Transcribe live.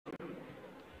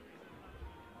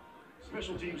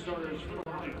Special team starters for the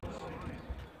Lions.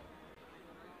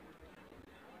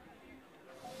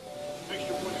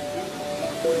 Extra point is good.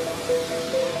 45.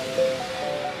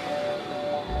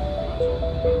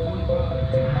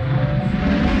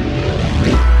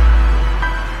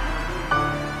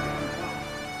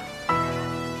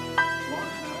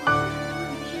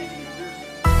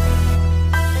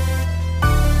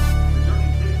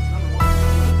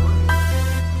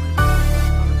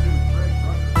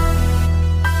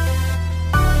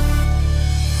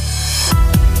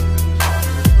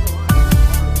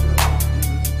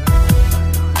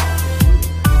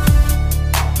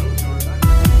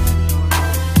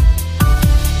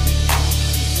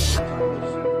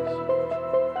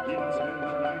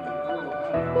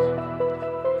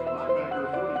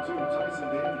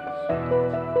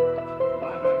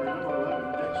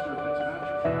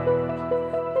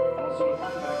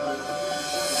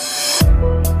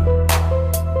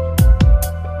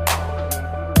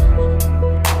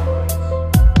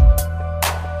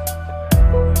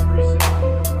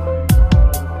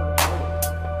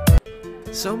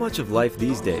 So much of life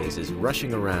these days is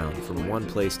rushing around from one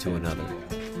place to another.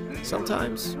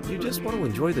 Sometimes you just want to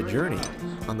enjoy the journey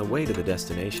on the way to the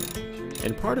destination.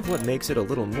 And part of what makes it a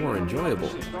little more enjoyable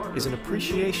is an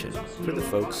appreciation for the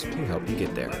folks who help you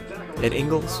get there. At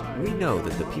Ingalls, we know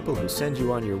that the people who send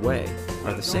you on your way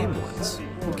are the same ones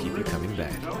who keep you coming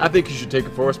back. I think you should take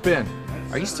it for a spin.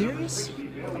 Are you serious?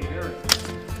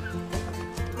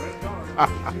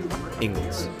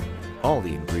 Ingalls, all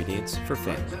the ingredients for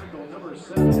family.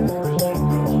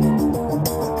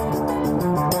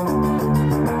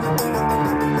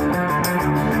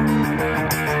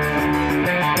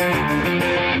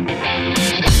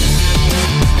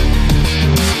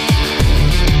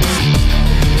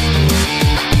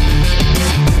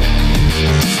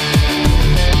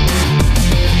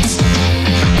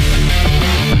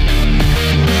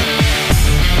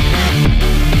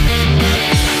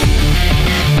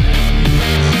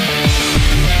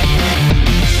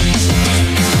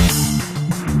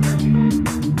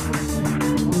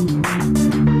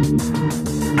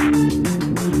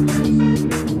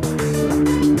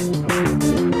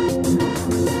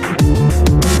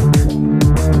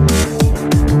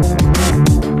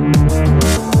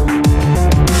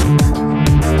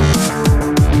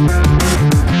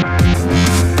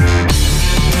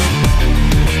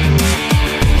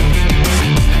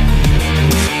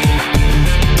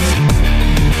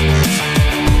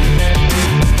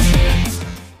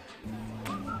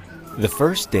 The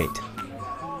first date.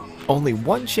 Only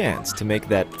one chance to make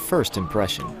that first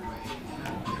impression.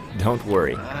 Don't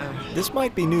worry, this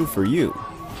might be new for you,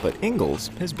 but Ingalls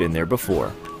has been there before.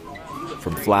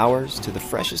 From flowers to the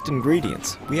freshest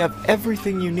ingredients, we have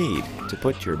everything you need to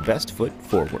put your best foot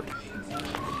forward.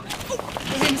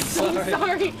 I'm so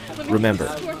sorry.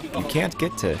 Remember, you can't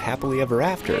get to happily ever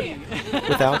after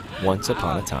without once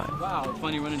upon a time.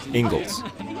 Ingalls,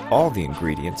 all the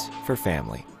ingredients for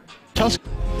family.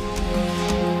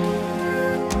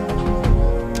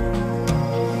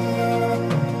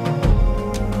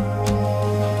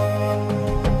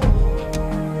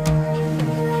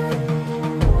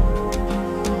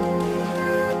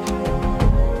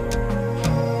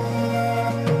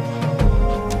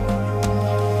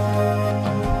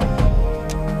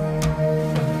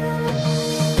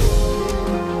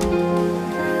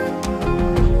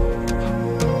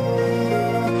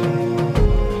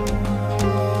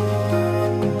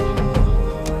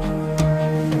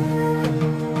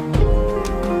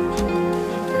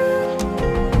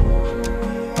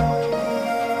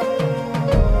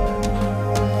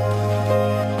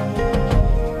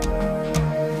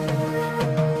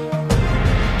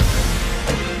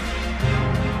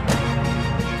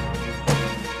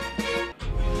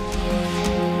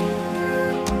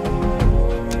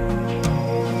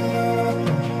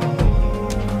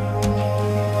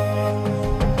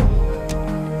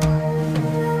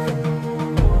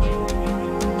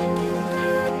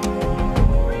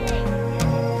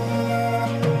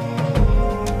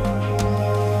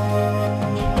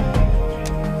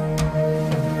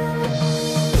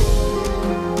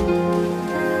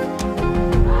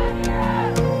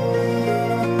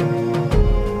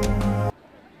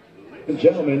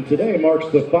 Gentlemen, today marks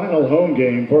the final home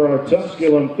game for our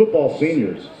Tusculum football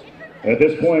seniors. At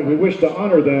this point, we wish to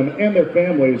honor them and their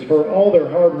families for all their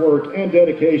hard work and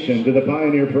dedication to the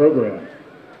Pioneer program.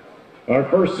 Our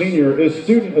first senior is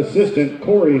student assistant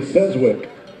Corey Seswick.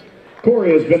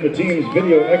 Corey has been the team's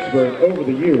video expert over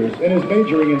the years and is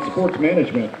majoring in sports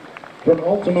management. From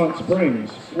Altamont Springs,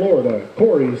 Florida,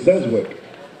 Corey Seswick.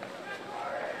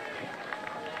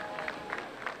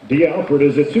 D. Alfred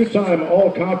is a two-time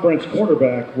all-conference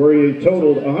cornerback where he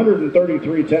totaled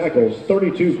 133 tackles,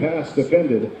 32 passes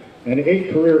defended, and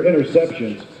 8 career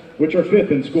interceptions, which are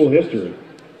 5th in school history.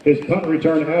 His punt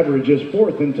return average is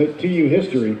 4th in TU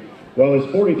history, while his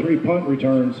 43 punt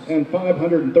returns and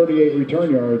 538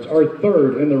 return yards are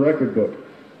 3rd in the record book.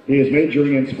 He is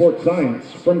majoring in sports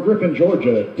science from Griffin,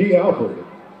 Georgia, D. Alfred.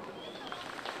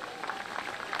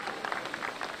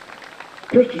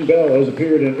 Christian Bell has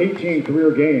appeared in 18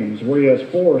 career games where he has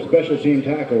 4 special team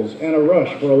tackles and a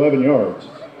rush for 11 yards.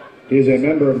 He is a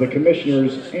member of the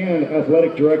Commissioners and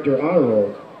Athletic Director Honor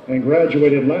Roll and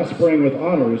graduated last spring with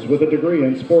honors with a degree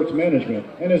in sports management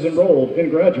and is enrolled in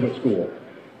graduate school.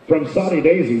 From Soddy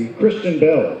Daisy, Christian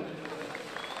Bell.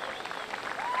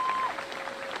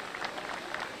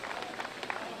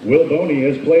 Will Boney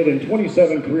has played in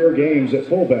 27 career games at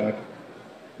fullback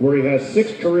where he has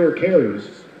 6 career carries,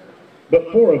 but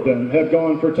 4 of them have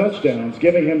gone for touchdowns,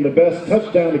 giving him the best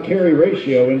touchdown-to-carry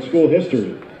ratio in school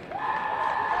history.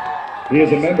 He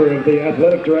is a member of the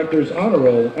Athletic Director's Honor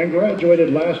Roll and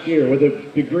graduated last year with a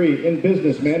degree in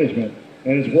business management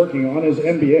and is working on his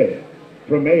MBA.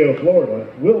 From Mayo, Florida,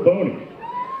 Will Boney.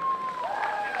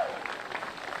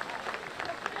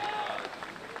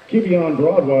 Kevion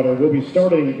Broadwater will be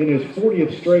starting in his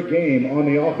 40th straight game on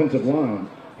the offensive line.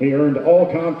 He earned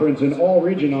all-conference and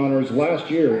all-region honors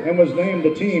last year and was named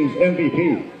the team's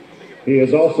MVP. He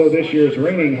is also this year's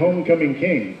reigning homecoming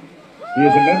king. He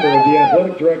is a member of the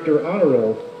Athletic Director Honor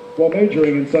Roll while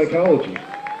majoring in psychology.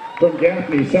 From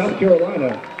Gaffney, South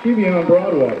Carolina, Kevion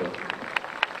Broadwater.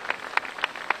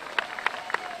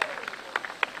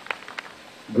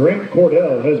 Grant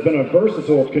Cordell has been a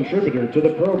versatile contributor to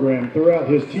the program throughout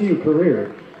his TU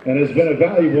career and has been a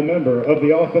valuable member of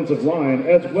the offensive line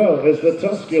as well as the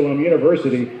Tusculum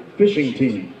University fishing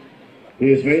team.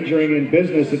 He is majoring in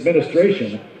business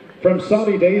administration. From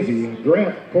Soddy Daisy,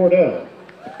 Grant Cordell.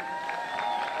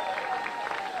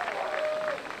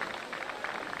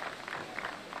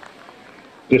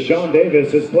 Deshaun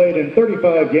Davis has played in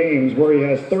 35 games where he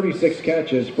has 36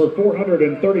 catches for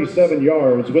 437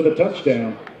 yards with a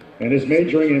touchdown and is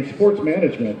majoring in sports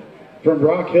management. From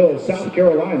Rock Hill, South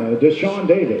Carolina, Deshaun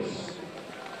Davis.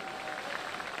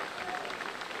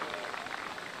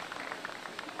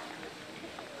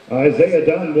 Isaiah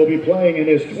Dunn will be playing in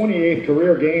his 28th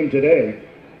career game today,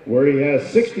 where he has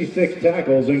 66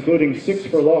 tackles, including 6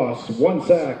 for loss, 1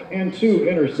 sack, and 2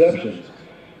 interceptions.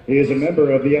 He is a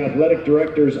member of the Athletic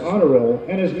Director's Honor Roll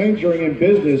and is majoring in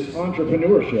business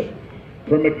entrepreneurship.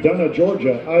 From McDonough,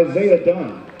 Georgia, Isaiah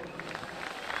Dunn.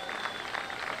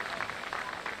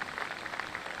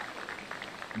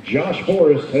 Josh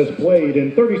Forrest has played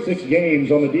in 36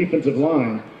 games on the defensive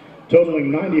line,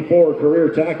 totaling 94 career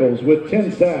tackles with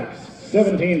 10 sacks,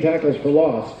 17 tackles for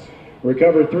loss,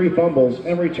 recovered 3 fumbles,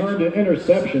 and returned an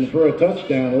interception for a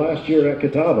touchdown last year at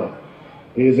Catawba.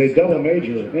 He is a double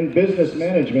major in business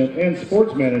management and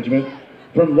sports management.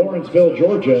 From Lawrenceville,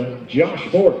 Georgia, Josh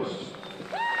Forrest.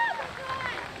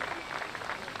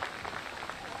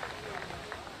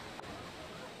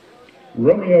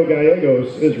 Romeo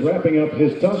Gallegos is wrapping up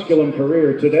his Tusculum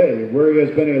career today, where he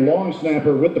has been a long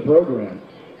snapper with the program.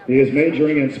 He is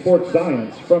majoring in sports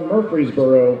science. From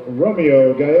Murfreesboro,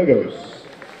 Romeo Gallegos.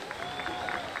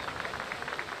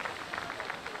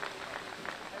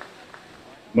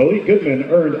 Malik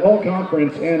Goodman earned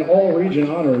all-conference and all-region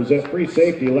honors at free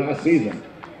safety last season.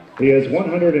 He has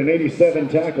 187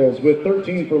 tackles with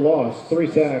 13 for loss,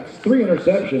 3 sacks, 3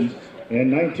 interceptions,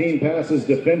 and 19 passes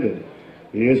defended.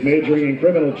 He is majoring in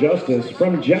criminal justice.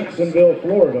 From Jacksonville,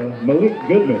 Florida, Malik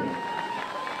Goodman.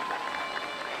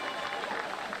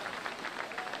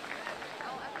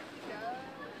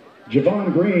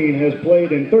 Javon Green has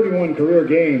played in 31 career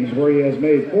games where he has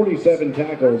made 47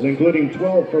 tackles, including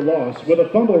 12 for loss, with a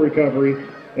fumble recovery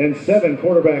and 7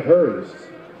 quarterback hurries.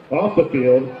 Off the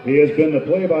field, he has been the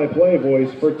play-by-play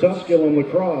voice for Tusculum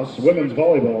lacrosse, women's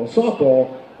volleyball,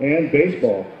 softball, and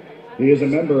baseball. He is a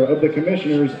member of the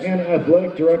Commissioners and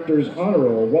Athletic Directors Honor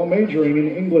Roll while majoring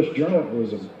in English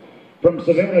journalism. From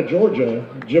Savannah, Georgia,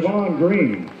 Javon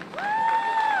Green.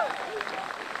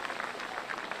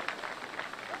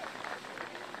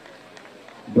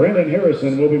 Brandon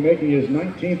Harrison will be making his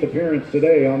 19th appearance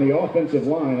today on the offensive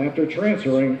line after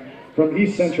transferring from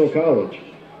East Central College.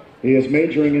 He is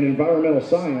majoring in environmental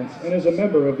science and is a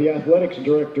member of the Athletics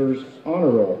Director's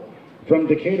Honor Roll. From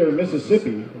Decatur,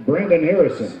 Mississippi, Brandon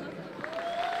Harrison.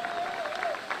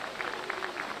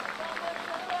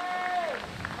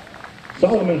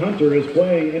 Solomon Hunter is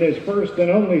playing in his first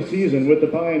and only season with the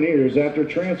Pioneers after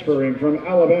transferring from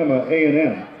Alabama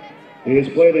A&M. He has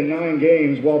played in 9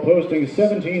 games while posting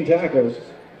 17 tackles,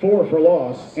 4 for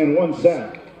loss, and 1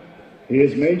 sack. He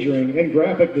is majoring in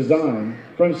graphic design.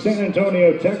 From San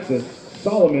Antonio, Texas,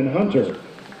 Solomon Hunter.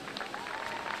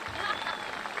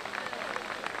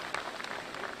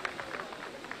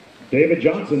 David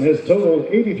Johnson has totaled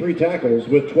 83 tackles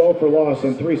with 12 for loss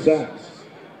and 3 sacks.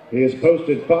 He has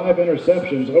posted 5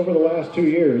 interceptions over the last 2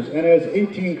 years and has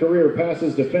 18 career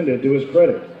passes defended to his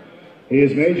credit. He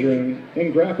is majoring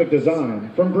in graphic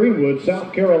design. From Greenwood,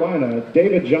 South Carolina,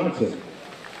 David Johnson.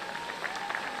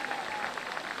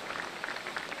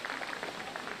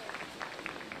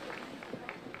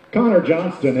 Connor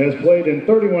Johnston has played in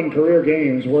 31 career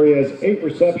games where he has 8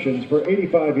 receptions for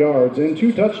 85 yards and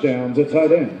 2 touchdowns at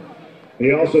tight end.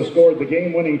 He also scored the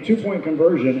game-winning 2-point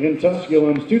conversion in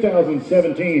Tusculum's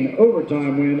 2017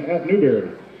 overtime win at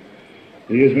Newberry.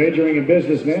 He is majoring in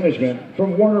business management.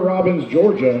 From Warner Robins,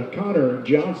 Georgia, Connor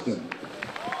Johnston.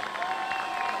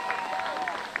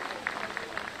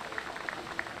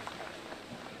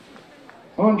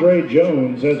 Andre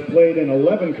Jones has played in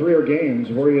 11 career games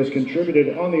where he has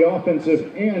contributed on the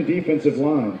offensive and defensive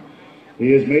line.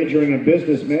 He is majoring in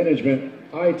business management,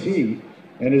 IT,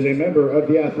 and is a member of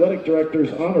the Athletic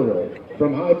Director's Honor Roll.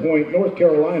 From High Point, North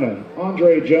Carolina,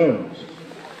 Andre Jones.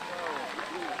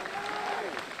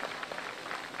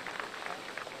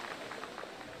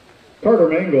 Carter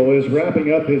Mangle is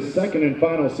wrapping up his second and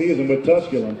final season with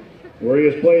Tusculum, where he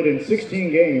has played in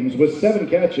 16 games with 7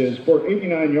 catches for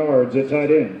 89 yards at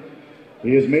tight end.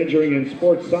 He is majoring in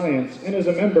sports science and is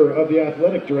a member of the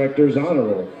Athletic Director's Honor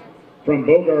Roll. From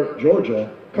Bogart, Georgia,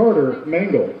 Carter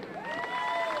Mangle.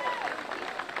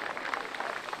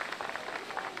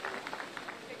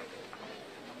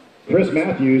 Chris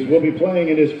Matthews will be playing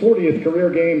in his 40th career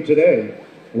game today,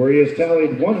 where he has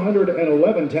tallied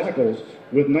 111 tackles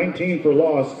with 19 for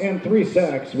loss and 3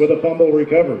 sacks with a fumble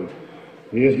recovery.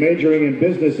 He is majoring in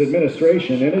business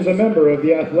administration and is a member of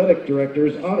the Athletic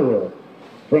Director's Honor Roll.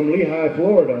 From Lehigh,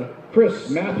 Florida, Chris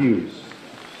Matthews.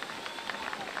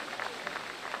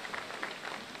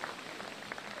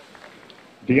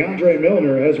 DeAndre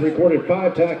Milner has recorded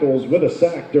 5 tackles with a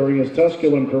sack during his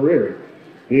Tusculum career.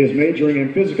 He is majoring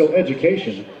in physical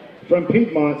education. From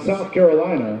Piedmont, South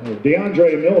Carolina,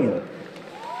 DeAndre Milner.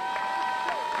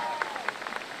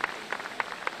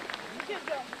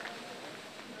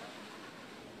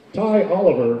 Ty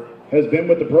Oliver has been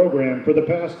with the program for the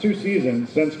past 2 seasons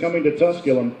since coming to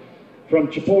Tusculum from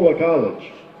Chipola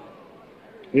College.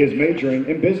 He is majoring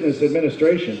in business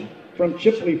administration. From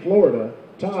Chipley, Florida,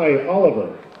 Ty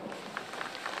Oliver.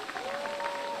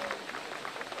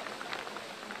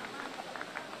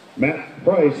 Matt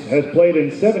Price has played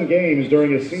in 7 games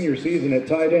during his senior season at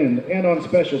tight end and on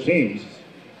special teams.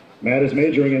 Matt is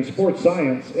majoring in sports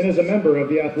science and is a member of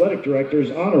the Athletic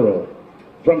Director's Honor Roll.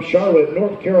 From Charlotte,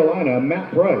 North Carolina,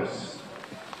 Matt Price.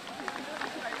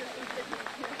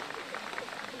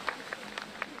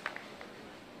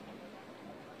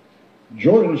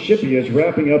 Jordan Shippey is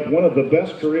wrapping up one of the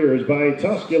best careers by a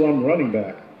Tusculum running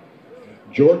back.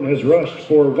 Jordan has rushed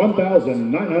for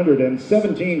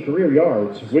 1,917 career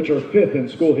yards, which are 5th in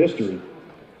school history.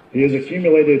 He has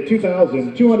accumulated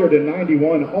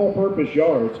 2,291 all-purpose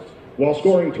yards while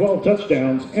scoring 12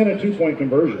 touchdowns and a 2-point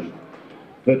conversion.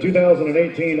 The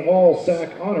 2018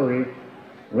 All-SAC honoree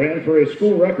ran for a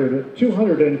school record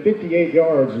 258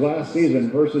 yards last season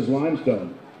versus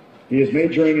Limestone. He is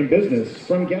majoring in business.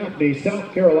 From Gaffney,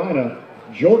 South Carolina,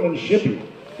 Jordan Shippey.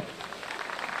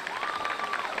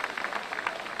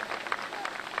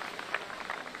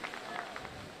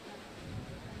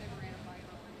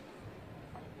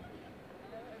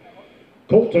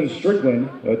 Colton Strickland,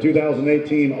 a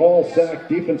 2018 All-SAC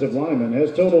defensive lineman,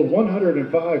 has totaled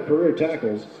 105 career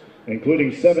tackles,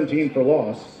 including 17 for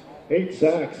loss, 8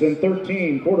 sacks, and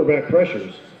 13 quarterback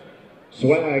pressures.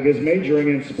 Swag is majoring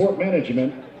in sport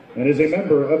management and is a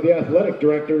member of the Athletic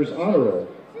Director's Honor Roll.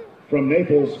 From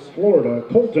Naples, Florida,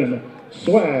 Colton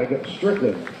Swag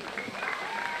Strickland.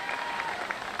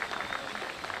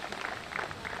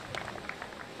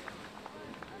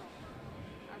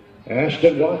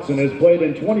 Ashton Watson has played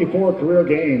in 24 career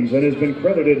games and has been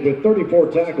credited with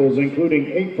 34 tackles,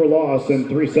 including 8 for loss and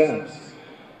 3 sacks.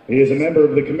 He is a member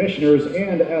of the Commissioner's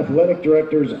and Athletic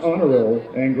Director's Honor Roll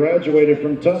and graduated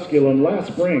from Tusculum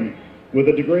last spring with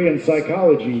a degree in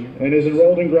psychology and is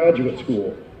enrolled in graduate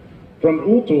school. From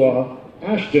Ooltewah,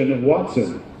 Ashton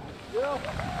Watson.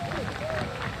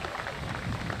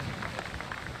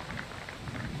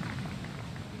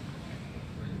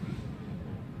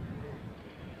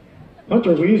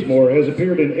 Hunter Weismore has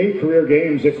appeared in 8 career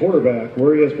games at quarterback,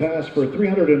 where he has passed for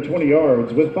 320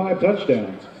 yards with 5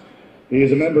 touchdowns. He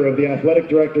is a member of the Athletic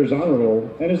Director's Honor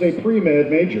Roll and is a pre-med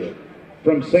major.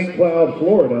 From St. Cloud,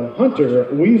 Florida, Hunter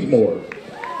Weesmore.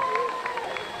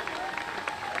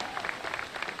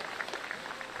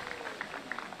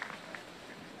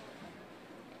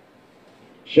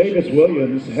 Chavis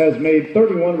Williams has made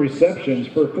 31 receptions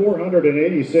for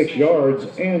 486 yards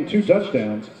and 2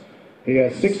 touchdowns. He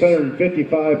has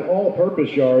 655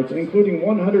 all-purpose yards, including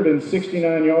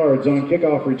 169 yards on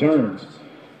kickoff returns.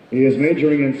 He is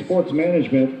majoring in sports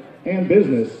management and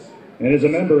business and is a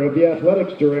member of the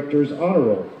Athletics Director's Honor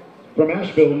Roll. From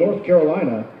Asheville, North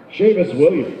Carolina, Chavis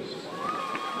Williams.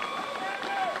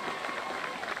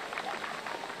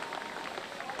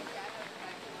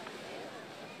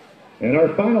 And our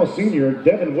final senior,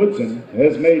 Devin Woodson,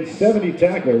 has made 70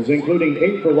 tackles, including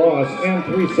 8 for loss and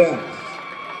 3 sacks.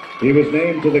 He was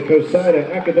named to the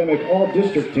COSIDA Academic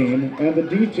All-District Team and the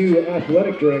D2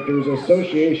 Athletic Directors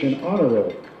Association Honor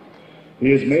Roll.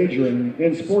 He is majoring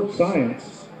in sports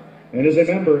science and is a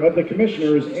member of the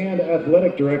Commissioners and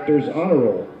Athletic Directors Honor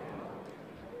Roll.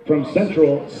 From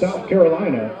Central South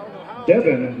Carolina,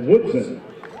 Devin Woodson.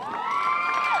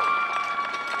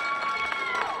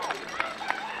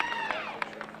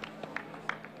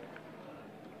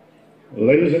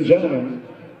 Ladies and gentlemen,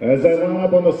 as they line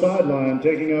up on the sideline,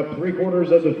 taking up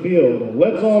 3/4 of the field,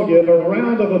 let's all give a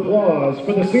round of applause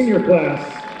for the senior class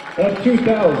of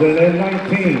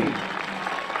 2019.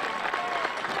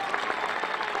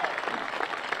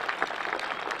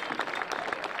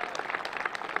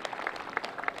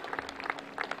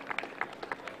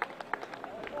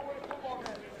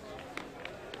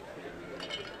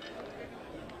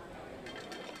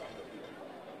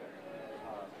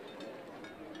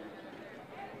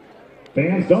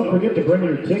 Fans, don't forget to bring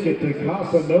your ticket to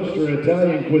Casa Nostra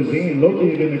Italian Cuisine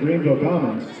located in the Greenville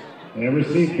Commons and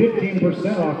receive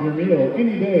 15% off your meal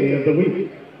any day of the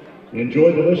week.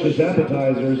 Enjoy delicious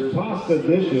appetizers, pasta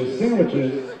dishes,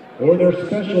 sandwiches, or their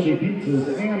specialty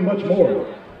pizzas, and much more.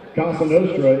 Casa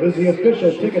Nostra is the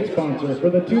official ticket sponsor for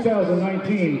the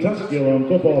 2019 Tusculum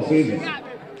football season.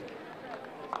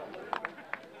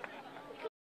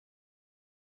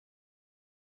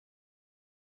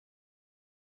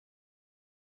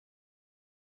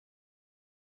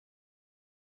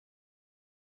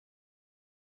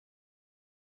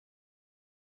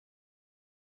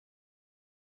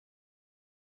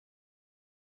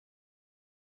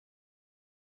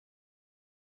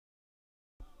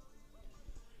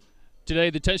 Today,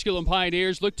 the Tusculum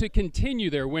Pioneers look to continue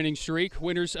their winning streak,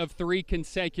 winners of 3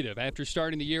 consecutive. After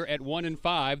starting the year at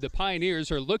 1-5, the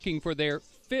Pioneers are looking for their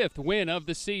 5th win of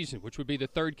the season, which would be the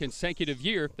 3rd consecutive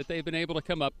year that they've been able to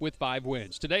come up with 5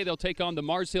 wins. Today, they'll take on the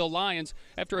Mars Hill Lions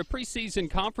after a preseason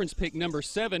conference pick number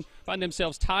 7, find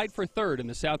themselves tied for 3rd in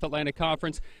the South Atlantic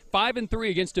Conference, 5-3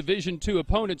 against Division II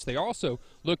opponents. They are also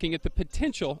looking at the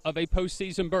potential of a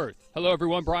postseason berth. Hello,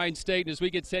 everyone. Brian Staten as we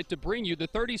get set to bring you the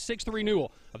 36th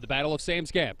renewal of the Battle of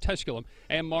Sam's Gap, Tusculum,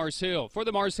 and Mars Hill. For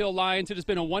the Mars Hill Lions, it has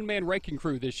been a one-man wrecking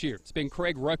crew this year. It's been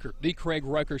Craig Rucker, the Craig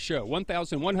Rucker Show.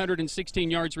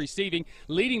 1,116 yards receiving,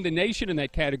 leading the nation in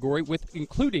that category, with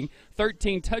including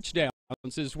 13 touchdowns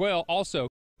as well, also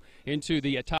into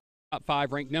the top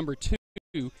 5, ranked number 2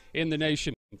 in the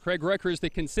nation. Craig Rucker is the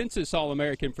consensus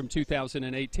All-American from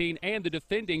 2018 and the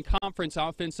defending Conference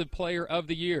Offensive Player of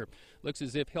the Year. Looks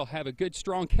as if he'll have a good,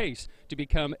 strong case to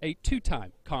become a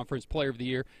 2-time Conference Player of the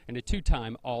Year and a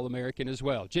 2-time All-American as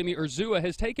well. Jimmy Urzua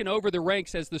has taken over the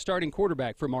ranks as the starting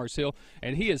quarterback for Mars Hill,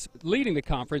 and he is leading the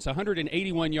conference,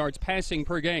 181 yards passing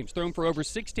per game. He's thrown for over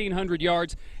 1,600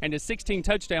 yards and has 16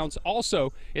 touchdowns.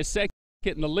 Also is second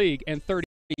in the league and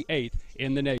 38th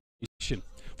in the nation.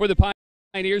 For the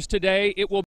Pioneers today, it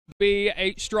will be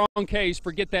a strong case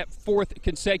for get that 4th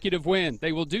consecutive win.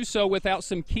 They will do so without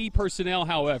some key personnel,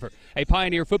 however. A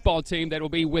Pioneer football team that will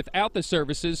be without the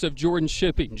services of Jordan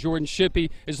Shippey. Jordan Shippey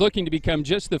is looking to become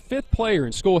just the 5th player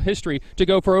in school history to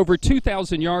go for over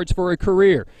 2,000 yards for a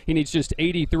career. He needs just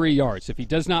 83 yards. If he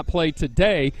does not play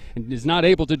today and is not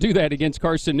able to do that against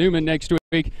Carson Newman next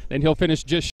week, then he'll finish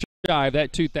just shy of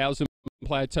that 2,000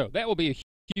 plateau. That will be a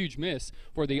huge miss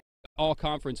for the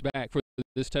all-conference back for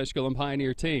this Tusculum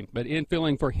Pioneer team. But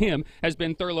infilling for him has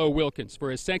been Thurlow Wilkins. For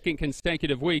his 2nd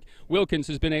consecutive week, Wilkins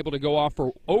has been able to go off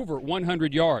for over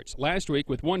 100 yards. Last week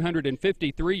with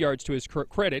 153 yards to his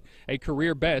credit, a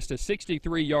career best, a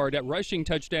 63-yard rushing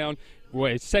touchdown, a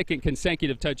 2nd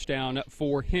consecutive touchdown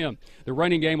for him. The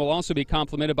running game will also be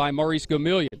complemented by Maurice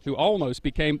Gomillion, who almost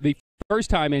became the first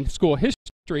time in school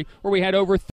history where we had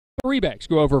over 3 backs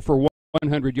go over for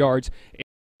 100 yards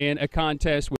in a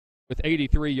contest with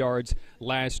 83 yards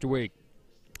last week.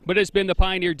 But it's been the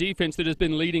Pioneer defense that has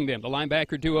been leading them. The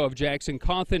linebacker duo of Jackson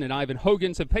Cawthon and Ivan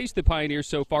Hogans have paced the Pioneers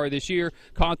so far this year.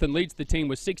 Cawthon leads the team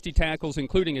with 60 tackles,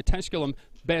 including a Tusculum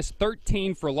best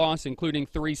 13 for loss, including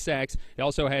 3 sacks. He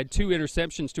also had 2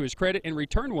 interceptions to his credit and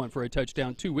returned one for a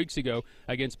touchdown 2 weeks ago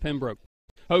against Pembroke.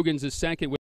 Hogans is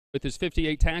second with his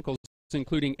 58 tackles,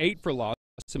 including 8 for loss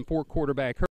and 4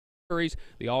 quarterback hurries.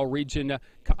 The all-region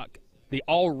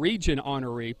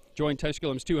honoree joined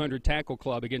Tusculum's 200 tackle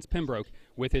club against Pembroke.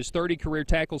 With his 30 career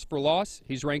tackles for loss,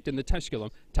 he's ranked in the Tusculum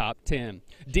top 10.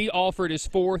 D. Alford is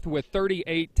 4th with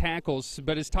 38 tackles,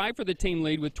 but is tied for the team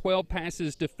lead with 12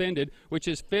 passes defended, which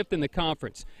is 5th in the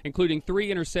conference, including 3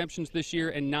 interceptions this year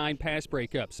and 9 pass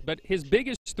breakups. But his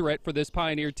biggest threat for this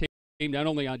Pioneer team, not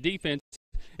only on defense,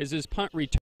 is his punt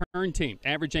return team,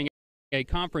 averaging a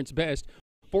conference best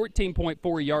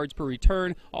 14.4 yards per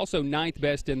return, also 9th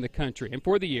best in the country. And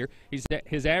for the year,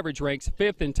 his average ranks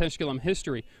 5th in Tusculum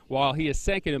history, while he is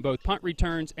 2nd in both punt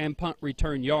returns and punt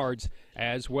return yards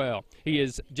as well. He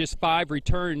is just 5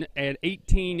 return and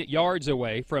 18 yards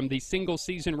away from the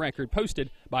single-season record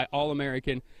posted by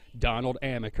All-American Donald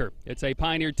Amaker. It's a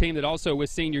Pioneer team that also, with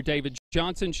senior David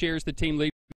Johnson, shares the team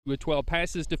lead with 12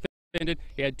 passes defended.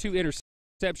 He had 2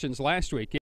 interceptions last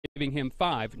week, giving him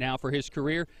 5 now for his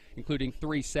career, including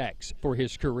 3 sacks for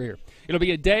his career. It'll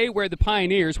be a day where the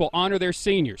Pioneers will honor their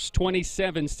seniors.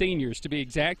 27 seniors, to be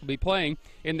exact, will be playing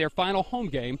in their final home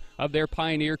game of their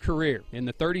Pioneer career in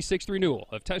the 36th renewal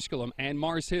of Tusculum and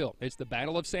Mars Hill. It's the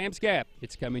Battle of Sam's Gap.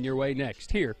 It's coming your way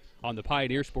next here on the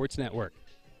Pioneer Sports Network.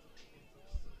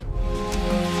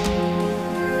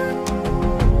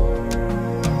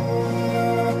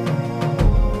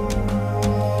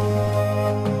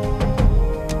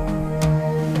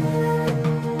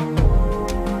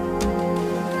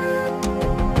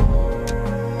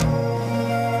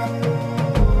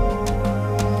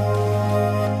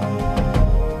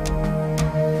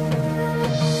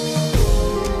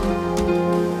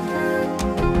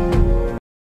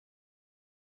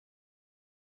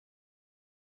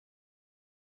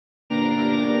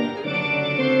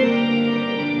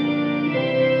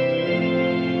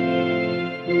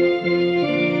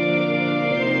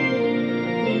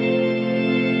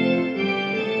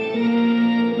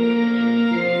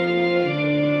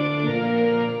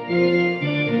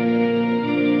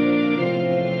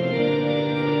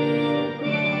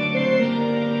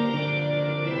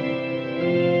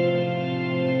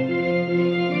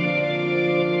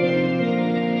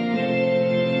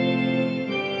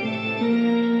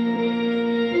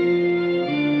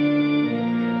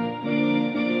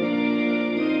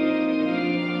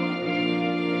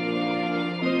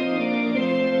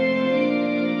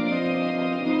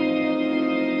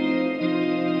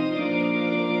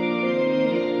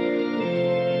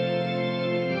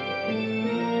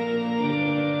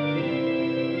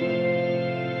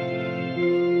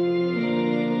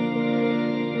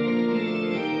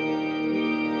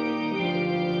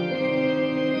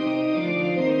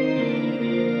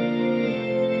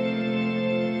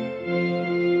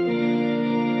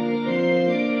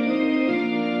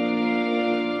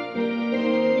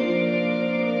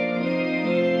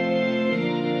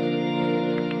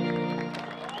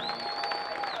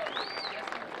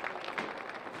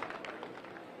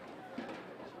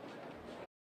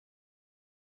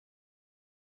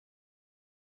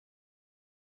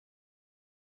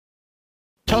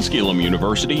 Tusculum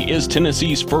University is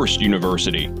Tennessee's first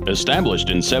university. Established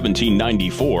in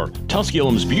 1794,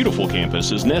 Tusculum's beautiful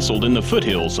campus is nestled in the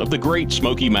foothills of the Great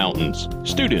Smoky Mountains.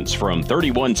 Students from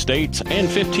 31 states and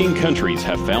 15 countries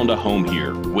have found a home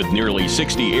here. With nearly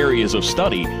 60 areas of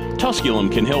study, Tusculum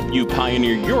can help you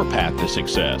pioneer your path to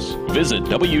success. Visit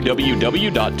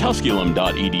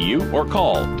www.tusculum.edu or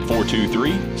call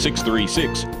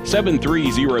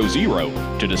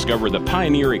 423-636-7300 to discover the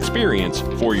Pioneer experience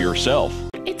for yourself.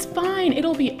 It's fine.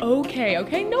 It'll be okay,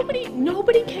 okay?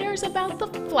 Nobody cares about the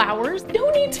flowers.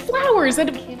 Who needs flowers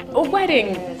at a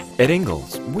wedding? At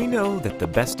Ingalls, we know that the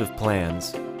best of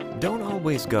plans don't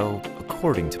always go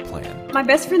according to plan. My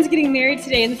best friend's getting married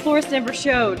today and the florist never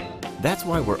showed. That's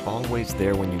why we're always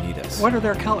there when you need us. What are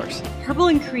their colors? Purple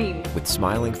and cream. With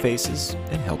smiling faces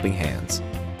and helping hands.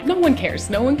 No one cares.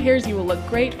 No one cares. You will look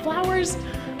great. Flowers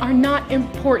are not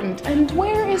important. And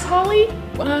where is Holly?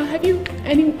 Have you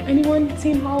anyone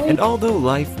seen Holly? And although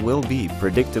life will be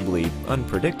predictably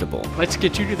unpredictable, Let's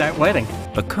get you to that wedding.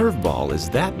 a curveball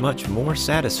is that much more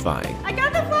satisfying I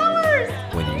got the flowers!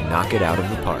 when you knock it out of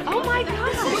the park. Oh my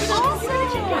gosh, it's awesome!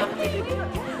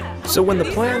 So when the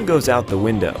plan goes out the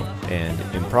window and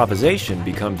improvisation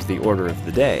becomes the order of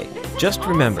the day, just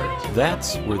remember,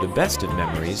 that's where the best of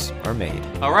memories are made.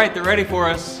 All right, they're ready for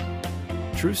us.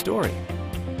 True story.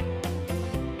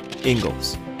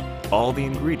 Ingalls. All the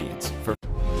ingredients for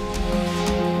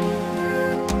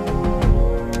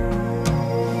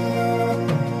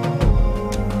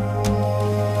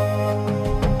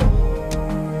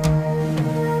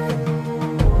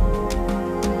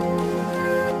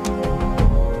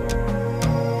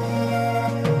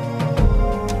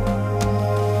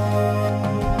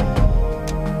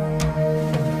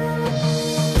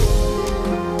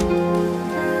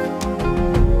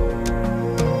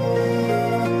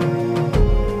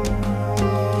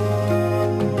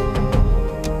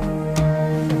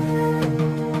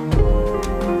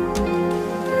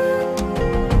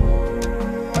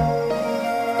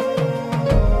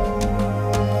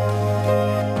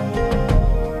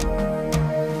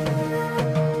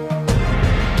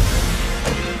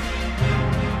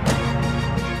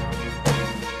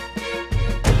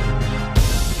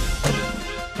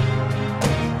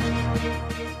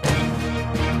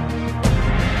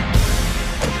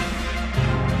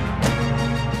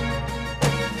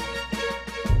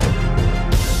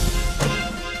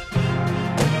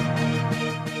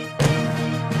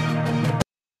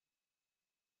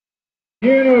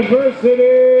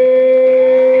University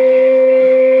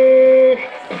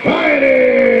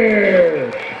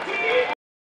Pioneers!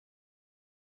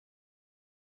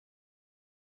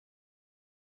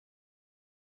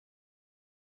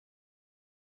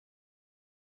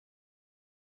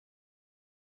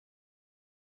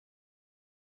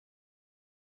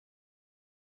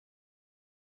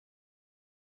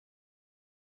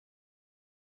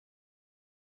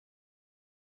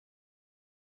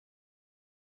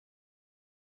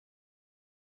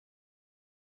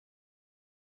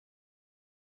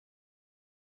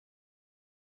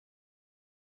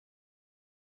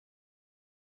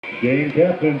 Game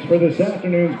captains for this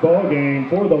afternoon's ball game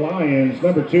for the Lions,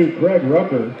 number 2, Craig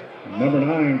Rucker, number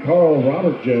 9, Carl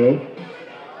Robert Joe,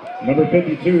 number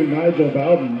 52, Nigel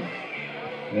Bowden,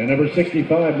 and number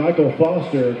 65, Michael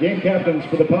Foster. Game captains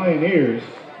for the Pioneers,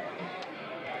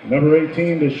 number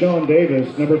 18, Deshaun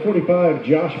Davis, number 45,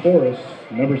 Josh Forrest,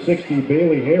 number 60,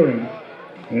 Bailey Herring,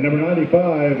 and number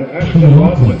 95, Ashton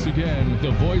Watson. Once again,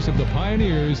 the voice of the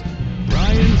Pioneers,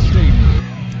 Brian Staten.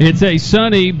 It's a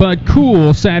sunny but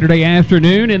cool Saturday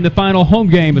afternoon in the final home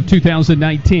game of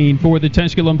 2019 for the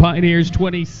Tusculum Pioneers.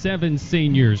 27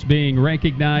 seniors being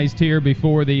recognized here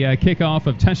before the kickoff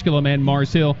of Tusculum and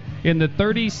Mars Hill in the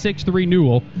 36th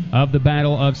renewal of the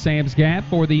Battle of Sam's Gap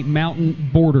for the Mountain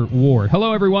Border War.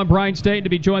 Hello, everyone. Brian Staten to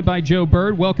be joined by Joe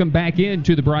Bird. Welcome back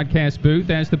into the broadcast booth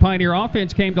as the Pioneer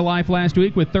offense came to life last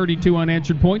week with 32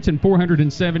 unanswered points and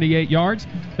 478 yards.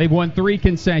 They've won 3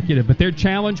 consecutive, but their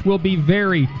challenge will be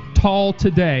very tall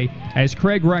today as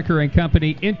Craig Rucker and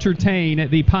company entertain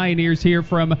the Pioneers here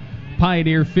from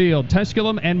Pioneer Field.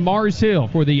 Tusculum and Mars Hill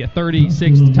for the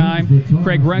 36th time.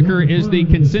 Craig Rucker is the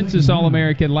consensus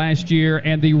All-American last year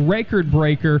and the record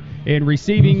breaker in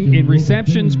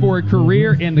receptions for a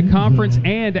career in the conference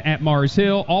and at Mars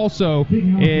Hill. Also,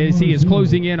 as he is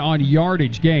closing in on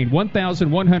yardage gain,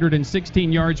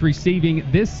 1,116 yards receiving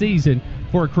this season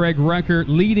for Craig Rucker,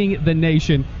 leading the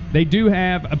nation. They do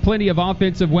have plenty of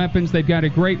offensive weapons. They've got a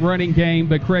great running game,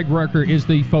 but Craig Rucker is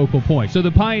the focal point. So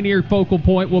the Pioneer focal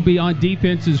point will be on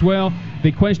defense as well.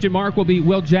 The question mark will be,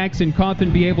 will Jackson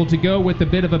Cawthon be able to go with a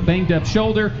bit of a banged-up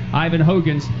shoulder? Ivan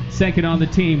Hogan's second on the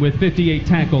team with 58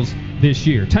 tackles this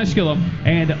year. Tusculum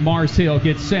and Mars Hill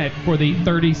get set for the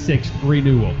 36th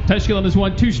renewal. Tusculum has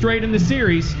won 2 straight in the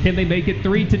series. Can they make it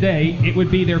 3 today? It would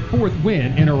be their 4th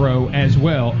win in a row as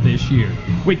well this year.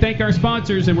 We thank our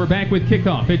sponsors, and we're back with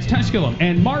kickoff. It's Tusculum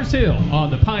and Mars Hill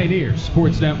on the Pioneer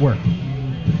Sports Network.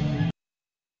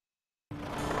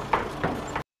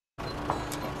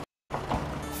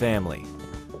 family.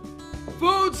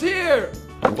 Food's here!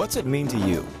 What's it mean to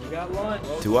you? We got lunch.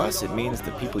 To us, it means the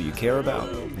people you care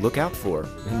about, look out for,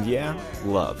 and yeah,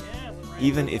 love.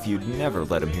 Even if you'd never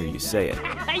let them hear you say it.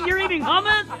 Hey, you're eating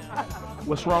hummus?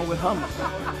 What's wrong with hummus?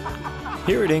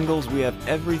 Here at Ingalls, we have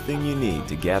everything you need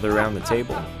to gather around the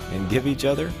table and give each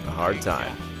other a hard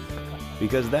time.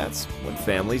 Because that's what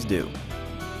families do.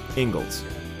 Ingalls.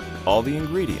 All the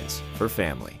ingredients for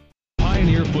family.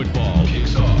 Pioneer football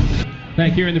kicks off.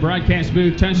 Back here in the broadcast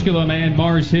booth, Tusculum and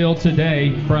Mars Hill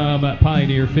today from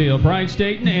Pioneer Field. Brian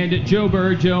Staten and Joe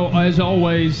Bird. Joe, as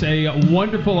always, a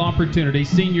wonderful opportunity.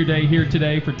 Senior day here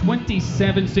today for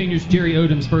 27 seniors. Jerry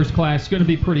Odom's first class. It's going to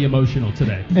be pretty emotional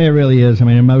today. It really is. I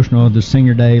mean, emotional. The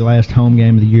senior day, last home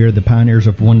game of the year. The Pioneers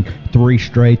have won 3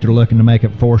 straight. They're looking to make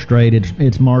it 4 straight.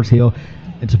 It's Mars Hill.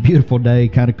 It's a beautiful day,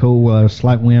 kind of cool,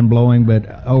 slight wind blowing,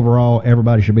 but overall,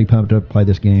 everybody should be pumped up to play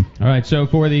this game. All right, so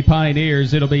for the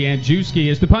Pioneers, it'll be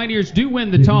Andrzejewski. As the Pioneers do win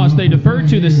the toss, they defer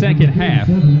to the second half.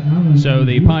 So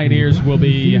the Pioneers will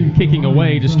be kicking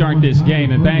away to start this game.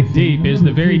 And back deep is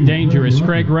the very dangerous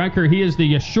Craig Rucker. He is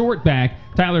the short back.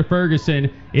 Tyler Ferguson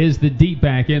is the deep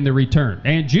back in the return.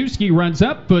 Andrzejewski runs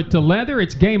up, foot to leather.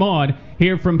 It's game on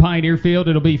here from Pioneer Field.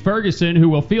 It'll be Ferguson who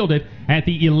will field it at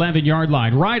the 11-yard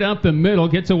line. Right up the middle,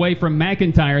 gets away from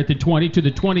McIntyre at the 20 to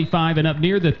the 25 and up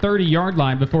near the 30-yard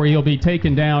line before he'll be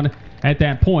taken down at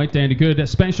that point. And a good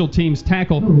special teams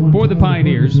tackle for the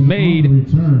Pioneers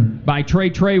made by Trey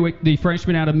Trawick, the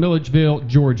freshman out of Milledgeville,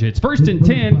 Georgia. It's 1st and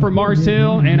 10 for Mars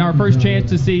Hill, and our first chance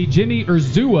to see Jimmy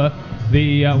Urzua.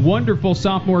 The wonderful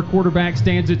sophomore quarterback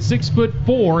stands at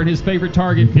 6'4", and his favorite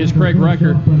target is Craig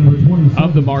Rucker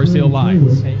of the Mars Hill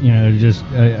Lions. You know, just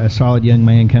a solid young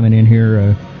man coming in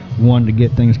here, wanting to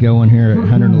get things going here.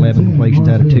 111 completions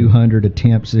out of 200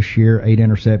 attempts this year, 8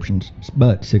 interceptions,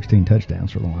 but 16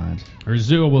 touchdowns for the Lions.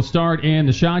 Urzua will start in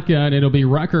the shotgun. It'll be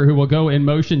Rucker who will go in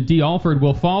motion. D. Alford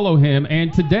will follow him.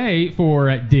 And today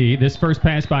for D, this first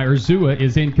pass by Urzua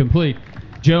is incomplete.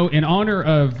 Joe, in honor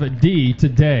of D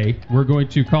today, we're going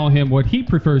to call him what he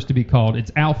prefers to be called.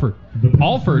 It's Alford.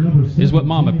 Alford is what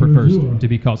Mama prefers to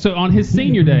be called. So on his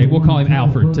senior day, we'll call him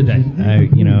Alford today.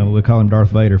 You know, we'll call him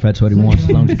Darth Vader if that's what he wants, as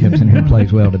long as he comes in here and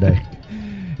plays well today.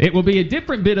 It will be a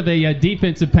different bit of a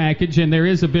defensive package, and there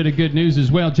is a bit of good news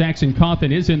as well. Jackson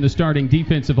Coffin is in the starting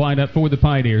defensive lineup for the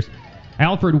Pioneers.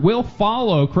 Alford will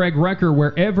follow Craig Rucker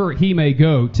wherever he may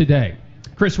go today.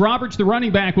 Chris Roberts, the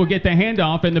running back, will get the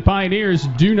handoff, and the Pioneers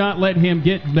do not let him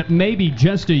get maybe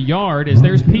just a yard, as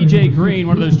there's P.J. Green,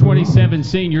 one of those 27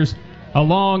 seniors,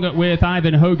 along with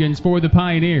Ivan Hogans for the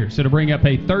Pioneers. It'll bring up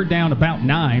a 3rd down, about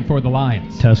 9 for the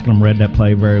Lions. Tusculum read that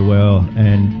play very well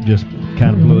and just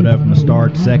kind of blew it up from the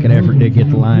start. Second effort did get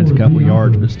the Lions a couple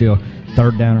yards, but still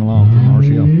 3rd down and long for Mars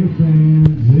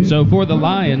Hill. So for the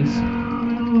Lions,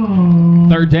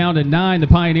 3rd down and 9. The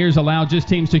Pioneers allow just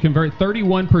teams to convert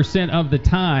 31% of the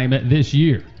time this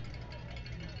year.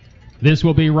 This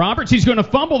will be Roberts. He's going to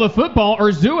fumble the football.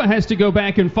 Urzua has to go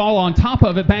back and fall on top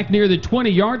of it back near the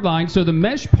 20-yard line. So the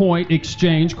mesh point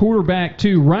exchange, quarterback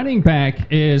to running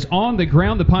back, is on the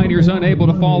ground. The Pioneers unable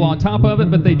to fall on top of it,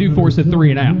 but they do force a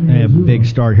 3 and out. A big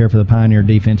start here for the Pioneer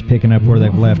defense, picking up where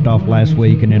they've left off last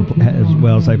week, and then as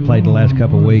well as they've played the last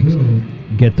couple of weeks.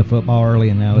 Get the football early,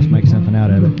 and now let's make something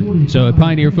out of it. So a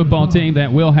Pioneer football team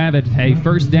that will have it a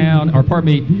first down, or pardon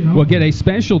me, will get a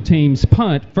special teams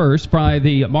punt first by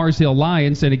the Mars Hill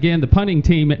Lions. And again, the punting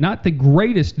team, not the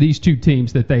greatest, these two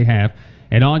teams that they have.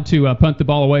 And on to punt the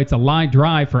ball away. It's a line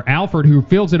drive for Alford, who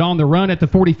fields it on the run at the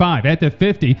 45, at the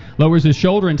 50, lowers his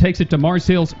shoulder and takes it to Mars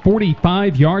Hill's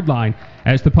 45-yard line.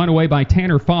 As the punt away by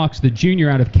Tanner Fox, the junior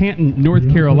out of Canton, North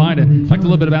Carolina. Talked a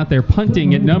little bit about their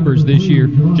punting at numbers this year.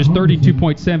 Just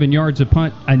 32.7 yards of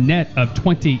punt, a net of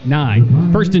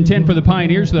 29. 1st and 10 for the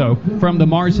Pioneers, though, from the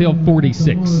Mars Hill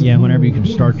 46. Yeah, whenever you can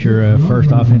start your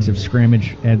first offensive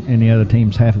scrimmage at any other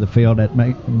team's half of the field, that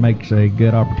makes a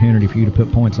good opportunity for you to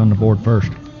put points on the board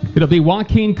first. It'll be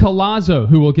Joaquin Collazo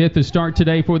who will get the start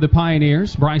today for the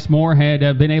Pioneers. Bryce Moore had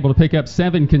been able to pick up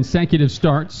 7 consecutive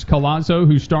starts. Collazo,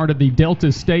 who started the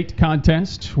Delta State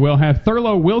contest, will have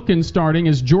Thurlow Wilkins starting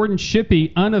as Jordan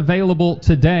Shippey unavailable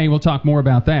today. We'll talk more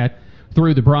about that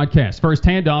through the broadcast. First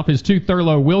handoff is to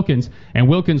Thurlow Wilkins, and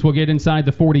Wilkins will get inside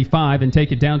the 45 and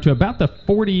take it down to about the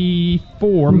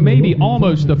 44, maybe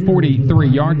almost the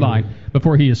 43-yard line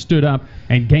before he is stood up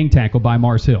and gang tackled by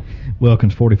Mars Hill.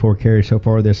 Wilkins, 44 carries so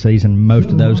far this season, most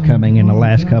of those coming in the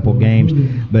last couple games,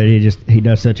 but he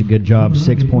does such a good job,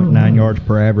 6.9 yards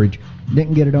per average.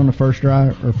 Didn't get it on the first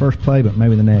drive or first play, but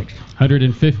maybe the next.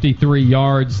 153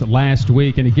 yards last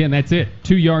week, and again, that's it.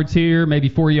 2 yards here, maybe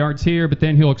 4 yards here, but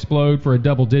then he'll explode for a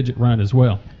double-digit run as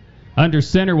well. Under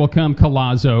center will come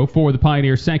Collazo for the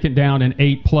Pioneers' 2nd down and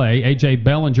 8 play. A.J.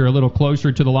 Bellinger a little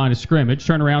closer to the line of scrimmage.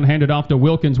 Turn around, hand it off to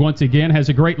Wilkins once again. Has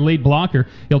a great lead blocker.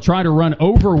 He'll try to run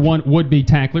over one would-be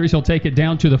tacklers. He'll take it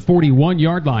down to the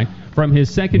 41-yard line. From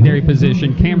his secondary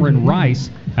position, Cameron Rice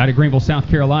out of Greenville, South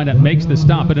Carolina, makes the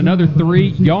stop. But another 3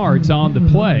 yards on the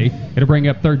play. It'll bring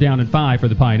up 3rd down and 5 for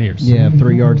the Pioneers. Yeah,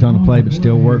 3 yards on the play, but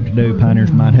still work to do.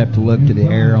 Pioneers might have to look to the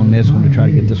air on this one to try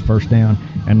to get this first down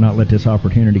and not let this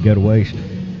opportunity go to waste.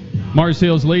 Mars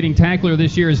Hill's leading tackler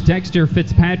this year is Dexter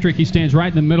Fitzpatrick. He stands right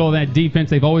in the middle of that defense.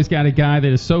 They've always got a guy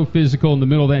that is so physical in the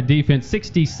middle of that defense.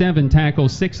 67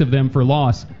 tackles, 6 of them for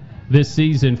loss this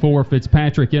season for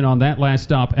Fitzpatrick in on that last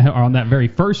stop, or on that very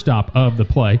first stop of the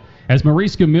play. as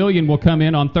Maurice Gamillion will come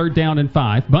in on 3rd down and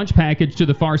 5. Bunch package to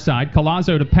the far side.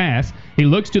 Collazo to pass. He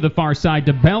looks to the far side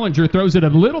to Bellinger. Throws it a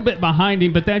little bit behind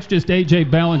him, but that's just A.J.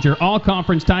 Bellinger.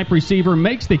 All-conference type receiver.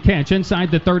 Makes the catch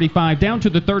inside the 35, down to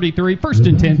the 33. 1st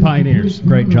and 10 Pioneers.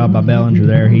 Great job by Bellinger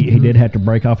there. He did have to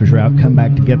break off his route, come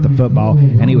back to get the football,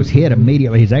 and he was hit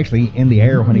immediately. He's actually in the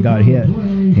air when he got hit.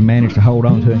 He managed to hold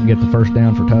on to it and get the 1st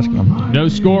down for Tusculum. No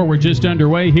score. We're just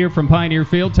underway here from Pioneer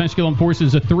Field. Tusculum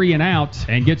forces a 3 and out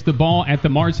and gets the ball at the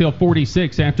Mars Hill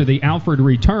 46 after the Alfred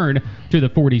return to the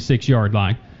 46-yard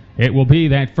line. It will be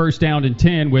that 1st down and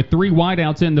 10 with 3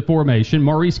 wideouts in the formation.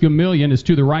 Maurice Gamillion is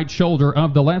to the right shoulder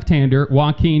of the left-hander,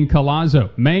 Joaquin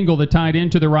Collazo. Mangle, the tight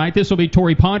end, to the right. This will be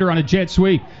Torrey Ponder on a jet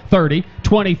sweep. 30,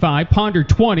 25, Ponder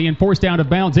 20, and forced out of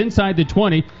bounds inside the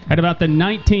 20 at about the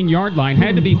 19-yard line.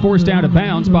 Had to be forced out of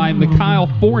bounds by Mikhail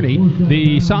Forney,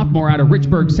 the sophomore out of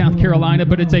Richburg, South Carolina,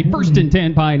 but it's a 1st and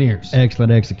 10 Pioneers.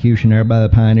 Excellent execution there by the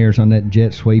Pioneers on that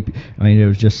jet sweep. I mean, it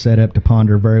was just set up to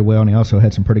Ponder very well, and he also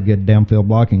had some pretty good downfield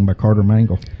blocking by Carter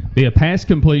Mangle. Be a pass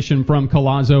completion from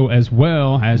Collazo as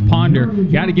well as Ponder.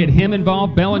 Got to get him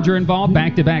involved, Bellinger involved,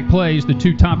 back-to-back plays. The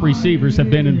 2 top receivers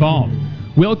have been involved.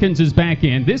 Wilkins is back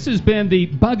in. This has been the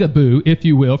bugaboo, if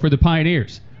you will, for the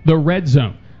Pioneers, the red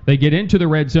zone. They get into the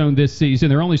red zone this season.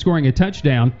 They're only scoring a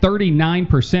touchdown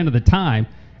 39% of the time,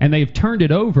 and they've turned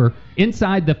it over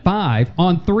inside the 5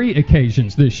 on 3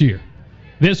 occasions this year.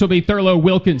 This will be Thurlow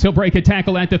Wilkins. He'll break a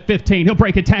tackle at the 15. He'll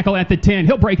break a tackle at the 10.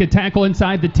 He'll break a tackle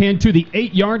inside the 10 to the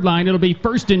 8-yard line. It'll be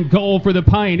 1st and goal for the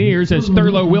Pioneers as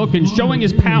Thurlow Wilkins showing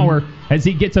his power as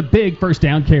he gets a big 1st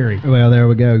down carry. Well, there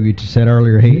we go. You just said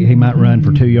earlier he might run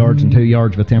for 2 yards and 2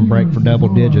 yards, but then break for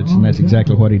double digits, and that's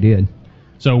exactly what he did.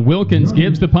 So Wilkins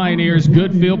gives the Pioneers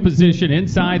good field position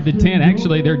inside the 10.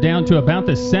 Actually, they're down to about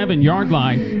the 7-yard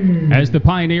line as the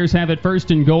Pioneers have it 1st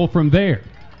and goal from there.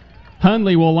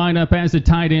 Hundley will line up as a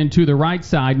tight end to the right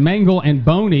side. Mangle and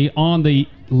Boney on the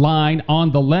line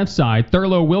on the left side.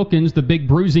 Thurlow Wilkins, the big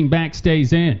bruising back,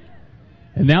 stays in.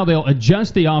 And now they'll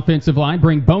adjust the offensive line,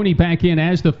 bring Boney back in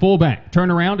as the fullback. Turn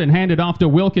around and hand it off to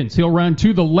Wilkins. He'll run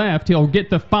to the left. He'll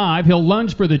get the 5. He'll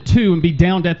lunge for the 2 and be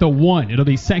downed at the 1. It'll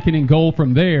be 2nd and goal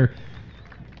from there.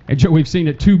 And Joe, we've seen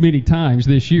it too many times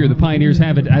this year. The Pioneers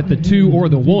have it at the 2 or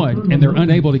the 1, and they're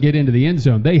unable to get into the end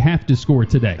zone. They have to score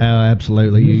today. Oh,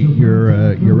 absolutely.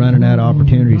 You're running out of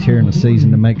opportunities here in the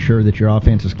season to make sure that your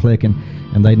offense is clicking,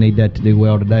 and they need that to do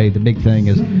well today. The big thing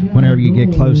is whenever you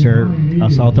get closer, I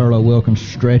saw Thurlow Wilkins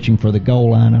stretching for the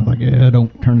goal line. I was like, yeah,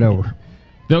 don't turn it over.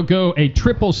 They'll go a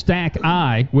triple stack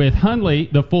I with Hundley,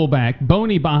 the fullback,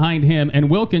 Boney behind him, and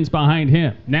Wilkins behind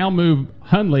him. Now move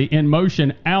Hundley in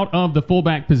motion out of the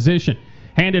fullback position.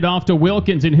 Hand it off to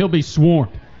Wilkins, and he'll be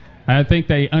swarmed. I think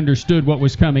they understood what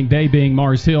was coming. They being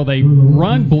Mars Hill, they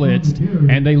run blitzed,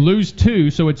 and they lose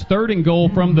 2, so it's 3rd and goal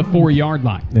from the 4-yard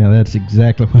line. Yeah, that's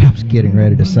exactly what I was getting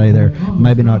ready to say there.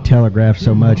 Maybe not telegraph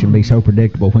so much and be so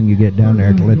predictable when you get down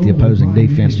there to let the opposing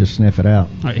defense just sniff it out.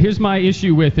 All right, here's my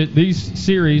issue with it. These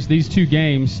series, these 2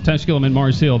 games, Tusculum and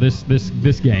Mars Hill, this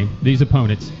game, these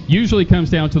opponents, usually comes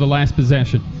down to the last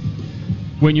possession.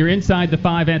 When you're inside the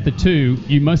 5 at the 2,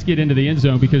 you must get into the end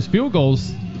zone because field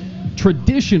goals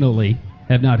traditionally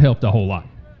have not helped a whole lot.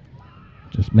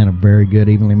 Just been a very good,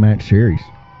 evenly matched series.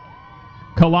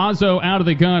 Collazo out of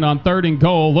the gun on 3rd and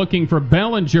goal, looking for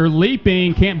Bellinger,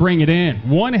 leaping, can't bring it in.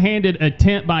 One-handed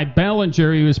attempt by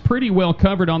Bellinger. He was pretty well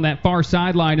covered on that far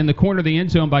sideline in the corner of the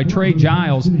end zone by Trey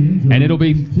Giles, and it'll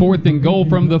be 4th and goal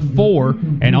from the 4,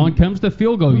 and on comes the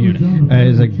field goal unit. It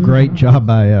was a great job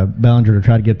by Bellinger to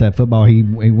try to get that football. He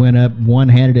went up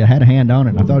one-handed, had a hand on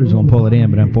it, and I thought he was going to pull it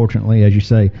in, but unfortunately, as you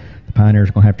say, the Pioneers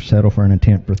are going to have to settle for an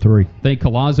attempt for 3. I think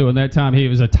Collazo in that time, he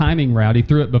was a timing route. He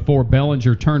threw it before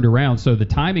Bellinger turned around, so the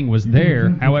timing was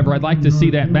there. However, I'd like to see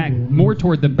that back more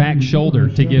toward the back shoulder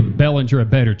to give Bellinger a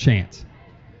better chance.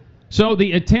 So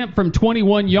the attempt from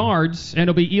 21 yards, and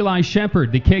it'll be Eli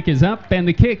Shepard. The kick is up, and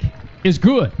the kick is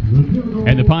good.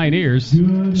 And the Pioneers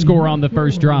score on the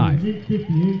first drive.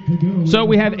 So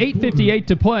we have 8:58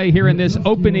 to play here in this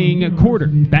opening quarter.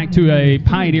 Back to a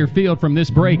Pioneer field from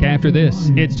this break after this.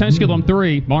 It's Tusculum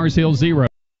 3, Mars Hill 0.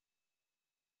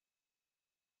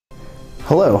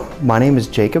 Hello, my name is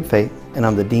Jacob Fate, and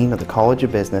I'm the Dean of the College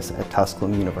of Business at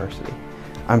Tusculum University.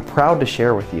 I'm proud to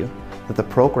share with you that the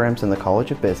programs in the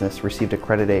College of Business received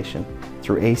accreditation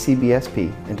through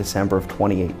ACBSP in December of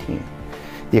 2018.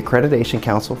 The Accreditation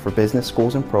Council for Business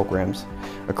Schools and Programs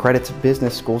accredits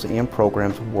business schools and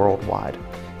programs worldwide.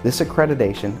 This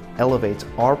accreditation elevates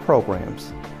our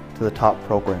programs to the top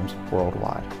programs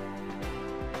worldwide.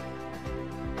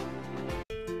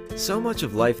 So much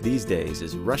of life these days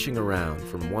is rushing around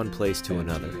from one place to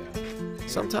another.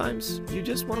 Sometimes you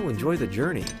just want to enjoy the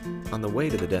journey on the way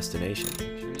to the destination.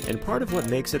 And part of what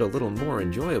makes it a little more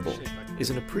enjoyable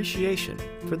is an appreciation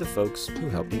for the folks who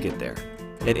helped you get there.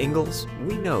 At Ingalls,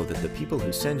 we know that the people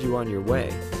who send you on your way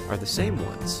are the same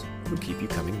ones who keep you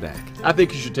coming back. I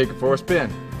think you should take it for a spin.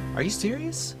 Are you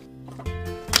serious?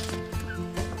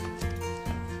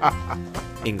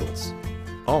 Ingalls,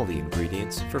 all the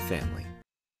ingredients for family.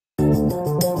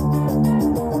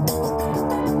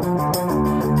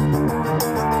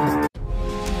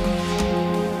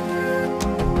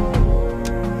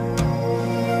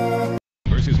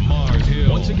 Versus Mars Hill.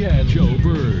 Once again, Joe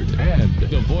Bird and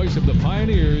the voice of the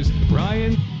Pioneers,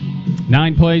 Brian.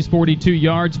 9 plays, 42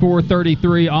 yards,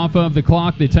 4:33 off of the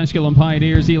clock. The Tusculum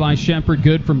Pioneers, Eli Shepard,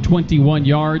 good from 21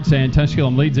 yards, and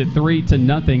Tusculum leads it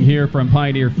 3-0 here from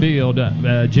Pioneer Field.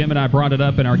 Jim and I brought it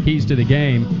up in our keys to the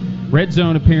game. Red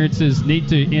zone appearances need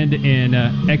to end in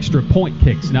extra point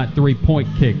kicks, not 3-point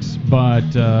kicks. But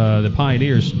the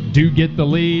Pioneers do get the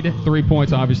lead. 3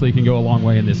 points obviously can go a long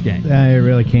way in this game. It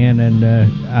really can, and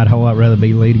I'd a whole lot rather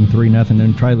be leading 3-0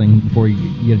 than trailing before you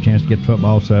get a chance to get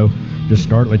football. So just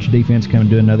start, let your defense come and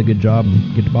do another good job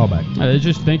and get the ball back.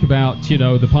 Just think about,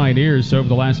 the Pioneers over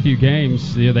the last few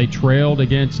games. They trailed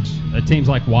against teams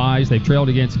like Wise. They've trailed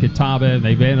against Catawba, and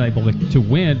they've been able to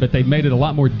win, but they've made it a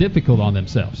lot more difficult on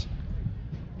themselves.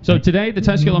 So today, the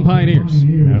Tusculum Pioneers.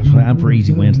 I'm for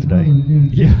easy wins today.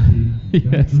 Yeah,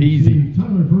 yes, easy.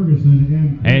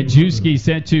 And Juski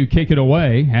set to kick it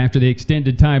away after the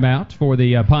extended timeout for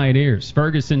the Pioneers.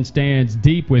 Ferguson stands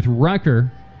deep with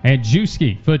Rucker and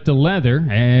Juski foot to leather,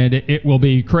 and it will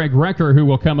be Craig Rucker who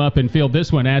will come up and field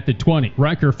this one at the 20.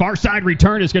 Rucker, far side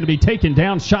return is going to be taken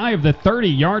down shy of the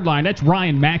 30-yard line. That's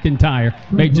Ryan McIntyre.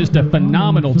 Made just a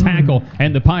phenomenal tackle,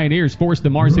 and the Pioneers forced the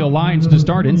Mars Hill Lions to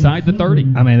start inside the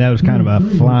 30. I mean, that was kind of a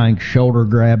flying shoulder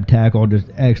grab tackle, just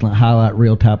excellent highlight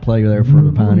reel type play there for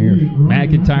the Pioneers.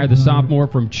 McIntyre, the sophomore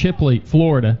from Chipley,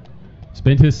 Florida.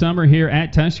 Spent his summer here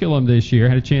at Tusculum this year.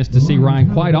 Had a chance to see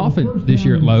Ryan quite often this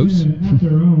year at Lowe's.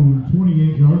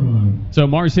 So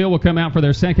Mars Hill will come out for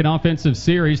their second offensive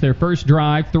series. Their first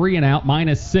drive, 3 and out,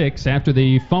 -6 after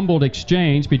the fumbled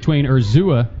exchange between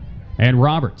Urzua and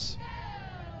Roberts.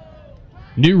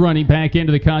 New running back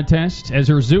into the contest as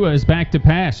Urzua is back to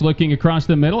pass. Looking across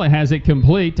the middle, it has it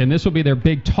complete, and this will be their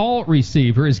big, tall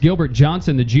receiver as Gilbert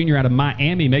Johnson, the junior out of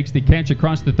Miami, makes the catch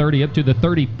across the 30 up to the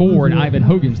 34, and Ivan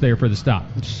Hogan's there for the stop.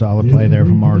 Solid play there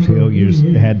from Mars Hill. You just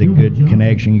had the good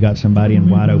connection. You got somebody in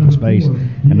wide open space,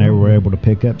 and they were able to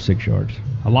pick up 6 yards.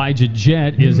 Elijah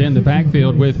Jett is in the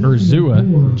backfield with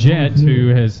Urzua. Jett, who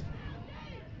has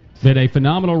been a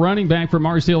phenomenal running back for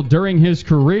Mars Hill during his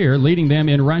career, leading them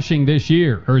in rushing this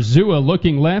year. Urzua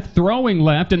looking left, throwing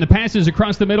left, and the pass is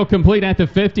across the middle, complete at the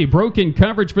 50. Broken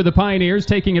coverage for the Pioneers,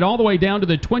 taking it all the way down to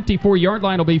the 24-yard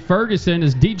line will be Ferguson,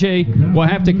 as DJ will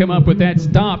have to come up with that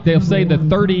stop. They'll say the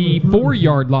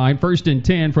 34-yard line, 1st and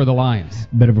 10 for the Lions.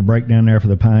 Bit of a breakdown there for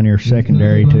the Pioneers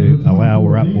secondary to allow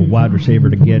a wide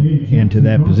receiver to get into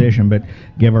that position, but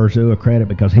give Urzua credit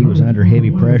because he was under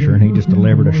heavy pressure and he just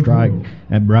delivered a strike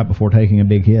right before taking a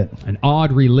big hit. An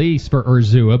odd release for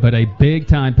Urzua, but a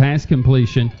big-time pass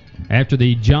completion. After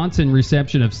the Johnson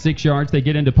reception of 6 yards, they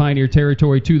get into Pioneer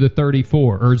territory to the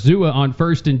 34. Urzua on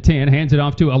 1st and 10, hands it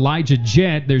off to Elijah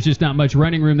Jett. There's just not much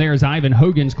running room there as Ivan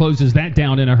Hogan's closes that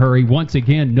down in a hurry. Once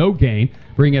again, no gain.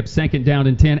 Bring up 2nd down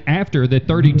and 10 after the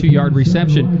 32-yard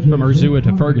reception from Urzua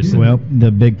to Ferguson. Well, the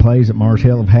big plays that Mars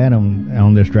Hill have had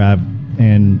on this drive,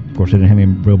 and of course they didn't have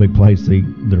any real big plays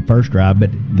their first drive,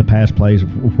 but the pass plays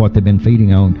of what they've been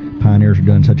feeding on, Pioneers are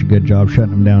doing such a good job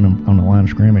shutting them down on the line of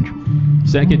scrimmage.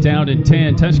 2nd down and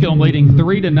 10. Tusculum leading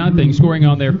 3-0, scoring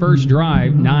on their first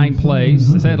drive, 9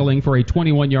 plays, settling for a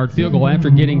 21-yard field goal after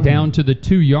getting down to the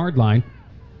 2-yard line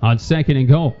on 2nd and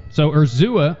goal. So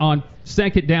Urzua on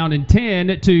 2nd down and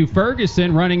 10 to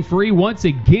Ferguson, running free once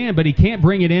again, but he can't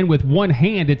bring it in with one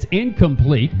hand. It's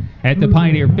incomplete at the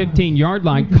Pioneer 15-yard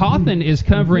line. Cawthon is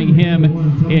covering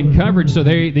him in coverage, so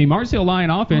the Mars Hill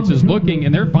Lion offense is looking,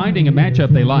 and they're finding a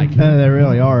matchup they like. They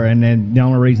really are, and then the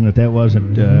only reason that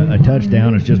wasn't a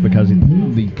touchdown is just because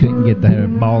he couldn't get the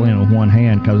ball in with one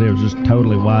hand because it was just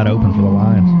totally wide open for the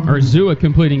Lions. Urzua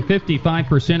completing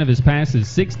 55% of his passes,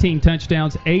 16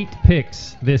 touchdowns, 8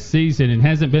 picks this season, and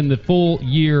hasn't been the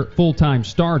full-year, full-time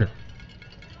starter.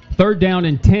 3rd down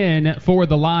and 10 for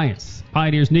the Lions.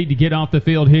 Pioneers need to get off the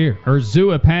field here.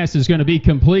 Urzua pass is going to be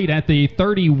complete at the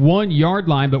 31-yard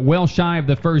line, but well shy of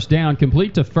the 1st down.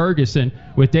 Complete to Ferguson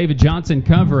with David Johnson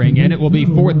covering, and it will be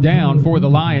 4th down for the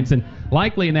Lions. And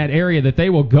likely in that area that they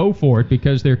will go for it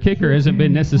because their kicker hasn't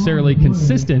been necessarily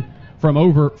consistent from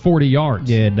over 40 yards.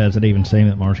 Yeah, it doesn't even seem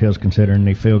that Mars Hill's considering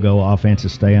the field goal offense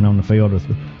is staying on the field with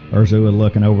Urzua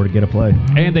looking over to get a play.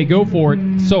 And they go for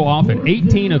it so often.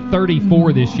 18 of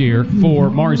 34 this year for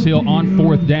Mars Hill on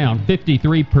fourth down,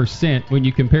 53% when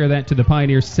you compare that to the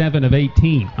Pioneers' 7 of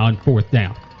 18 on fourth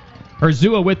down.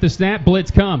 Urzua with the snap, blitz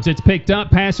comes. It's picked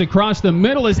up, pass across the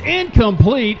middle is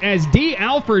incomplete as D.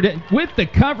 Alford with the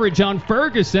coverage on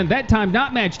Ferguson. That time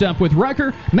not matched up with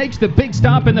Rucker, makes the big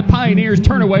stop, and the Pioneers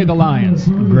turn away the Lions.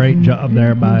 Great job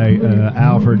there by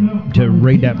Alford to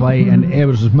read that play, and it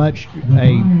was as much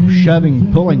a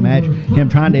shoving, pulling match, him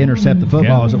trying to intercept the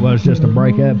football as it was just a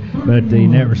breakup, but the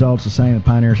net result's the same. The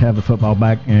Pioneers have the football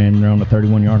back, and they're on the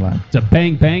 31-yard line. It's a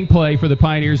bang-bang play for the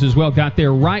Pioneers as well. Got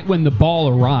there right when the ball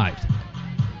arrived,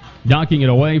 knocking it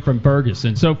away from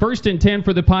Ferguson. So 1st and 10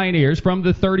 for the Pioneers from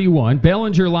the 31.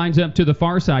 Bellinger lines up to the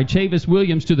far side. Chavis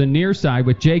Williams to the near side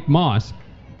with Jake Moss.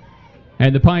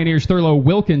 And the Pioneers' Thurlow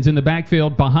Wilkins in the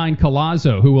backfield behind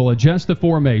Collazo, who will adjust the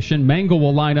formation. Mangle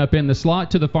will line up in the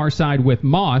slot to the far side with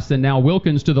Moss, and now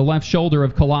Wilkins to the left shoulder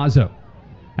of Collazo.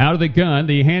 Out of the gun,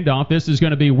 the handoff. This is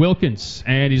going to be Wilkins,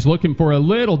 and he's looking for a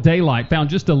little daylight. Found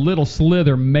just a little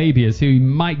slither maybe as he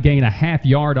might gain a half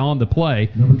yard on the play.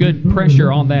 Good pressure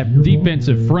on that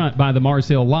defensive front by the Mars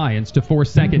Hill Lions to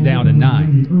force 2nd down and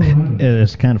 9.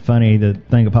 It's kind of funny, the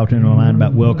thing that popped into my mind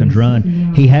about Wilkins'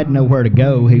 run. He had nowhere to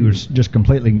go. He was just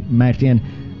completely matched in.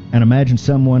 And imagine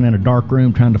someone in a dark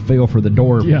room trying to feel for the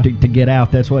door to get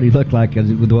out. That's what he looked like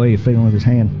with the way he was feeling with his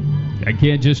hand.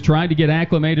 Again, just trying to get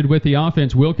acclimated with the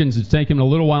offense. Wilkins, it's taken a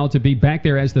little while to be back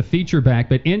there as the feature back,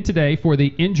 but in today for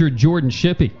the injured Jordan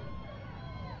Shippey,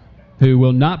 who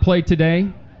will not play today.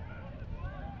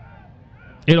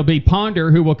 It'll be Ponder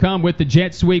who will come with the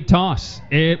jet sweep toss.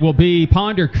 It will be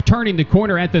Ponder turning the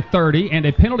corner at the 30, and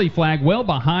a penalty flag well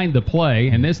behind the play,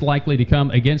 and this likely to come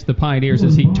against the Pioneers.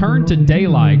 As he turned to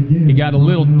daylight, he got a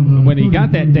little, when he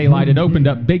got that daylight, it opened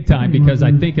up big time because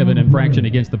I think of an infraction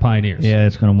against the Pioneers. Yeah,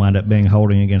 it's going to wind up being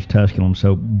holding against Tusculum,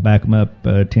 so back them up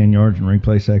 10 yards and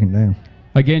replay 2nd down.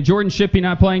 Again, Jordan Shippey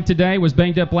not playing today, was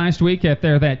banged up last week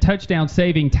after that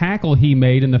touchdown-saving tackle he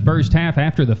made in the first half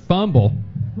after the fumble.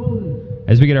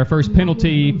 As we get our first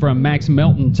penalty from Max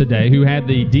Melton today, who had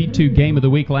the D2 game of the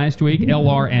week last week,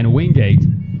 LR and Wingate.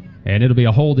 And it'll be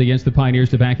a hold against the Pioneers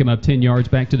to back him up 10 yards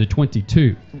back to the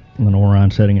 22. Lenoir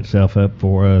setting itself up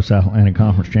for South Atlantic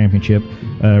Conference Championship,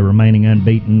 remaining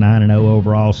unbeaten, 9-0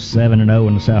 overall, 7-0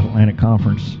 in the South Atlantic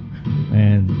Conference.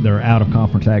 And they're out of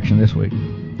conference action this week.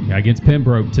 Against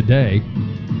Pembroke today.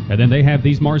 And then they have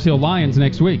these Mars Hill Lions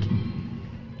next week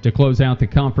to close out the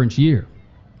conference year.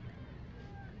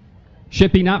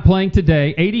 Shippey not playing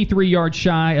today, 83 yards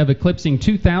shy of eclipsing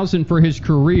 2,000 for his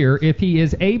career. If he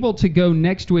is able to go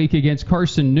next week against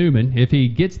Carson Newman, if he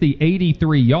gets the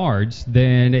 83 yards,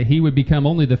 then he would become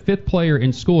only the 5th player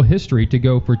in school history to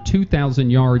go for 2,000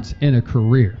 yards in a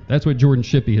career. That's what Jordan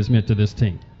Shippey has meant to this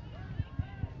team.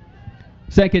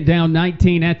 2nd down,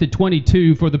 19 at the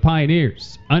 22 for the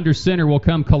Pioneers. Under center will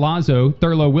come Collazo.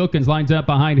 Thurlow Wilkins lines up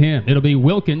behind him. It'll be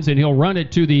Wilkins, and he'll run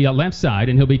it to the left side,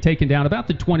 and he'll be taken down about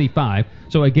the 25.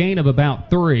 So a gain of about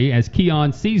 3 as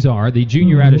Keon Cesar, the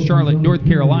junior out of Charlotte, North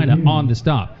Carolina, on the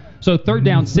stop. So 3rd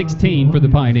down, 16 for the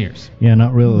Pioneers. Yeah,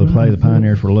 not really the play the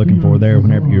Pioneers were looking for there.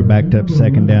 Whenever you're backed up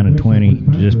 2nd down and 20,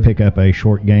 to just pick up a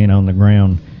short gain on the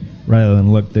ground rather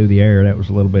than look through the air, that was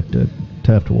a little bit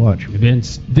tough to watch. It's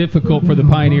been difficult for the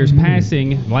Pioneers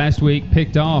passing. Last week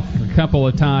picked off a couple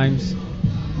of times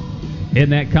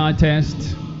in that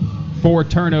contest. 4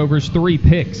 turnovers, 3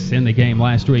 picks in the game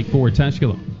last week for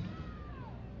Tusculum.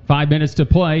 5 minutes to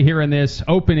play here in this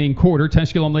opening quarter.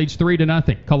 Tusculum leads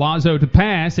 3-0. Collazo to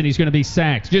pass, and he's going to be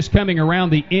sacked. Just coming around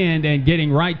the end and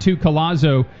getting right to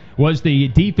Collazo was the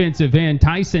defensive end,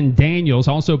 Tyson Daniels,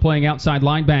 also playing outside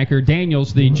linebacker.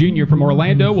 Daniels, the junior from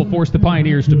Orlando, will force the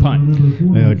Pioneers to punt.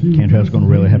 Well, Cantrell's going to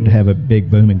really have to have a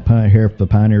big booming punt here if the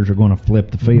Pioneers are going to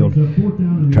flip the field.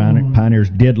 Pioneers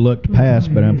did look to pass,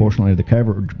 but unfortunately the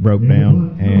coverage broke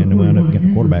down, and they wound up getting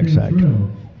the quarterback sacked.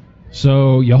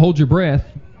 So you hold your breath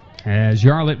as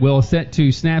Yarlett will set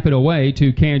to snap it away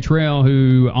to Cantrell,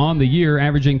 who on the year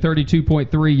averaging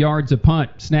 32.3 yards a punt.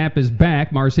 Snap is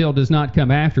back. Mars Hill does not come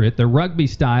after it. The rugby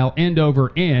style, end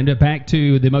over end, back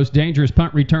to the most dangerous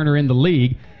punt returner in the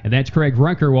league, and that's Craig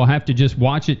Rucker. Will have to just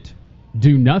watch it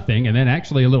do nothing, and then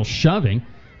actually a little shoving.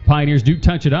 Pioneers do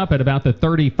touch it up at about the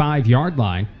 35-yard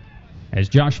line. as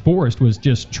Josh Forrest was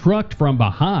just trucked from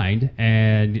behind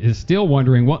and is still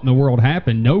wondering what in the world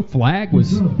happened. No flag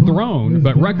was thrown,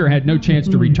 but Rucker had no chance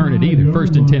to return it either.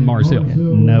 1st and 10, Mars Hill.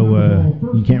 No,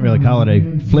 you can't really call it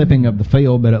a flipping of the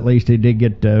field, but at least he did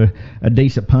get a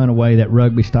decent punt away. That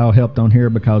rugby style helped on here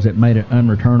because it made it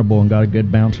unreturnable and got a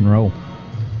good bounce and roll.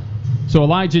 So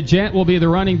Elijah Jett will be the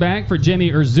running back for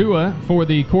Jimmy Urzua for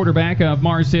the quarterback of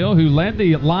Mars Hill, who led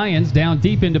the Lions down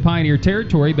deep into Pioneer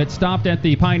territory, but stopped at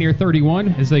the Pioneer 31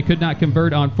 as they could not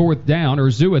convert on 4th down.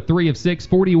 Urzua 3 of 6,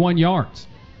 41 yards.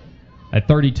 A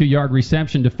 32-yard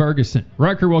reception to Ferguson.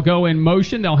 Rucker will go in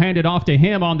motion. They'll hand it off to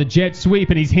him on the jet sweep,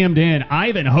 and he's hemmed in.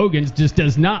 Ivan Hogan's just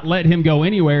does not let him go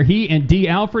anywhere. He and D.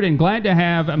 Alfred, and glad to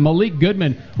have Malik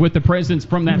Goodman with the presence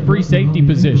from that free safety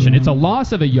position. It's a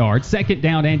loss of a yard, 2nd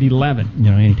down and 11.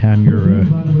 Anytime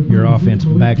your offense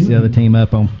backs the other team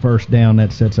up on 1st down,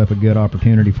 that sets up a good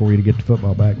opportunity for you to get the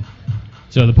football back.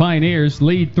 So the Pioneers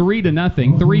lead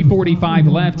 3-0. 3:45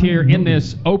 left here in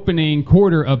this opening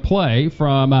quarter of play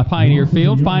from Pioneer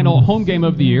Field. Final home game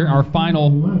of the year.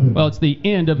 It's the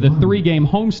end of the 3-game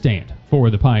homestand for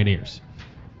the Pioneers.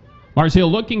 Mars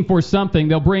Hill looking for something.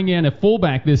 They'll bring in a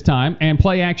fullback this time and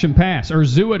play action pass.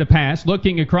 Urzua to pass,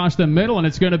 looking across the middle, and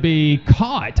it's going to be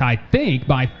caught, I think,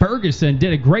 by Ferguson.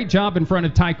 Did a great job in front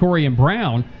of Tykorian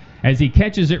Brown as he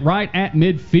catches it right at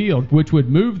midfield, which would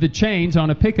move the chains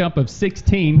on a pickup of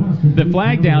 16. The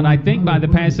flag down, I think, by the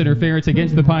pass interference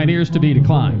against the Pioneers to be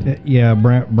declined. Yeah,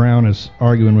 Brown is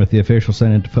arguing with the official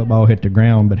saying that the football hit the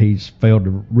ground, but he's failed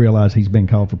to realize he's been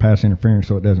called for pass interference,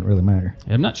 so it doesn't really matter.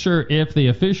 I'm not sure if the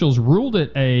officials ruled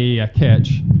it a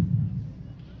catch,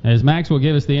 as Max will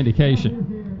give us the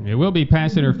indication. It will be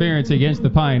pass interference against the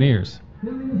Pioneers.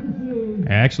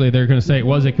 Actually, they're going to say it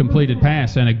was a completed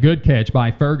pass and a good catch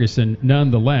by Ferguson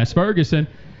nonetheless. Ferguson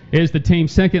is the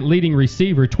team's 2nd leading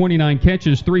receiver, 29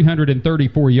 catches,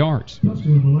 334 yards.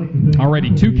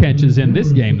 Already 2 catches in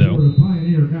this game, though.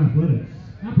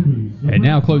 And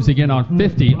now closing in on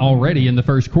 50 already in the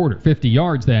first quarter. 50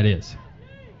 yards, that is.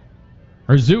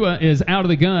 Urzua is out of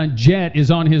the gun. Jett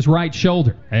is on his right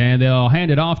shoulder. And they'll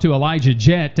hand it off to Elijah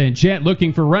Jett. And Jett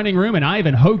looking for running room. And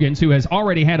Ivan Hogan's, who has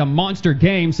already had a monster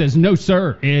game, says, no,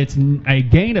 sir. It's a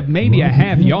gain of maybe a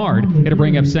half yard. It'll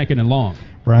bring up 2nd and long.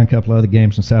 Brian, a couple of other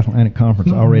games in South Atlantic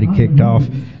Conference already kicked off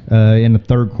in the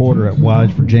 3rd quarter at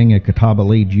Wise, Virginia. Catawba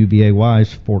leads UVA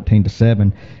Wise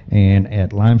 14-7. And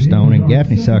at Limestone and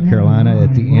Gaffney, South Carolina,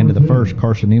 at the end of the first,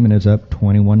 Carson Newman is up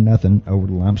 21-0 over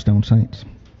the Limestone Saints.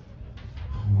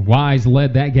 Wise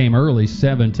led that game early,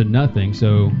 7-0,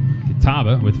 so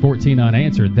Catawba with 14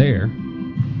 unanswered there.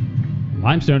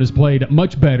 Limestone has played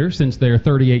much better since their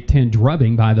 38-10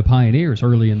 drubbing by the Pioneers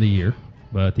early in the year,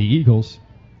 but the Eagles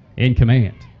in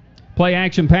command. Play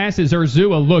action passes,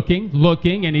 Urzua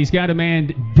looking, and he's got a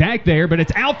man back there, but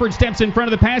it's Alfred steps in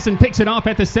front of the pass and picks it off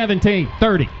at the 17,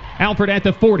 30. Alfred at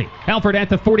the 40. Alfred at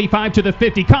the 45 to the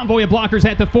 50. Convoy of blockers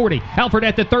at the 40. Alfred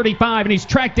at the 35, and he's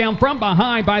tracked down from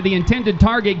behind by the intended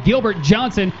target, Gilbert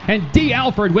Johnson, and D.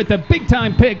 Alfred with the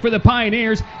big-time pick for the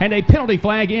Pioneers, and a penalty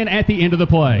flag in at the end of the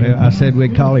play. Well, I said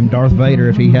we'd call him Darth Vader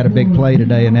if he had a big play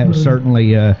today, and that was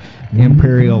certainly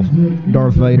Imperial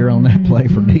Darth Vader on that play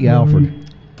for D. Alfred.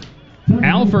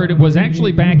 Alfred was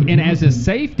actually back in as a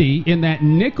safety in that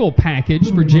nickel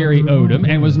package for Jerry Odom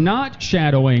and was not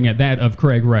shadowing at that of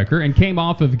Craig Rucker and came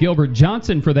off of Gilbert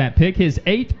Johnson for that pick, his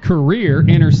 8th career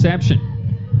interception.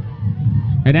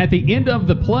 And at the end of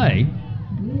the play,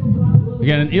 we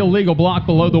got an illegal block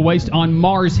below the waist on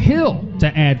Mars Hill to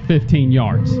add 15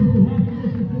 yards.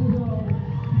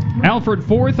 Alfred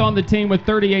 4th on the team with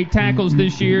 38 tackles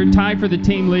this year, tied for the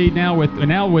team lead now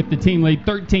with the team lead,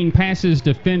 13 passes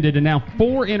defended, and now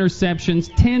 4 interceptions,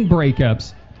 10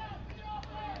 breakups.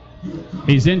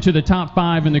 He's into the top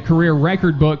 5 in the career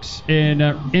record books in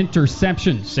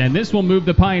interceptions, and this will move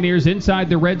the Pioneers inside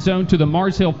the red zone to the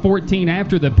Mars Hill 14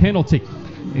 after the penalty.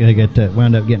 They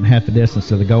wound up getting half the distance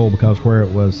to the goal because where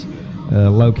it was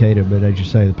located, but as you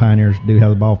say, the Pioneers do have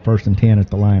the ball 1st and 10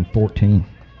 at the line, 14.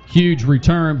 Huge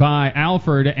return by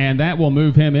Alfred, and that will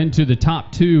move him into the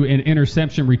top 2 in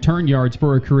interception return yards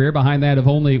for a career, behind that of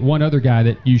only one other guy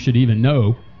that you should even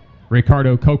know,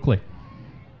 Ricardo Coakley.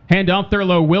 Handoff,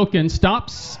 Thurlow Wilkins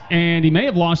stops, and he may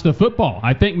have lost the football.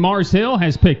 I think Mars Hill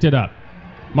has picked it up.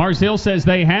 Mars Hill says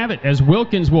they have it as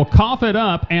Wilkins will cough it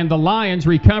up, and the Lions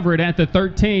recover it at the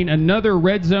 13. Another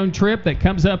red zone trip that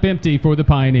comes up empty for the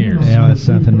Pioneers. Yeah, that's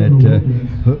something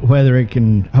that whether it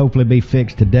can hopefully be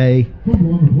fixed today,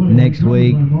 next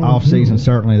week, off season,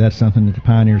 certainly that's something that the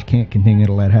Pioneers can't continue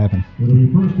to let happen.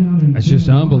 That's just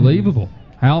unbelievable.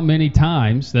 how many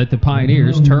times that the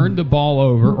Pioneers turn the ball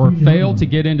over or fail to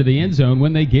get into the end zone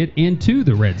when they get into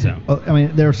the red zone. Well, I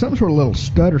mean, there was some sort of little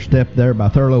stutter step there by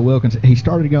Thurlow Wilkins. He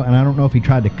started to go, and I don't know if he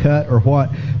tried to cut or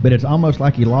what, but it's almost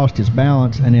like he lost his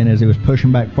balance, and then as he was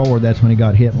pushing back forward, that's when he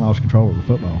got hit and lost control of the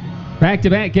football.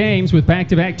 Back-to-back games with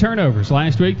back-to-back turnovers.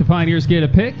 Last week, the Pioneers get a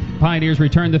pick. Pioneers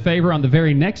return the favor on the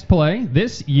very next play.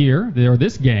 This year, or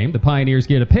this game, the Pioneers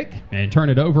get a pick and turn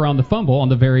it over on the fumble on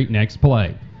the very next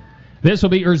play. This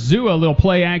will be Urzua, a little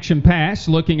play-action pass,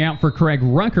 looking out for Craig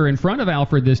Rucker in front of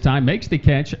Alfred this time. Makes the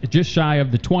catch just shy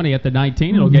of the 20 at the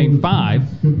 19. It'll gain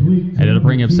 5, and it'll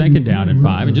bring up second down and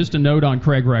 5. And just a note on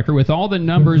Craig Rucker, with all the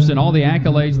numbers and all the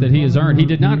accolades that he has earned, he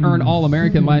did not earn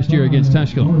All-American last year against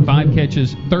Tusculum. 5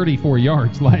 catches, 34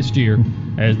 yards last year,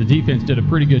 as the defense did a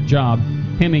pretty good job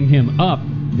hemming him up.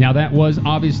 Now, that was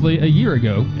obviously a year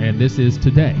ago, and this is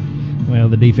today. Well,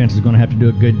 the defense is going to have to do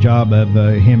a good job of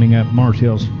hemming up Mars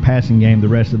Hill's passing game the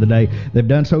rest of the day. They've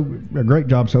done a great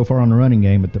job so far on the running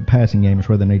game, but the passing game is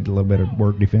where they need a little bit of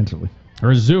work defensively.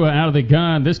 Urzua out of the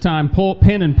gun. This time,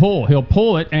 pin and pull. He'll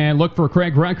pull it and look for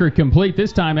Craig Rucker complete.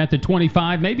 This time at the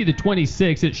 25, maybe the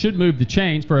 26. It should move the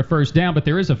chains for a first down, but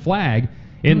there is a flag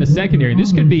in the secondary.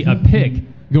 This could be a pick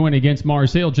going against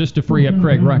Mars Hill just to free up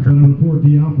Craig Rucker. And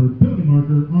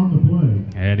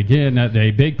again,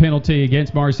 a big penalty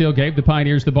against Mars Hill gave the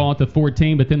Pioneers the ball at the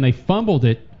 14, but then they fumbled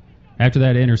it after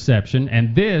that interception.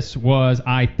 And this was,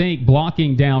 I think,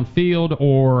 blocking downfield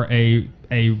or a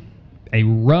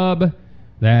rub,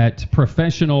 that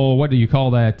professional, what do you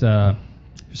call that,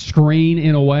 screen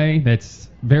in a way that's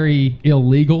very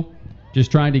illegal,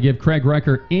 just trying to give Craig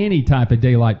Rucker any type of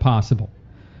daylight possible.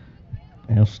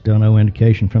 Well, still no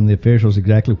indication from the officials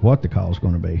exactly what the call is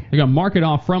going to be. They're going to mark it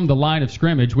off from the line of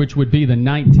scrimmage, which would be the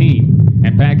 19,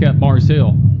 and back up Mars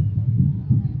Hill.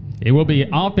 It will be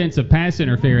offensive pass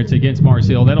interference against Mars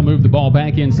Hill. That'll move the ball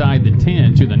back inside the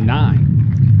 10 to the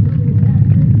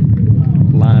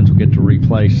 9. Lions will get to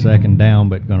replay second down,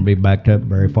 but going to be backed up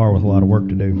very far with a lot of work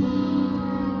to do.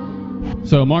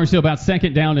 So Mars Hill about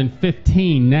second down and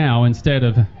 15 now instead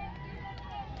of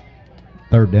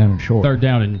third down and short. Third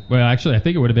down and, well, actually, I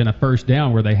think it would have been a first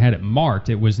down where they had it marked.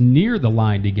 It was near the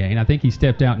line to gain. I think he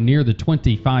stepped out near the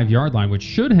 25-yard line, which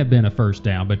should have been a first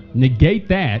down, but negate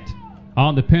that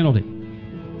on the penalty.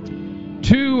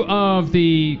 2 of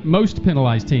the most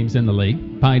penalized teams in the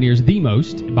league, Pioneers the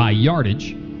most by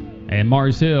yardage, and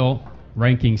Mars Hill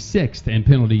ranking 6th in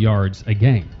penalty yards a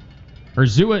game.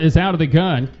 Urzua is out of the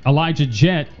gun. Elijah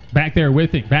Jett back there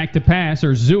with it. Back to pass.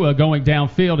 Urzua going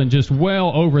downfield and just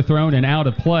well overthrown and out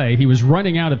of play. He was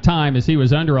running out of time as he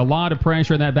was under a lot of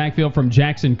pressure in that backfield from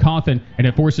Jackson Cawthon, and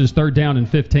it forces third down and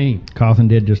 15. Cawthon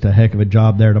did just a heck of a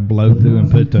job there to blow through and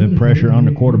put the pressure on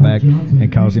the quarterback and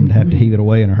cause him to have to heave it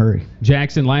away in a hurry.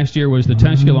 Jackson last year was the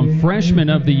Tusculum Freshman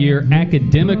of the Year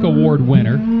Academic Award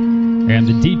winner and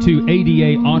the D2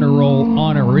 ADA Honor Roll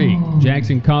honoree.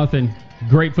 Jackson Cawthon,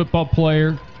 great football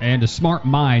player and a smart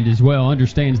mind as well,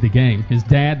 understands the game. His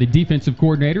dad, the defensive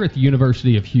coordinator at the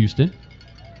University of Houston.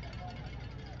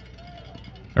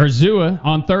 Urzua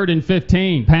on 3rd and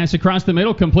 15. Pass across the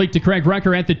middle, complete to Craig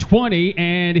Rucker at the 20,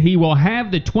 and he will have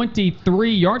the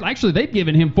 23-yard. Actually, they've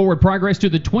given him forward progress to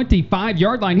the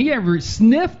 25-yard line. He ever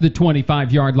sniffed the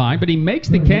 25-yard line, but he makes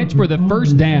the catch for the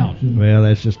first down. Well,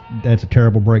 that's a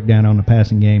terrible breakdown on the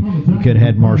passing game. You could have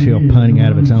had Mars Hill punting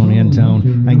out of its own end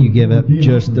zone, and you give up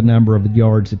just the number of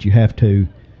yards that you have to,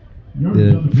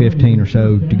 the 15 or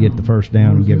so, to get the first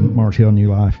down and give Mars Hill new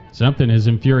life. Something has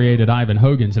infuriated Ivan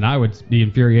Hogan's, and I would be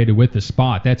infuriated with the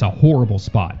spot. That's a horrible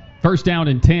spot. First down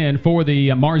and 10 for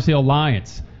the Mars Hill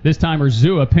Lions. This time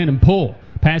Urzua, pin and pull.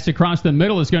 Pass across the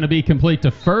middle is going to be complete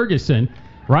to Ferguson.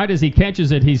 Right as he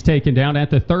catches it, he's taken down at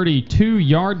the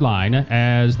 32-yard line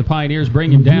as the Pioneers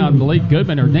bring him down. Malik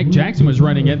Goodman, or Nick Jackson, was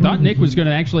running it. Thought Nick was going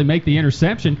to actually make the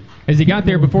interception as he got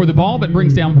there before the ball, but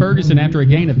brings down Ferguson after a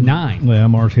gain of 9. Well,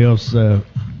 Mars Hill's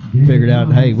figured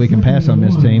out, hey, we can pass on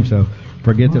this team, so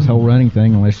forget this whole running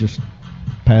thing and let's just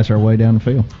pass our way down the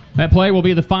field. That play will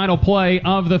be the final play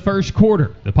of the first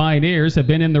quarter. The Pioneers have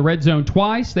been in the red zone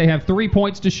twice. They have 3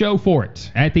 points to show for it.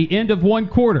 At the end of one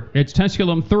quarter, it's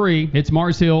Tusculum 3, it's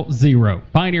Mars Hill 0.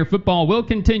 Pioneer football will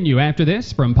continue after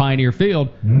this from Pioneer Field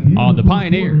on the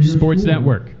Pioneer Sports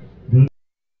Network.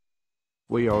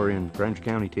 We are in Granger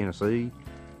County, Tennessee,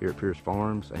 here at Pierce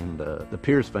Farms, and the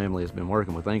Pierce family has been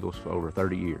working with Ingalls for over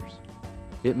 30 years.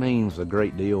 It means a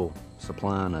great deal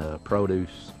supplying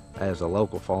produce. As a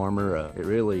local farmer, it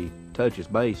really touches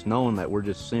base knowing that we're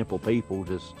just simple people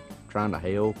just trying to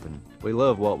help, and we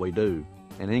love what we do,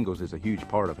 and Ingalls is a huge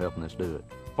part of helping us do it.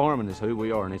 Farming is who we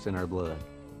are, and it's in our blood.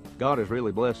 God has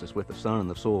really blessed us with the sun and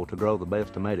the soil to grow the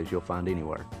best tomatoes you'll find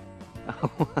anywhere.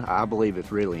 I believe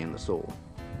it's really in the soil.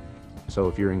 So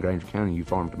if you're in Granger County, you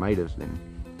farm tomatoes, then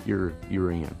you're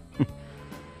in.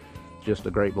 Just a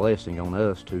great blessing on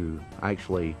us to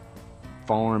actually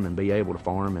farm and be able to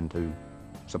farm and to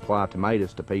supply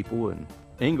tomatoes to people. And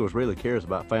Ingalls really cares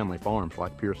about family farms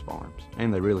like Pierce Farms,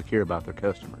 and they really care about their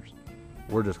customers.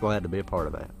 We're just glad to be a part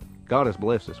of that. God has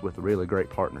blessed us with a really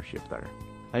great partnership there.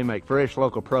 They make fresh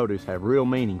local produce have real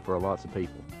meaning for lots of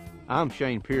people. I'm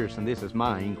Shane Pierce, and this is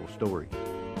my Ingalls story.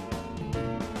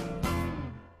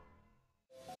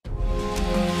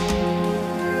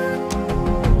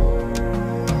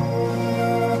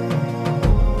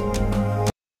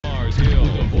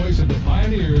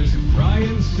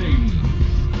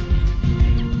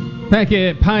 Back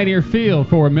at Pioneer Field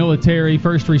for Military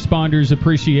First Responders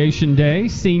Appreciation Day,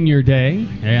 Senior Day,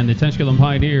 and the Tusculum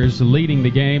Pioneers leading the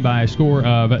game by a score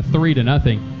of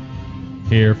 3-0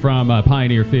 here from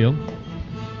Pioneer Field.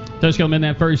 Tusculum in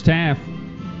that first half,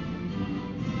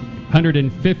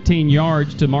 115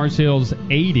 yards to Mars Hill's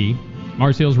 80.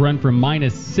 Mars Hill's run for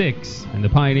 -6, and the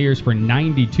Pioneers for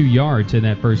 92 yards in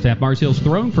that first half. Mars Hill's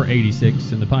thrown for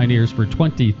 86, and the Pioneers for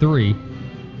 23.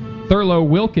 Thurlow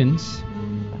Wilkins,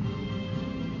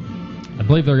 I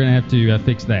believe they're going to have to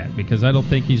fix that, because I don't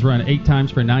think he's run 8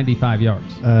 times for 95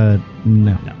 yards.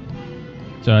 No.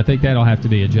 So I think that'll have to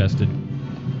be adjusted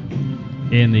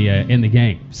in the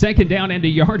game. Second down and a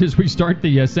yard as we start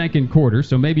the second quarter,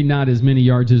 so maybe not as many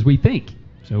yards as we think.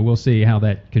 So we'll see how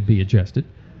that could be adjusted.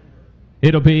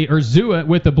 It'll be Urzua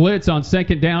with the blitz on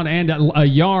second down and a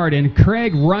yard, and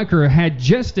Craig Rucker had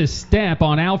just a step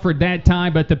on Alfred that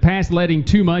time, but the pass led him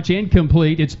too much,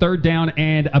 incomplete. It's third down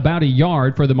and about a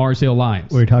yard for the Mars Hill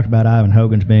Lions. We talked about Ivan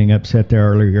Hogan's being upset there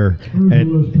earlier.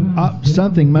 And,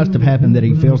 something must have happened that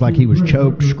he feels like he was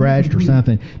choked, scratched, or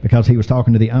something, because he was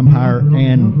talking to the umpire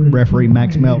and referee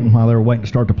Max Melton while they were waiting to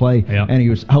start the play, and he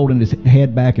was holding his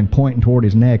head back and pointing toward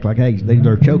his neck like, hey,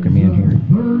 they're choking me in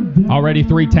here. Already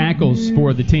 3 tackles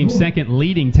for the team's second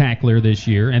leading tackler this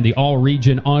year and the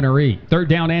all-region honoree. Third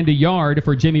down and a yard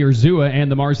for Jimmy Urzua and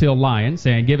the Mars Hill Lions,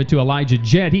 and give it to Elijah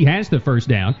Jett. He has the first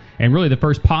down, and really the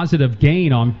first positive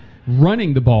gain on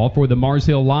running the ball for the Mars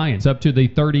Hill Lions up to the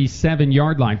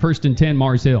 37-yard line. 1st and 10,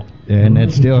 Mars Hill. And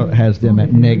that still has them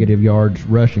at negative yards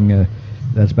rushing.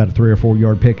 That's about a 3 or 4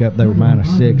 yard pickup. They were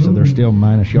 -6, so they're still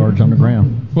minus yards on the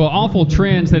ground. Well, awful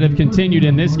trends that have continued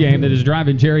in this game that is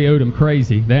driving Jerry Odom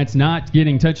crazy. That's not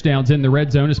getting touchdowns in the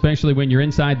red zone, especially when you're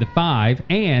inside the 5,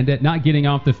 and not getting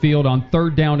off the field on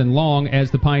third down and long,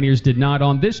 as the Pioneers did not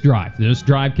on this drive. This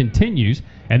drive continues,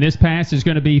 and this pass is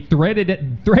going to be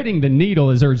threading the needle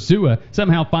as Urzua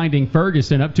somehow finding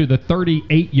Ferguson up to the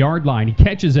 38-yard line. He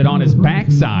catches it on his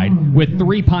backside with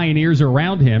 3 Pioneers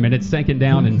around him, and it's second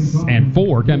down and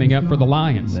 4 coming up for the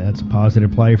Lions. That's a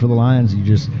positive play for the Lions. You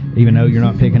just, even though you're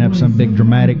not picking up some big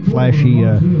dramatic flashy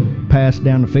pass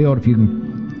down the field, if you can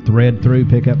thread through,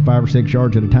 pick up 5 or 6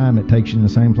 yards at a time, it takes you in the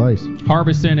same place.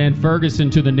 Harbison and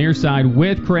Ferguson to the near side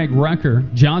with Craig Rucker.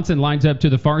 Johnson lines up to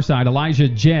the far side. Elijah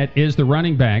Jett is the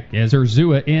running back as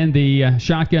Urzua in the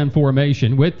shotgun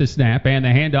formation with the snap, and the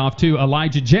handoff to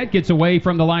Elijah Jett gets away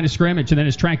from the line of scrimmage and then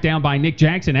is tracked down by Nick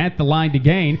Jackson at the line to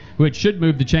gain, which should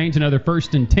move the chains. Another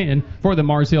 1st and 10 for the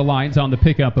Mars Hill Lions on the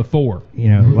pickup of 4. You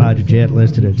know, Elijah Jett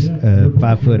listed at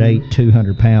 5'8",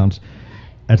 200 pounds.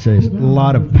 That's a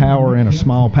lot of power in a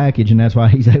small package, and that's why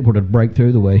he's able to break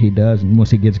through the way he does. And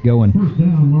once he gets going,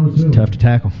 it's tough to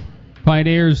tackle.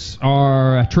 Pioneers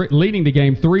are leading the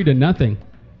game 3-0.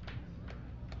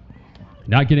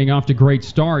 Not getting off to great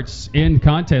starts in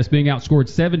contest, being outscored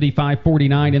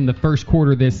 75-49 in the first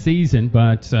quarter this season,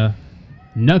 but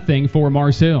nothing for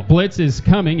Mars Hill. Blitz is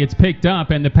coming. It's picked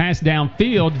up, and the pass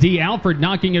downfield. D. Alford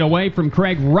knocking it away from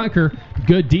Craig Rucker.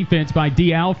 Good defense by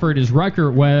D. Alford as Rucker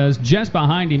was just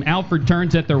behind him. Alford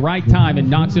turns at the right time and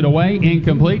knocks it away.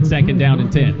 Incomplete. Second down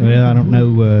and 10. Well, I don't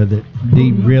know that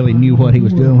D really knew what he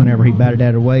was doing whenever he batted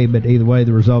that away, but either way,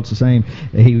 the result's the same.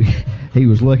 He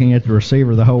was looking at the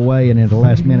receiver the whole way, and at the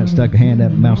last minute stuck a hand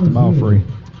up and bounced the ball free.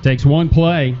 Takes one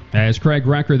play as Craig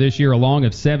Rucker this year, a long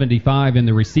of 75 in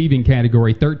the receiving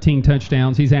category, 13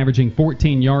 touchdowns. He's averaging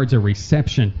 14 yards a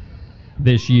reception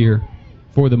this year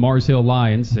for the Mars Hill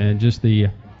Lions, and just the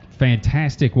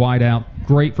fantastic wideout,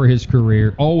 great for his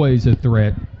career, always a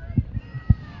threat.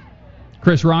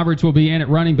 Chris Roberts will be in at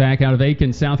running back out of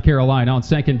Aiken, South Carolina on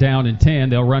second down and 10.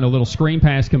 They'll run a little screen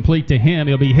pass complete to him.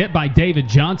 He'll be hit by David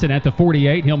Johnson at the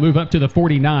 48. He'll move up to the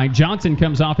 49. Johnson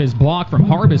comes off his block from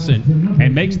Harbison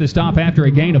and makes the stop after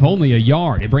a gain of only a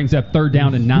yard. It brings up third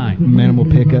down and 9. Minimal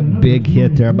pickup, big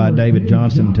hit there by David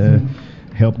Johnson to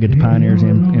help get the Pioneers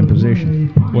in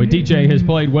position. Boy, DJ has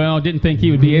played well. Didn't think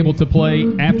he would be able to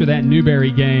play after that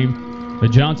Newberry game.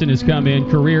 But Johnson has come in,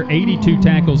 career 82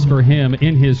 tackles for him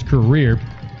in his career.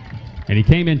 And he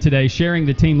came in today sharing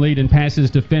the team lead in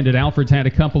passes defended. Alfred's had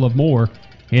a couple of more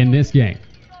in this game.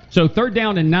 So 3rd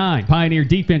down and 9. Pioneer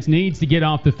defense needs to get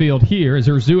off the field here as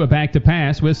Urzua back to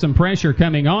pass with some pressure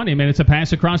coming on him. And it's a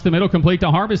pass across the middle, complete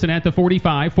to Harbison at the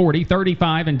 45, 40,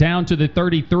 35, and down to the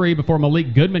 33 before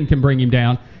Malik Goodman can bring him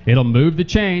down. It'll move the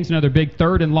chains. Another big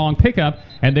 3rd and long pickup.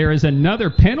 And there is another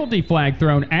penalty flag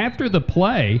thrown after the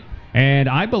play. And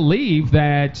I believe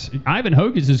that Ivan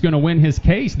Hogan's is going to win his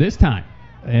case this time.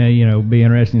 Be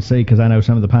interesting to see because I know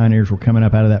some of the Pioneers were coming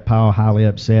up out of that pile highly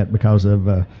upset because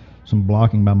of some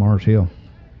blocking by Mars Hill.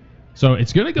 So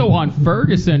it's going to go on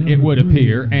Ferguson, it would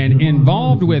appear, and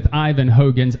involved with Ivan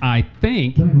Hogan's, I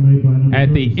think,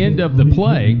 at the end of the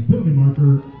play.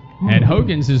 And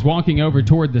Hogan's is walking over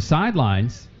toward the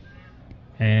sidelines.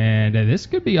 And this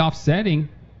could be offsetting.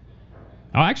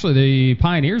 Oh, actually, the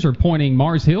Pioneers are pointing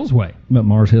Mars Hill's way. But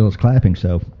Mars Hill is clapping,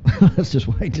 so let's just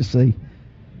wait to see.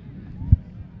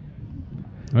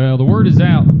 Well, the word is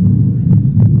out.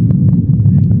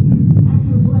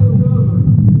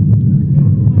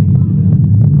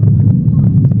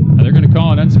 They're going to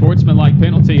call an unsportsmanlike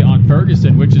penalty on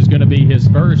Ferguson, which is going to be his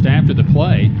first after the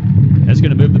play. That's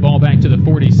going to move the ball back to the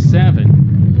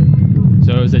 47.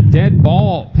 So it was a dead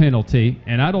ball penalty,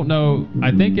 and I don't know.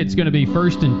 I think it's going to be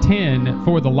 1st and 10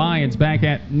 for the Lions back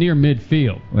at near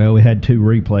midfield. Well, we had 2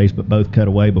 replays, but both cut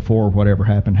away before whatever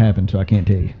happened, so I can't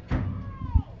tell you.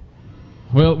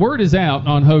 Well, word is out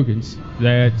on Hogan's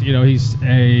that, he's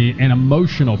an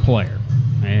emotional player.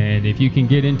 And if you can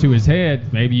get into his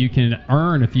head, maybe you can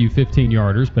earn a few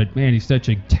 15-yarders. But, man, he's such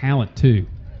a talent, too.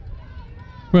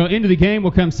 Well, into the game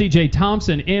will come C.J.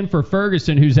 Thompson in for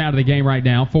Ferguson, who's out of the game right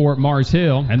now for Mars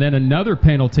Hill. And then another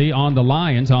penalty on the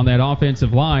Lions on that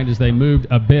offensive line as they moved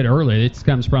a bit early. This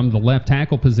comes from the left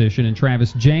tackle position. And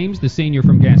Travis James, the senior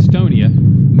from Gastonia,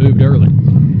 moved early.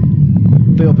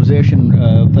 Field position,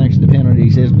 thanks to the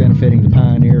penalties, is benefiting the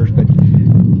Pioneers, but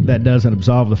that doesn't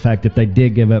absolve the fact that they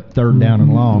did give up 3rd down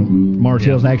and long. Mars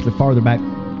Hill's actually farther back,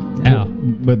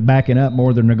 but backing up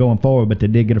more than they're going forward, but they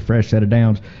did get a fresh set of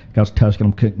downs because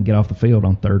Tusculum couldn't get off the field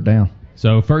on 3rd down.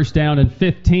 So 1st down and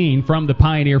 15 from the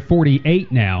Pioneer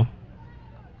 48 now.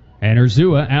 And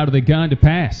Urzua out of the gun to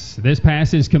pass. This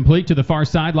pass is complete to the far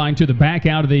sideline to the back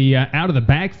out of the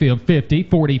backfield, 50,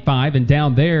 45, and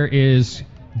down there is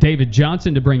David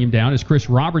Johnson to bring him down as Chris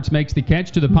Roberts makes the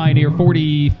catch to the Pioneer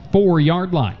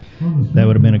 44-yard line. That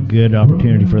would have been a good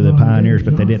opportunity for the Pioneers,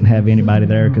 but they didn't have anybody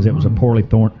there because it was a poorly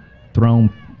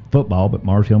thrown football, but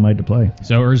Mars Hill made the play.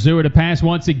 So Urzua to pass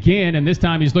once again, and this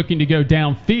time he's looking to go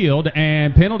downfield,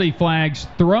 and penalty flags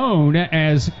thrown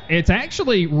as it's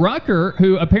actually Rucker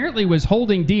who apparently was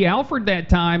holding D. Alfred that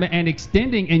time and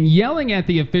extending and yelling at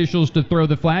the officials to throw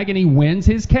the flag, and he wins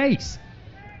his case.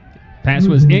 Pass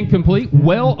was incomplete,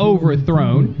 well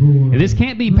overthrown. And this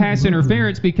can't be pass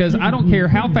interference because I don't care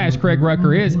how fast Craig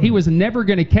Rucker is, he was never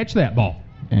going to catch that ball.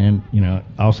 And,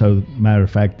 also matter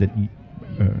of fact that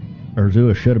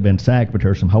Urzua should have been sacked, but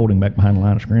there's some holding back behind the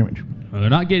line of scrimmage. Well, they're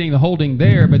not getting the holding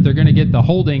there, but they're going to get the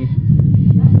holding.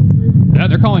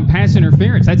 They're calling pass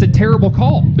interference. That's a terrible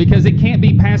call because it can't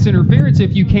be pass interference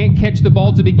if you can't catch the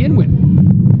ball to begin with.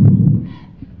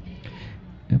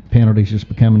 Penalties just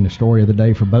becoming the story of the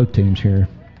day for both teams here.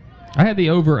 I had the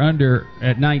over-under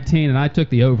at 19, and I took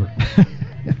the over.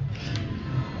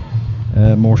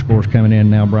 More scores coming in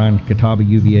now. Brian Catawba,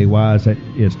 UVA Wise, that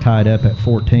is tied up at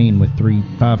 14 with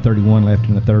 5:31 left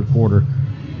in the 3rd quarter.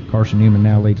 Carson Newman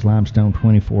now leads Limestone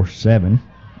 24-7,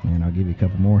 and I'll give you a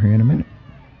couple more here in a minute.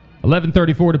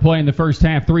 11:34 to play in the first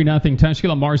half. 3-0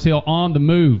 Tusculum. Mars Hill on the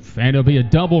move. And it'll be a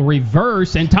double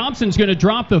reverse. And Thompson's going to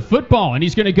drop the football. And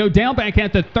he's going to go down back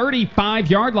at the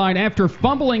 35-yard line after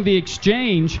fumbling the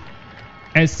exchange.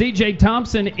 As C.J.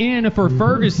 Thompson in for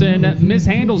Ferguson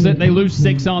mishandles it, they lose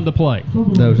 6 on the play.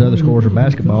 Those other scores are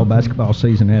basketball. Basketball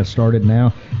season has started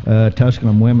now.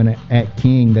 Tusculum women at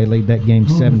King, they lead that game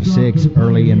 7-6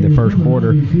 early in the 1st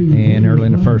quarter. And early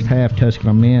in the 1st half,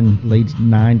 Tusculum men leads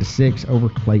 9-6 over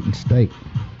Clayton State.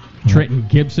 Trenton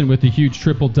Gibson with the huge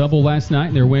triple-double last night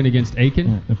in their win against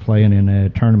Aiken. They're playing in a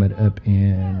tournament up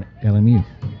in LMU.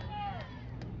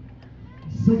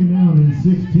 2nd down and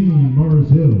 16, Mars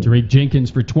Hill. Tariq Jenkins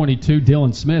for 22.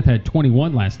 Dylan Smith had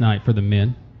 21 last night for the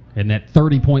men. And that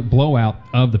 30-point blowout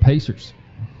of the Pacers.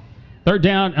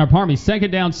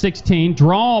 2nd down, 16.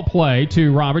 Draw play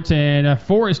to Roberts, and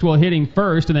Forrest will hit him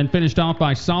first, and then finished off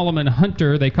by Solomon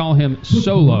Hunter. They call him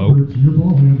Solo.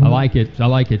 I like it a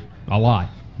lot.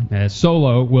 as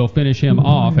Solo will finish him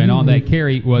off. And on that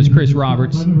carry was Chris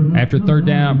Roberts after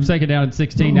second down and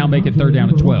 16, now make it third down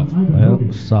and 12.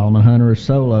 Well, Solomon Hunter is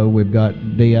Solo. We've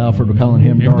got D. Alfred, we're calling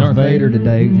him Darth Vader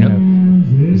today.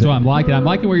 Yep. So I'm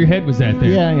liking where your head was at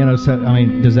there. Yeah, so, I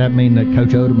mean, does that mean that Coach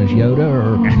Odom is Yoda,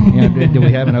 or do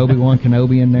we have an Obi-Wan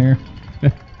Kenobi in there?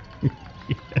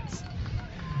 Yes.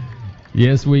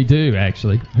 Yes, we do,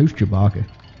 actually. Who's Chewbacca?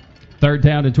 Third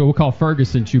down and 12. We'll call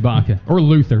Ferguson Chewbacca, or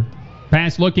Luther.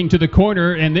 Pass looking to the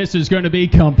corner, and this is going to be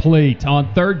complete.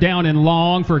 On third down and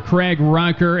long for Craig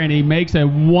Rucker, and he makes a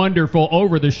wonderful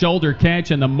over-the-shoulder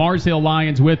catch, and the Mars Hill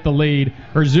Lions with the lead.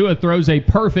 Urzua throws a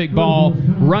perfect ball.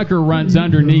 Rucker runs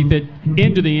underneath it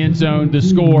into the end zone to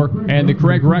score, and the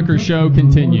Craig Rucker show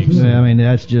continues. Yeah, I mean,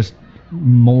 that's just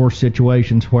more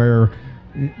situations where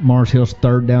Mars Hill's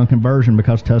third down conversion,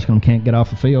 because Tusculum can't get off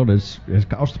the field, has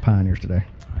cost the Pioneers today.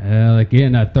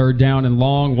 Again, a third down and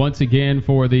long once again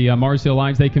for the Mars Hill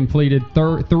Lions. They completed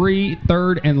three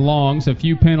third and longs, a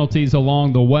few penalties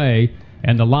along the way,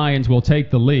 and the Lions will take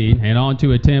the lead. And on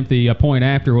to attempt the point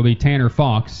after will be Tanner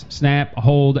Fox. Snap,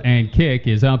 hold, and kick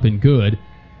is up and good.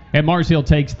 And Mars Hill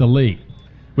takes the lead.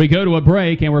 We go to a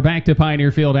break, and we're back to Pioneer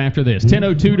Field after this.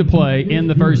 10:02 to play in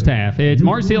the first half. It's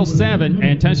Mars Hill 7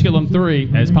 and Tusculum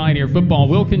 3 as Pioneer football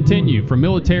will continue for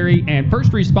Military and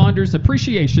First Responders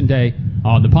Appreciation Day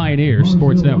on the Pioneer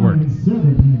Sports Network.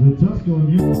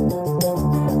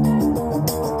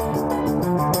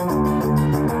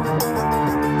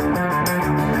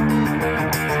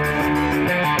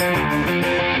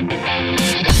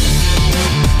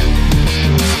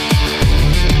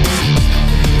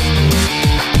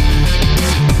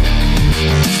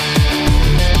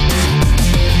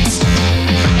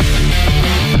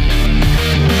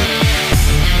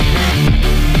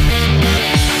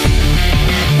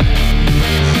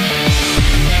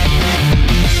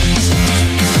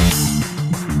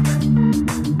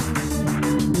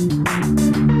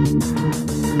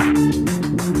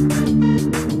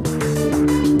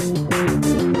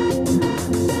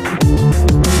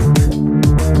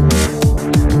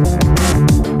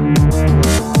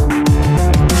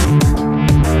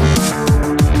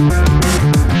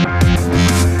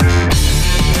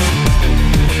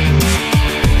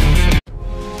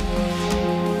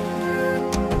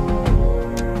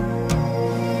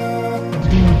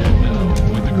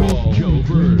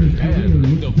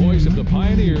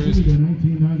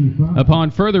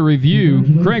 Upon further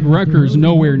review, Craig Rucker's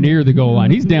nowhere near the goal line.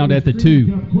 He's down at the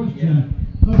 2.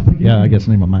 Yeah, I guess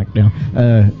I need my mic down.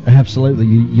 Absolutely.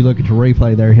 You look at the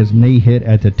replay there, his knee hit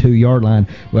at the 2-yard line.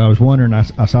 Well, I was wondering,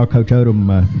 I saw Coach Odom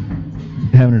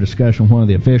having a discussion with one of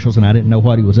the officials, and I didn't know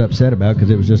what he was upset about because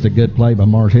it was just a good play by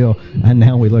Mars Hill. And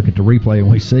now we look at the replay and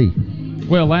we see.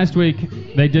 Well, last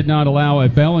week they did not allow a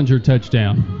Bellinger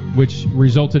touchdown, which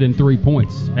resulted in 3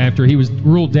 points after he was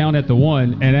ruled down at the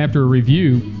 1, and after a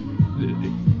review,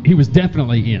 he was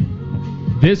definitely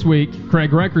in. This week,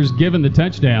 Craig Rucker's given the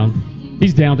touchdown.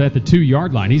 He's down at the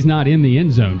 2-yard line. He's not in the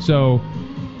end zone. So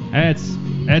that's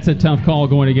a tough call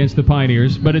going against the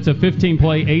Pioneers. But it's a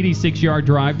 15-play, 86-yard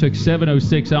drive. Took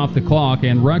 7:06 off the clock.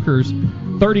 And Rucker's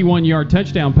 31-yard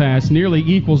touchdown pass nearly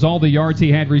equals all the yards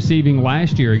he had receiving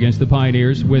last year against the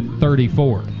Pioneers with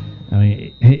 34. I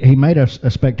mean, he made a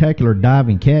spectacular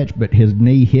diving catch, but his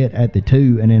knee hit at the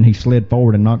 2, and then he slid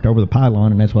forward and knocked over the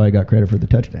pylon, and that's why he got credit for the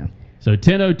touchdown. So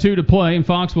 10:02 to play, and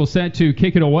Fox will set to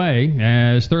kick it away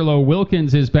as Thurlow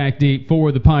Wilkins is back deep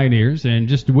for the Pioneers. And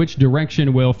just which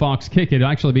direction will Fox kick it? It'll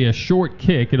actually be a short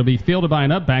kick. It'll be fielded by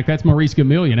an up back. That's Maurice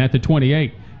Gamillion at the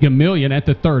 28. Gamillion at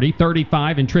the 30,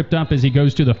 35, and tripped up as he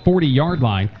goes to the 40-yard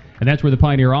line. And that's where the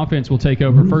Pioneer offense will take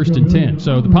over 1st and 10.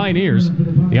 So the Pioneers,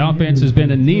 the offense has been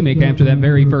anemic after that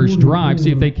very first drive. See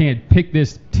if they can't pick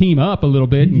this team up a little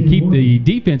bit and keep the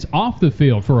defense off the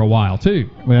field for a while, too.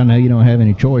 Well, now you don't have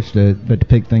any choice but to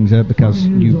pick things up because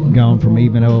you've gone from,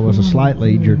 even though it was a slight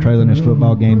lead, you're trailing this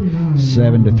football game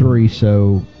 7-3.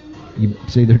 So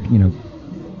it's either,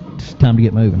 it's time to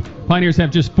get moving. Pioneers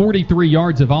have just 43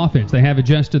 yards of offense. They have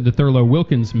adjusted the Thurlow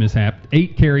Wilkins mishap.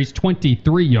 8 carries,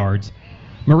 23 yards.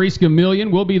 Maurice Gamillion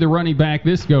will be the running back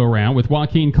this go-around with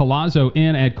Joaquin Collazo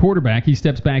in at quarterback. He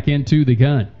steps back into the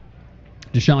gun.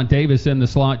 Deshaun Davis in the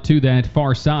slot to that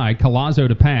far side. Collazo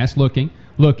to pass, looking,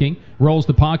 rolls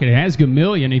the pocket. It has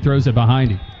Gamillion. He throws it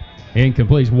behind him.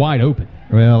 Incomplete. He's wide open.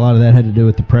 Well, a lot of that had to do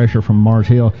with the pressure from Mars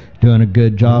Hill doing a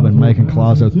good job in making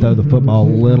Collazo throw the football a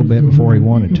little bit before he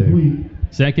wanted to.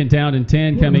 Second down and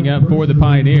 10 coming up for the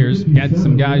Pioneers. Got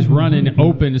some guys running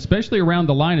open, especially around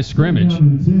the line of scrimmage.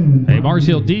 A Mars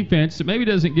Hill defense that maybe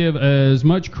doesn't give as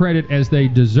much credit as they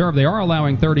deserve. They are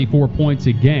allowing 34 points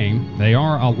a game. They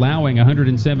are allowing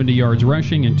 170 yards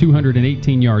rushing and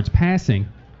 218 yards passing.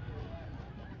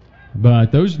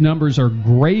 But those numbers are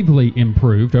gravely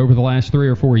improved over the last 3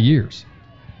 or 4 years.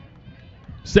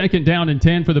 Second down and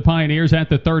 10 for the Pioneers at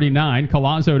the 39.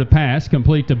 Collazo to pass,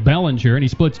 complete to Bellinger, and he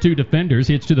splits 2 defenders.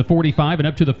 He hits to the 45 and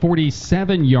up to the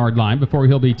 47-yard line before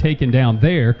he'll be taken down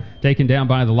there, taken down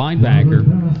by the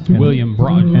linebacker, William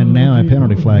Broad. And now a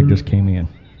penalty flag just came in.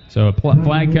 So a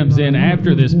flag comes in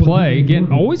after this play.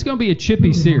 Again, always going to be a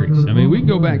chippy series. I mean, we can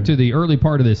go back to the early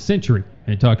part of this century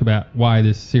and talk about why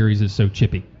this series is so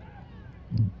chippy.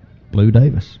 Blue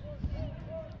Davis.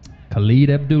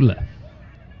 Khalid Abdullah.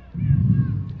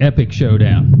 Epic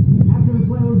showdown.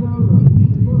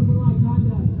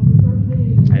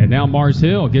 And now Mars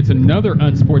Hill gets another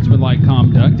unsportsmanlike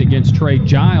conduct against Trey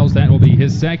Giles. That will be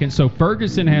his second. So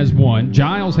Ferguson has one.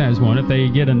 Giles has one. If they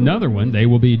get another one, they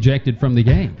will be ejected from the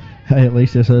game. Hey, at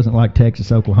least this isn't like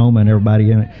Texas, Oklahoma, and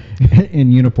everybody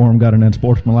in uniform got an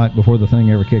unsportsmanlike before the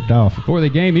thing ever kicked off. Before the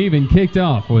game even kicked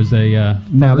off was a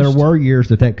Now, there were years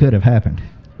that could have happened.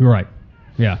 Right.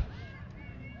 Yeah.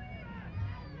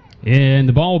 And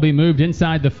the ball will be moved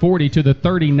inside the 40 to the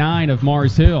 39 of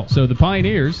Mars Hill. So the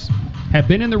Pioneers have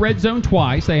been in the red zone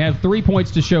twice. They have 3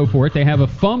 points to show for it. They have a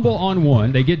fumble on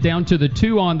one. They get down to the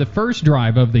 2 on the first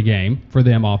drive of the game for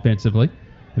them offensively.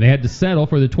 And they had to settle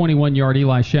for the 21-yard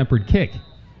Eli Shepard kick.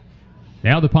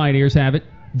 Now the Pioneers have it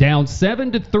down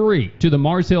 7-3 to the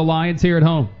Mars Hill Lions here at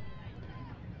home.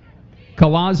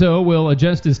 Collazo will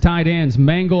adjust his tight ends.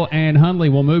 Mangle and Hundley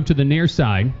will move to the near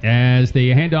side as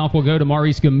the handoff will go to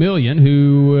Maurice Gamillion,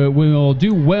 who will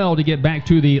do well to get back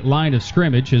to the line of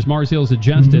scrimmage as Mars Hill's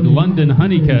adjusted. London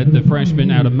Honeycutt, the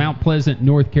freshman out of Mount Pleasant,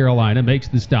 North Carolina, makes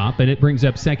the stop, and it brings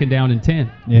up second down and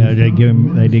 10. Yeah, they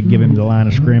did give him the line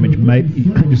of scrimmage, maybe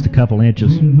just a couple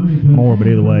inches more, but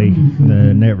either way,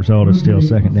 the net result is still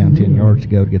second down, 10 yards to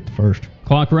go to get the first.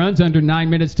 Clock runs under 9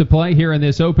 minutes to play here in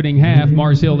this opening half.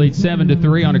 Mars Hill leads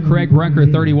 7-3 on a Craig Rucker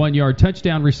 31-yard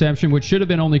touchdown reception, which should have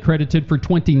been only credited for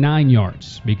 29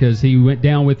 yards because he went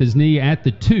down with his knee at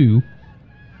the 2.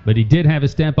 But he did have a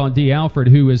step on D. Alfred,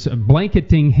 who is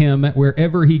blanketing him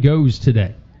wherever he goes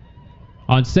today.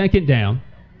 On second down,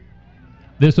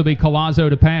 this will be Collazo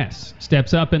to pass.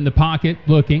 Steps up in the pocket,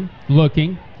 looking,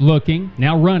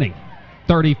 now running.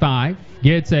 35,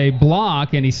 gets a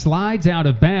block, and he slides out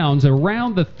of bounds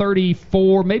around the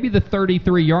 34, maybe the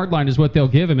 33-yard line is what they'll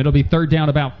give him. It'll be third down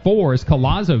about 4 as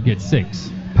Collazo gets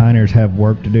 6. Pioneers have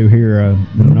work to do here.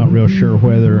 I'm not real sure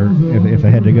whether, if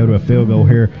they had to go to a field goal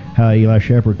here, how Eli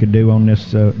Shepard could do on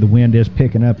this. The wind is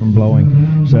picking up and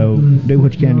blowing. So do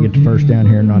what you can to get the first down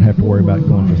here and not have to worry about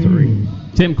going for 3.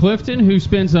 Tim Clifton, who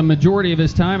spends a majority of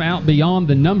his time out beyond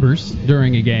the numbers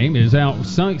during a game, is out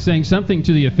saying something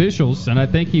to the officials, and I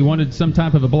think he wanted some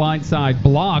type of a blindside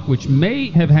block, which may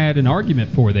have had an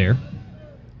argument for there.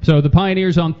 So the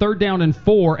Pioneers on third down and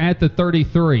 4 at the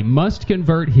 33 must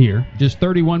convert here. Just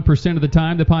 31% of the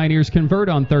time the Pioneers convert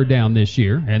on third down this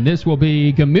year. And this will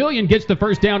be Gamillion gets the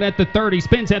first down at the 30,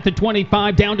 spins at the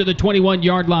 25, down to the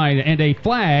 21-yard line, and a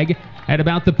flag at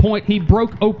about the point he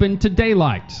broke open to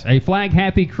daylight. A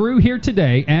flag-happy crew here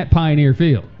today at Pioneer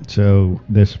Field. So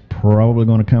this probably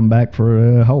going to come back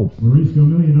for a hole.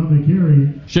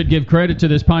 Should give credit to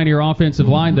this Pioneer offensive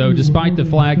line, though, despite the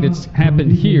flag that's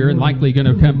happened here and likely going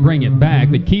to bring it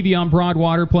back. But Kevion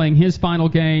Broadwater playing his final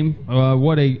game.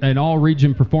 What an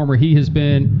all-region performer he has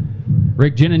been.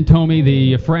 Rick Genentomi,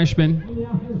 the freshman.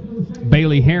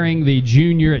 Bailey Herring, the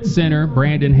junior at center.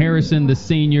 Brandon Harrison, the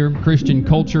senior. Christian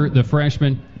Culture, the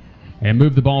freshman. And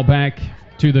move the ball back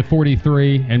to the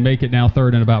 43 and make it now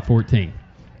third and about 14.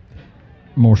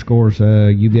 More scores.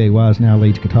 UVA Wise now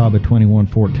leads Catawba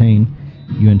 21-14.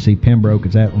 UNC Pembroke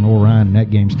is at Lenore Ryan, and that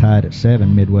game's tied at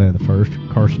 7 midway of the first.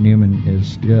 Carson Newman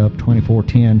is still up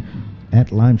 24-10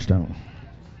 at Limestone.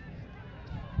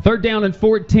 Third down and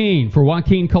 14 for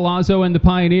Joaquin Collazo and the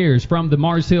Pioneers from the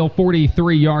Mars Hill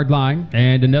 43-yard line.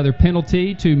 And another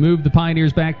penalty to move the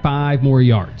Pioneers back 5 more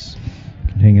yards.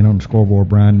 Continuing on the scoreboard,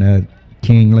 Brian,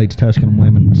 King leads Tusculum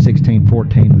women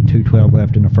 16-14 with 2:12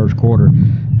 left in the first quarter.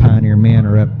 Pioneer men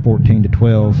are up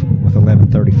 14-12 with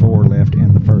 11:34 left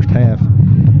in the first half.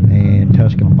 And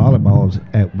Tusculum volleyball is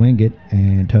at Wingate,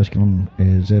 and Tusculum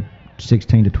is at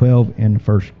 16-12 in the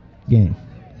first game.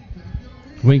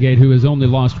 Wingate, who has only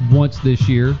lost once this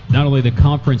year, not only the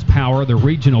conference power, the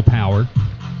regional power,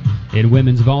 in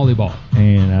women's volleyball.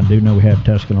 And I do know we have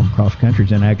Tusculum cross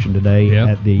country's in action today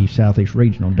at the Southeast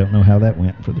Regional. Don't know how that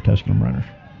went for the Tusculum runners.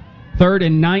 3rd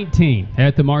and 19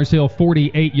 at the Mars Hill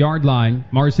 48-yard line.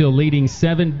 Mars Hill leading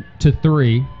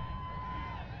 7-3.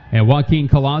 And Joaquin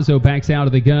Collazo backs out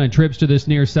of the gun, trips to this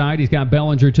near side. He's got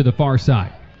Bellinger to the far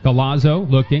side. Collazo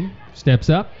looking, steps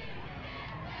up.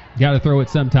 Got to throw it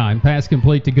sometime. Pass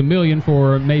complete to Gamillion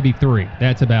for maybe 3.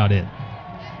 That's about it.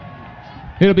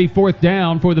 It'll be 4th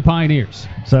down for the Pioneers.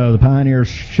 So the Pioneers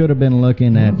should have been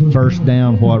looking at first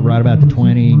down, right about the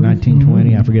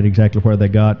 19-20. I forget exactly where they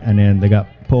got, and then they got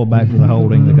pulled back for the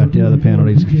holding. They got the other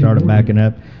penalties, started backing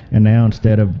up, and now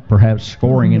instead of perhaps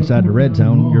scoring inside the red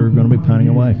zone, you're going to be punting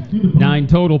away. 9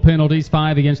 total penalties,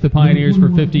 5 against the Pioneers for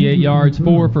 58 yards,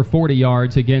 4 for 40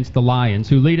 yards against the Lions,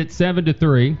 who lead it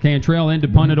 7-3. Cantrell in to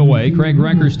punt it away. Craig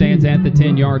Recker stands at the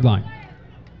 10-yard line.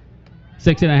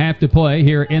 6.5 to play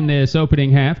here in this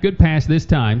opening half. Good pass this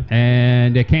time.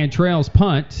 And Cantrell's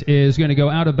punt is going to go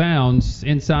out of bounds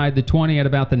inside the 20 at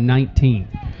about the 19.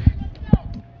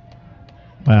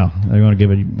 Wow, they're going to give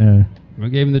it... We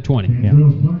gave him the 20. Yeah.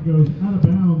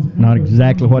 Not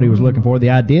exactly what he was looking for. The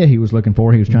idea he was looking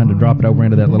for, he was trying to drop it over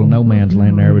into that little no man's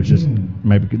land there. It was just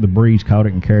maybe the breeze caught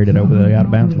it and carried it over the out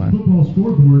of bounds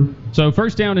line. So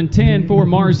 1st down and 10 for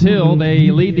Mars Hill. They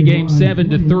lead the game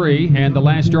 7-3. And the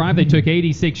last drive they took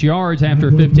 86 yards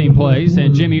after 15 plays.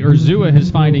 And Jimmy Urzua is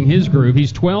finding his groove.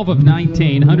 He's 12 of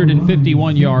 19,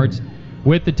 151 yards.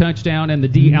 With the touchdown and the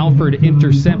D. Alford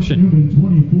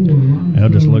interception. They'll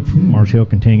just look for Mars Hill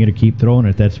continue to keep throwing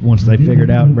it. That's once they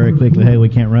figured out very quickly, hey, we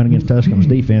can't run against Tusculum's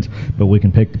defense, but we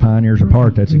can pick the Pioneers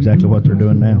apart. That's exactly what they're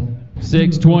doing now.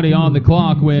 6:20 on the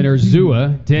clock when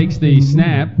Urzua takes the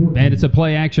snap, and it's a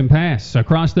play-action pass.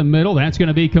 Across the middle, that's going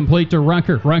to be complete to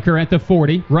Rucker. Rucker at the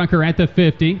 40, Rucker at the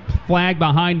 50. Flag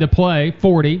behind the play,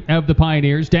 40 of the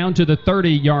Pioneers, down to the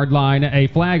 30-yard line. A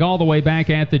flag all the way back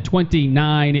at the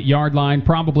 29-yard line,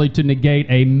 probably to negate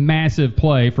a massive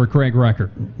play for Craig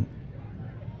Rucker.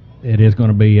 It is going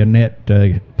to be a net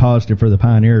positive for the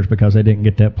Pioneers because they didn't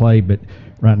get that play, but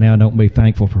right now, don't be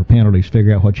thankful for penalties.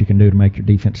 Figure out what you can do to make your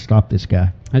defense stop this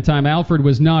guy. That time, Alford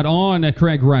was not on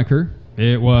Craig Rucker.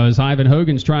 It was Ivan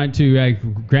Hogan's trying to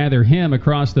gather him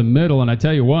across the middle. And I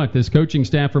tell you what, this coaching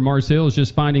staff for Mars Hill is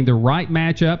just finding the right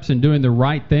matchups and doing the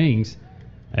right things.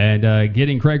 And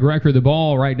getting Craig Rucker the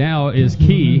ball right now is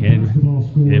key.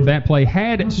 And if that play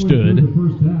had stood,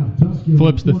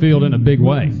 flips the field in a big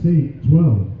way.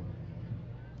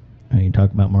 You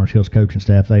talk about Mars Hill's coaching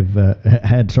staff. They've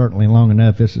had certainly long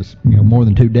enough. This is more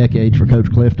than 2 decades for Coach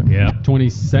Clifton. Yeah,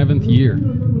 27th year.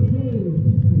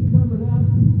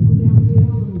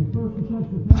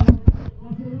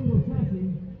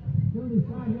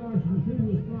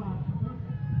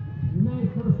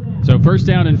 So 1st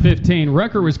down and 15.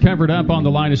 Rucker was covered up on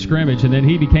the line of scrimmage, and then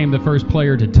he became the first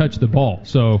player to touch the ball.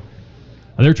 So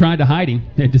they're trying to hide him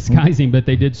and disguise him, but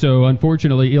they did so,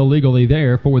 unfortunately, illegally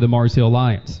there for the Mars Hill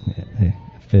Lions.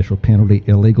 Official penalty,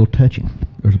 illegal touching.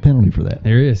 There's a penalty for that.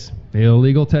 There is.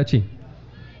 Illegal touching.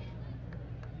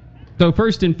 So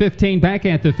 1st and 15 back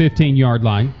at the 15-yard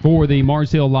line for the Mars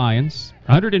Hill Lions.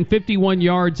 151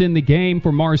 yards in the game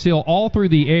for Mars Hill, all through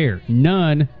the air.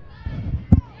 None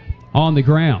on the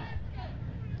ground.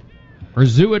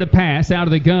 Urzua to pass out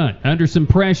of the gun. Under some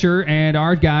pressure, and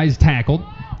our guys tackled.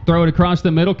 Throw it across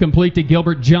the middle, complete to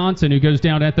Gilbert Johnson, who goes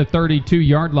down at the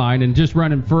 32-yard line and just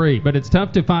running free. But it's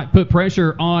tough to put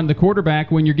pressure on the quarterback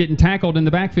when you're getting tackled in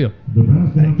the backfield.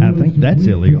 I think that's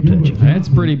illegal touching. That's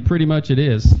pretty much it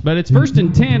is. But it's 1st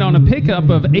and 10 on a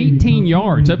pickup of 18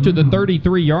 yards up to the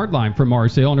 33-yard line for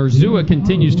Mars Hill, and Urzua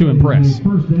continues to impress.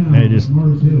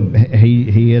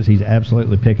 He's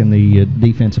absolutely picking the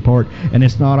defense apart. And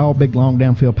it's not all big, long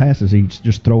downfield passes. He's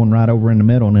just throwing right over in the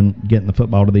middle and then getting the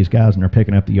football to these guys, and they're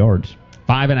picking up the yards.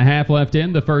 5.5 left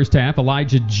in the first half.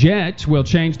 Elijah Jett will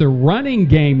change the running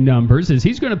game numbers as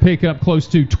he's going to pick up close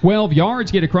to 12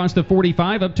 yards, get across the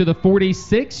 45 up to the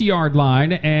 46-yard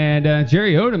line. And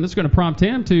Jerry Odom, that's going to prompt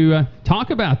him to talk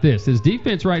about this. His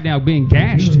defense right now being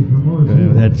gashed.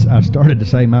 I started to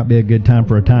say might be a good time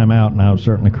for a timeout, and I was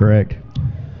certainly correct.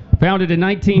 Founded in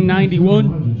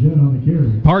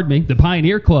 1991, the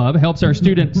Pioneer Club helps our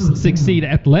students succeed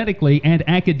athletically and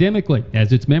academically,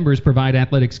 as its members provide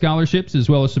athletic scholarships as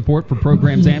well as support for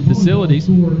programs and facilities.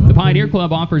 The Pioneer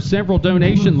Club offers several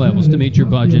donation levels to meet your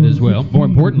budget as well. More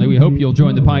importantly, we hope you'll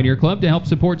join the Pioneer Club to help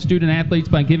support student athletes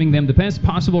by giving them the best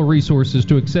possible resources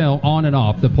to excel on and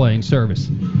off the playing surface.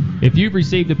 If you've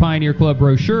received a Pioneer Club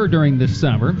brochure during this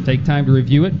summer, take time to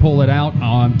review it, pull it out,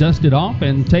 dust it off,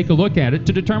 and take a look at it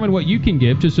to determine what you can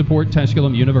give to support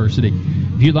Tusculum University.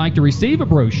 If you'd like to receive a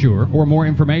brochure or more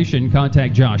information,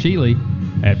 contact Josh Ely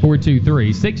at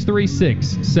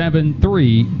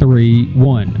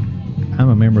 423-636-7331. I'm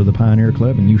a member of the Pioneer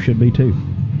Club, and you should be too.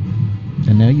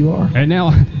 And now you are. And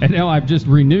now I've just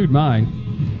renewed mine.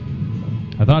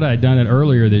 I thought I had done it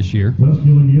earlier this year.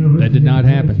 That did not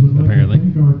happen, apparently.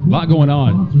 A lot going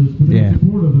on. Yeah.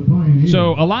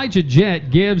 So Elijah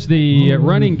Jett gives the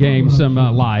running game some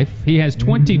life. He has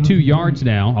 22 yards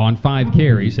now on 5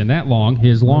 carries, and that long,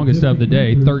 his longest of the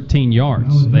day, 13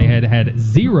 yards. They had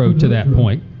 0 to that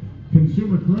point.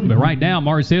 But right now,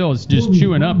 Mars Hill is just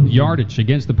chewing up yardage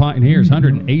against the Pioneers,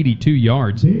 182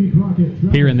 yards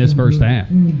here in this first half.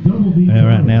 Well,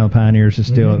 right now, the Pioneers are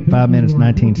still at 5 minutes,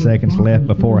 19 seconds left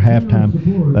before halftime.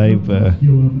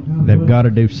 They've got to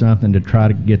do something to try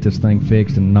to get this thing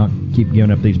fixed and not keep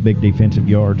giving up these big defensive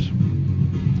yards.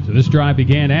 So this drive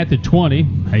began at the 20,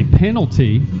 a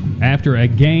penalty after a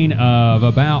gain of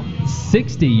about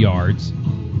 60 yards.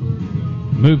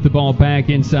 Moved the ball back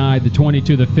inside the 20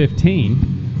 to the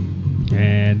 15,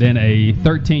 and then a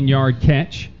 13-yard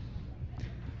catch,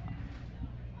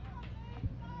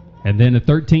 and then a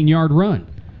 13-yard run.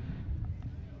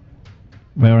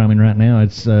 Well, I mean, right now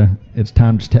it's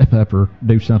time to step up or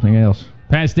do something else.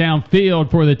 Pass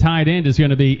downfield for the tight end is going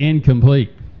to be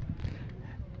incomplete.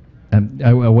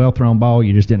 A well-thrown ball,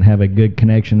 you just didn't have a good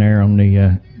connection there on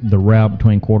the route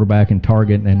between quarterback and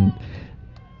target, and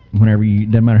whenever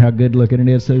doesn't matter how good looking it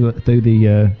is through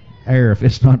the air, if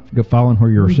it's not falling where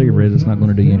your receiver is, it's not going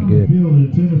to do you any good.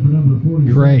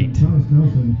 Great.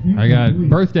 I got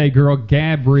birthday girl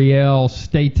Gabrielle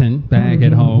Staten back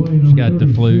at home. She's got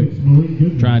the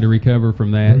flu, trying to recover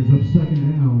from that.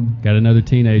 Got another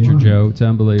teenager, Joe. It's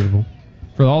unbelievable.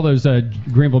 For all those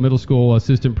Greenville Middle School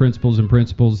assistant principals and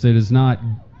principals, it is not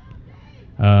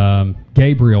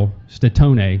Gabriel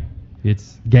Statone.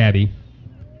 It's Gabby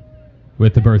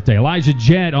with the birthday. Elijah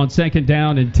Jett on 2nd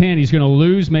down and 10. He's going to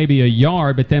lose maybe a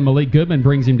yard, but then Malik Goodman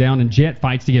brings him down, and Jett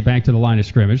fights to get back to the line of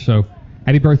scrimmage. So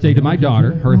happy birthday to my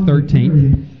daughter, her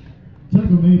 13th.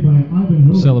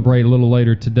 We'll celebrate a little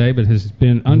later today, but has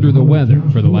been under the weather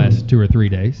for the last 2 or 3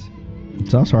 days.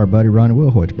 It's also our buddy Ronnie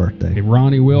Wilhoit's birthday.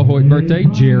 Ronnie Wilhoit birthday.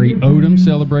 Jerry Odom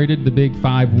celebrated the big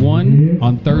 5-1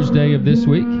 on Thursday of this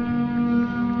week.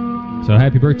 So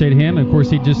happy birthday to him. And of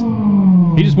course, he just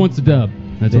wants a dub.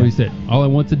 That's what he said. All I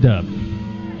want's a dub.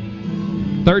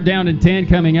 3rd down and 10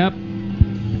 coming up.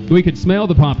 We could smell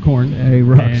the popcorn. Hey,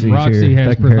 Roxy's and Roxy here.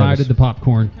 has provided the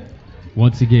popcorn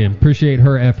once again. Appreciate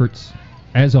her efforts,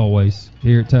 as always,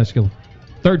 here at Tusculum.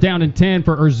 3rd down and 10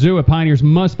 for Urzua. Pioneers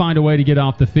must find a way to get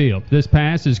off the field. This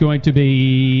pass is going to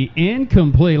be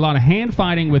incomplete. A lot of hand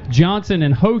fighting with Johnson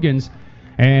and Hogan's.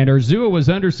 And Urzua was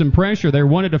under some pressure. They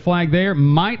wanted a flag there.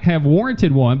 Might have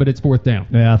warranted one, but it's 4th down.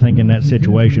 Yeah, I think in that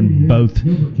situation, both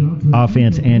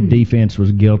offense and defense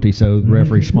was guilty, so the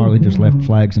referee smartly just left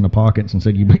flags in the pockets and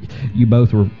said you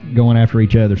both were going after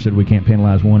each other, said we can't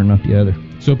penalize one and not the other.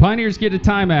 So Pioneers get a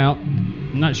timeout.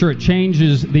 I'm not sure it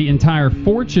changes the entire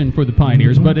fortune for the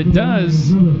Pioneers, but it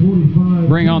does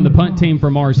bring on the punt team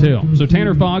for Mars Hill. So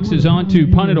Tanner Fox is on to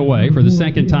punt it away for the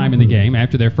 2nd time in the game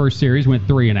after their first series went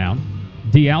 3 and out.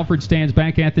 D. Alford stands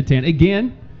back at the 10.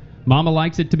 Again, Mama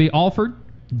likes it to be Alford.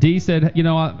 D said,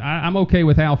 I'm okay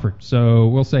with Alford, so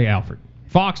we'll say Alford.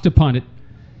 Fox to punt it,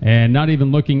 and not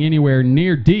even looking anywhere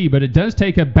near D, but it does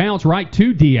take a bounce right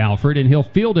to D. Alford, and he'll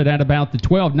field it at about the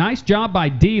 12. Nice job by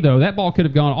D, though. That ball could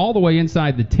have gone all the way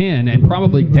inside the 10 and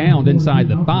probably downed inside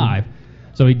the 5.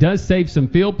 So he does save some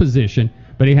field position,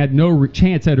 but he had no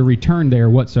chance at a return there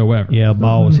whatsoever. Yeah,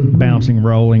 ball was bouncing,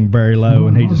 rolling very low,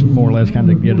 and he just more or less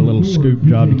kind of did a little scoop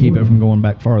job to keep it from going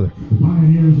back farther.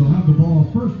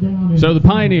 So the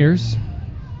Pioneers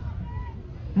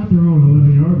have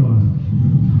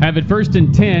it 1st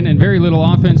and 10 and very little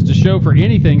offense to show for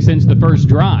anything since the first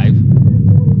drive.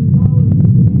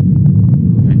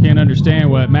 I can't understand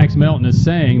what Max Melton is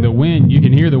saying. The wind, you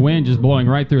can hear the wind just blowing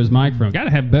right through his microphone. Got to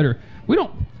have better.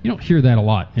 You don't hear that a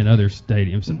lot in other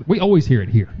stadiums. We always hear it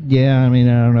here. Yeah, I mean,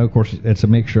 I don't know. Of course, it's a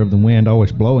mixture of the wind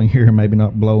always blowing here and maybe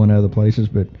not blowing other places,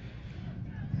 but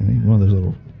I mean, one of those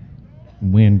little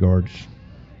wind guards.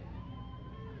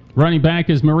 Running back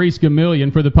is Maurice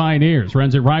Gamillion for the Pioneers.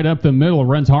 Runs it right up the middle,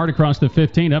 runs hard across the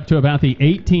 15 up to about the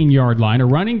 18-yard line. A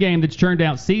running game that's turned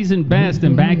out season best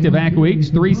in back-to-back weeks.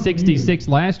 366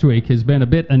 last week has been a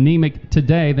bit anemic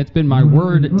today. That's been my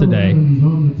word today.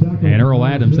 And Earl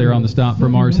Adams there on the stop for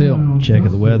Mars Hill. Check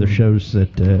of the weather shows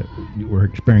that we're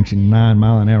experiencing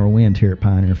 9-mile-an-hour winds here at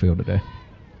Pioneer Field today.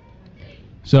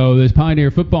 So this Pioneer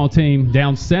football team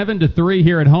down 7-3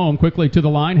 here at home. Quickly to the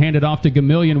line, handed off to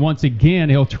Gamillion once again.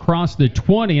 He'll cross the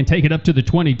 20 and take it up to the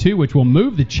 22, which will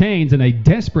move the chains in a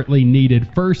desperately needed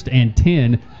 1st and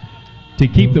 10 to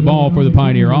keep the ball for the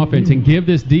Pioneer offense and give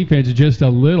this defense just a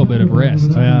little bit of rest.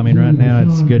 Well, I mean, right now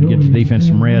it's good to get the defense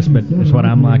some rest, but that's what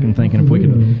I'm liking, thinking if we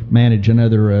could manage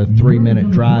another 3-minute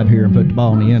drive here and put the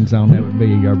ball in the end zone, that would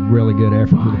be a really good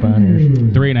effort for the Pioneers.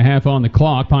 3.5 on the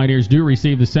clock. Pioneers do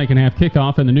receive the second half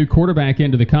kickoff, and the new quarterback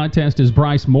into the contest is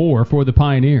Bryce Moore for the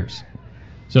Pioneers.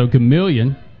 So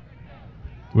Gamillion,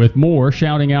 with Moore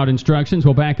shouting out instructions,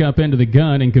 will back up into the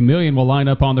gun, and Gamillion will line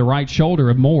up on the right shoulder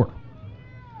of Moore.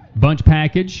 Bunch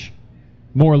package.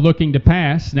 Moore looking to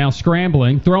pass, now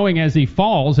scrambling, throwing as he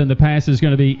falls, and the pass is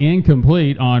going to be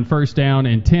incomplete on 1st down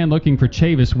and 10, looking for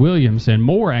Chavis Williams, and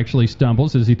Moore actually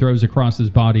stumbles as he throws across his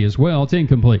body as well. It's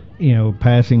incomplete. You know,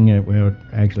 passing, well,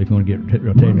 actually, if you want to get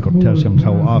real technical, Tusculum's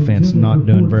whole offense not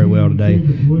doing very well today,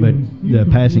 but the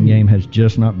passing game has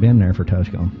just not been there for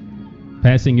Tusculum.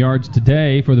 Passing yards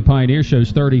today for the Pioneers shows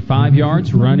 35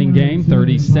 yards, running game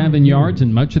 37 yards,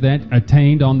 and much of that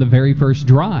attained on the very first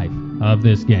drive of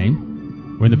this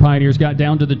game, when the Pioneers got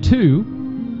down to the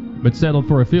 2, but settled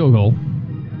for a field goal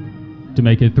to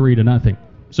make it 3-0.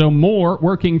 So Moore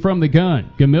working from the gun.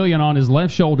 Gamillion on his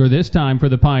left shoulder this time for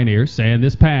the Pioneers, and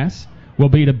this pass will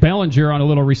be to Bellinger on a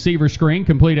little receiver screen,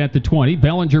 complete at the 20.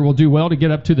 Bellinger will do well to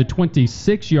get up to the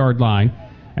 26-yard line,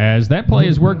 as that play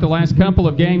has worked the last couple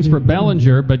of games for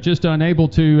Bellinger, but just unable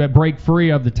to break free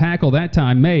of the tackle that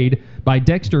time made by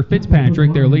Dexter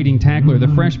Fitzpatrick, their leading tackler, the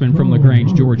freshman from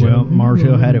LaGrange, Georgia. Well, Mars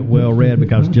Hill had it well read,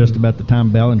 because just about the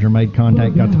time Bellinger made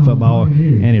contact, got the football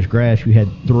in his grasp, you had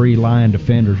 3 Lion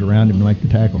defenders around him to make the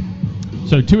tackle.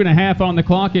 So 2.5 on the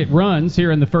clock. It runs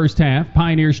here in the first half.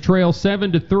 Pioneers trail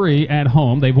 7-3 at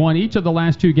home. They've won each of the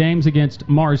last 2 games against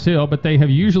Mars Hill, but they have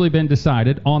usually been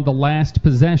decided on the last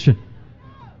possession.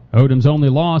 Odom's only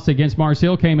loss against Mars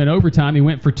Hill came in overtime. He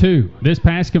went for 2. This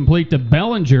pass complete to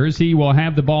Bellinger's. He will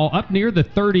have the ball up near the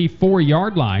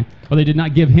 34-yard line. Well, they did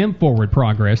not give him forward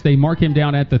progress. They mark him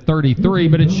down at the 33,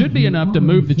 but it should be enough to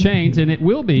move the chains, and it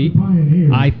will be,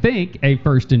 I think, a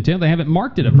 1st and 10. They haven't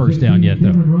marked it a 1st down yet,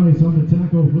 though.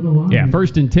 Yeah,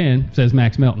 1st and 10, says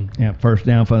Max Melton. Yeah, 1st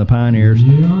down for the Pioneers.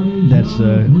 That's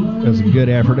a good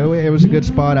effort. It was a good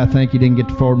spot. I think you didn't get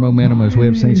the forward momentum, as we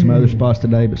have seen some other spots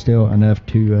today, but still enough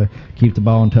to keep the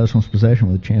ball in Tusculum's possession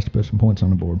with a chance to put some points on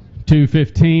the board.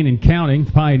 2:15 and counting.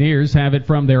 The Pioneers have it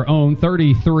from their own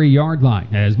 33-yard line,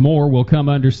 as Moore will come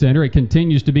under center. It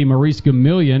continues to be Maurice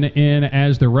Gamillion in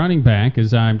as the running back,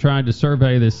 as I'm trying to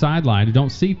survey this sideline. I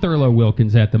don't see Thurlow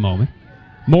Wilkins at the moment.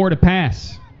 Moore to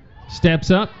pass.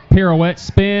 Steps up, pirouette,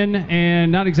 spin,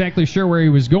 and not exactly sure where he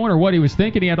was going or what he was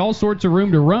thinking. He had all sorts of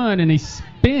room to run, and he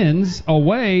spins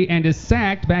away and is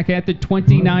sacked back at the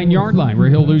 29-yard line, where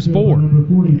he'll lose 4.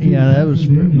 Yeah, that was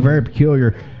very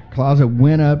peculiar. Closet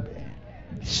went up,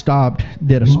 stopped,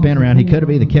 did a spin around. He could have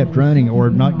either kept running or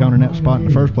not gone in that spot in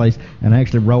the first place, and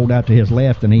actually rolled out to his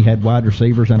left, and he had wide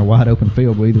receivers and a wide open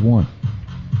field with either one.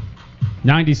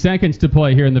 90 seconds to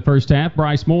play here in the first half.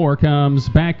 Bryce Moore comes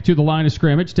back to the line of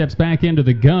scrimmage, steps back into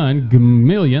the gun.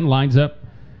 Gamillion lines up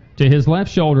to his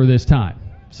left shoulder this time.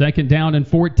 2nd down and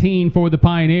 14 for the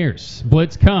Pioneers.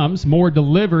 Blitz comes. Moore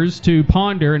delivers to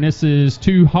Ponder, and this is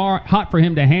too hot for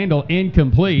him to handle.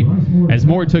 Incomplete, as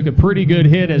Moore took a pretty good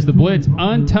hit as the blitz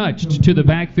untouched to the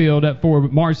backfield for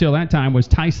Mars Hill that time was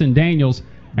Tyson Daniels,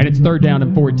 and it's 3rd down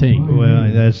and 14.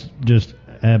 Well, that's just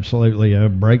absolutely a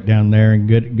breakdown there, and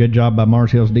good job by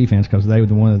Mars Hill's defense, because they were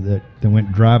the one that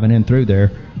went driving in through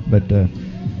there. But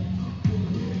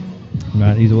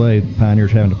either way, the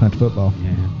Pioneers having to punt the football.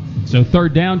 Yeah. So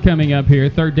 3rd down coming up here,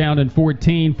 3rd down and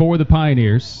 14 for the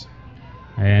Pioneers.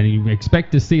 And you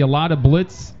expect to see a lot of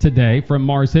blitz today from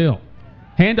Mars Hill.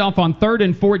 Handoff on 3rd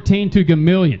and 14 to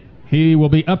Gamillion. He will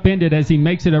be upended as he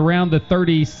makes it around the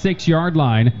 36-yard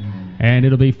line, and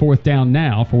it'll be 4th down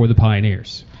now for the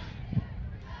Pioneers.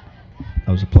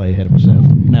 I was a play ahead of myself.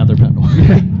 Now they're punting.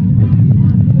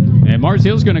 And Mars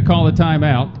Hill's going to call a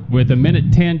timeout with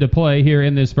 1:10 to play here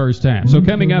in this first half. So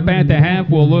coming up at the half,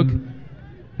 we'll look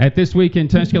at this week in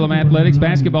Tusculum athletics.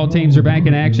 Basketball teams are back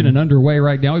in action and underway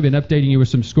right now. We've been updating you with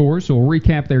some scores, so we'll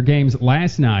recap their games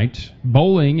last night.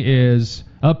 Bowling is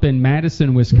up in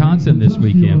Madison, Wisconsin this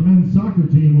weekend.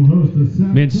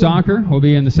 Men's soccer will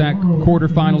be in the SAC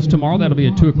quarterfinals tomorrow. That'll be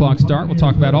a 2 o'clock start. We'll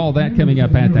talk about all that coming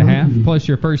up at the half, plus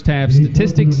your first half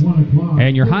statistics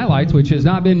and your highlights, which has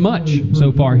not been much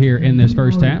so far here in this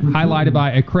first half. Highlighted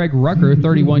by a Craig Rucker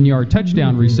 31-yard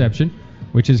touchdown reception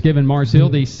which has given Mars Hill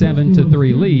the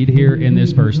 7-3 lead here in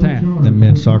this first half. The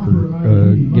men's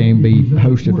soccer game be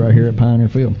hosted right here at Pioneer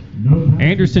Field.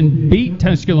 Anderson beat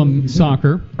Tusculum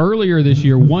Soccer earlier this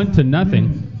year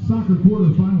 1-0.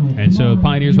 And so the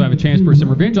Pioneers will have a chance for some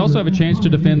revenge. Also have a chance to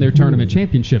defend their tournament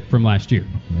championship from last year.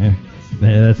 Yeah,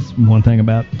 that's one thing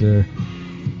about the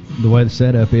way the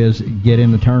setup is. Get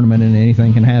in the tournament and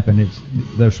anything can happen. It's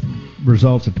those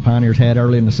results that the Pioneers had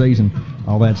early in the season.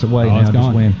 All that's away now.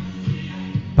 Just win.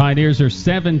 Pioneers are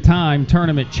 7-time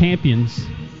tournament champions.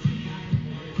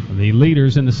 The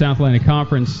leaders in the South Atlantic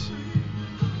Conference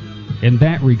in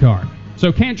that regard.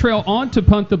 So Cantrell on to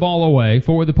punt the ball away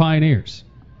for the Pioneers.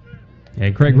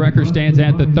 And Craig Rucker stands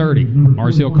at the 30.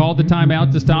 Mars Hill called the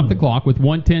timeout to stop the clock with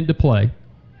 1:10 to play.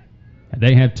 And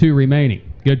they have 2 remaining.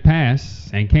 Good pass,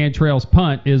 and Cantrell's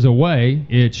punt is away.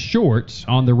 It's short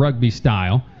on the rugby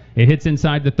style. It hits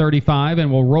inside the 35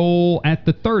 and will roll at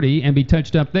the 30 and be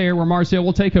touched up there where Mars Hill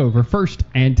will take over. 1st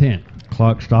and 10.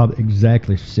 Clock stopped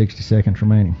exactly 60 seconds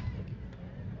remaining.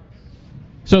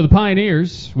 So the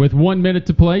Pioneers, with 1 minute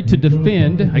to play to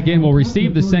defend, again will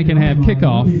receive the second half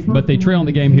kickoff, but they trail in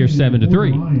the game here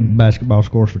 7-3. Basketball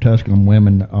scores for Tusculum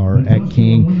women are at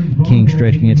King. King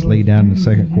stretching its lead down in the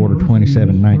second quarter,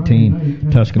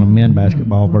 27-19. Tusculum men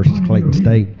basketball versus Clayton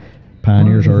State.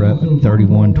 Pioneers are up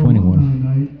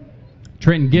 31-21.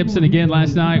 Trenton Gibson again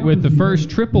last night with the first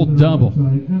triple-double.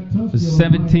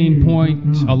 17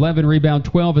 point, 11 rebound,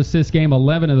 12 assist game.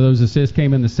 11 of those assists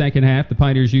came in the second half. The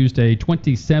Pioneers used a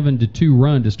 27-2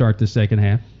 run to start the second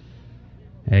half.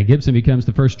 And Gibson becomes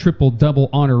the first triple-double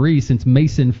honoree since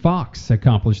Mason Fox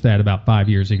accomplished that about 5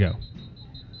 years ago.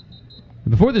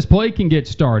 Before this play can get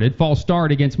started, false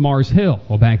start against Mars Hill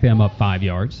will back them up 5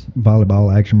 yards.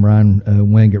 Volleyball action. Brian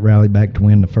Wingate rallied back to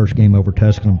win the first game over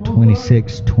Tusculum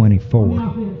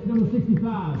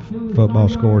 26-24. Football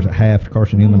scores at half.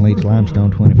 Carson Newman leads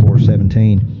Limestone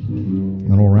 24-17.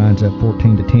 Little Ryan's up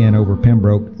 14-10 over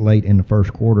Pembroke late in the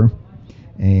first quarter.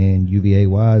 And UVA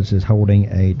Wise is holding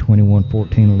a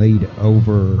 21-14 lead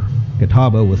over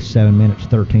Catawba with 7 minutes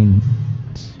 13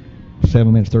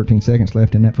 seconds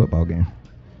left in that football game.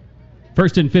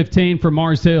 1st and 15 for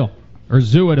Mars Hill.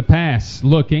 Urzua to pass,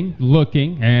 looking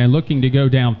to go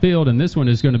downfield, and this one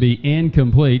is going to be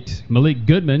incomplete. Malik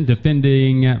Goodman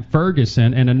defending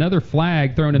Ferguson, and another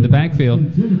flag thrown in the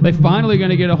backfield. They're finally going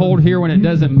to get a hold here when it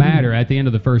doesn't matter at the end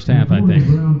of the first half, I think.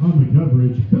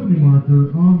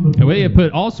 And we have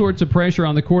put all sorts of pressure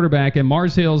on the quarterback, and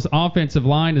Mars Hill's offensive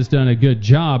line has done a good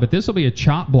job, but this will be a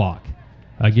chop block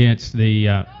against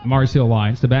the Mars Hill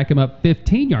Lions to back him up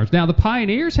 15 yards. Now, the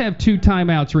Pioneers have 2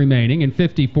 timeouts remaining and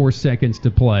 54 seconds to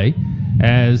play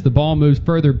as the ball moves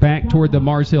further back toward the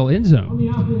Mars Hill end zone.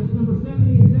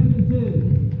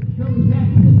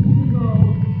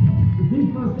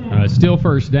 Still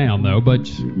first down, though, but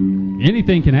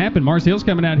anything can happen. Mars Hill's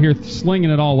coming out here slinging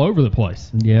it all over the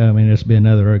place. Yeah, I mean, this would be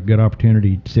another good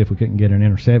opportunity to see if we couldn't get an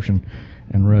interception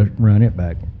and run it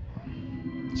back.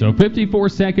 So 54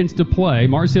 seconds to play.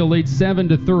 Mars Hill leads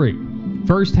 7-3.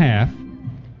 First half.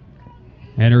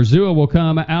 And Urzua will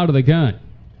come out of the gun.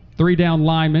 3 down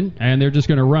linemen, and they're just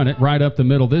going to run it right up the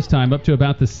middle this time, up to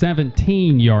about the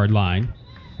 17-yard line.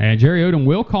 And Jerry Odom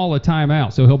will call a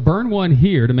timeout. So he'll burn one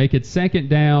here to make it second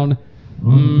down,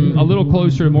 a little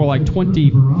closer to more like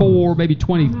 24, maybe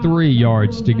 23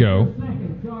 yards to go.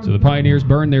 So the Pioneers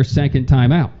burn their second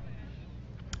timeout.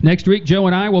 Next week, Joe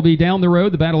and I will be down the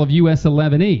road, the Battle of US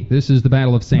 11E. This is the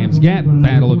Battle of Sam's Gap,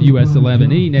 Battle of US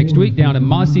 11E next week down in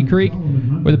Mossy Creek,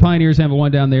 where the Pioneers haven't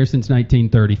won down there since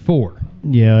 1934.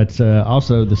 Yeah, it's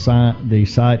also the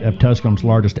site of Tusculum's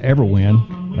largest ever win.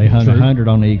 They hung 100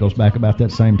 on the Eagles back about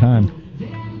that same time.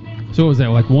 So was that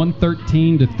like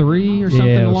 113-3 or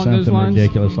something along those lines? Yeah,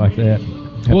 ridiculous like that.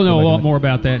 We'll know a lot more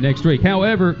about that next week.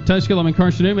 However, Tusculum and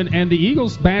Carson Newman and the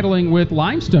Eagles battling with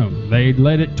Limestone. They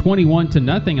led it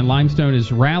 21-0, and Limestone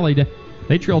has rallied.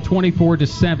 They trail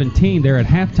 24-17 there at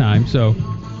halftime. So,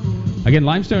 again,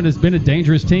 Limestone has been a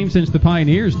dangerous team since the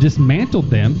Pioneers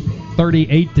dismantled them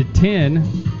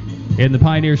 38-10 in the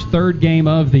Pioneers' 3rd game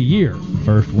of the year.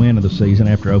 First win of the season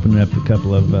after opening up a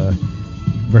couple of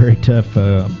very tough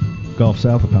Gulf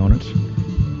South opponents.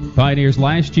 Pioneers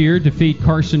last year defeat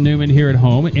Carson Newman here at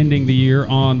home, ending the year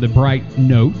on the bright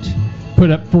note. Put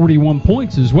up 41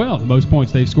 points as well, the most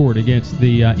points they've scored against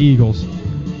the Eagles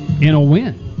in a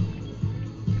win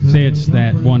since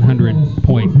that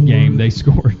 100-point game they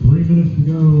scored.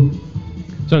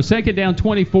 So 2nd down,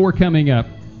 24 coming up.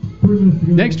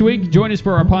 Next week, join us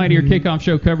for our Pioneer Kickoff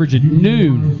Show coverage at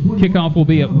noon. Kickoff will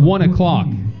be at 1 o'clock.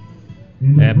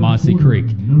 at Mossy Creek.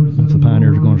 If the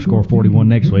Pioneers are going to score 41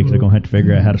 next week, they're going to have to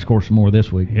figure out how to score some more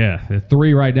this week. Yeah, the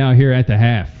 3 right now here at the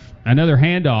half. Another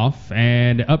handoff,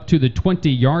 and up to the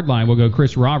 20-yard line will go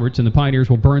Chris Roberts, and the Pioneers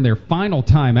will burn their final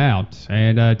timeout.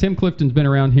 And Tim Clifton's been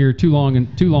around here too long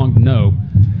to know.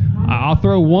 I'll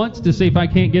throw once to see if I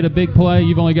can't get a big play.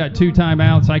 You've only got 2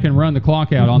 timeouts. I can run the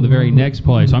clock out on the very next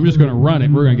play. So I'm just going to run it.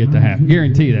 We're going to get to half.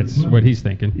 Guarantee that's what he's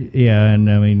thinking. Yeah, and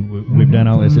I mean, we've done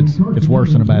all this. It's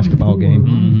worse than a basketball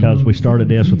game because we started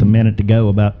this with a minute to go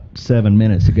about 7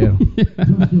 minutes ago.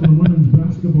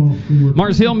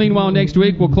 Mars Hill, meanwhile, next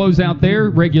week will close out their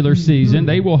regular season.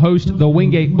 They will host the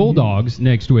Wingate Bulldogs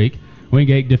next week.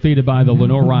 Wingate defeated by the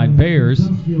Lenore Bears,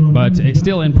 but it's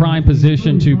still in prime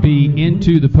position to be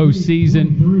into the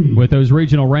postseason with those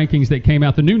regional rankings that came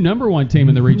out. The new #1 team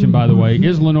in the region, by the way,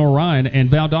 is Lenore Ryan,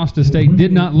 and Valdosta State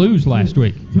did not lose last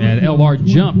week. And LR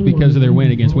jumped because of their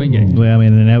win against Wingate. Well, I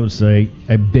mean, and that was a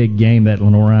big game, that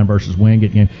Lenore Ryan versus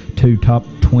Wingate game. 2 top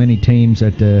 20 teams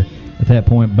at that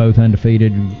point, both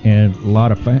undefeated, and a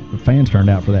lot of fans turned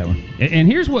out for that one. And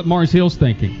here's what Mars Hill's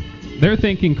thinking. They're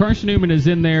thinking Carson Newman is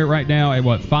in there right now at,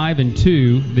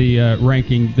 5-2, the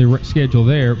ranking, the schedule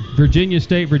there. Virginia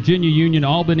State, Virginia Union,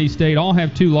 Albany State all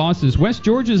have 2 losses. West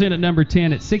Georgia's in at number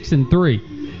 10 at 6-3.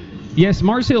 Yes,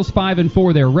 Mars Hill's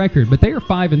 5-4 their record, but they are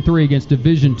 5-3 against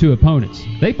Division II opponents.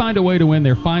 They find a way to win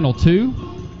their final 2.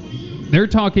 They're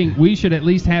talking we should at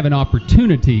least have an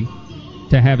opportunity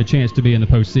to have a chance to be in the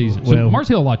postseason. So Mars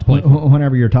Hill a lot to play for.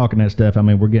 Whenever you're talking that stuff, I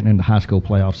mean, we're getting into high school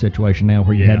playoff situation now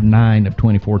where you had 9 of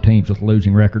 24 teams with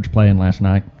losing records playing last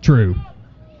night. True.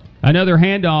 Another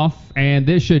handoff, and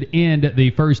this should end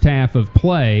the first half of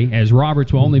play as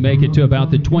Roberts will only make it to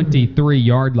about the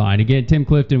 23-yard line. Again, Tim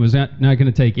Clifton was not going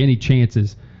to take any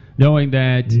chances, knowing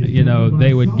that,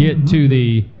 they would get to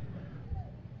the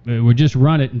would just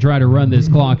run it and try to run this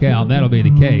clock out. That'll be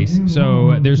the case.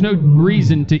 So there's no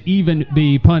reason to even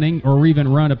be punting or even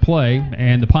run a play,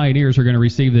 and the Pioneers are going to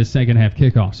receive this second half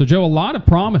kickoff. So, Joe, a lot of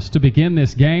promise to begin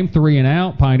this game, 3 and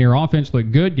out. Pioneer offense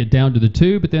looked good, get down to the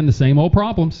 2, but then the same old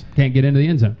problems. Can't get into the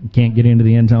end zone. Can't get into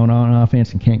the end zone on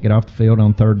offense and can't get off the field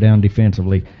on 3rd down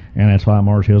defensively. And that's why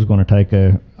Mars Hill's going to take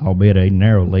albeit a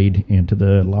narrow lead into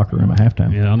the locker room at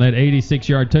halftime. Yeah, on that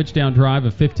 86-yard touchdown drive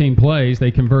of 15 plays, they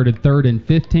converted 3rd and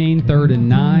 15, 3rd and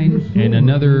 9, and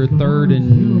another 3rd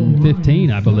and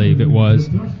 15, I believe it was,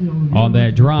 on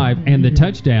that drive. And the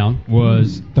touchdown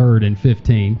was 3rd and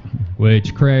 15,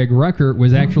 which Craig Rucker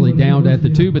was actually downed at the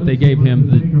 2, but they gave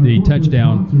him the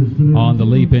touchdown on the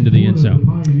leap into the end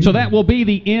zone. So that will be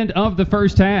the end of the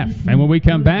first half. And when we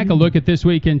come back, a look at this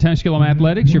week in Tusculum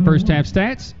athletics, your first half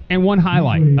stats, and one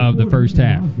highlight of the first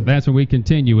half. That's when we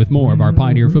continue with more of our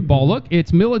Pioneer football look.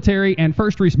 It's Military and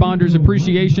First Responders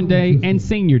Appreciation Day and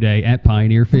Senior Day at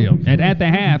Pioneer Field. And at the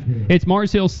half, it's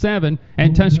Mars Hill 7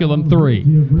 and Tusculum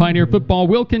 3. Pioneer football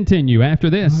will continue after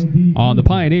this on the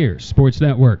Pioneers Sports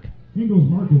Network.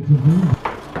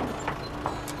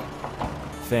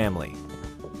 Family.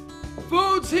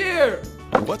 Food's here!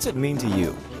 What's it mean to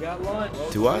you? Got lunch.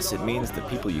 To us, it means the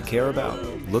people you care about,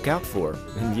 look out for,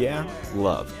 and yeah,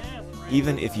 love.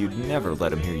 Even if you'd never let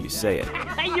them hear you say it.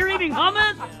 Hey, you're eating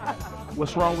hummus?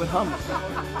 What's wrong with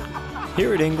hummus?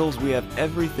 Here at Ingalls, we have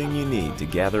everything you need to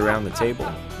gather around the table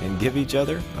and give each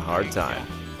other a hard time.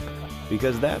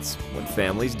 Because that's what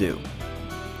families do.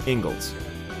 Ingalls.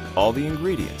 All the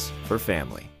ingredients for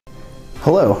family.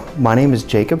 Hello, my name is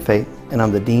Jacob Fate, and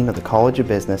I'm the Dean of the College of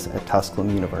Business at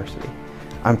Tusculum University.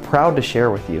 I'm proud to share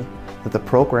with you that the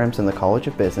programs in the College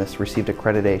of Business received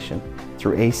accreditation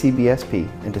through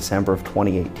ACBSP in December of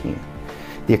 2018.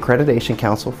 The Accreditation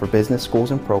Council for Business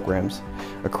Schools and Programs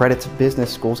accredits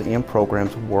business schools and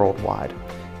programs worldwide.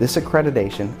 This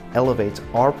accreditation elevates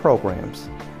our programs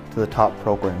to the top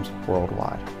programs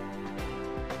worldwide.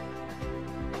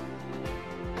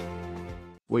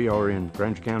 We are in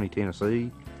Granger County, Tennessee,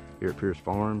 here at Pierce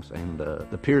Farms, and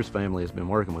the Pierce family has been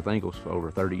working with Ingalls for over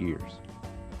 30 years.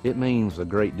 It means a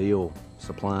great deal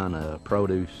supplying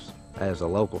produce as a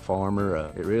local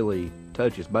farmer. It really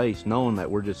touches base knowing that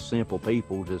we're just simple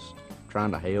people just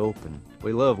trying to help, and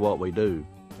we love what we do,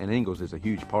 and Ingalls is a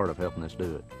huge part of helping us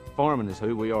do it. Farming is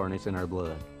who we are, and it's in our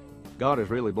blood. God has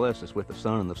really blessed us with the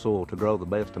sun and the soil to grow the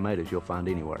best tomatoes you'll find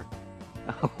anywhere.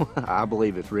 I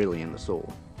believe it's really in the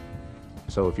soil.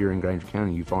 So if you're in Granger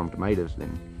County, you farm tomatoes,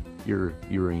 then you're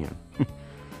in.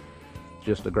 It's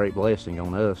just a great blessing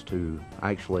on us to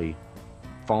actually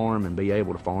farm and be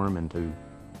able to farm and to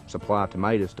supply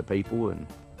tomatoes to people. And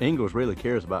Ingalls really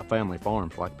cares about family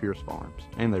farms like Pierce Farms,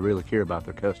 and they really care about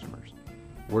their customers.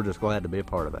 We're just glad to be a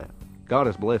part of that. God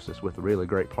has blessed us with a really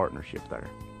great partnership there.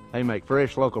 They make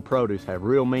fresh local produce have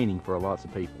real meaning for lots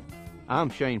of people. I'm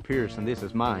Shane Pierce, and this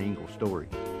is my Ingalls story.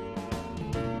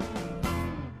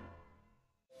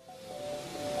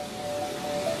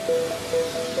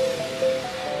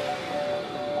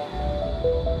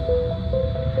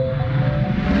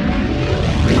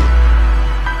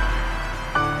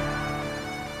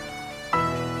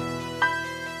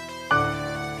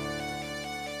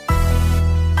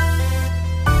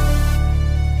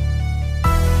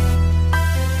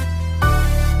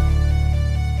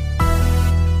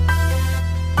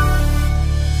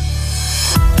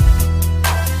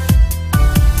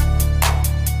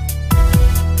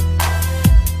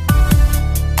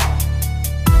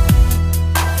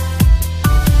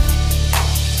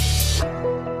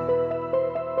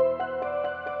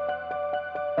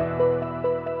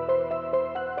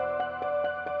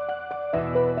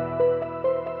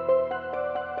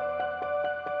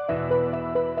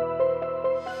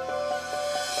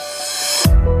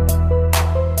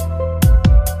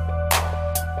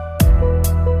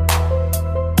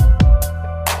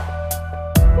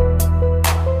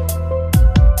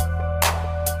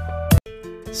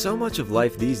 So much of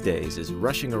life these days is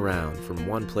rushing around from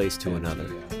one place to another.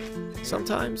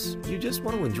 Sometimes you just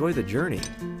want to enjoy the journey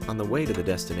on the way to the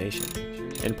destination.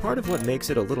 And part of what makes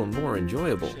it a little more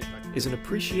enjoyable is an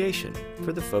appreciation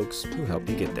for the folks who help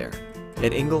you get there.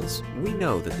 At Ingalls, we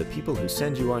know that the people who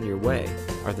send you on your way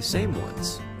are the same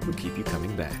ones who keep you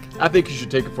coming back. I think you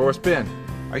should take it for a spin.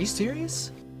 Are you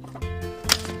serious?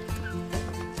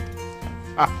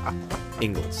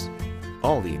 Ingalls.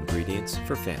 All the ingredients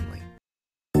for family.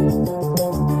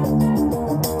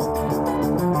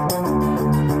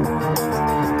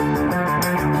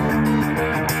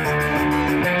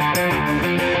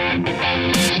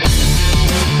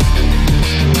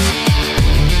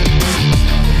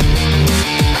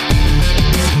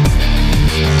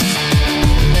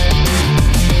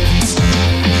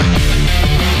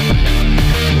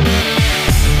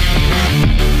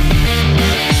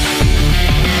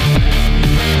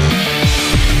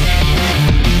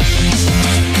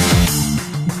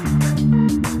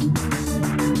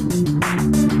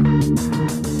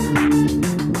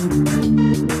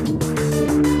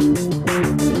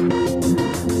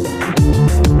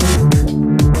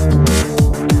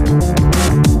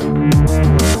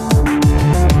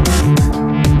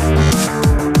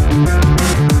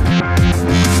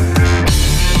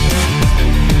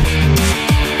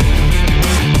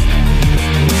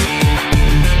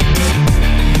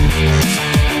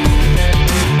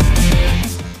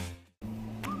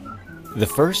 The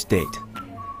first date.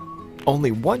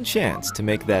 Only one chance to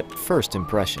make that first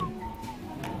impression.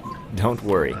 Don't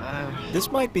worry,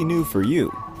 this might be new for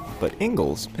you, but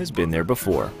Ingalls has been there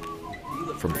before.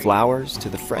 From flowers to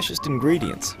the freshest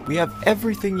ingredients, we have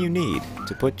everything you need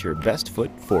to put your best foot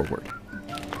forward.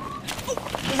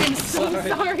 I'm so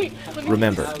sorry.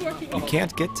 Remember, you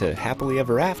can't get to happily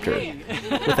ever after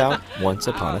without once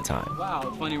upon a time.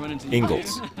 Wow, funny running into you.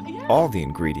 Ingalls. All the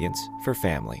ingredients for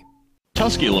family.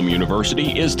 Tusculum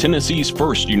University is Tennessee's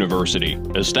first university.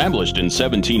 Established in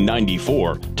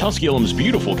 1794, Tusculum's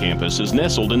beautiful campus is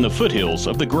nestled in the foothills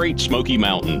of the Great Smoky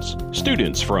Mountains.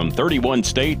 Students from 31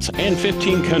 states and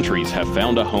 15 countries have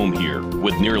found a home here.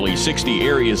 With nearly 60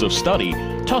 areas of study,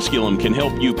 Tusculum can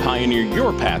help you pioneer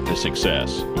your path to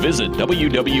success. Visit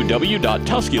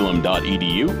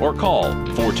www.tusculum.edu or call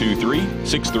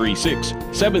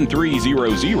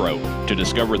 423-636-7300 to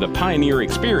discover the pioneer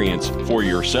experience for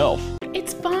yourself.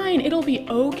 It's fine. It'll be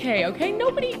okay, okay?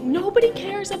 Nobody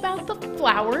cares about the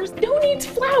flowers. Who needs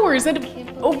flowers at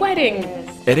a wedding?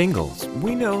 At Ingalls,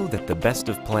 we know that the best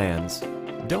of plans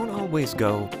don't always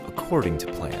go according to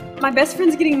plan. My best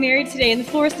friend's getting married today and the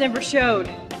florist never showed.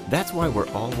 That's why we're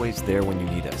always there when you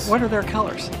need us. What are their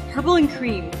colors? Purple and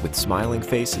cream. With smiling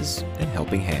faces and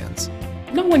helping hands.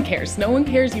 No one cares. No one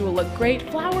cares. You will look great.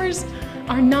 Flowers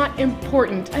are not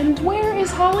important. And where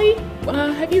is Holly?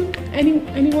 Have you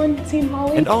anyone seen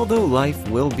Holly? And although life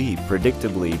will be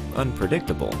predictably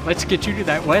unpredictable, Let's get you to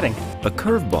that wedding. a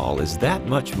curveball is that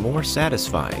much more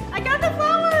satisfying I got the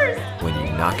flowers! when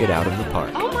you knock it out of the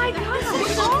park. Oh my gosh,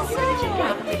 that's awesome!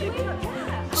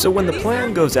 So when the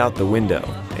plan goes out the window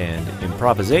and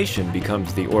improvisation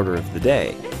becomes the order of the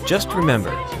day, just remember,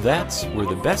 that's where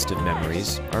the best of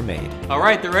memories are made. All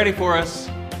right, they're ready for us.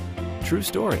 True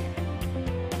story.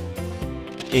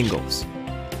 Ingalls.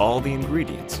 All the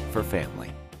ingredients for family.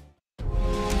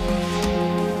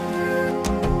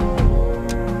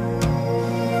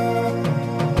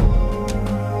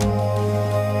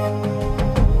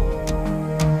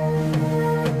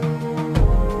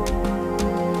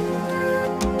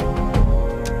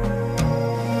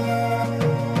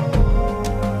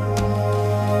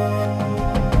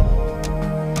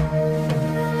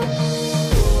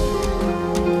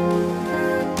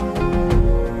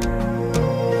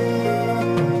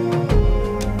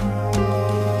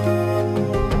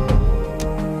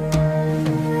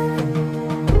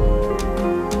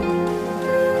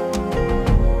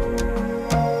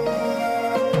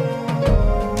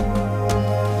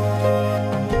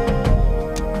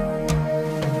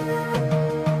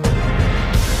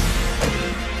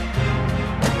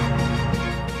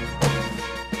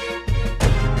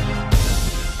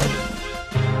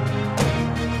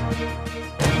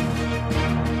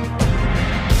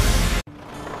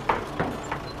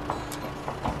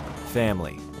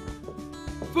 family.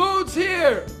 Food's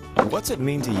here! What's it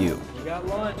mean to you? We got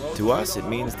lunch. To us, it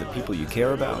means the people you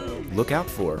care about, look out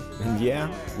for, and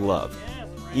yeah, love.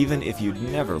 Even if you'd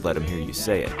never let them hear you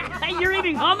say it. Hey, you're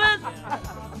eating hummus?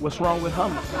 What's wrong with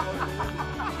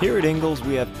hummus? Here at Ingalls,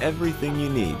 we have everything you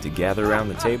need to gather around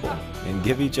the table and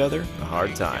give each other a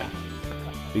hard time.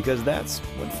 Because that's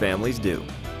what families do.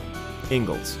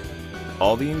 Ingalls.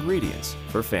 All the ingredients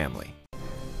for family.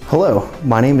 Hello,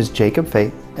 my name is Jacob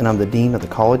Fate, and I'm the Dean of the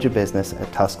College of Business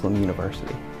at Tusculum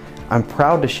University. I'm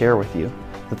proud to share with you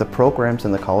that the programs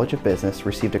in the College of Business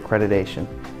received accreditation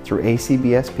through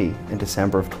ACBSP in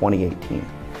December of 2018.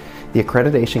 The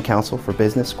Accreditation Council for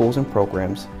Business Schools and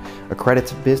Programs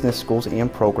accredits business schools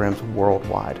and programs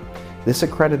worldwide. This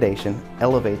accreditation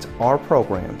elevates our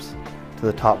programs to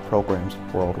the top programs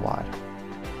worldwide.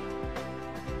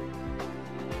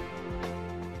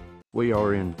 We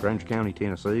are in Granger County,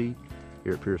 Tennessee,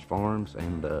 here at Pierce Farms,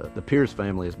 and the Pierce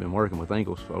family has been working with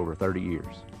Ingalls for over 30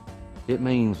 years. It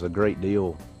means a great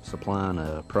deal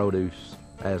supplying produce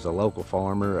as a local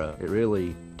farmer. It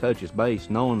really touches base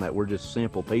knowing that we're just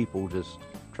simple people just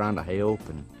trying to help,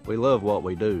 and we love what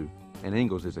we do, and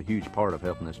Ingalls is a huge part of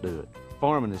helping us do it.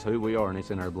 Farming is who we are, and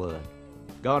it's in our blood.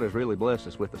 God has really blessed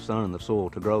us with the sun and the soil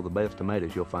to grow the best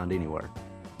tomatoes you'll find anywhere.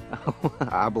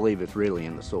 I believe it's really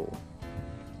in the soil.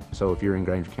 So if you're in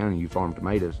Granger County and you farm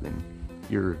tomatoes, then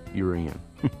you're in.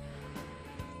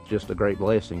 Just a great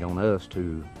blessing on us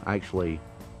to actually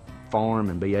farm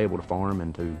and be able to farm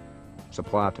and to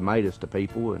supply tomatoes to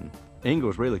people. And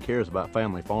Ingalls really cares about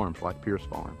family farms like Pierce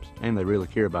Farms, and they really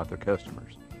care about their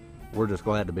customers. We're just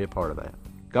glad to be a part of that.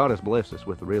 God has blessed us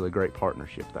with a really great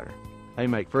partnership there. They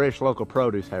make fresh local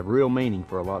produce have real meaning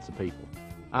for lots of people.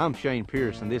 I'm Shane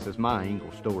Pierce, and this is my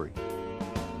Ingalls story.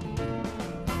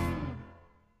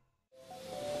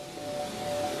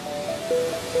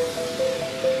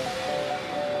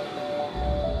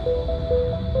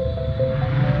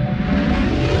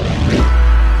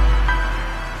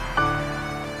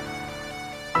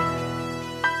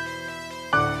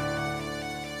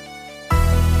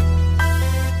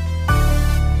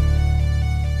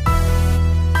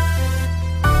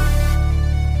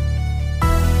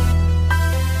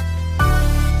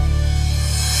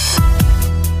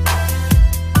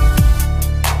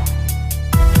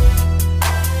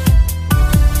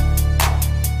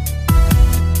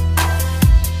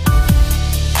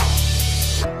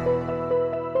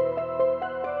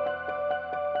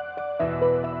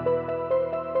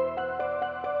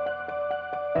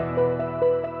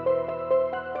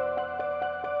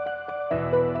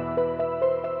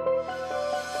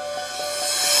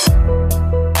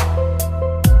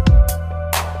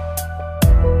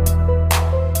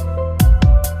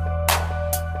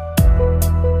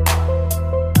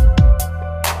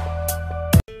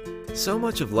 So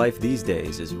much of life these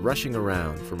days is rushing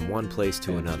around from one place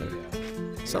to another.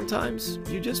 Sometimes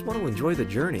you just want to enjoy the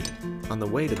journey on the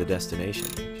way to the destination.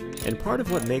 And part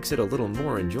of what makes it a little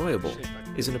more enjoyable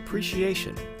is an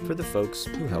appreciation for the folks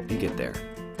who help you get there.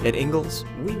 At Ingalls,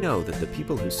 we know that the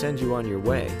people who send you on your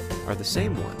way are the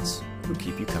same ones who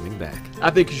keep you coming back.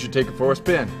 I think you should take it for a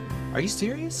spin. Are you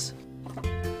serious?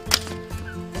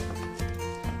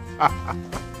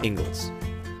 Ingalls.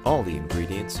 All the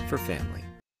ingredients for family.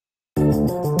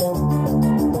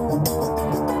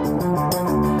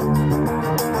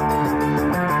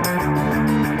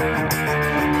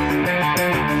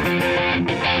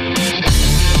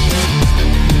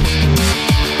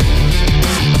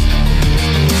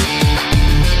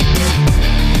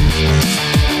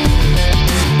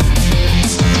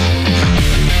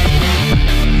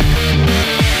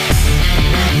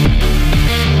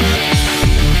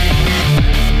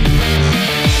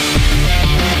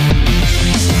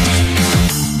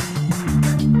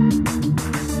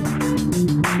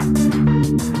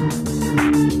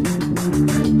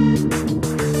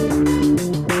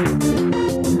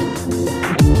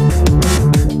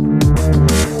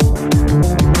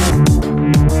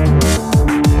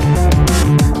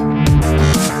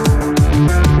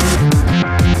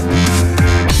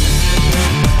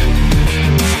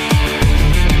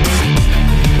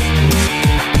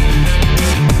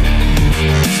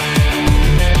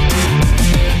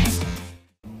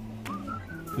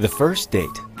 The first date.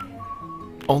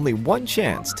 Only one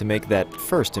chance to make that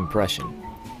first impression.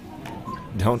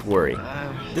 Don't worry,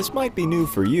 this might be new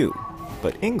for you,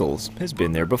 but Ingalls has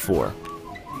been there before.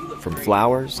 From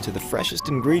flowers to the freshest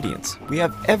ingredients, we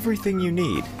have everything you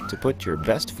need to put your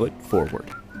best foot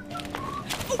forward.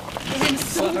 I'm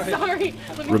so sorry.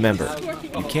 Remember,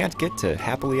 you can't get to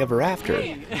happily ever after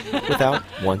without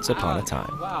once upon a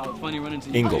time. Wow, it's funny running into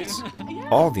you. Ingalls,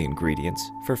 all the ingredients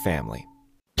for family.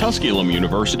 Tusculum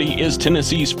University is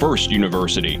Tennessee's first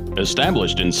university.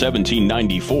 Established in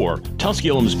 1794,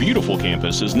 Tusculum's beautiful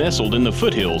campus is nestled in the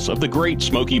foothills of the Great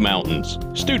Smoky Mountains.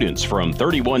 Students from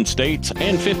 31 states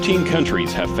and 15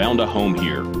 countries have found a home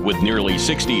here. With nearly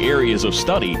 60 areas of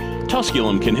study,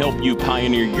 Tusculum can help you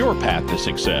pioneer your path to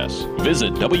success.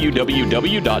 Visit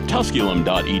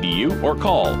www.tusculum.edu or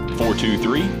call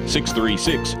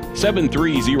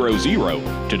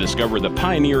 423-636-7300 to discover the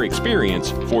pioneer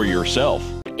experience for yourself.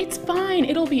 It's fine.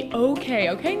 It'll be okay,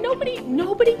 okay?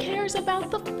 Nobody cares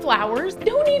about the flowers.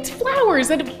 Who needs flowers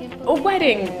at a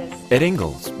wedding? At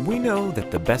Ingalls, we know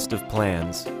that the best of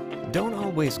plans don't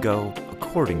always go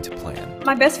according to plan.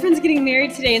 My best friend's getting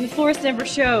married today and the florist never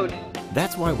showed.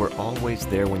 That's why we're always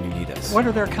there when you need us. What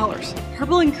are their colors?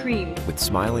 Purple and cream. With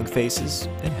smiling faces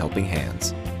and helping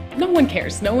hands. No one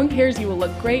cares. No one cares. You will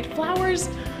look great. Flowers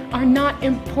are not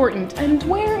important. And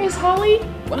where is Holly?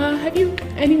 Have you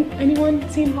anyone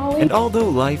seen Holly? And although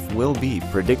life will be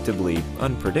predictably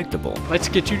unpredictable, let's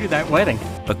get you to that wedding.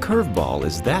 A curveball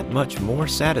is that much more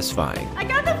satisfying. I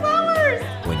got the flowers!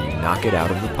 When you knock it out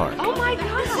of the park. Oh my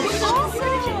gosh, it's awesome!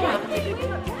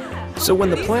 So when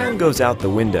the plan goes out the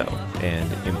window and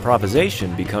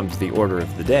improvisation becomes the order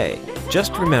of the day,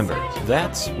 just remember,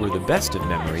 that's where the best of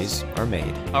memories are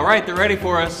made. All right, they're ready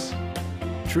for us.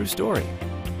 True story.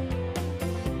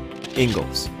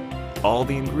 Ingalls. All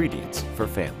the ingredients for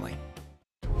family.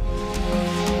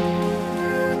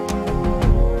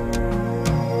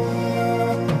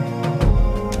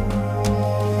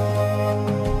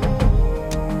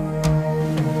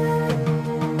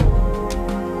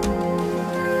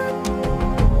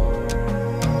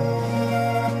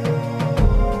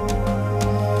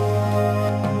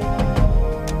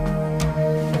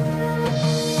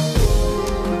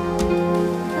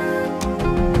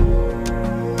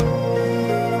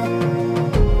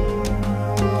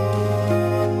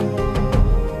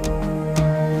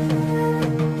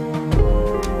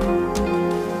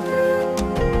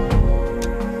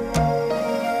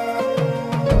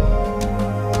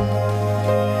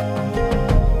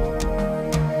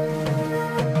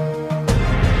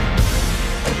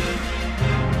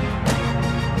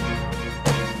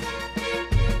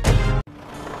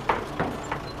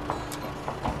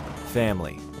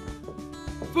 Family.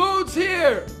 Food's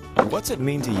here! What's it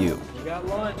mean to you? We got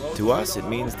lunch. To us, it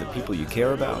means the people you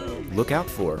care about, look out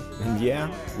for, and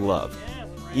yeah, love.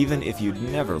 Even if you'd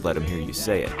never let them hear you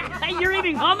say it. Hey, you're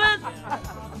eating hummus?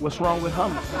 What's wrong with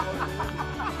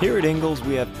hummus? Here at Ingalls,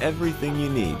 we have everything you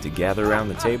need to gather around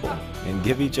the table and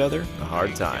give each other a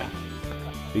hard time.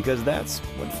 Because that's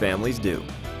what families do.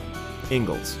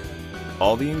 Ingalls.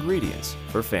 All the ingredients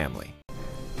for family.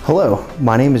 Hello,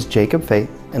 my name is Jacob Fate,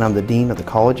 and I'm the Dean of the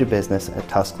College of Business at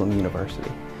Tusculum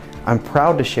University. I'm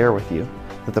proud to share with you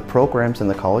that the programs in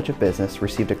the College of Business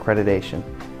received accreditation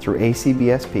through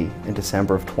ACBSP in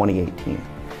December of 2018.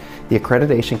 The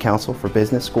Accreditation Council for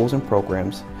Business Schools and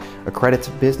Programs accredits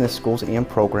business schools and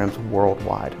programs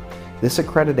worldwide. This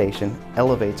accreditation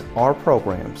elevates our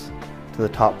programs to the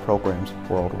top programs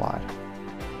worldwide.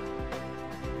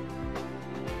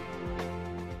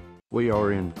 We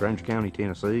are in Granger County,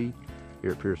 Tennessee,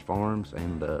 here at Pierce Farms,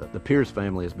 and the Pierce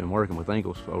family has been working with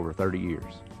Ingalls for over 30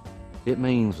 years. It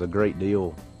means a great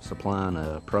deal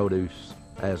supplying produce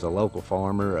as a local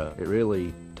farmer. It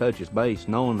really touches base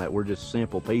knowing that we're just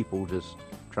simple people just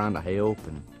trying to help,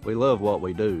 and we love what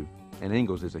we do, and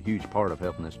Ingalls is a huge part of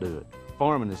helping us do it.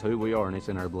 Farming is who we are, and it's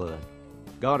in our blood.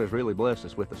 God has really blessed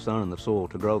us with the sun and the soil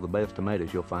to grow the best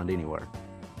tomatoes you'll find anywhere.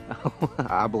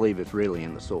 I believe it's really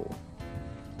in the soil.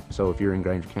 So if you're in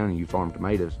Granger County and you farm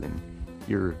tomatoes, then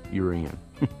you're in.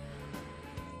 It's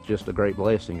just a great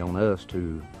blessing on us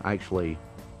to actually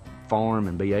farm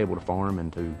and be able to farm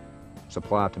and to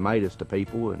supply tomatoes to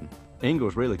people. And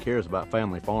Ingalls really cares about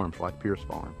family farms like Pierce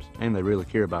Farms, and they really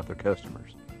care about their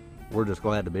customers. We're just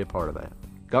glad to be a part of that.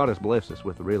 God has blessed us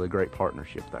with a really great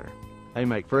partnership there. They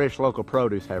make fresh local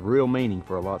produce have real meaning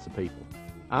for lots of people.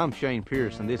 I'm Shane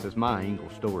Pierce, and this is my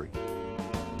Ingalls story.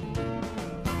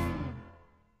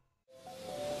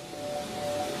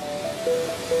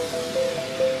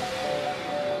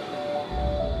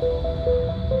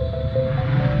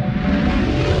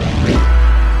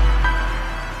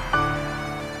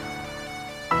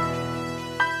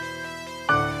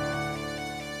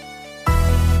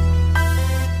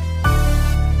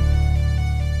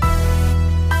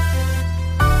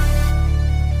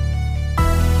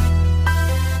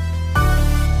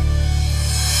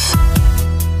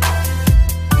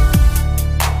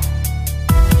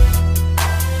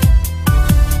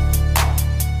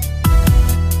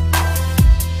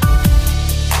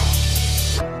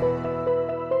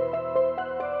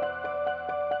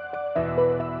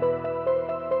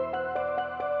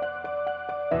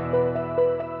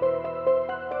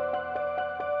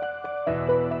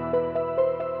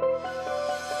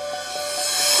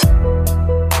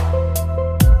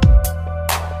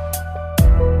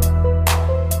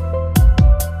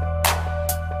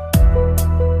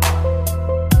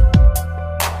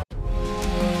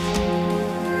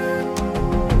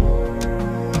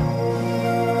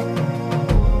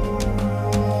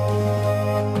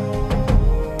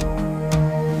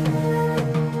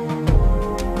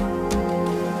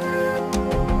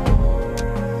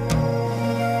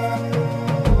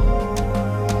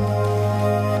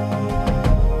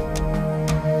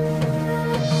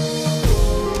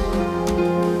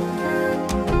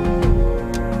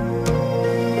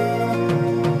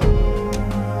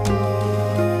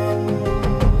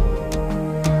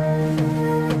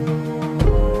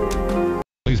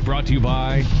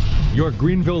 by your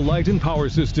Greenville Light and Power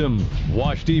System,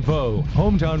 Wash Depot,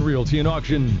 Hometown Realty and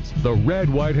Auctions, the Red,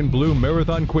 White, and Blue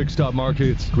Marathon Quick Stop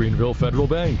Markets, Greenville Federal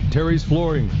Bank, Terry's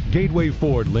Flooring, Gateway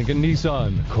Ford, Lincoln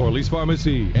Nissan, Corley's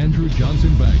Pharmacy, Andrew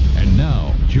Johnson Bank, and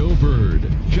now Joe Bird,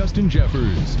 Justin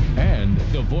Jeffers, and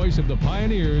the voice of the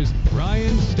Pioneers,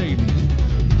 Brian Staten.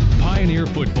 Pioneer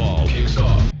football kicks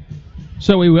off.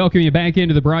 So we welcome you back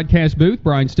into the broadcast booth.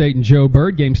 Brian Staten, Joe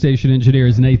Bird. Game station engineer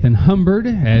is Nathan Humbert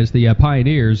as the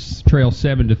Pioneers trail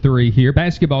 7-3 here.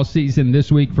 Basketball season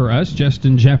this week for us.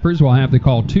 Justin Jeffers will have the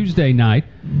call Tuesday night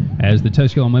as the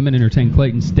Tusculum women entertain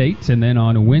Clayton State. And then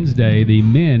on Wednesday, the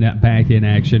men back in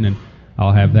action. And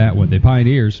I'll have that one. The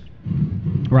Pioneers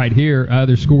right here,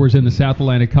 other scores in the South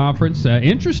Atlantic Conference.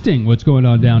 Interesting what's going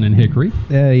on down in Hickory.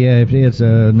 Yeah, it is.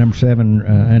 Number 7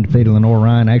 undefeated Lenore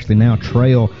Ryan actually now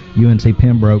trail UNC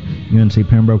Pembroke. UNC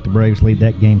Pembroke, the Braves lead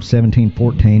that game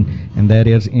 17-14, and that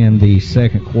is in the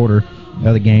second quarter.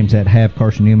 Other games at half,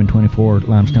 Carson Newman 24,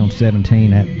 Limestone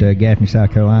 17 at Gaffney,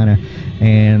 South Carolina.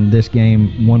 And this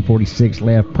game, 1:46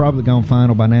 left, probably gone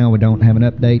final by now. We don't have an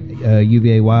update.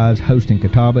 UVA Wise hosting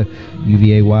Catawba.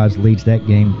 UVA Wise leads that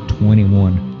game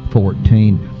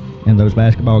 21-14. And those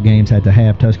basketball games at the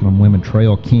half, Tusculum women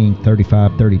trail King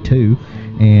 35-32,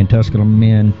 and Tusculum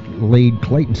men lead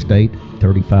Clayton State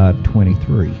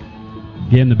 35-23.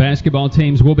 Again, the basketball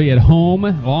teams will be at home.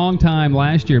 Long time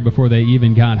last year before they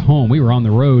even got home. We were on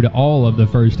the road all of the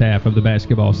first half of the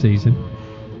basketball season.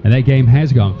 And that game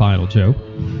has gone final, Joe.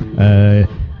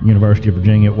 University of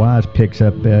Virginia Wise picks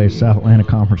up a South Atlantic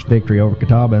Conference victory over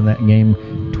Catawba in that game,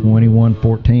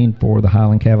 21-14 for the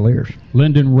Highland Cavaliers.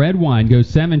 Lyndon Redwine goes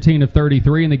 17 of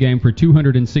 33 in the game for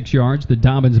 206 yards. The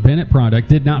Dobbins-Bennett product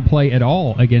did not play at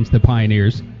all against the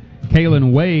Pioneers.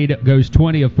 Kalen Wade goes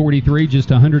 20 of 43, just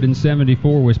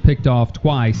 174, was picked off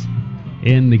twice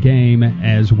in the game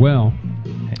as well.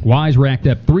 Wise racked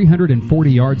up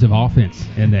 340 yards of offense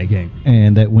in that game.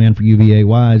 And that win for UVA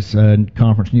Wise,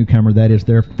 conference newcomer, that is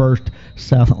their first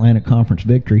South Atlantic Conference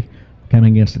victory,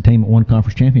 coming against a team that won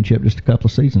conference championship just a couple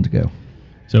of seasons ago.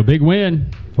 So big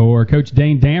win for Coach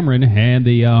Dane Dameron and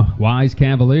the Wise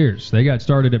Cavaliers. They got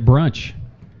started at brunch.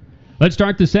 Let's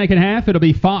start the second half. It'll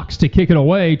be Fox to kick it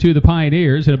away to the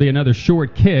Pioneers. It'll be another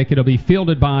short kick. It'll be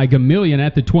fielded by Gamillion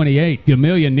at the 28.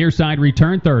 Gamillion near side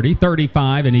return 30,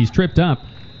 35, and he's tripped up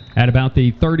at about the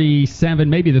 37,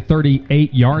 maybe the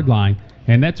 38-yard line.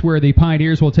 And that's where the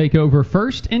Pioneers will take over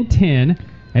 1st and 10, and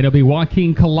it'll be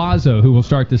Joaquin Collazo who will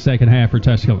start the second half for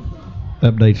Tusculum.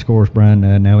 Update scores, Brian.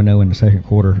 Now we know in the second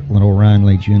quarter, Lenore Ryan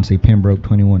leads UNC Pembroke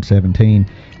 21-17,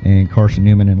 and Carson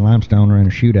Newman and Limestone are in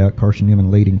a shootout. Carson Newman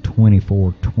leading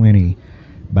 24-20.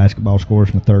 Basketball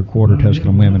scores in the third quarter.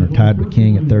 Tusculum women are tied with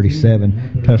King at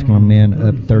 37. Tusculum men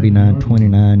up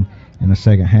 39-29 in the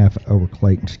second half over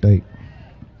Clayton State.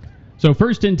 So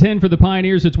 1st and 10 for the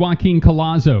Pioneers, it's Joaquin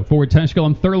Collazo. For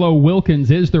Tusculum, Thurlow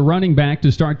Wilkins is the running back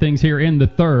to start things here in the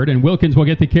third, and Wilkins will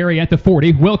get the carry at the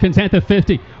 40. Wilkins at the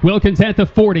 50. Wilkins at the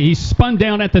 40. He's spun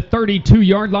down at the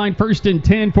 32-yard line. 1st and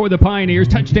 10 for the Pioneers.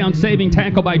 Touchdown saving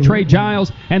tackle by Trey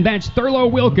Giles, and that's Thurlow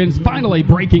Wilkins finally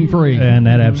breaking free. And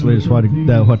that absolutely is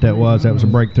what that was. That was a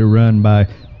breakthrough run by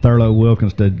Thurlow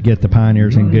Wilkins to get the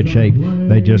Pioneers in good shape.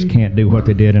 They just can't do what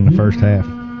they did in the first half.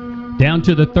 Down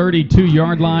to the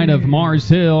 32-yard line of Mars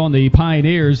Hill, and the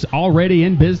Pioneers already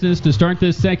in business to start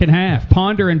this second half.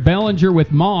 Ponder and Bellinger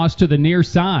with Moss to the near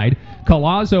side.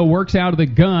 Collazo works out of the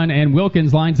gun, and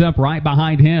Wilkins lines up right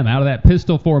behind him out of that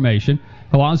pistol formation.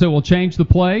 Collazo will change the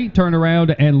play, turn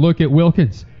around, and look at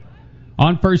Wilkins.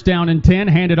 On 1st down and 10,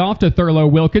 handed off to Thurlow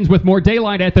Wilkins with more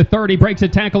daylight at the 30, breaks a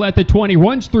tackle at the 20,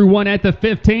 runs through one at the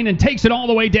 15, and takes it all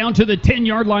the way down to the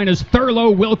 10-yard line as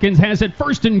Thurlow Wilkins has it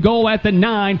 1st and goal at the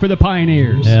 9 for the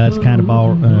Pioneers. Yeah, that's the kind of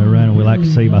ball running we like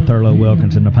to see by Thurlow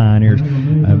Wilkins and the Pioneers.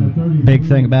 Big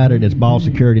thing about it is ball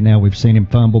security now. We've seen him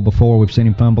fumble before. We've seen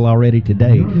him fumble already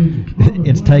today.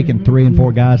 It's taken 3 and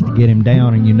 4 guys to get him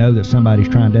down, and you know that somebody's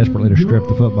trying desperately to strip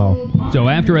the football. So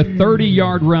after a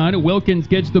 30-yard run, Wilkins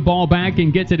gets the ball back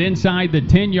and gets it inside the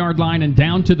 10-yard line and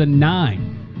down to the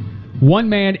 9. One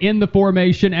man in the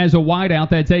formation as a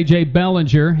wideout. That's A.J.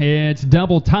 Bellinger. It's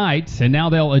double tight, and now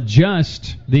they'll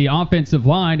adjust the offensive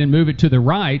line and move it to the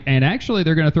right, and actually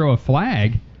they're going to throw a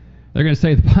flag. They're going to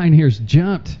say the Pioneers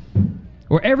jumped,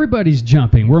 or everybody's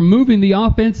jumping. We're moving the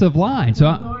offensive line. So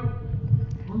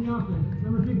on the offense,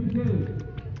 number 52,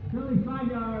 penalty 5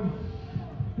 yards,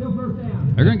 still 1st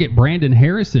down. They're going to get Brandon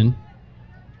Harrison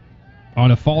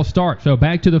on a false start. So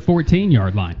back to the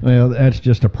 14-yard line. Well, that's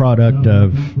just a product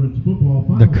of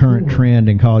the current trend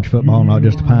in college football, not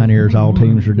just the Pioneers. All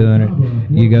teams are doing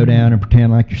it. You go down and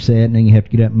pretend like you're set, and then you have to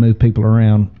get up and move people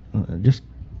around. Just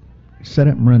set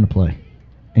up and run the play.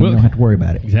 And you don't have to worry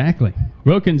about it. Exactly.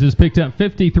 Wilkins has picked up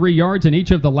 53 yards in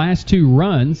each of the last 2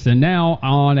 runs, and now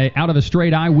out of a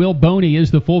straight eye, Will Boney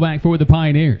is the fullback for the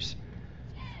Pioneers.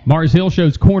 Mars Hill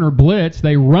shows corner blitz.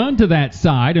 They run to that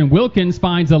side, and Wilkins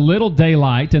finds a little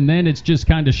daylight, and then it's just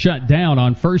kind of shut down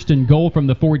on 1st and goal from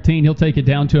the 14. He'll take it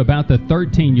down to about the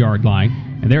 13-yard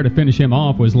line. And there to finish him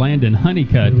off was Landon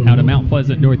Honeycutt out of Mount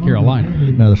Pleasant, North Carolina.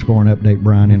 Another scoring update,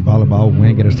 Brian, in volleyball.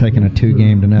 Wingate has taken a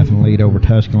 2-0 lead over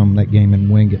Tusculum. That game in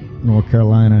Wingate, North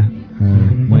Carolina.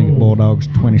 Wingate Bulldogs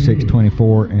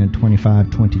 26-24 and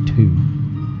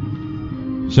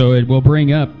 25-22. So it will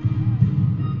bring up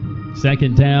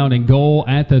 2nd down and goal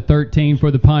at the 13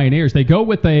 for the Pioneers. They go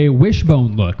with a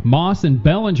wishbone look. Moss and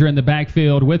Bellinger in the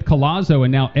backfield with Collazo,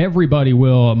 and now everybody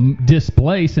will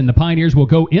displace, and the Pioneers will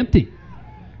go empty.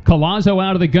 Collazo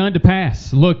out of the gun to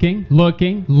pass. Looking,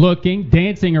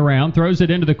 dancing around, throws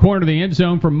it into the corner of the end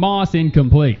zone for Moss,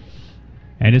 incomplete.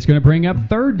 And it's going to bring up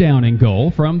 3rd down and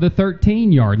goal from the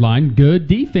 13-yard line. Good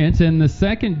defense in the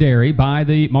secondary by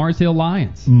the Mars Hill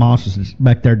Lions. Moss is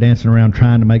back there dancing around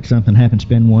trying to make something happen,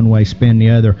 spin one way, spin the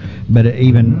other. But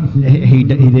he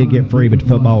did get free, but the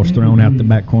football was thrown out the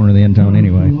back corner of the end zone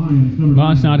anyway.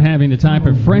 Moss not having the type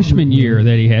of freshman year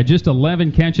that he had. Just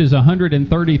 11 catches,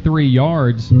 133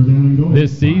 yards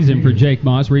this season for Jake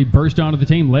Moss, where he burst onto the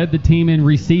team, led the team in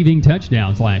receiving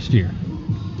touchdowns last year.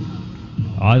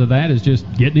 All of that is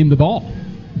just getting him the ball.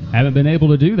 Haven't been able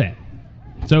to do that.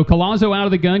 So Collazo out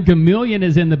of the gun. Gamillion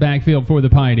is in the backfield for the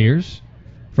Pioneers.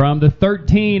 From the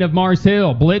 13 of Mars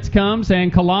Hill, blitz comes,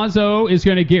 and Collazo is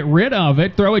going to get rid of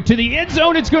it. Throw it to the end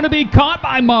zone. It's going to be caught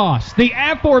by Moss. The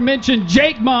aforementioned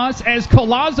Jake Moss, as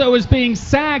Collazo is being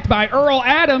sacked by Earl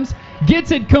Adams, gets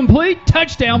it complete.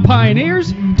 Touchdown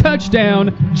Pioneers.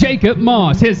 Touchdown Jacob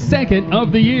Moss, his 2nd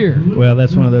of the year. Well,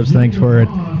 that's one of those things where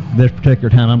this particular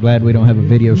time I'm glad we don't have a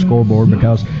video scoreboard,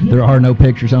 because there are no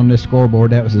pictures on this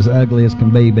scoreboard. That was as ugly as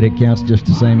can be, but it counts just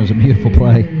the same as a beautiful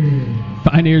play.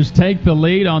 Pioneers take the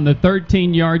lead on the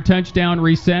 13-yard touchdown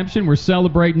reception. We're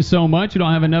celebrating so much, you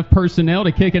don't have enough personnel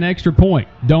to kick an extra point.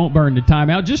 Don't burn the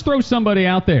timeout. Just throw somebody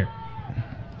out there.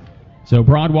 So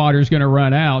Broadwater's going to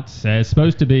run out. It's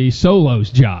supposed to be Solo's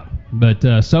job, but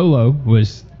Solo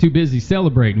was too busy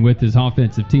celebrating with his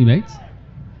offensive teammates.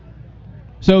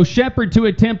 So Shepard to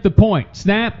attempt the point.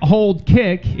 Snap, hold,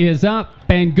 kick is up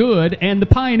and good. And the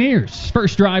Pioneers'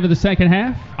 first drive of the second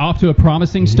half off to a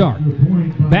promising start.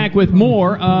 Back with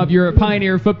more of your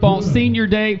Pioneer Football Senior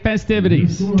Day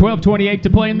festivities. 12:28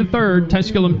 to play in the third.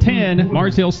 Tusculum 10,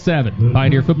 Mars Hill 7.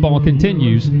 Pioneer Football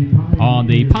continues on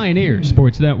the Pioneer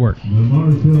Sports Network.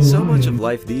 So much of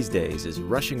life these days is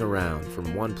rushing around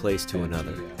from one place to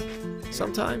another.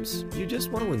 Sometimes you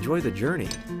just want to enjoy the journey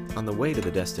on the way to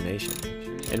the destination.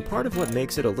 And part of what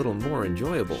makes it a little more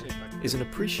enjoyable is an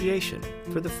appreciation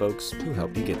for the folks who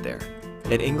help you get there.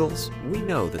 At Ingalls, we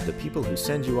know that the people who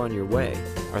send you on your way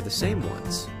are the same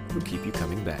ones who keep you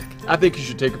coming back. I think you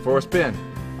should take it for a spin.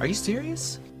 Are you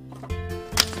serious?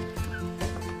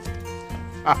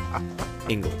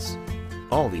 Ingalls.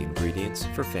 All the ingredients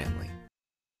for family.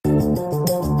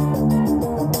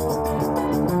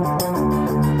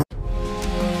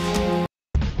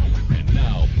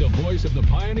 Of the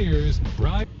Pioneers,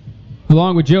 right?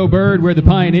 Along with Joe Bird, where the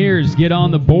Pioneers get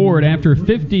on the board after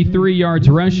 53 yards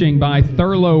rushing by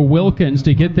Thurlow Wilkins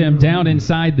to get them down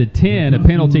inside the 10. A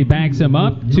penalty backs them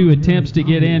up. 2 attempts to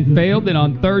get in failed. Then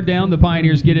on 3rd down, the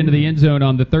Pioneers get into the end zone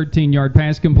on the 13-yard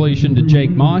pass completion to Jake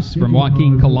Moss from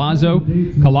Joaquin Collazo.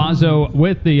 Collazo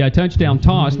with the touchdown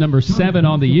toss, number 7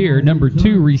 on the year, number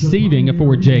 2 receiving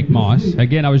for Jake Moss.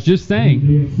 Again, I was just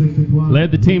saying,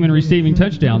 led the team in receiving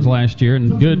touchdowns last year,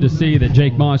 and good to see that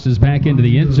Jake Moss is back into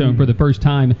the end zone for the first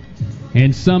time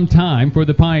in some time for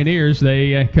the Pioneers.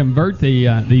 They convert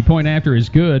the point after is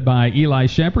good by Eli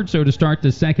Shepard. So to start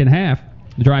the second half,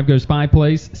 the drive goes 5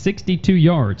 plays, 62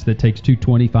 yards. That takes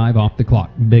 2:25 off the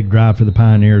clock. Big drive for the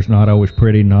Pioneers. Not always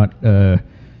pretty, not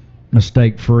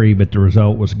mistake-free, but the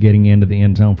result was getting into the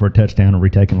end zone for a touchdown and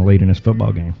retaking the lead in this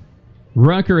football game.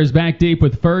 Rucker is back deep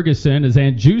with Ferguson as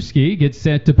Andrzejewski gets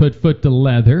set to put foot to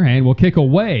leather and will kick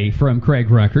away from Craig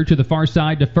Rucker to the far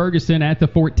side to Ferguson at the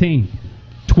 14.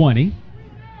 20.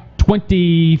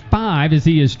 25 as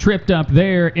he is tripped up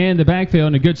there in the backfield,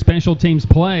 and a good special teams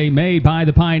play made by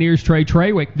the Pioneers. Trey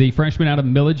Trawick, the freshman out of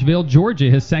Milledgeville, Georgia,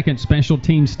 his second special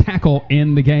teams tackle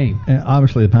in the game.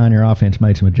 Obviously, the Pioneer offense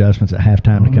made some adjustments at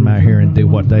halftime to come out here and do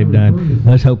what they've done.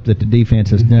 Let's hope that the defense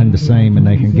has done the same and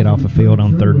they can get off the field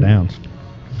on 3rd downs.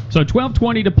 So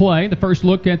 12:20 to play. The first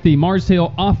look at the Mars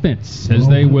Hill offense as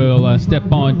they will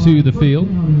step onto the field.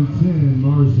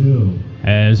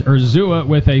 As Urzua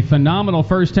with a phenomenal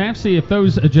first half. See if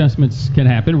those adjustments can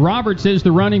happen. Roberts is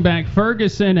the running back.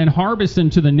 Ferguson and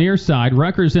Harbison to the near side.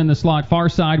 Rutgers in the slot far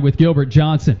side with Gilbert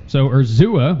Johnson. So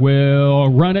Urzua will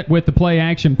run it with the play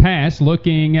action pass,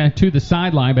 looking to the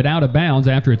sideline but out of bounds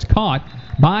after it's caught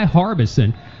by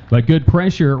Harbison. But good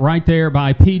pressure right there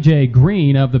by P.J.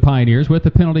 Green of the Pioneers with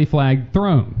the penalty flag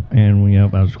thrown. And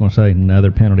I was going to say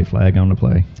another penalty flag on the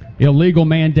play. Illegal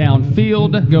man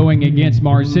downfield going against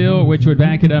Mars Hill, which would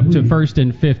back it up to 1st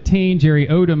and 15. Jerry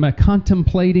Odom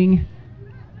contemplating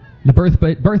the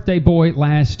birthday boy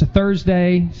last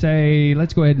Thursday. Say,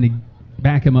 let's go ahead and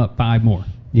back him up 5 more.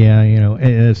 Yeah,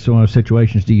 it's one of those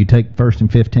situations. Do you take 1st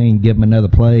and 15, give him another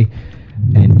play,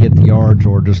 and get the yards,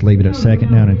 or just leave it at 2nd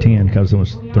down and 10 because it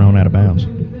was thrown out of bounds?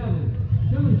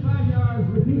 75 yards,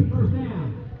 repeat first down.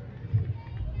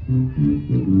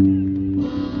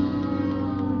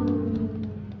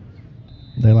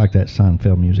 They like that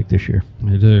Seinfeld music this year.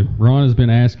 They do. Ron has been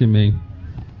asking me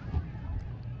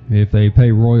if they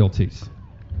pay royalties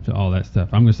to all that stuff.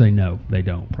 I'm going to say no, they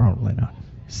don't. Probably not.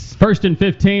 1st and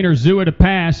 15, Urzua to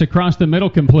pass across the middle,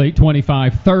 complete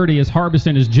 25-30 as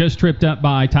Harbison is just tripped up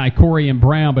by Tycorian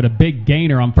Brown, but a big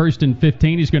gainer on 1st and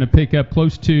 15. He's going to pick up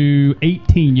close to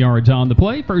 18 yards on the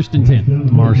play. 1st and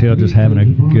 10. Mars Hill just having a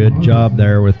good job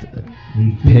there with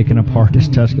picking apart this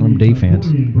Tusculum defense.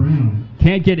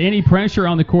 Can't get any pressure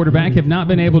on the quarterback, have not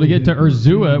been able to get to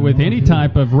Urzua with any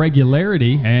type of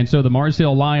regularity, and so the Mars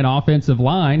Hill Lion offensive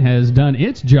line has done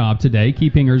its job today,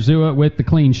 keeping Urzua with the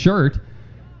clean shirt.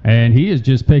 And he is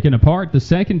just picking apart the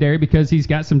secondary because he's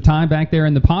got some time back there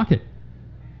in the pocket.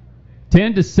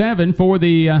 10-7 for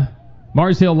the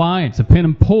Mars Hill Lions. A pin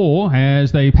and pull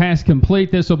as they pass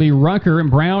complete. This will be Rucker, and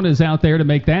Brown is out there to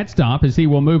make that stop as he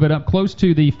will move it up close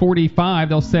to the 45.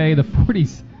 They'll say the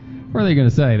 40s. What are they going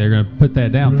to say? They're going to put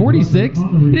that down. 46?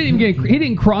 He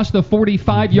didn't cross the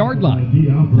 45-yard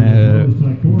line.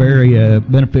 Very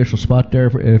beneficial spot there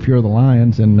if you're the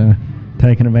Lions, and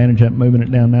taking advantage of it, moving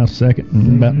it down now 2nd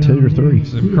and about 2 or 3.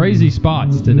 Some crazy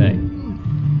spots today.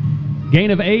 Gain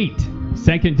of 8.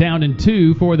 2nd down and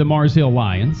 2 for the Mars Hill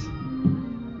Lions.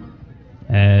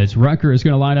 As Rucker is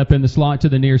going to line up in the slot to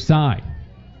the near side.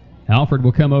 Alfred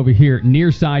will come over here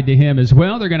near side to him as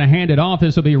well. They're going to hand it off.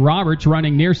 This will be Roberts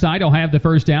running near side. He'll have the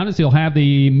first down as he'll have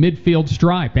the midfield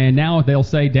stripe. And now they'll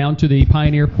say down to the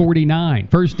Pioneer 49.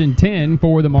 1st and 10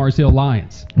 for the Mars Hill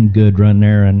Lions. Good run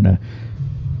there, and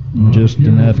just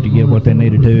enough to get what they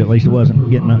needed to. At least it wasn't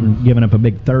giving up a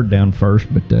big 3rd down first,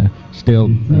 but still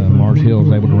Mars Hill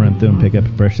was able to run through and pick up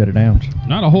a fresh set of downs.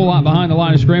 Not a whole lot behind the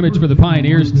line of scrimmage for the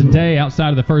Pioneers today outside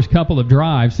of the first couple of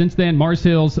drives. Since then, Mars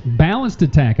Hill's balanced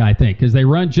attack, I think, because they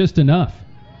run just enough.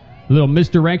 A little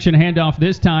misdirection handoff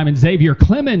this time, and Xavier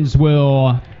Clemens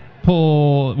will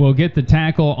get the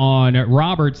tackle on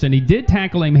Roberts, and he did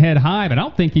tackle him head high, but I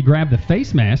don't think he grabbed the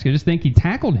face mask. I just think he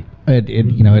tackled him.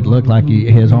 It looked like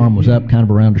his arm was up kind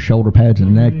of around the shoulder pads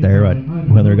and neck there.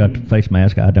 Whether he got the face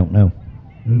mask, I don't know.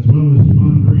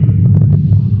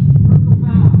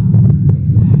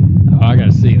 Oh, I got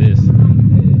to see this.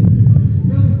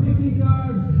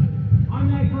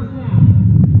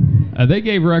 They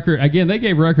gave Rucker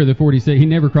the 46. He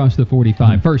never crossed the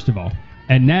 45, first of all.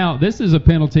 And now this is a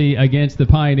penalty against the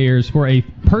Pioneers for a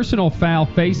personal foul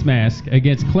face mask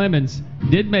against Clemens.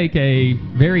 Did make a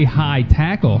very high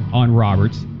tackle on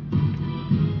Roberts.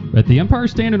 But the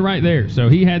umpire's standing right there, so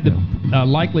he had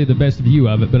likely the best view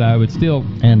of it, but I would still...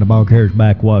 And the ball carrier's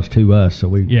back was to us, so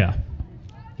we... Yeah.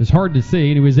 It's hard to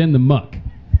see, and he was in the muck.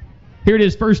 Here it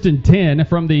is, 1st and 10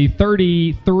 from the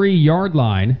 33-yard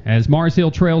line as Mars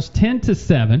Hill trails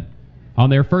 10-7. On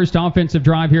their first offensive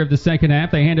drive here of the second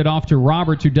half, they hand it off to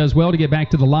Roberts, who does well to get back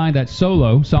to the line. That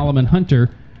solo, Solomon Hunter,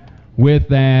 with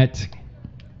the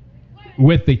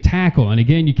tackle. And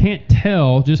again, you can't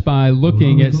tell just by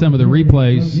looking at some of the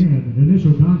replays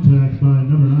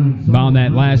on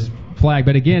that last flag.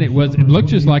 But again, it looked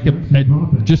just like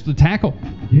just the tackle.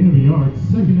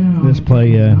 This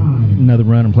play, another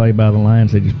run and play by the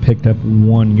Lions. They just picked up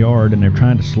 1 yard, and they're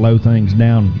trying to slow things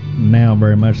down now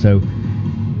very much so.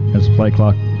 As the play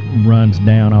clock runs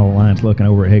down, all the Lions looking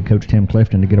over at head coach Tim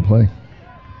Clifton to get a play.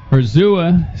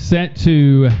 Urzua set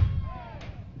to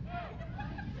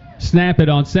snap it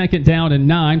on 2nd down and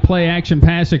 9. Play action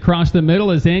pass across the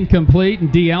middle is incomplete,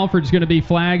 and D. Alford's going to be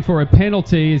flagged for a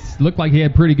penalty. It looked like he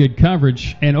had pretty good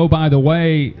coverage. And oh, by the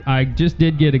way, I just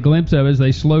did get a glimpse of it as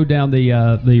they slowed down the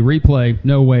replay.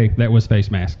 No way that was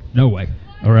face mask. No way.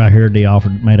 Right here, D.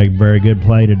 Alford made a very good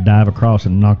play to dive across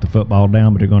and knock the football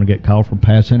down, but they're going to get called for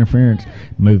pass interference,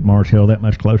 move Mars Hill that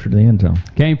much closer to the end zone.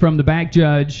 Came from the back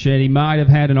judge, and he might have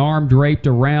had an arm draped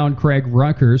around Craig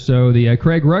Rucker. So the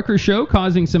Craig Rucker show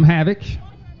causing some havoc.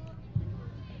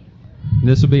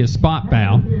 This will be a spot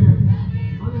foul.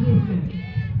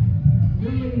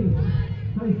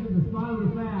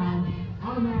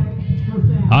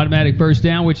 Automatic first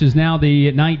down, which is now the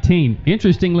 19.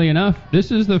 Interestingly enough,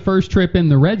 this is the first trip in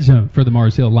the red zone for the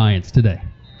Mars Hill Lions today.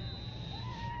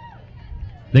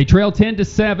 They trail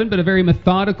 10-7, but a very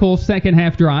methodical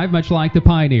second-half drive, much like the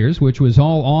Pioneers, which was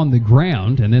all on the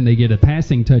ground, and then they get a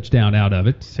passing touchdown out of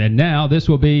it. And now this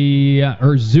will be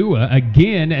Urzua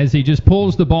again as he just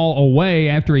pulls the ball away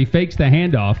after he fakes the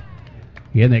handoff.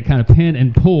 Again, that kind of pin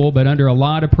and pull, but under a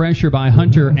lot of pressure by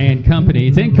Hunter and company.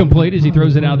 It's incomplete as he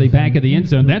throws it out the back of the end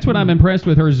zone. That's what I'm impressed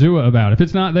with Urzua about. If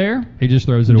it's not there, he just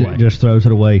throws it away. Just throws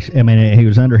it away. I mean, he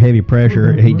was under heavy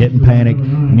pressure. He didn't panic,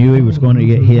 knew he was going to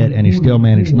get hit, and he still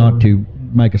managed not to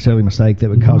make a silly mistake that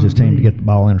would cause his team to get the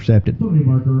ball intercepted.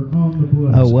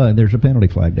 Oh, well, there's a penalty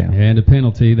flag down. And a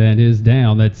penalty that is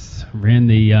down. That's in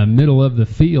the middle of the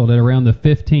field at around the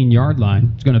 15-yard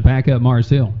line. It's going to back up Mars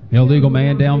Hill. Illegal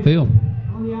man downfield.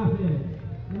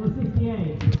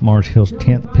 It's Mars Hill's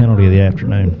 10th penalty of the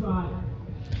afternoon.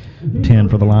 10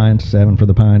 for the Lions, 7 for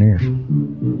the Pioneers.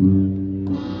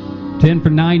 10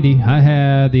 for 90. I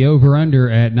had the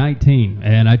over-under at 19,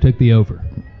 and I took the over.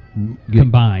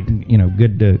 Combined. You know,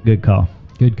 good call.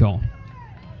 Good call.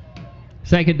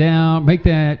 Second down, make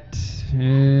that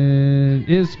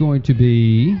is going to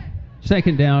be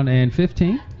second down and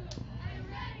 15.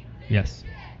 Yes.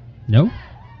 No?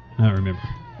 I don't remember.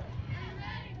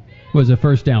 Was a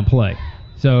first down play.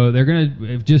 So they're going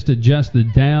to just adjust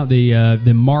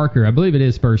the marker. I believe it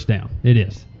is first down. It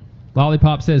is.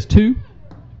 Lollipop says 2.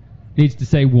 Needs to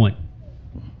say 1.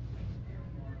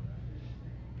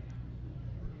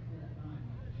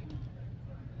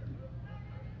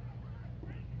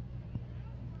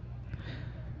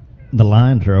 The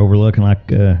Lions are overlooking like,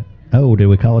 did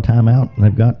we call a timeout?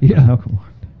 They've got... Yeah.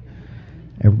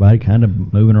 Everybody kind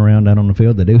of moving around out on the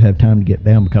field. They do have time to get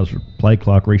down because the play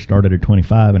clock restarted at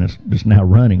 25 and it's just now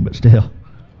running, but still.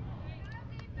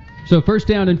 So first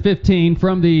down and 15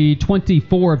 from the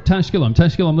 24 of Tusculum.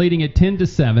 Tusculum leading at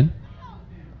 10-7.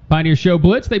 Pioneers show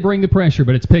blitz. They bring the pressure,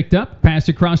 but it's picked up. Pass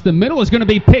across the middle is going to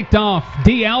be picked off.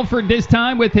 D. Alford this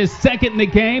time with his second in the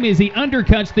game as he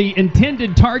undercuts the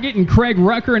intended target and Craig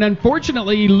Rucker, and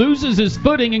unfortunately he loses his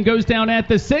footing and goes down at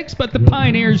the 6, but the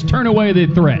Pioneers turn away the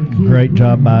threat. Great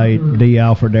job by D.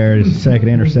 Alford there. His second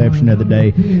interception of the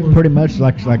day. Pretty much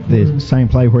like the same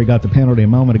play where he got the penalty a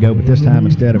moment ago, but this time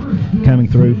instead of coming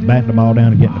through, batting the ball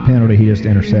down and getting the penalty, he just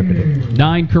intercepted it.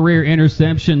 9 career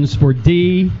interceptions for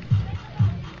D.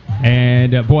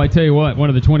 And, boy, I tell you what, one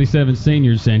of the 27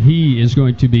 seniors, and he is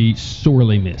going to be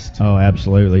sorely missed. Oh,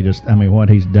 absolutely. What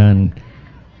he's done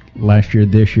last year,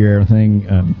 this year,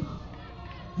 everything,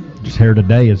 just here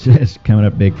today is coming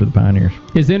up big for the Pioneers.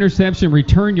 His interception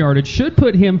return yardage should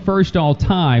put him first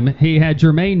all-time. He had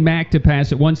Jermaine Mack to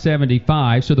pass at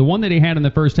 175, so the one that he had in the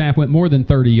first half went more than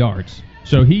 30 yards.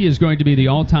 So he is going to be the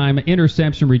all-time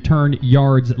interception return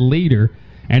yards leader.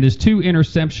 And his 2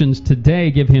 interceptions today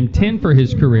give him 10 for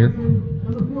his career,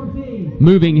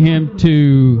 moving him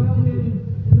to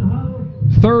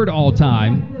third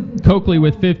all-time. Coakley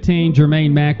with 15,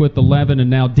 Jermaine Mack with 11, and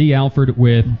now D. Alford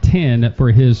with 10 for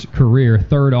his career,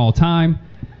 third all-time.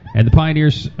 And the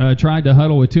Pioneers tried to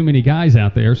huddle with too many guys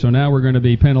out there, so now we're going to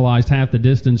be penalized half the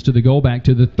distance to the goal back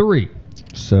to the 3.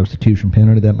 Substitution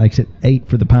penalty, that makes it 8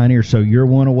 for the Pioneers, so you're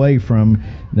 1 away from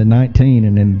the 19,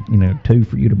 and then 2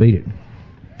 for you to beat it.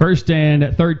 First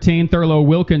and 13, Thurlow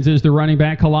Wilkins is the running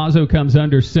back. Collazo comes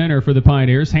under center for the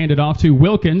Pioneers. Handed off to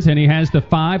Wilkins, and he has the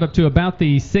 5 up to about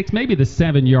the 6, maybe the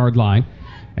 7-yard line.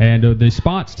 And the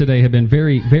spots today have been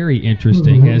very, very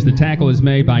interesting as the tackle is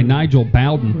made by Nigel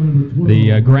Bowden,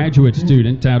 the graduate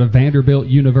student out of Vanderbilt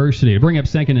University, to bring up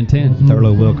second and 10.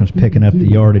 Thurlow Wilkins picking up the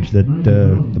yardage that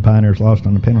the Pioneers lost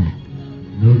on the penalty.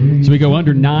 So we go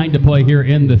under 9 to play here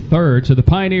in the third. So the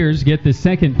Pioneers get the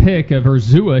second pick of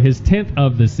Urzua, his 10th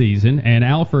of the season, and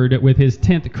Alford with his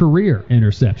 10th career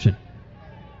interception.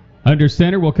 Under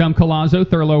center will come Collazo,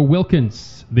 Thurlow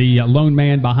Wilkins, the lone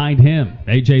man behind him.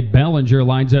 A.J. Bellinger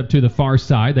lines up to the far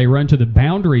side. They run to the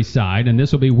boundary side, and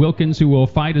this will be Wilkins who will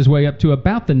fight his way up to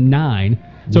about the 9.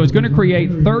 So it's going to create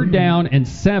third down and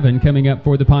 7 coming up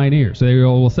for the Pioneers. So they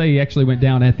will say he actually went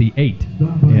down at the 8.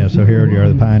 Yeah, so here you are,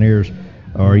 the Pioneers.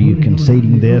 Are you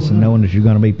conceding this and knowing that you're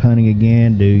going to be punting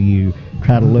again? Do you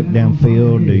try to look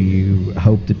downfield? Do you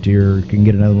hope that you can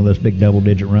get another one of those big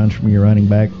double-digit runs from your running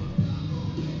back?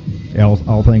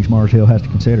 all things Mars Hill has to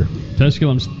consider.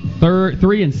 Tusculum's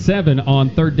 3 and 7 on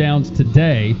third downs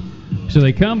today. So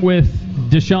they come with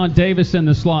Deshaun Davis in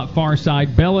the slot far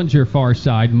side, Bellinger far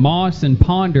side, Moss and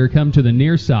Ponder come to the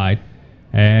near side,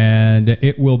 and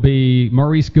it will be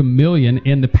Maurice Gamillion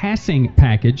in the passing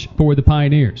package for the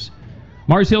Pioneers.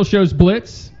 Mars Hill shows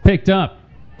blitz, picked up.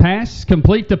 Pass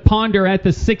complete to Ponder at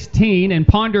the 16, and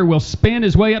Ponder will spin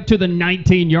his way up to the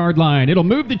 19-yard line. It'll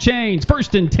move the chains.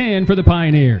 1st and 10 for the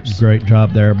Pioneers. Great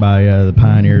job there by the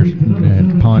Pioneers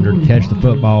and Ponder to catch the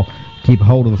football, keep a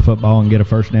hold of the football, and get a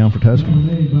first down for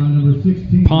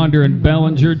Tusculum. Ponder and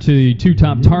Bellinger to 2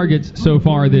 top targets so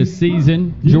far this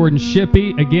season. Jordan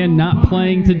Shippey, again, not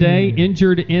playing today,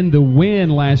 injured in the win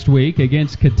last week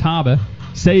against Catawba,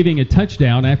 saving a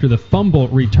touchdown after the fumble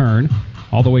return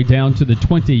all the way down to the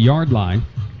 20-yard line.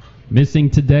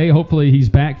 Missing today. Hopefully he's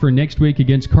back for next week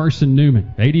against Carson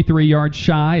Newman. 83 yards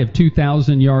shy of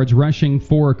 2,000 yards rushing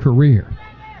for a career.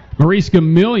 Maurice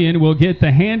Gamillion will get the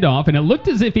handoff, and it looked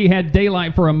as if he had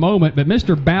daylight for a moment, but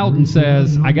Mr. Bowden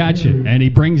says, I got you, and he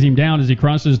brings him down as he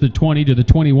crosses the 20 to the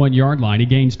 21-yard line. He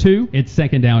gains 2. It's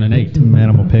 2nd down and 8.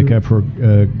 Minimal pickup for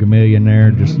Gamillion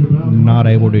there, just not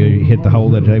able to hit the hole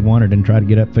that they wanted and try to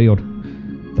get upfield.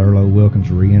 Thurlow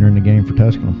Wilkins re-entering the game for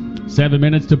Tusculum. 7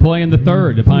 minutes to play in the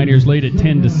third. The Pioneers lead at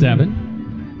 10-7.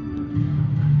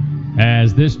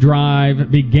 As this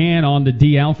drive began on the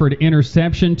D. Alford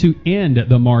interception to end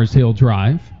the Mars Hill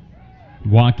drive.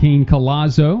 Joaquin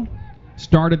Collazo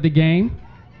started the game.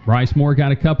 Bryce Moore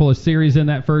got a couple of series in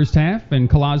that first half, and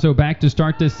Collazo back to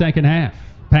start this second half.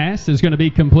 Pass is going to be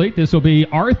complete. This will be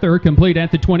Arthur complete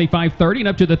at the 25-30 and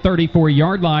up to the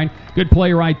 34-yard line. Good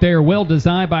play right there. Well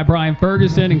designed by Brian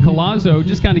Ferguson, and Collazo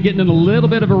just kind of getting in a little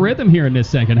bit of a rhythm here in this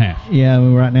second half. Yeah,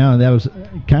 right now that was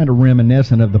kind of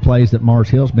reminiscent of the plays that Mars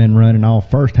Hill's been running all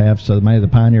first half, so maybe the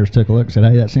Pioneers took a look and said,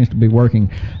 hey, that seems to be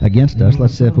working against us.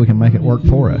 Let's see if we can make it work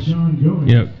for us. You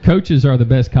know, coaches are the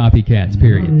best copycats,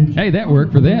 period. Hey, that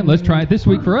worked for them. Let's try it this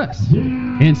week for us.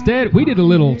 Instead, we did a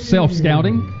little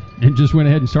self-scouting and just went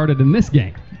ahead and started in this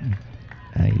game.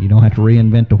 Hey, you don't have to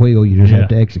reinvent the wheel. You just have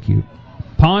to execute.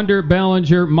 Ponder,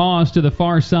 Bellinger, Moss to the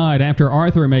far side after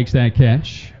Arthur makes that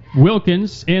catch.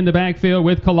 Wilkins in the backfield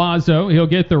with Collazo. He'll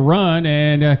get the run,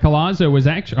 and Collazo was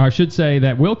actually, I should say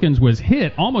that Wilkins was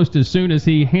hit almost as soon as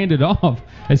he handed off,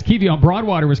 as Kevion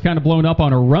Broadwater was kind of blown up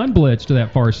on a run blitz to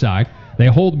that far side. They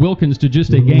hold Wilkins to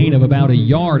just a gain of about a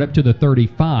yard up to the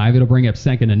 35. It'll bring up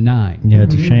 2nd and 9. Yeah,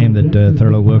 it's a shame that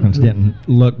Thurlow Wilkins didn't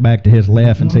look back to his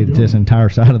left and see that this entire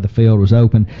side of the field was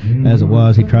open. As it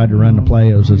was, he tried to run the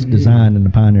play as it was designed, and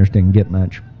the Pioneers didn't get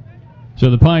much.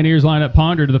 So the Pioneers line up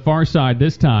Ponder to the far side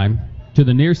this time. To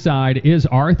the near side is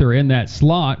Arthur in that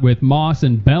slot with Moss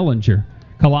and Bellinger.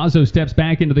 Collazo steps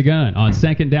back into the gun. On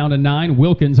 2nd down and 9,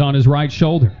 Wilkins on his right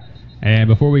shoulder. And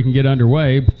before we can get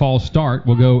underway, false start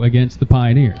will go against the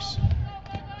Pioneers.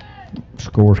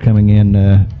 Scores coming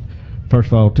in. First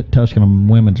of all, Tusculum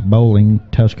women's bowling.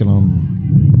 Tusculum,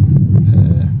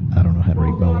 I don't know how to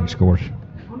read bowling scores.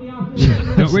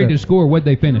 Don't read the score. What'd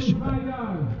they finish?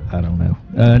 I don't know.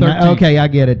 Okay, I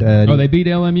get it. They beat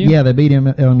LMU? Yeah, they beat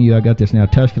LMU. I got this now.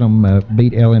 Tusculum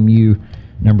beat LMU,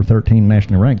 number 13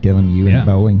 nationally ranked LMU in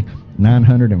bowling.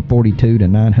 942 to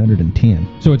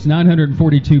 910. So it's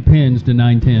 942 pins to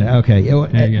 910.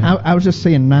 Okay. I was just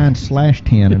saying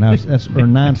 9/10, and that's or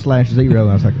 9/0.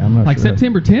 I was like, I'm not like sure. Like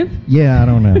September 10th? Yeah, I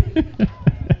don't know.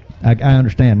 I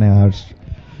understand now.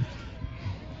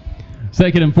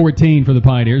 2nd and 14 for the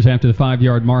Pioneers after the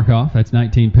 5-yard mark-off. That's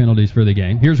 19 penalties for the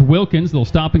game. Here's Wilkins. They'll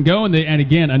stop and go, and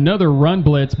again, another run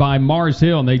blitz by Mars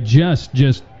Hill, and they just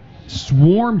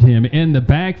swarmed him in the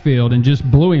backfield and just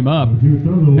blew him up.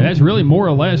 And that's really more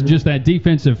or less just that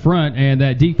defensive front and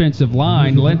that defensive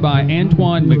line led by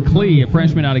Antoine McClee, a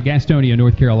freshman out of Gastonia,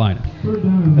 North Carolina.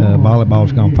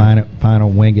 Volleyball's going to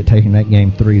final wing it, taking that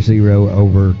game 3-0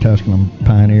 over Tusculum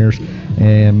Pioneers.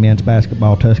 And men's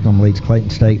basketball, Tusculum leads Clayton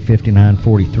State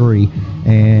 59-43.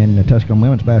 And the Tusculum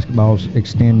women's basketball is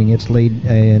extending its lead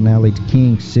and now leads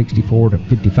Kings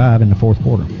 64-55 in the fourth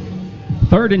quarter.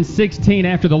 3rd and 16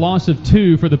 after the loss of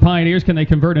 2 for the Pioneers. Can they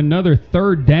convert another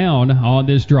 3rd down on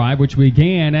this drive, which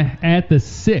began at the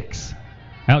 6?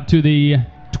 Out to the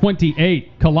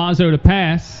 28. Collazo to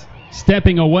pass.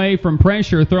 Stepping away from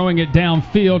pressure, throwing it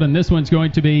downfield, and this one's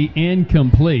going to be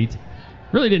incomplete.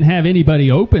 Really didn't have anybody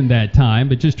open that time,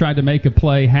 but just tried to make a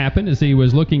play happen as he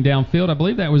was looking downfield. I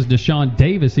believe that was Deshaun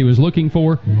Davis he was looking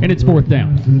for, and it's 4th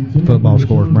down. Football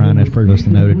scores, Brian, as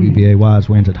previously noted, UVA Wise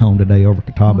wins at home today over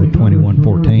Catawba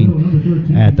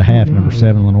 21-14. At the half, number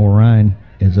 7, Lenore Ryan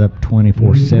is up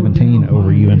 24-17 over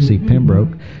UNC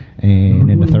Pembroke. And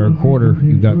in the third quarter,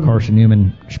 you've got Carson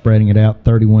Newman spreading it out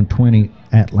 31-20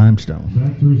 at Limestone.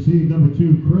 Back to receive number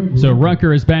 2, Craig. So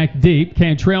Rucker is back deep.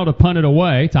 Cantrell to punt it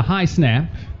away. It's a high snap.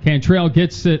 Cantrell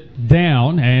gets it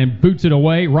down and boots it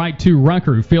away right to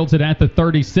Rucker, who fields it at the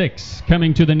 36.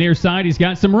 Coming to the near side, he's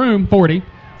got some room. 40,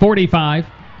 45.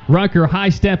 Rucker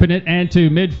high-stepping it and to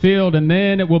midfield, and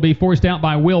then it will be forced out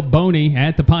by Will Boney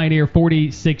at the Pioneer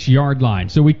 46-yard line.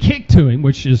 So we kicked to him,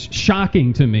 which is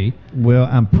shocking to me. Well,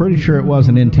 I'm pretty sure it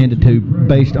wasn't intended to,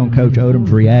 based on Coach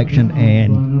Odom's reaction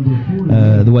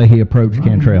and the way he approached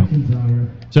Cantrell.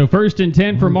 So 1st and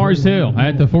 10 for Mars Hill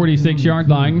at the 46-yard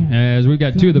line, as we've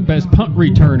got two of the best punt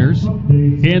returners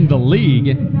in the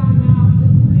league.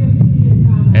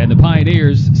 And the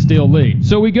Pioneers still lead.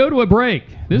 So we go to a break.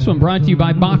 This one brought to you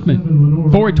by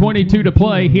Bachman. 4:22 to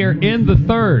play here in the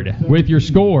third. With your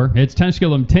score, it's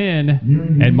Tusculum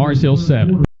 10 and Mars Hill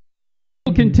 7.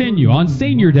 We'll continue on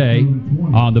Senior Day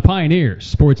on the Pioneers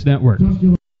Sports Network.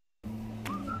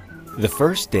 The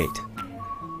first date.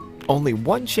 Only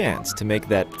one chance to make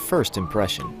that first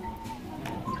impression.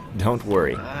 Don't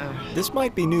worry. This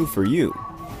might be new for you,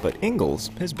 but Ingalls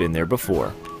has been there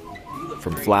before.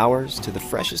 From flowers to the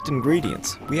freshest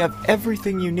ingredients, we have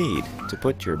everything you need to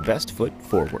put your best foot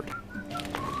forward.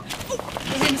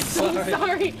 I'm so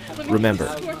sorry.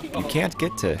 Remember, you can't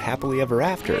get to happily ever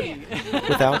after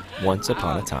without once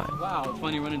upon a time. Wow, it's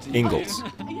funny running into Ingalls,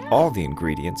 all the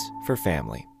ingredients for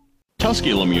family.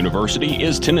 Tusculum University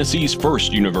is Tennessee's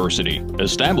first university.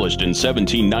 Established in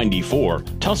 1794,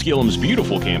 Tusculum's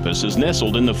beautiful campus is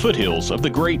nestled in the foothills of the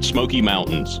Great Smoky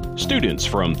Mountains. Students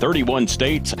from 31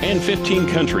 states and 15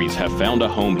 countries have found a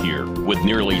home here. With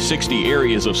nearly 60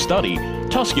 areas of study,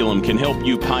 Tusculum can help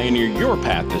you pioneer your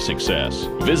path to success.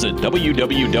 Visit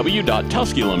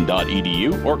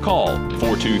www.tusculum.edu or call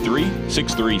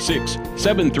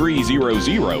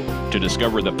 423-636-7300 to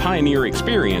discover the Pioneer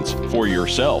experience for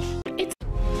yourself.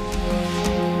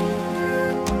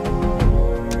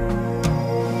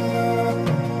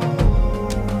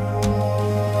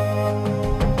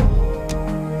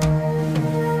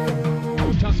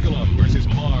 Tusculum versus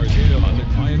Mars Hill on the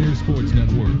Pioneer Sports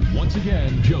Network. Once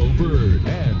again, Joe Bird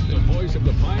and the voice of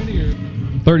the Pioneer.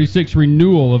 36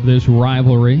 renewal of this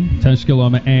rivalry,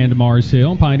 Tusculum and Mars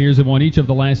Hill. Pioneers have won each of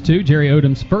the last two. Jerry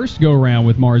Odom's first go-around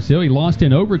with Mars Hill, he lost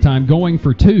in overtime going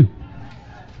for 2.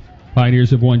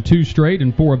 Pioneers have won 2 straight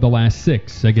and 4 of the last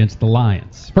 6 against the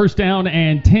Lions. 1st down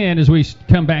and 10 as we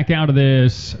come back out of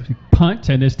this punt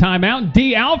and this timeout.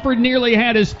 D. Alfred nearly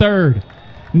had his third.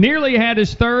 Nearly had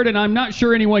his third, and I'm not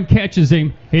sure anyone catches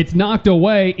him. It's knocked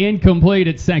away, incomplete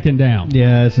at 2nd down.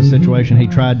 Yeah, it's a situation he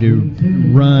tried to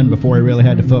run before he really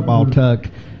had the football tucked.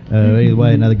 Either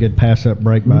way, another good pass-up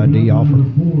break by D. Alford.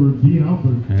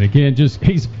 And again, just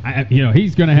he's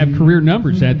going to have career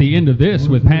numbers at the end of this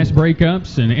with pass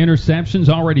breakups and interceptions.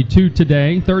 Already 2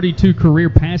 today. 32 career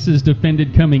passes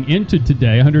defended coming into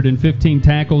today. 115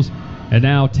 tackles. And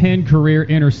now 10 career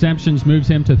interceptions moves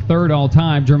him to 3rd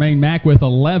all-time. Jermaine Mack with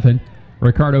 11.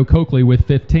 Ricardo Coakley with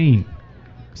 15.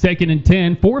 2nd and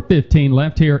 10, 4:15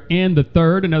 left here in the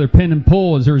third. Another pin and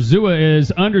pull as Urzua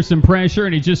is under some pressure,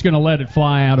 and he's just going to let it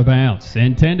fly out of bounds.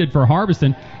 Intended for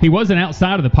Harbison. He wasn't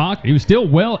outside of the pocket. He was still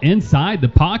well inside the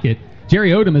pocket.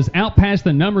 Jerry Odom is out past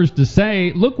the numbers to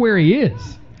say, look where he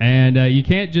is. And you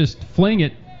can't just fling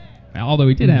it, although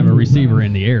he did have a receiver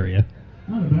in the area.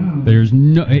 There's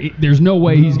no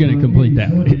way he's going to complete that.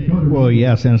 Well,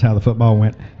 yeah, since how the football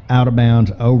went out of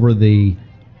bounds over the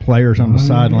players on the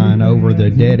sideline, over the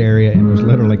dead area, and was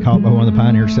literally caught by one of the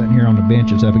Pioneers sitting here on the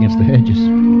benches up against the hedges.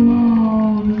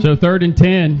 So 3rd and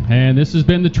 10, and this has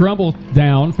been the trouble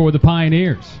down for the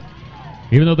Pioneers.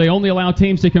 Even though they only allow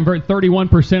teams to convert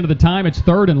 31% of the time, it's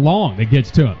 3rd and long that gets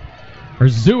to them.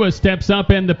 Urzua steps up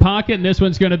in the pocket, and this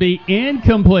one's going to be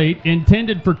incomplete,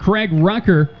 intended for Craig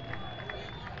Rucker.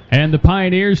 And the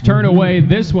Pioneers turn away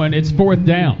this one. It's 4th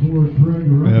down.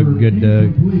 Well, good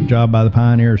job by the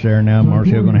Pioneers there. Now Mars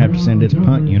Hill going to have to send its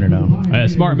punt unit on. A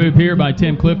smart move here by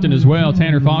Tim Clifton as well.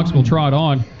 Tanner Fox will trot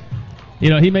on.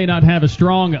 You know, he may not have a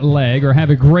strong leg or have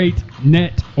a great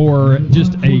net or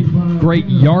just a great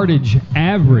yardage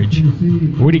average.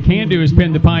 What he can do is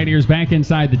pin the Pioneers back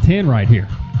inside the 10 right here.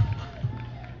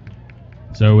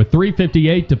 So with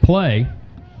 3:58 to play,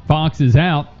 Fox is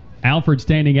out. Alford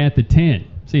standing at the 10.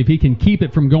 See if he can keep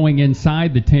it from going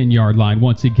inside the 10-yard line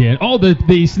once again. Oh,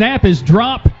 the snap is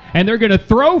dropped, and they're going to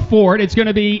throw for it. It's going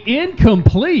to be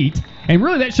incomplete, and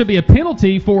really that should be a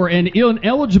penalty for an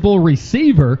ineligible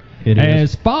receiver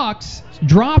as Fox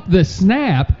dropped the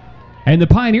snap, And the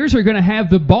Pioneers are going to have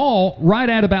the ball right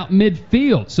at about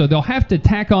midfield. So they'll have to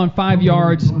tack on 5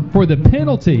 yards for the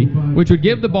penalty, which would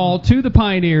give the ball to the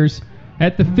Pioneers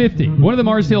at the 50. One of the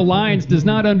Mars Hill Lions does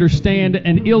not understand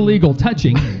an illegal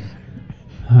touching.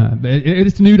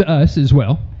 It's new to us as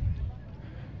well.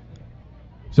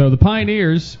 So the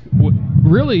Pioneers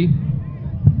really...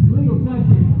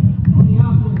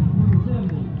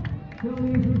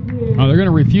 Oh, they're going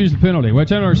to refuse the penalty,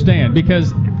 which I don't understand,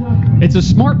 because it's a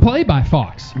smart play by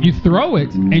Fox. You throw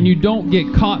it, and you don't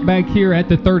get caught back here at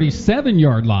the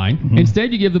 37-yard line. Mm-hmm.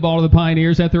 Instead, you give the ball to the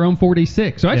Pioneers at their own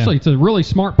 46. So actually, It's a really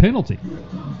smart penalty.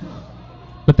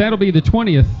 But that'll be the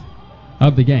 20th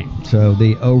of the game. So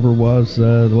the over was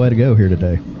the way to go here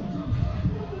today.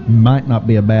 Might not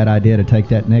be a bad idea to take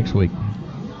that next week.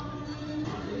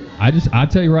 I'll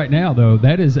tell you right now, though,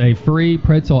 that is a free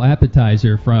pretzel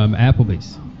appetizer from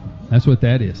Applebee's. That's what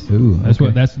that is. Ooh,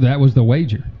 okay. That was the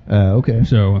wager. Okay.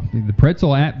 So the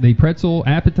pretzel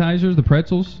appetizers, the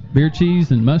pretzels, beer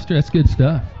cheese, and mustard, that's good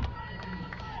stuff.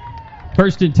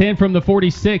 1st and 10 from the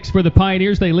 46 for the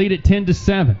Pioneers. They lead at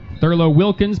 10-7. Thurlow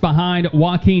Wilkins behind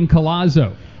Joaquin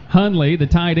Collazo. Hundley, the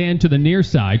tight end, to the near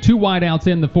side. 2 wideouts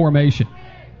in the formation.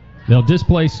 They'll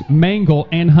displace Mangle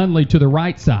and Hundley to the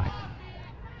right side.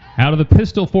 Out of the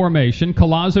pistol formation,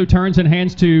 Collazo turns and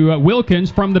hands to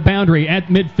Wilkins from the boundary at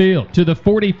midfield to the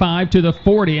 45 to the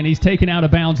 40, and he's taken out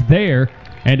of bounds there.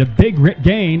 And a big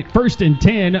gain, 1st and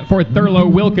 10 for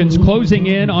Thurlow Wilkins, closing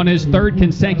in on his 3rd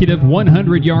consecutive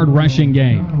 100-yard rushing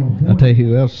game. I'll tell you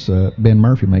who else, Ben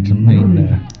Murphy makes them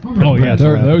mean.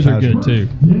 Those are good too.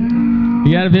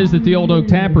 You got to visit the Old Oak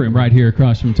Tap Room right here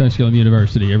across from Tusculum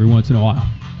University every once in a while.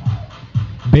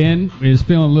 Ben is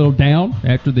feeling a little down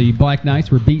after the Black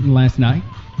Knights were beaten last night.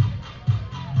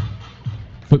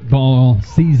 Football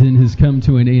season has come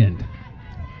to an end.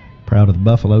 Proud of the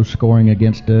Buffalo scoring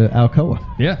against Alcoa.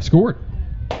 Yeah, scored.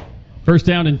 1st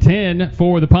down and 10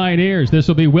 for the Pioneers. This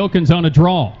will be Wilkins on a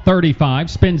draw.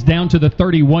 35, spins down to the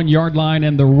 31-yard line,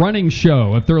 and the running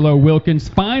show of Thurlow Wilkins.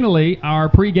 Finally, our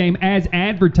pregame as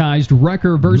advertised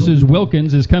Rucker versus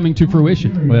Wilkins is coming to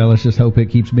fruition. Well, let's just hope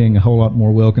it keeps being a whole lot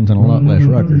more Wilkins and a lot less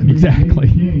Rucker. Exactly.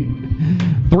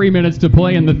 3 minutes to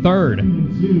play in the 3rd.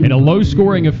 In a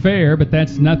low-scoring affair, but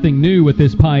that's nothing new with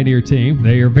this Pioneer team.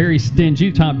 They are very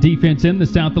stingy, top defense in the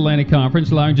South Atlantic Conference,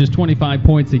 allowing just 25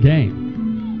 points a game.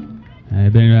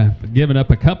 They've been giving up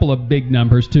a couple of big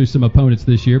numbers to some opponents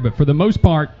this year, but for the most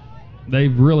part,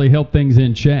 they've really held things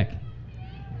in check.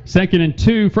 2nd and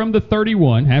 2 from the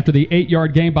 31 after the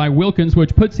 8-yard gain by Wilkins,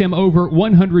 which puts him over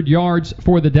 100 yards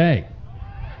for the day.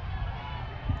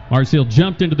 Mars Hill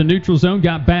jumped into the neutral zone,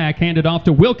 got back, handed off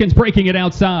to Wilkins, breaking it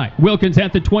outside. Wilkins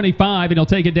at the 25, and he'll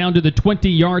take it down to the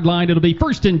 20-yard line. It'll be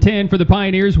 1st and 10 for the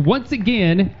Pioneers, once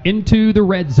again into the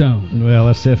red zone. Well,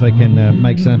 let's see if they can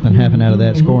make something happen out of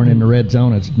that. Scoring in the red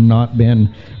zone, it's not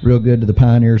been real good to the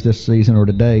Pioneers this season or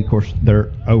today. Of course, they're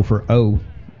 0 for 0,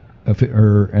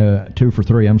 or 2 for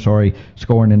 3,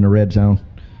 scoring in the red zone.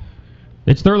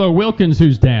 It's Thurlow Wilkins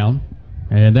who's down.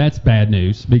 And that's bad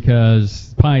news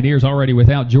because Pioneers already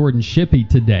without Jordan Shippey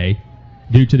today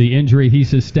due to the injury he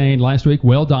sustained last week.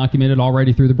 Well documented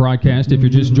already through the broadcast. If you're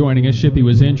just joining us, Shippey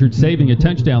was injured, saving a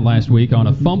touchdown last week on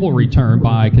a fumble return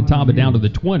by Catawba down to the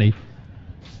 20.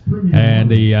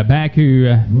 And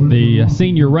the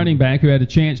senior running back who had a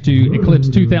chance to eclipse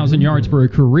 2,000 yards for a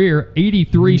career,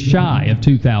 83 shy of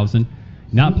 2,000.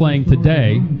 Not playing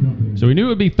today. So we knew it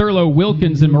would be Thurlow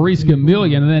Wilkins and Maurice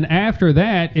Gamillion, and then after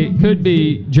that, it could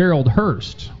be Gerald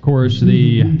Hurst. Of course,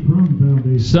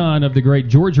 the son of the great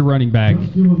Georgia running back,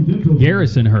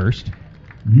 Garrison Hurst.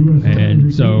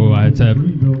 And so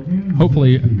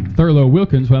hopefully Thurlow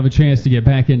Wilkins will have a chance to get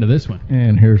back into this one.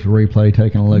 And here's the replay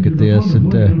taking a look at this. It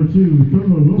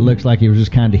looks like he was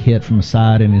just kind of hit from the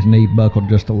side and his knee buckled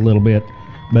just a little bit,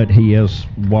 but he is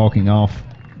walking off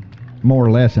more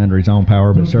or less under his own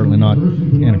power, but certainly not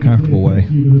in a comfortable way.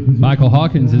 Michael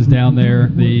Hawkins is down there,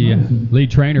 the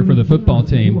lead trainer for the football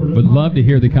team. Would love to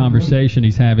hear the conversation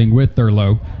he's having with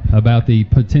Thurlow about the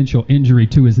potential injury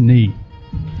to his knee.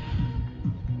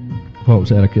 What was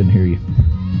that? I couldn't hear you.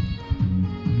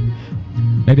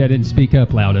 Maybe I didn't speak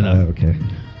up loud enough. Okay.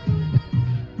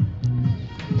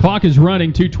 Clock is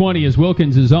running, 2:20 as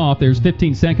Wilkins is off. There's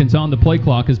 15 seconds on the play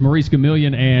clock as Maurice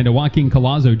Gamillion and Joaquin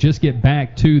Collazo just get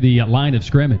back to the line of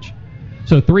scrimmage.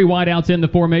 So 3 wideouts in the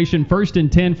formation, 1st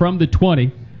and 10 from the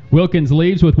 20. Wilkins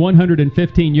leaves with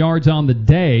 115 yards on the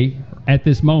day at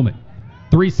this moment.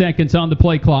 3 seconds on the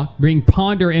play clock. Bring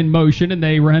Ponder in motion, and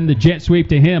they run the jet sweep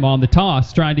to him on the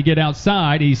toss, trying to get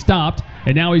outside. He stopped,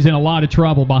 and now he's in a lot of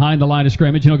trouble behind the line of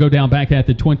scrimmage, and he'll go down back at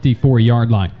the 24-yard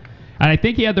line. I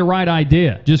think he had the right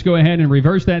idea. Just go ahead and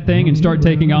reverse that thing and start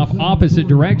taking off opposite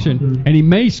direction, and he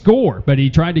may score, but he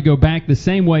tried to go back the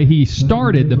same way he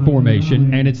started the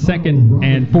formation, and it's 2nd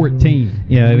and 14.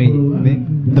 Yeah, I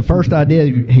mean, the first idea,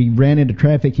 he ran into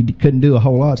traffic. He couldn't do a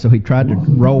whole lot, so he tried to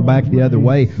roll back the other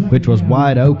way, which was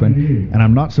wide open, and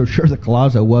I'm not so sure that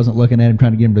Collazo wasn't looking at him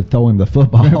trying to get him to throw him the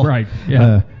football. Right,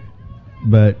 yeah.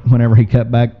 But whenever he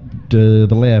cut back to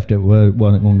the left, it wasn't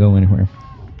going to go anywhere.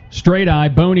 Straight eye,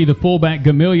 Boney the fullback,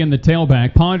 Gamillion the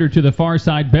tailback, Ponder to the far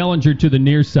side, Bellinger to the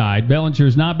near side.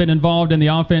 Bellinger's not been involved in the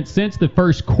offense since the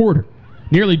first quarter.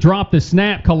 Nearly dropped the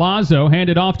snap. Collazo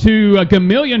handed off to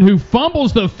Gamillion, who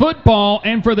fumbles the football,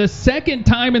 and for the second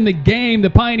time in the game, the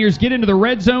Pioneers get into the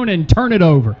red zone and turn it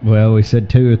over. Well, we said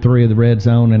 2 or 3 of the red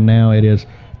zone, and now it is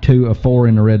 2 or 4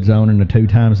 in the red zone, and the 2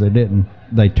 times they didn't,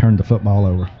 they turned the football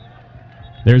over.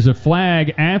 There's a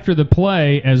flag after the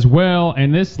play as well,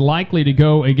 and this likely to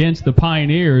go against the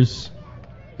Pioneers.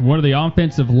 One of the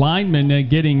offensive linemen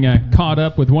getting caught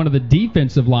up with one of the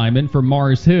defensive linemen for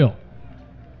Mars Hill.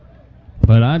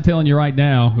 But I'm telling you right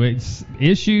now, it's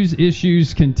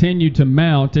issues continue to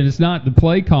mount, and it's not the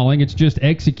play calling, it's just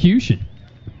execution.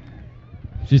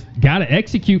 Just got to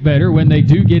execute better when they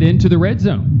do get into the red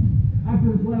zone.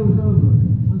 After the play was over,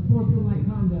 unsportsmanlike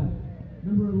conduct.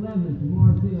 Number 11,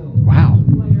 Mars Hill. Wow.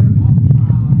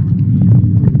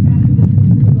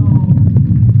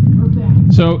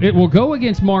 So it will go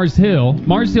against Mars Hill.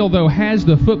 Mars Hill, though, has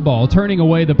the football, turning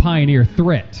away the Pioneer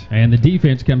threat. And the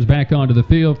defense comes back onto the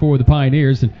field for the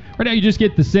Pioneers. And right now you just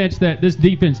get the sense that this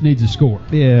defense needs a score.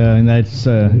 Yeah, and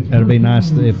that'll be nice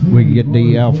if we could get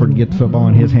D. Alford, get the football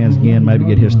in his hands again, maybe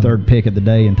get his 3rd pick of the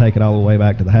day and take it all the way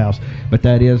back to the house. But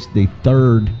that is the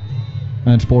 3rd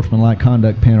unsportsmanlike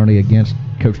conduct penalty against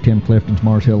Coach Tim Clifton's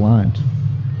Mars Hill Lions.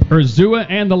 Urzua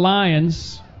and the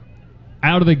Lions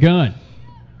out of the gun.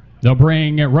 They'll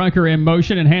bring Rucker in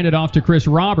motion and hand it off to Chris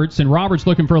Roberts, and Roberts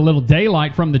looking for a little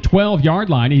daylight from the 12-yard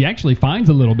line. He actually finds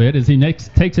a little bit as he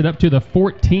takes it up to the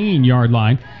 14-yard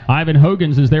line. Ivan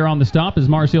Hogans is there on the stop as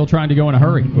Mars Hill trying to go in a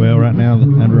hurry. Well, right now,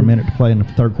 under a minute to play in the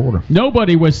 3rd quarter.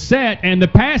 Nobody was set, and the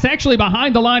pass actually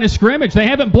behind the line of scrimmage. They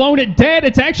haven't blown it dead.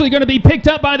 It's actually going to be picked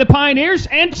up by the Pioneers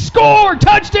and score!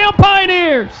 Touchdown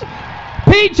Pioneers!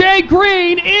 P.J.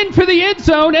 Green in for the end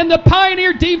zone, and the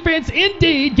Pioneer defense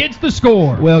indeed gets the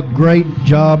score. Well, great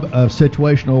job of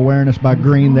situational awareness by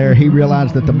Green there. He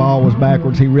realized that the ball was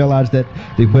backwards. He realized that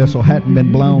the whistle hadn't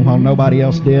been blown while nobody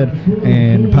else did,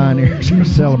 and the Pioneers are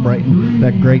celebrating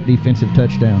that great defensive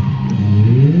touchdown.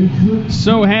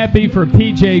 So happy for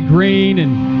P.J. Green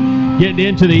and getting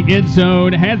into the end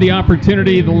zone. Had the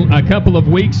opportunity a couple of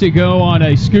weeks ago on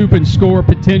a scoop and score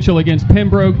potential against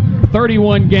Pembroke.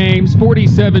 31 games,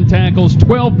 47 tackles,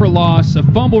 12 for loss, a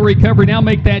fumble recovery, now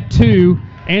make that 2,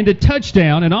 and a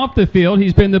touchdown. And off the field,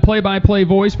 he's been the play-by-play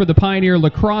voice for the Pioneer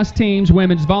lacrosse teams,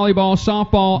 women's volleyball,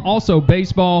 softball, also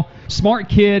baseball. Smart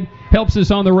kid, helps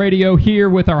us on the radio here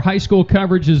with our high school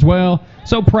coverage as well.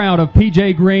 So proud of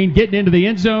P.J. Green getting into the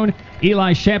end zone.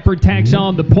 Eli Shepard tacks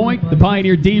on the point. The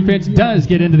Pioneer defense does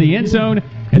get into the end zone,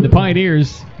 and the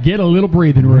Pioneers get a little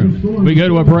breathing room. We go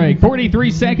to a break.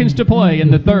 43 seconds to play in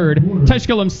the 3rd.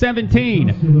 Tusculum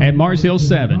 17 and Mars Hill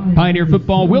 7. Pioneer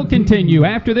football will continue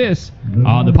after this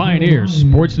on the Pioneers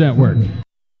Sports Network.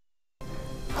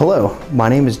 Hello, my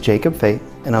name is Jacob Fate,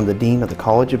 and I'm the Dean of the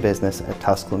College of Business at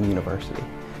Tusculum University.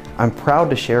 I'm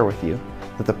proud to share with you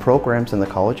that the programs in the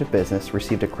College of Business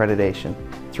received accreditation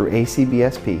through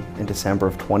ACBSP in December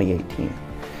of 2018.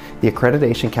 The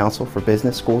Accreditation Council for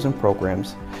Business Schools and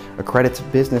Programs accredits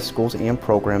business schools and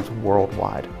programs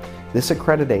worldwide. This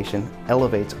accreditation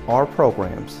elevates our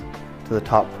programs to the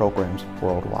top programs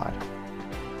worldwide.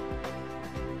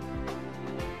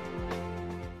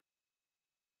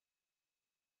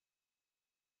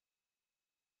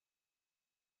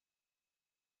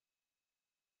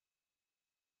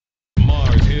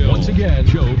 Once again,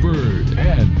 Joe Bird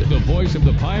and the voice of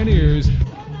the Pioneers.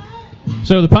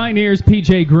 So the Pioneers,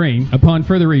 P.J. Green, upon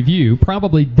further review,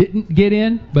 probably didn't get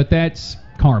in, but that's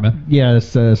karma. Yeah,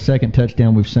 it's the 2nd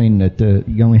touchdown we've seen that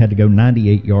you only had to go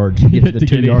 98 yards to get to the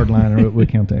 2-yard line, or it would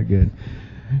count that good.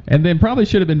 And then probably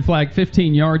should have been flagged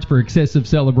 15 yards for excessive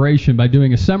celebration by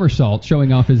doing a somersault,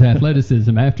 showing off his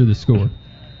athleticism after the score.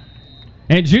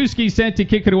 And Andrzejewski sent to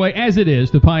kick it away. As it is,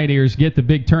 the Pioneers get the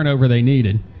big turnover they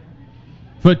needed.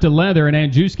 Foot to leather, and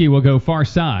Andrzejewski will go far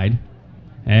side.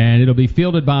 And it'll be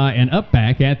fielded by an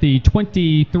upback at the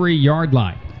 23-yard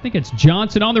line. I think it's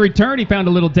Johnson on the return. He found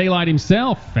a little daylight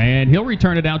himself, and he'll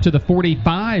return it out to the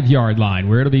 45-yard line,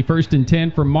 where it'll be 1st and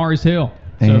 10 from Mars Hill.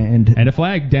 So, and a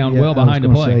flag down well behind the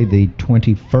play. I was going to say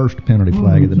the 21st penalty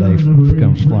flag of the day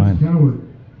comes flying.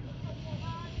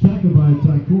 Tackled by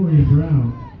Tycorian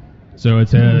Brown. So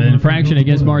it's an infraction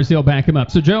against Mars Hill. Back him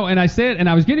up. So, Joe, and I said, and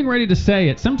I was getting ready to say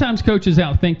it, sometimes coaches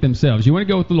outthink themselves. You want to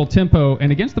go with a little tempo,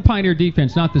 and against the Pioneer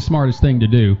defense, not the smartest thing to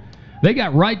do. They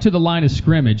got right to the line of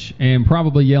scrimmage and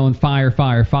probably yelling fire,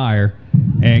 fire, fire,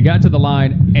 and got to the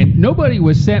line, and nobody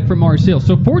was set for Mars Hill.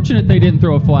 So fortunate they didn't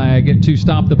throw a flag to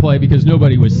stop the play because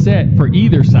nobody was set for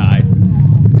either side.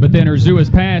 But then Urzua's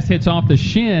pass hits off the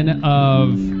shin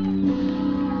of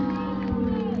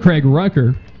Craig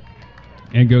Rucker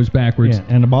and goes backwards. Yeah,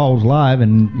 and the ball's live,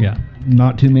 and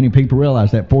not too many people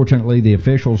realize that. Fortunately, the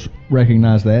officials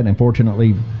recognize that, and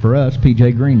fortunately for us,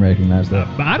 P.J. Green recognized that.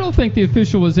 But I don't think the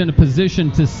official was in a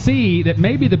position to see that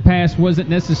maybe the pass wasn't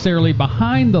necessarily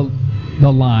behind the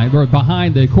line or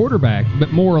behind the quarterback,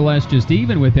 but more or less just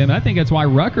even with him. I think that's why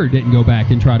Rucker didn't go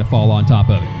back and try to fall on top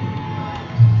of it.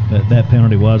 That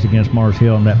penalty was against Mars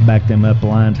Hill, and that backed them up. The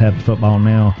Lions have the football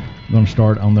now, going to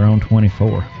start on their own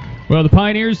 24. Well, the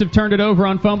Pioneers have turned it over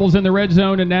on fumbles in the red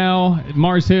zone, and now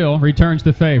Mars Hill returns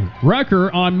the favor. Rucker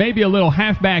on maybe a little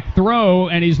halfback throw,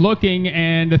 and he's looking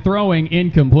and throwing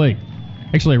incomplete.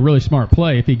 Actually, a really smart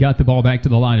play if he got the ball back to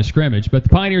the line of scrimmage. But the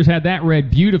Pioneers had that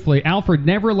read beautifully. Alfred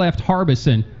never left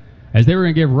Harbison as they were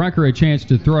going to give Rucker a chance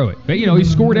to throw it. But, he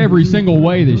scored every single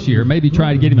way this year. Maybe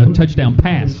try to get him a touchdown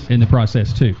pass in the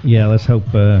process, too. Yeah, let's hope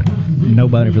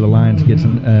nobody for the Lions gets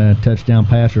a touchdown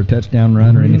pass or a touchdown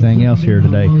run or anything else here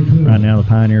today. Right now, the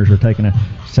Pioneers are taking a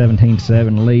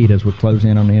 17-7 lead as we close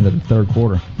in on the end of the third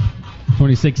quarter.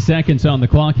 26 seconds on the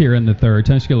clock here in the third.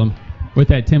 Tusculum with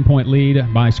that 10-point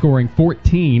lead by scoring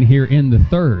 14 here in the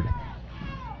third.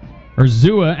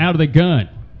 Urzua out of the gun.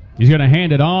 He's going to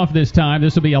hand it off this time.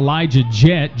 This will be Elijah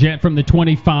Jett. Jett from the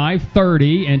 25,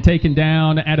 30, and taken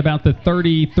down at about the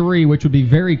 33, which would be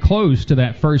very close to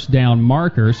that first down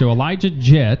marker. So Elijah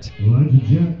Jett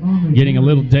getting a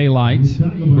little daylight.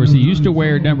 Of course, he used to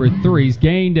wear number 3.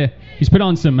 He's put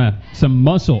on some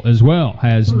muscle as well,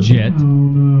 has Jett,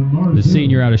 the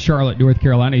senior out of Charlotte, North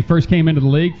Carolina. He first came into the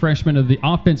league, freshman of the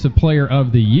Offensive Player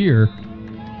of the Year.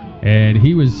 And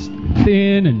he was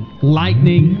thin and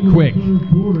lightning quick.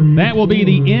 That will be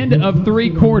the end of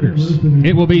 3 quarters.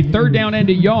 It will be third down and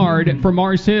a yard for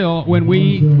Mars Hill when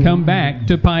we come back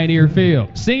to Pioneer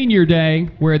Field. Senior Day,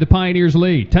 where the Pioneers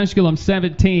lead. Tusculum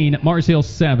 17, Mars Hill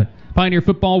 7. Pioneer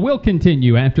football will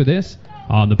continue after this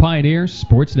on the Pioneer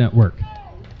Sports Network.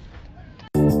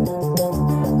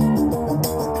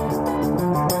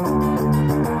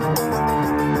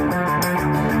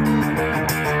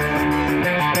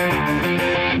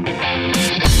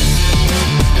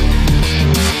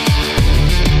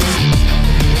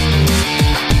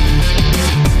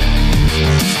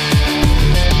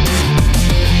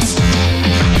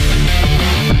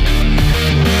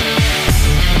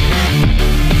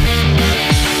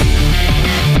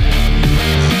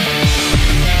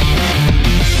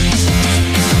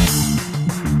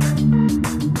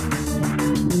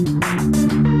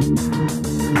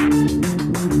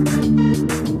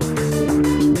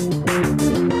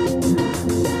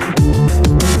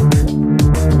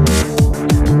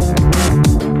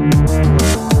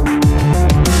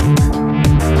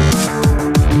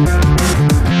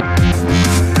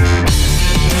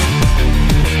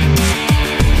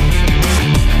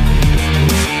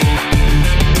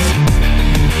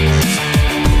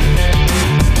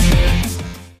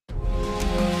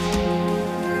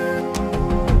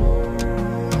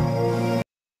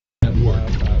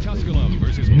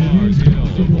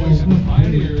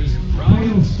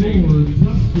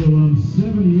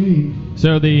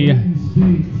 So the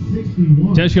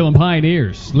Tusculum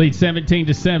Pioneers lead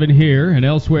 17-7 here, and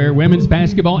elsewhere women's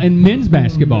basketball and men's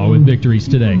basketball with victories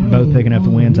today. Both picking up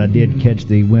the wins. I did catch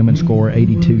the women's score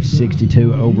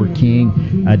 82-62 over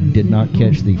King. I did not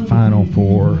catch the final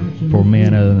for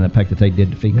men, other than the fact that they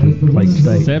did defeat Clayton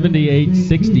State.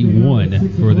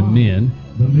 78-61 for the men.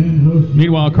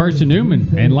 Meanwhile, Carson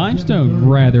Newman and Limestone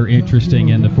rather interesting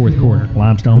in the fourth quarter.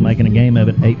 Limestone making a game of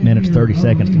it, 8 minutes, 30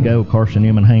 seconds to go. Carson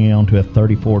Newman hanging on to a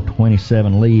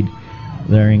 34-27 lead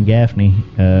there in Gaffney.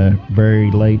 Very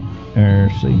late.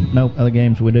 Other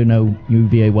games we do know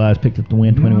UVA-wise picked up the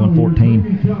win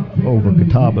 21-14 over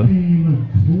Catawba.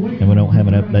 And we don't have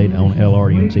an update on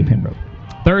LR-UNC Pembroke.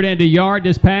 Third and a yard.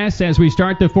 This pass as we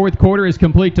start the fourth quarter is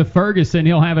complete to Ferguson.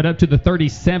 He'll have it up to the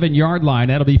 37-yard line.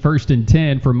 That'll be 1st and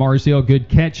 10 for Mars Hill. Good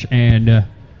catch and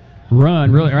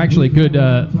run. Really, or actually good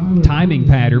timing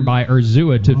pattern by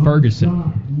Urzua to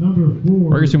Ferguson.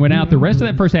 Ferguson went out the rest of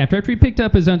that first half. After he picked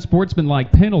up his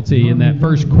unsportsmanlike penalty in that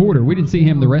first quarter, we didn't see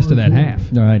him the rest of that half.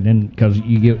 All right, and because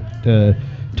you get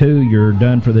 2, you're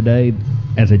done for the day.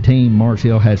 As a team, Mars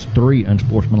Hill has 3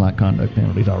 unsportsmanlike conduct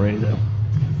penalties already, though.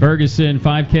 Ferguson,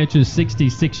 5 catches,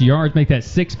 66 yards. Make that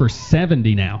 6 for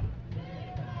 70 now.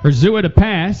 Urzua to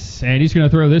pass, and he's going to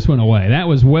throw this one away. That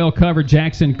was well covered.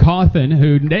 Jackson Cawthon,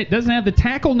 who doesn't have the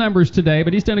tackle numbers today,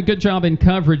 but he's done a good job in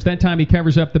coverage. That time he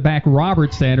covers up the back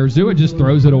Robertson. Urzua just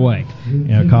throws it away.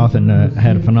 Yeah, Cawthon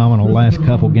had a phenomenal last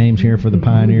couple games here for the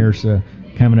Pioneers,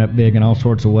 coming up big in all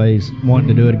sorts of ways. Wanting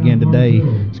to do it again today.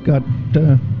 He's got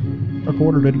a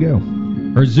quarter to go.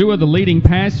 Urzua, the leading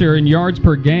passer in yards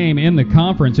per game in the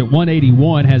conference at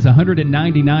 181, has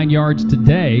 199 yards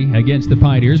today against the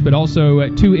Pioneers, but also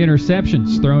 2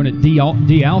 interceptions thrown at D.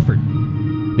 Alford.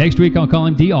 Next week I'll call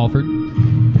him D. Alford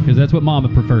because that's what Mama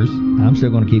prefers. I'm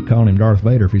still going to keep calling him Darth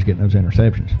Vader if he's getting those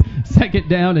interceptions. 2nd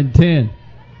down and 10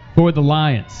 for the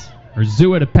Lions.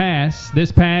 Urzua to pass.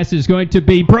 This pass is going to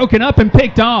be broken up and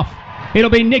picked off. It'll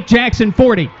be Nick Jackson,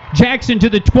 40. Jackson to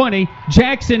the 20.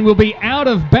 Jackson will be out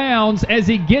of bounds as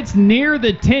he gets near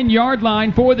the 10-yard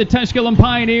line for the Tusculum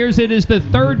Pioneers. It is the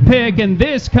 3rd pick, and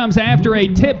this comes after a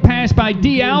tip pass by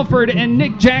D. Alford, and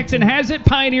Nick Jackson has it.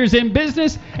 Pioneers in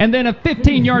business, and then a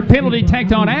 15-yard penalty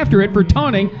tacked on after it for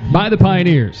taunting by the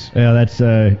Pioneers. Yeah, that's...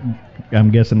 I'm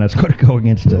guessing that's going to go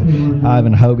against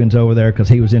Ivan Hogan's over there because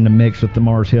he was in the mix with the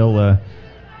Mars Hill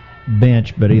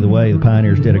bench, but either way, the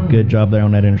Pioneers did a good job there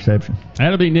on that interception.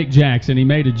 That'll be Nick Jackson. He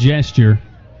made a gesture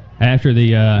after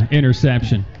the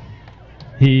interception.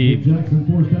 He,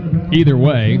 either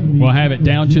way, will have it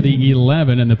down to the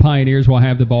 11, and the Pioneers will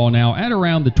have the ball now at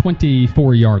around the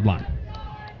 24-yard line.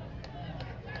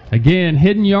 Again,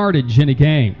 hidden yardage in a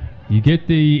game. You get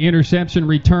the interception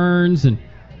returns, and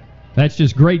that's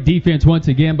just great defense once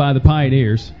again by the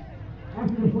Pioneers.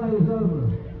 After the play is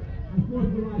over,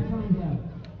 unsportsmanlike conduct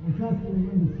and Tusculum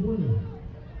number 20.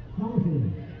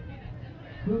 Taunting.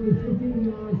 Currently 15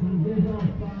 yards from the dead ball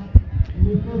spot and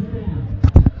then 1st down.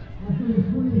 After the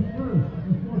 21st,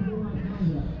 unsportsmanlike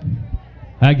conduct.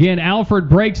 Again, Alford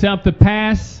breaks up the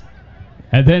pass,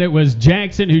 and then it was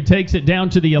Jackson who takes it down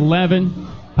to the 11.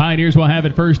 Pioneers will have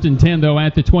it 1st and 10, though,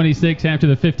 at the 26 after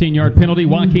the 15-yard penalty.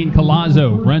 Joaquin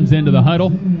Colazo runs into the huddle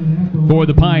for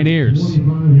the Pioneers.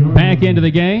 Back into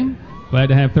the game. Glad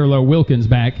to have Thurlow Wilkins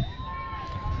back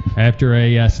after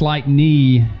a slight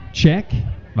knee check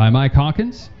by Mike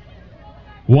Hawkins.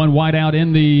 One wide out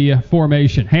in the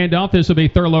formation. Handoff. This will be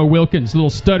Thurlow Wilkins. Little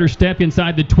stutter step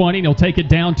inside the 20. And he'll take it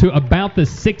down to about the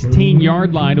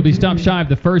 16-yard line. It'll be stopped shy of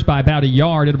the first by about a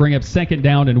yard. It'll bring up 2nd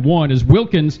down and 1 as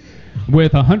Wilkins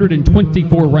with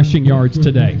 124 rushing yards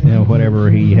today. Yeah, whatever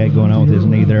he had going on with his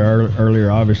knee there earlier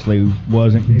obviously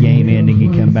wasn't game-ending. He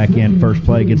come back in, first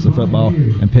play, gets the football,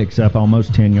 and picks up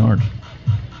almost 10 yards.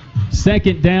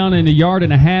 2nd down and a yard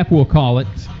and a half, we'll call it.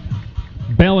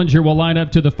 Bellinger will line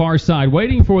up to the far side,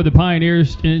 waiting for the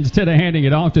Pioneers instead of handing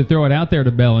it off to throw it out there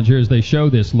to Bellinger as they show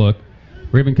this look.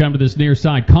 We even come to this near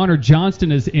side. Connor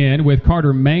Johnston is in with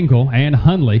Carter Mangle and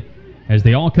Hunley as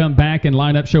they all come back and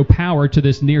line up, show power to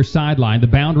this near sideline. The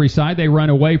boundary side, they run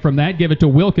away from that, give it to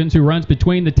Wilkins, who runs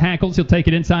between the tackles. He'll take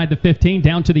it inside the 15,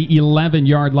 down to the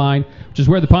 11-yard line, which is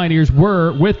where the Pioneers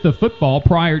were with the football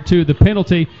prior to the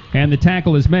penalty, and the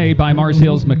tackle is made by Mars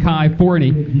Hill's Mackay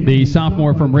Forney, the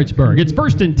sophomore from Richburg. It's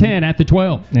 1st and 10 at the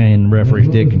 12. And referees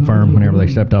did confirm whenever they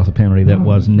stepped off the penalty that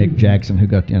was Nick Jackson who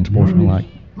got the unsportsmanlike.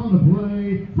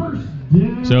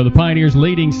 So the Pioneers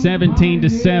leading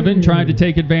 17-7, trying to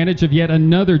take advantage of yet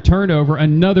another turnover,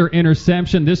 another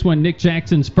interception. This one, Nick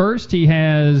Jackson's first. There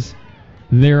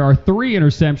are 3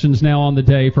 interceptions now on the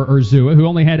day for Urzua, who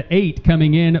only had 8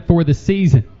 coming in for the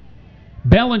season.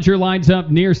 Bellinger lines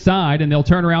up near side, and they'll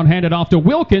turn around, hand it off to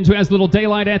Wilkins, who has a little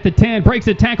daylight at the 10, breaks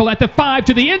a tackle at the 5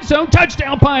 to the end zone.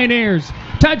 Touchdown, Pioneers!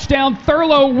 Touchdown,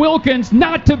 Thurlow Wilkins,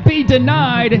 not to be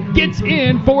denied, gets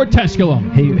in for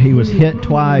Tusculum. He was hit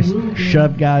twice,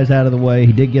 shoved guys out of the way.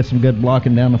 He did get some good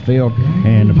blocking down the field,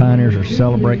 and the Pioneers are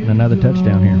celebrating another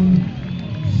touchdown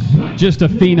here. Just a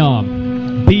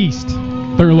phenom, beast,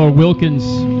 Thurlow Wilkins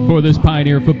for this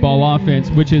Pioneer football offense,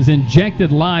 which has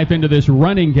injected life into this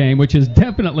running game, which is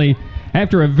definitely,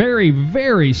 after a very,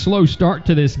 very slow start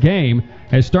to this game,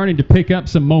 is starting to pick up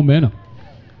some momentum.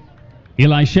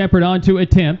 Eli Shepard on to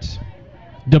attempt.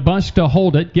 DeBusk to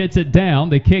hold it, gets it down.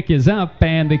 The kick is up,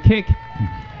 and the kick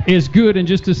is good. And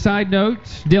just a side note,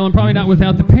 Dylan, probably not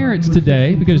without the parents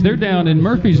today because they're down in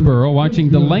Murfreesboro watching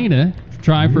Delana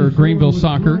try for Greenville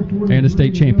soccer and a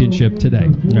state championship today.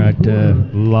 Right, a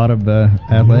lot of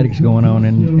athletics going on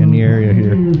in the area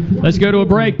here. Let's go to a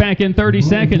break. Back in 30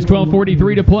 seconds.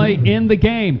 12:43 to play in the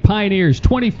game. Pioneers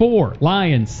 24,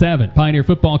 Lions 7. Pioneer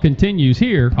football continues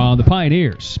here on the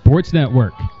Pioneer Sports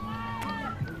Network.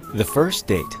 The first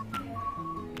date.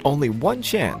 Only one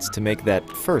chance to make that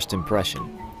first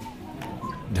impression.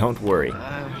 Don't worry.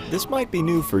 This might be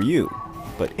new for you,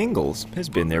 but Ingalls has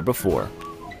been there before.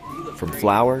 From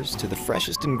flowers to the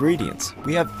freshest ingredients,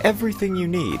 we have everything you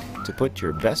need to put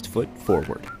your best foot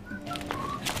forward.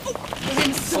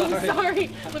 I'm so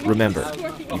sorry. Remember,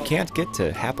 you can't get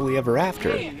to happily ever after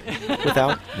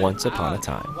without once upon a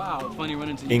time.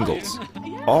 Ingalls,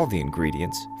 all the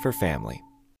ingredients for family.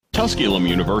 Tusculum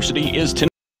University is Tennessee.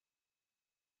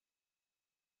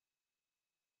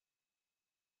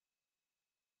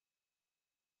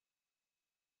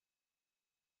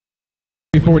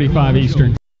 3:45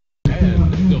 Eastern.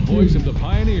 And the voice of the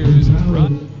Pioneers,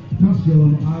 Ron.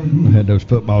 We had those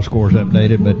football scores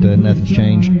updated, but nothing's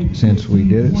changed since we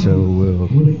did it. So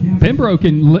Pembroke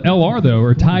and LR though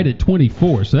are tied at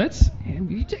 24. So that's,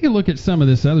 you take a look at some of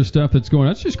this other stuff that's going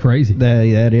on. It's just crazy.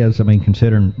 That is. I mean,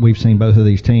 considering we've seen both of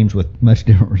these teams with much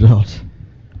different results.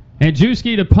 And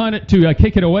Juski to punt it to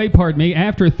kick it away. Pardon me.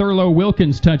 After Thurlow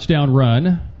Wilkins' touchdown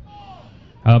run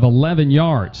of 11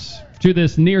 yards. To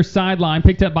this near sideline,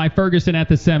 picked up by Ferguson at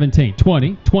the 17,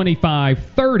 20, 25,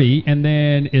 30, and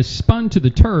then is spun to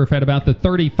the turf at about the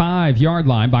 35-yard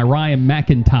line by Ryan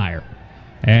McIntyre.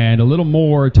 And a little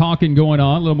more talking going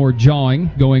on, a little more jawing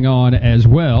going on as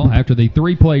well after the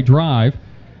three-play drive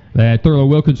that Thurlow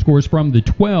Wilkins scores from the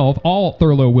 12. All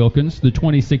Thurlow Wilkins, the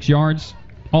 26 yards,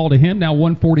 all to him. Now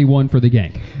 141 for the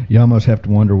game. You almost have to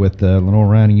wonder with Lenore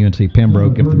Ryan and UNC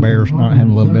Pembroke if the Bears not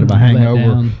having a little bit of a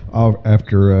hangover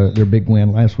after their big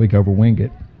win last week over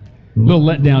Wingate. A little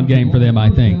letdown game for them, I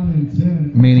think.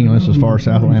 Meaningless as far as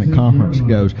South Atlantic Conference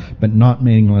goes, but not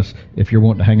meaningless if you're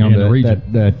wanting to hang on to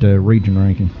that region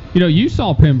ranking. You know, you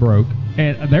saw Pembroke,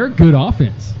 and they're a good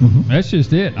offense. That's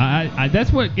just it.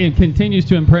 That's what continues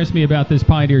to impress me about this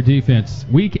Pioneer defense.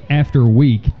 Week after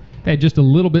week, they had just a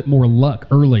little bit more luck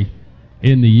early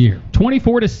in the year.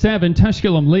 24-7,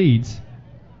 Tusculum leads.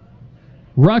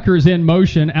 Rutgers in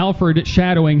motion, Alfred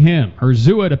shadowing him.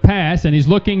 Urzua to pass, and he's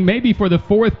looking maybe for the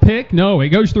fourth pick. No, it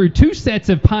goes through two sets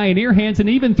of Pioneer hands and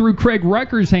even through Craig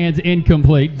Rutgers' hands,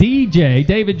 incomplete. DJ,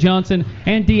 David Johnson,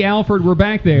 and D. Alfred were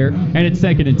back there, and it's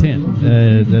 2nd and 10.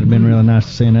 That'd have been really nice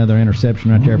to see another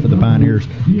interception right there for the Pioneers,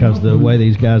 because the way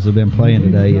these guys have been playing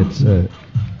today, it's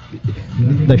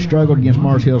they struggled against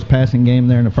Mars Hill's passing game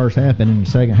there in the first half, and in the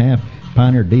second half,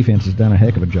 Pioneer defense has done a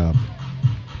heck of a job.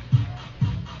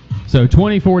 So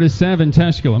 24-7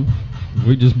 Tusculum.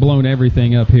 We've just blown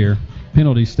everything up here.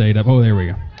 Penalty stayed up. Oh, there we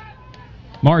go.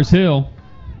 Mars Hill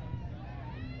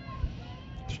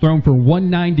thrown for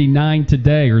 199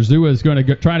 today. Urzua is going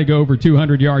to try to go over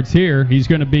 200 yards here. He's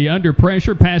going to be under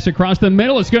pressure. Pass across the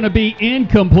middle. It's going to be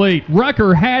incomplete.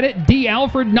 Rucker had it. D.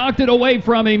 Alfred knocked it away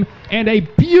from him. And a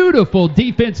beautiful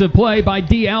defensive play by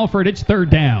D. Alfred. It's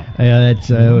 3rd down. Yeah, that's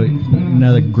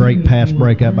another great pass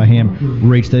breakup by him.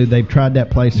 Reached through. They've tried that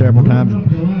play several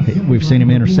times. We've seen him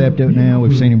intercept it now.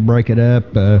 We've seen him break it up.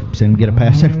 Seen him get a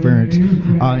pass interference.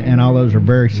 And all those are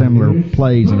very similar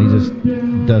plays, and he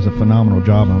just does a phenomenal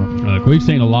job on it. Look, we've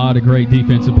seen a lot of great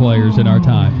defensive players in our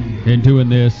time in doing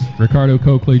this. Ricardo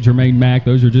Coakley, Jermaine Mack,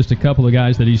 those are just a couple of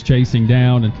guys that he's chasing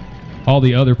down. And all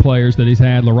the other players that he's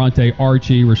had, Lorante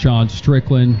Archie, Rashawn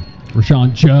Strickland,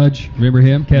 Rashawn Judge, remember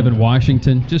him? Kevin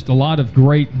Washington. Just a lot of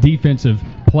great defensive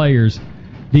players.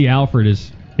 D. Alfred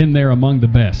is in there among the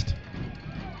best.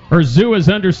 Urzua's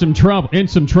in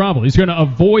some trouble. He's going to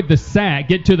avoid the sack,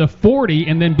 get to the 40,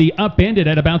 and then be upended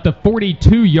at about the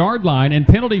 42-yard line, and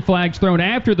penalty flags thrown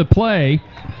after the play,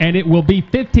 and it will be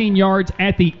 15 yards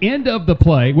at the end of the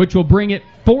play, which will bring it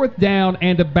 4th down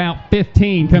and about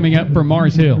 15 coming up for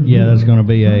Mars Hill. Yeah, that's going to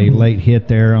be a late hit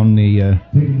there on the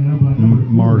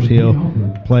Mars Hill.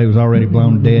 Play was already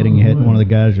blown dead, and you had one of the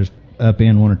guys just up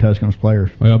in one of Tusculum's players.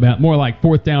 Well, about more like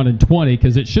 4th down and 20,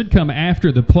 because it should come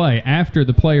after the play, after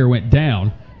the player went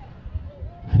down.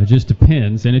 It just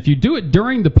depends. And if you do it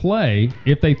during the play,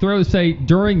 if they throw, say,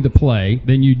 during the play,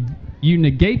 then you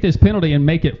negate this penalty and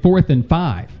make it 4th and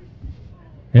 5.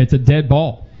 It's a dead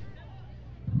ball.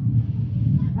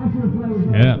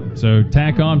 Yeah, so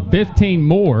tack on 15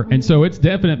 more, and so it's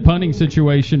definite punting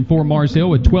situation for Mars Hill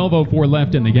with 12:04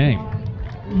 left in the game.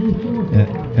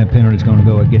 That penalty's going to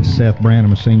go against Seth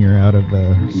Branham, a senior out of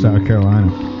South Carolina.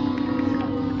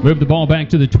 Move the ball back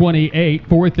to the 28,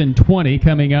 4th and 20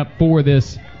 coming up for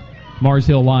this Mars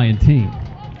Hill Lion team.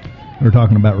 We were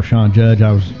talking about Rashawn Judge.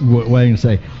 I was waiting to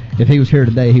say, if he was here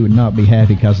today, he would not be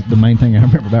happy, because the main thing I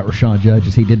remember about Rashawn Judge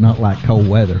is he did not like cold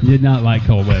weather. Did not like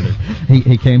cold weather.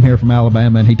 He came here from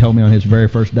Alabama, and he told me on his very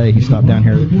first day, he stopped down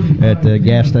here at the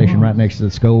gas station right next to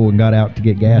the school and got out to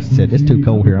get gas and said, "It's too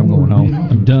cold here. I'm going home.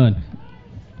 I'm done."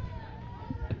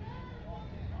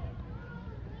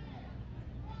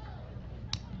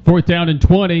 4th down and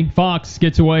 20. Fox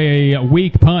gets away a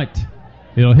weak punt.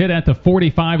 It'll hit at the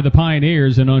 45 of the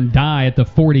Pioneers and on die at the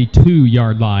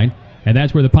 42-yard line. And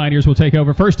that's where the Pioneers will take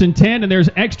over. 1st and 10, and there's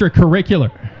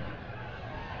extracurricular.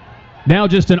 Now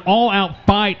just an all-out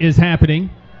fight is happening.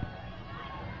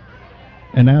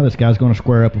 And now this guy's going to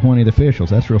square up with one of the officials.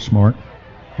 That's real smart.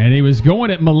 And he was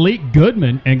going at Malik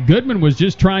Goodman, and Goodman was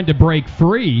just trying to break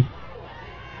free.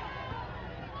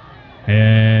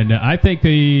 And I think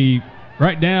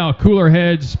right now, cooler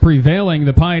heads prevailing,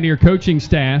 the Pioneer coaching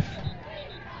staff.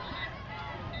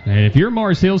 And if you're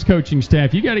Mars Hill's coaching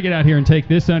staff, you got to get out here and take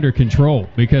this under control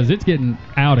because it's getting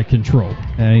out of control.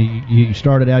 You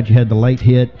started out, you had the late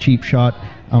hit, cheap shot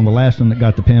on the last one that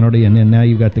got the penalty, and then now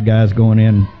you've got the guys going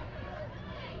in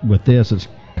with this. It's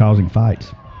causing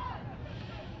fights.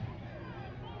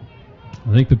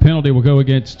 I think the penalty will go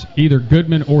against either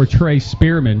Goodman or Trey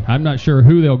Spearman. I'm not sure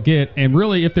who they'll get. And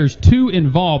really, if there's two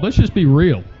involved, let's just be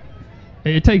real.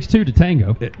 It takes two to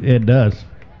tango. It does,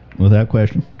 without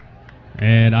question.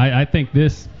 And I think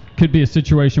this could be a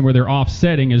situation where they're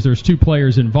offsetting as there's two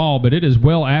players involved, but it is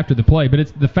well after the play. But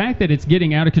it's the fact that it's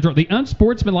getting out of control. The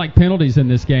unsportsmanlike penalties in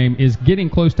this game is getting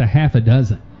close to half a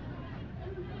dozen.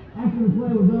 After the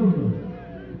play was over,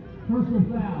 personal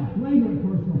foul, flagrant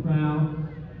personal foul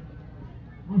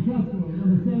on Tusculum,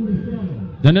 number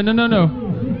 77. No.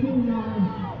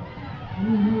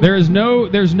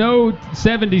 There's no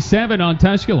 77 on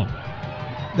Tusculum.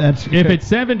 If it's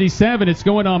 77, it's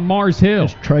going on Mars Hill.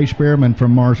 It's Trey Spearman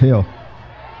from Mars Hill.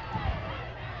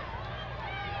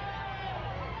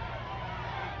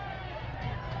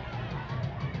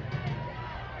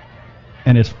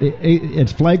 And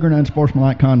it's flagrant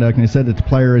unsportsmanlike conduct, and it said that the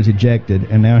player is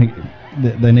ejected, and now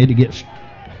they need to get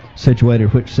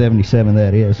situated which 77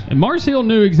 that is. And Mars Hill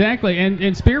knew exactly,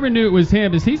 and Spearman knew it was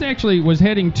him, as he's actually was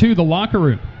heading to the locker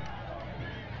room.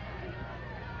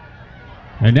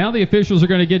 And now the officials are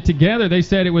going to get together. They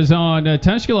said it was on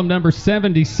Tusculum number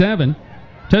 77.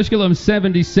 Tusculum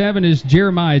 77 is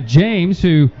Jeremiah James,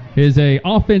 who is a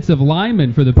offensive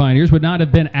lineman for the Pioneers, would not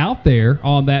have been out there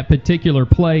on that particular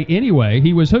play anyway.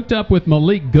 He was hooked up with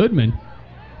Malik Goodman,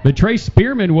 but Trey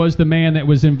Spearman was the man that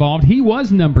was involved. He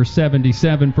was number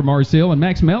 77 for Mars Hill, and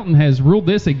Max Melton has ruled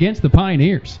this against the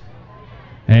Pioneers.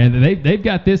 And they've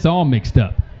got this all mixed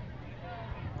up.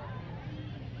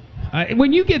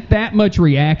 When you get that much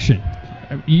reaction,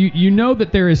 you know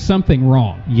that there is something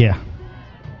wrong. Yeah.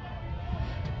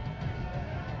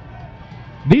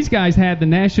 These guys had the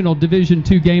National Division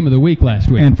II Game of the Week last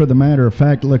week. And for the matter of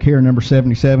fact, look here, number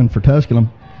 77 for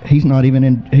Tusculum. He's not even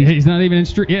in. He's not even in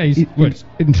street. Yeah, he's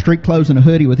in street clothes and a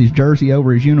hoodie with his jersey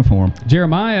over his uniform.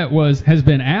 Jeremiah has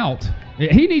been out.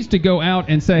 He needs to go out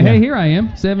and say, "Hey, here I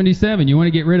am, 77. You want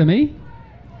to get rid of me?"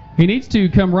 He needs to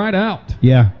come right out.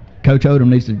 Yeah. Coach Odom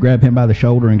needs to grab him by the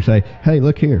shoulder and say, "Hey,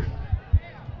 look here."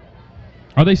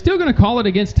 Are they still going to call it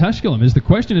against Tusculum is the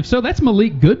question. If so, that's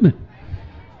Malik Goodman.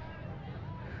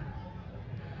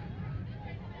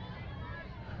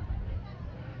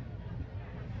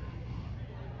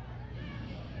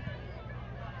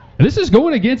 This is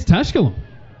going against Tusculum.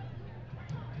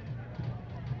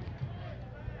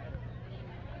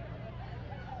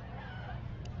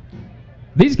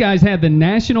 These guys had the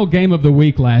National Game of the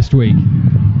Week last week. After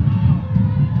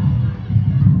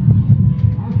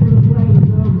the play was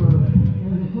over, there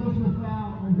was a personal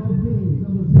foul on both teams.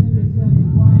 Number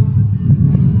 77 white,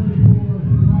 number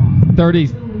 34 black. 30.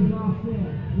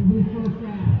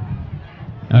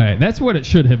 All right, that's what it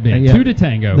should have been. 2 to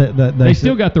tango. They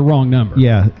still got the wrong number.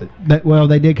 Yeah.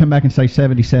 They did come back and say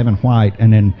 77 white,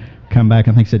 and then come back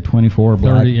and I think said 24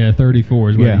 black. 34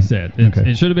 is what he said.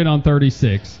 It should have been on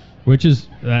 36, which is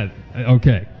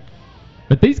okay.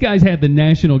 But these guys had the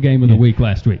National Game of the Week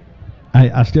last week.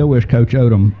 I still wish Coach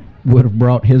Odom would have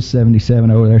brought his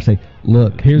 77 over there and say,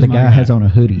 "Look, the guy has on a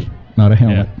hoodie, not a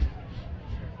helmet." Yeah.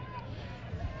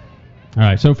 All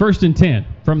right, so 1st and 10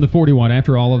 from the 41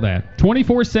 after all of that.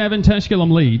 24-7 Tusculum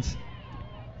leads.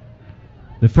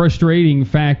 The frustrating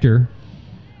factor,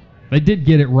 they did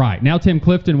get it right. Now Tim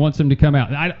Clifton wants them to come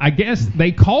out. I guess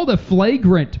they called a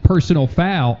flagrant personal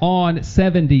foul on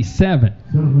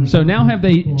 77. So now have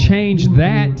they changed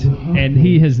that and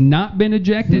he has not been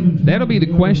ejected? That'll be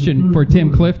the question for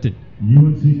Tim Clifton.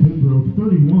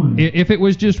 If it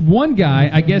was just one guy,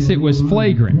 I guess it was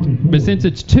flagrant. But since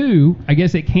it's two, I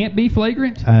guess it can't be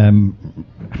flagrant? Who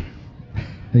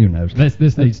knows?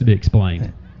 This needs to be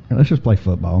explained. Let's just play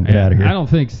football and get out of here. I don't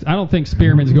think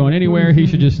Spearman's going anywhere. He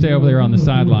should just stay over there on the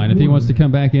sideline. If he wants to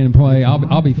come back in and play,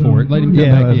 I'll be for it. Let him come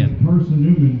back in.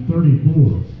 Newman,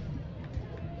 34.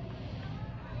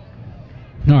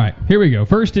 All right, here we go.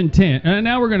 1st and 10. And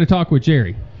now we're going to talk with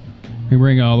Jerry. We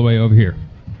bring it all the way over here.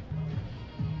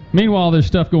 Meanwhile, there's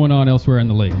stuff going on elsewhere in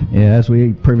the league. Yeah, as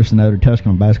we previously noted,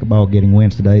 Tusculum basketball getting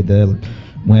wins today. The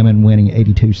women winning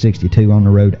 82-62 on the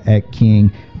road at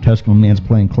King. Tusculum men's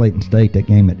playing Clayton State. That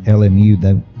game at LMU,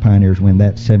 the Pioneers win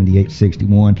that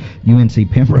 78-61.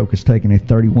 UNC Pembroke has taken a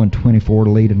 31-24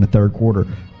 lead in the third quarter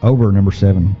over number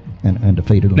 7 and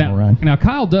undefeated Lorraine. Now,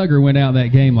 Kyle Duggar went out of that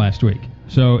game last week.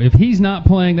 So if he's not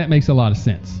playing, that makes a lot of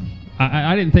sense.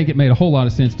 I didn't think it made a whole lot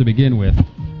of sense to begin with,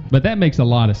 but that makes a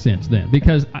lot of sense then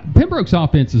because Pembroke's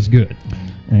offense is good.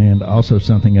 And also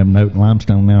something of note,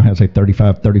 Limestone now has a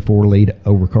 35-34 lead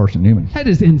over Carson Newman. That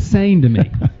is insane to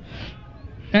me.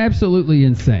 Absolutely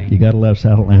insane. You got to love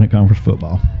South Atlantic Conference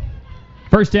football.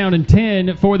 First down and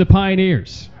 10 for the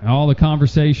Pioneers. All the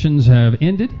conversations have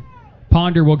ended.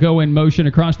 Ponder will go in motion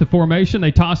across the formation.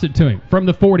 They toss it to him. From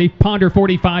the 40, Ponder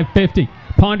 45-50.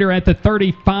 Ponder at the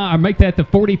 35, make that the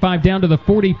 45 down to the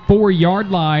 44-yard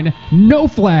line. No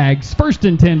flags. First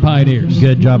and 10 Pioneers.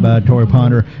 Good job by Torrey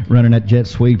Ponder running that jet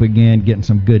sweep again, getting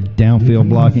some good downfield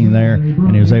blocking there,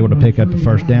 and he was able to pick up the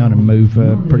first down and move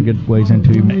pretty good ways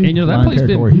into and that play's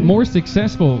territory. Been more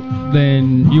successful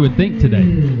than you would think today.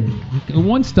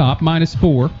 One stop,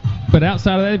 -4, but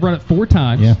outside of that, they've run it 4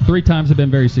 times. Yeah. 3 times have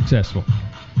been very successful.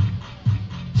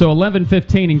 So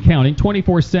 11-15 and counting,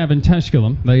 24-7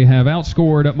 Tusculum. They have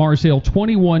outscored Mars Hill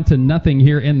 21-0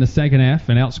 here in the second half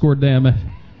and outscored them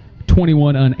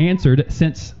 21 unanswered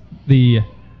since the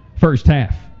first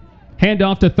half.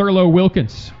 Handoff to Thurlow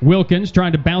Wilkins. Wilkins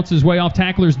trying to bounce his way off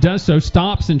tacklers, does so,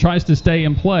 stops and tries to stay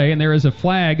in play, and there is a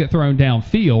flag thrown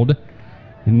downfield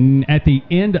at the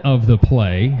end of the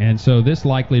play, and so this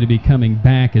likely to be coming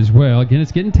back as well. Again,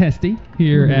 it's getting testy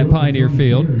here at Pioneer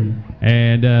Field,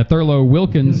 and Thurlow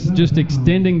Wilkins just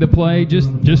extending the play, just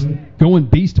going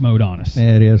beast mode on us.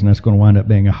 Yeah, it is, and that's going to wind up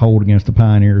being a hold against the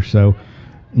Pioneers, so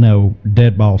no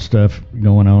dead ball stuff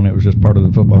going on. It was just part of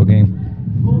the football game.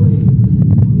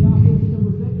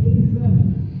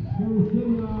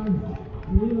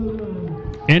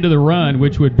 End of the run,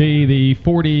 which would be the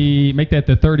 40, make that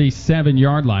the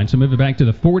 37-yard line. So move it back to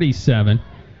the 47.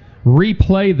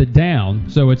 Replay the down,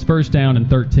 so it's first down and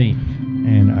 13.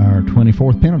 And our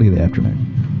 24th penalty of the afternoon.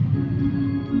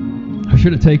 I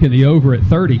should have taken the over at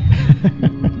 30.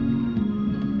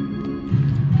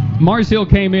 Mars Hill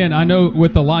came in, I know,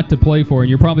 with a lot to play for, and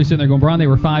you're probably sitting there going, Brian, they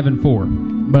were 5-4.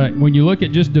 But when you look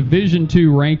at just Division II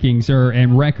rankings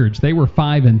and records, they were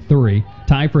 5-3,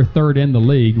 tied for third in the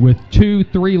league, with 2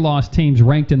 3-loss teams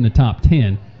ranked in the top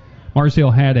 10. Mars Hill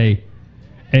had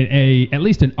at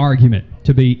least an argument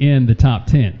to be in the top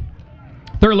 10.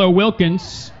 Thurlow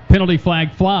Wilkins, penalty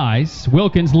flag flies.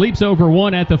 Wilkins leaps over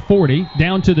one at the 40,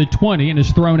 down to the 20, and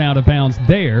is thrown out of bounds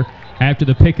there after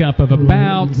the pickup of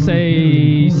about,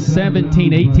 say,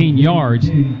 17, 18 yards.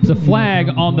 It's a flag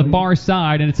on the far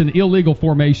side, and it's an illegal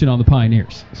formation on the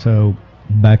Pioneers. So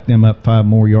back them up 5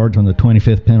 more yards on the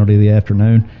 25th penalty of the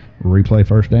afternoon. Replay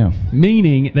first down.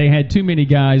 Meaning they had too many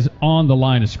guys on the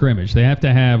line of scrimmage. They have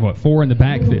to have, 4 in the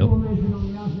backfield.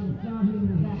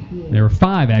 There were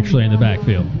 5 actually in the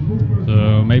backfield.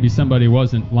 So maybe somebody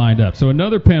wasn't lined up. So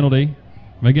another penalty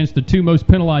against the 2 most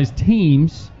penalized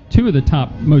teams, 2 of the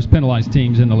top most penalized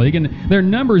teams in the league. And their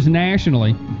numbers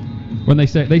nationally, when they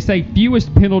say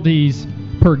fewest penalties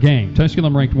per game.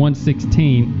 Tusculum ranked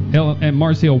 116 and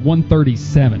Mars Hill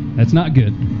 137. That's not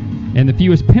good. And the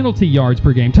fewest penalty yards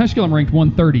per game. Tusculum ranked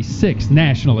 136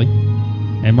 nationally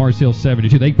and Mars Hill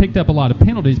 72. They picked up a lot of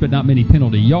penalties, but not many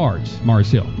penalty yards,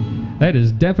 Mars Hill. That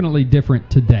is definitely different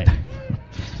today.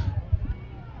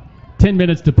 10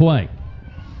 minutes to play.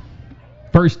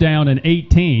 First down and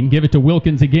 18. Give it to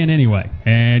Wilkins again anyway.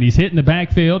 And he's hitting the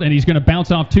backfield, and he's going to bounce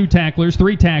off 2 tacklers,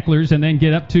 3 tacklers, and then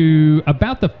get up to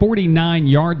about the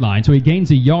 49-yard line. So he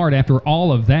gains a yard after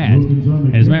all of that.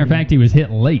 And as a matter of fact, he was hit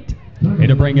late.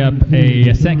 It'll bring up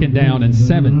a second down and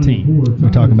 17. We're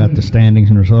talking about the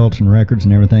standings and results and records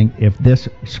and everything. If this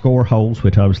score holds,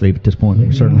 which obviously at this point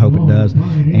we certainly hope it does,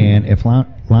 and if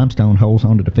Limestone holds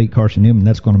on to defeat Carson Newman,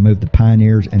 that's going to move the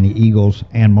Pioneers and the Eagles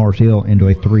and Mars Hill into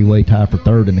a 3-way tie for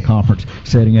third in the conference,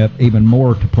 setting up even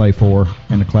more to play for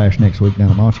in the clash next week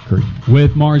down at Monster Creek.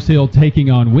 With Mars Hill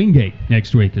taking on Wingate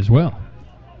next week as well.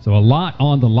 So a lot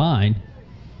on the line.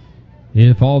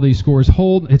 If all these scores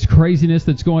hold, it's craziness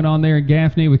that's going on there in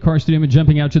Gaffney with Carson Newman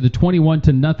jumping out to the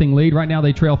 21-0 lead. Right now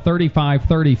they trail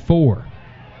 35-34.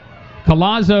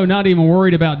 Collazo not even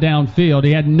worried about downfield.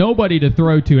 He had nobody to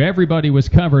throw to. Everybody was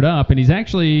covered up, and he's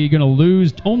actually going to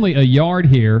lose only a yard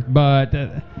here. But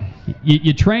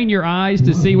You train your eyes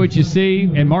to see what you see,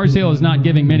 and Mars Hill is not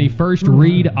giving many first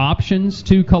read options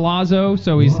to Collazo,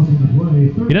 so he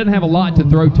doesn't have a lot to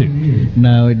throw to.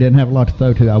 No, he didn't have a lot to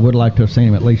throw to. I would like to have seen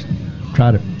him at least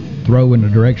try to throw in the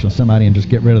direction of somebody and just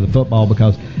get rid of the football,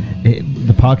 because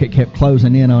the pocket kept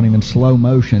closing in on him in slow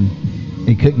motion.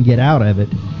 He couldn't get out of it,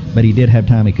 but he did have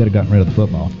time. He could have gotten rid of the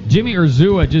football. Jimmy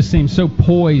Urzua just seems so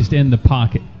poised in the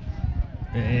pocket.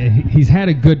 He's had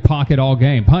a good pocket all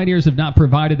game. Pioneers have not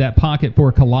provided that pocket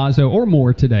for Collazo, or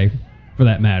more today, for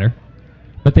that matter.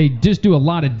 But they just do a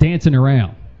lot of dancing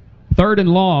around. 3rd and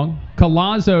long,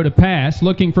 Collazo to pass,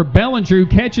 looking for Bellinger, who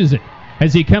catches it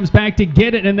as he comes back to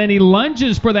get it, and then he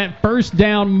lunges for that first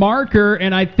down marker,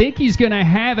 and I think he's going to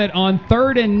have it on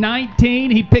 3rd and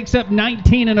 19. He picks up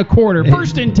 19 and a quarter.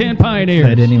 1st and 10 Pioneers.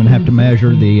 They didn't even have to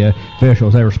measure the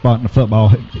officials. They were spotting the football.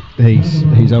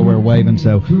 He's over waving,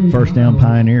 so 1st down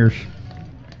Pioneers.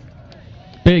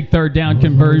 Big 3rd down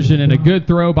conversion and a good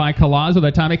throw by Collazo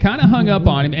that time. It kind of hung up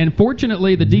on him, and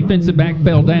fortunately the defensive back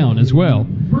fell down as well,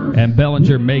 and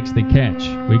Bellinger makes the catch.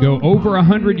 We go over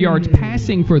 100 yards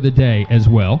passing for the day as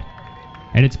well,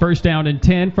 and it's 1st down and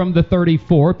 10 from the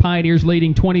 34. Pioneers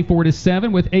leading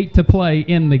 24-7 with 8 to play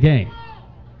in the game.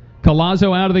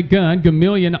 Collazo out of the gun,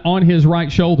 Gamillion on his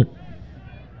right shoulder.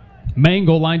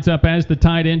 Mangle lines up as the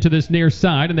tight end to this near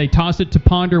side, and they toss it to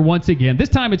Ponder once again. This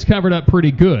time it's covered up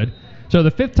pretty good. So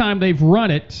the 5th time they've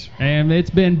run it, and it's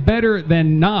been better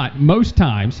than not most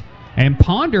times. And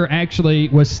Ponder actually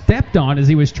was stepped on as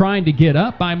he was trying to get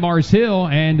up by Mars Hill,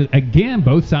 and again,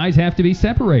 both sides have to be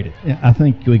separated. Yeah, I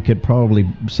think we could probably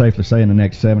safely say in the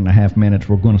next 7.5 minutes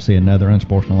we're going to see another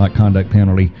unsportsmanlike conduct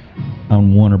penalty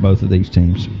on one or both of these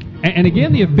teams. And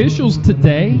again, the officials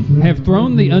today have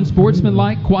thrown the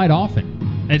unsportsmanlike quite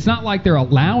often. It's not like they're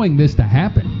allowing this to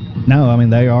happen. No, I mean,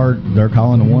 they're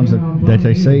calling the ones that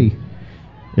they see.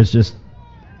 It's just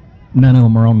none of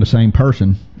them are on the same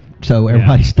person, so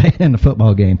everybody's staying in the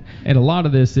football game. And a lot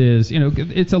of this is,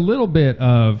 it's a little bit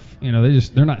of,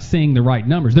 they're not seeing the right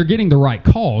numbers. They're getting the right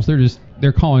calls.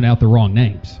 They're calling out the wrong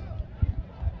names.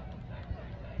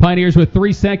 Pioneers with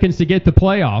 3 seconds to get the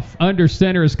playoff. Under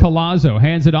center is Collazo.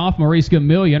 Hands it off. Maurice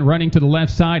Gamillion running to the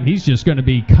left side. He's just going to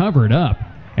be covered up.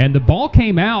 And the ball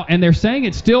came out, and they're saying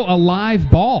it's still a live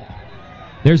ball.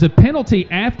 There's a penalty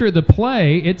after the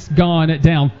play. It's gone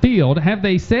downfield. Have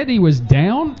they said he was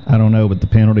down? I don't know, but the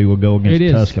penalty will go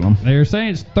against Tusculum. They're saying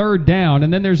it's 3rd down,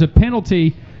 and then there's a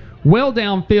penalty well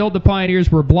downfield. The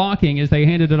Pioneers were blocking as they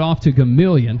handed it off to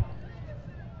Gamillion.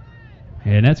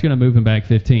 And that's going to move him back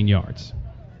 15 yards.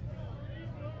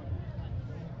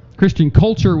 Christian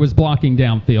Culture was blocking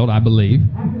downfield, I believe.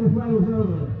 After the play was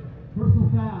over, personal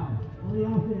foul on the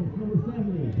offense, number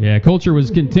 70. Yeah, Culture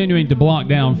was continuing to block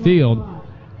downfield.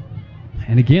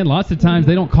 And again, lots of times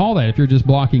they don't call that if you're just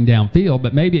blocking downfield,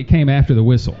 but maybe it came after the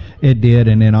whistle. It did,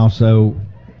 and then also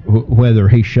whether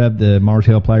he shoved the Mars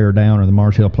Hill player down or the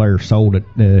Mars Hill player sold it,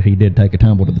 he did take a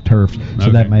tumble to the turf, so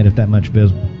that made it that much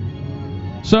visible.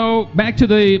 So back to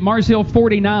the Mars Hill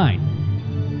 49.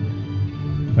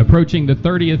 Approaching the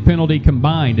 30th penalty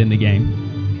combined in the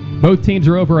game. Both teams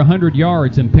are over 100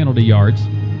 yards in penalty yards.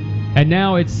 And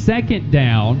now it's 2nd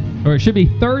down, or it should be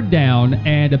 3rd down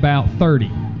and about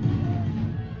 30.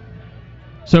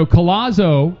 So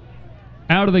Collazo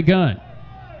out of the gun.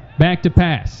 Back to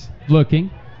pass. Looking,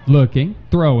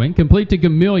 throwing. Complete to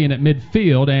Gamillion at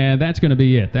midfield, and that's going to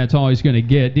be it. That's all he's going to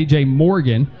get. DJ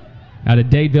Morgan out of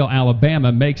Dadeville,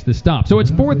 Alabama, makes the stop. So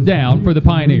it's 4th down for the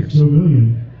Pioneers.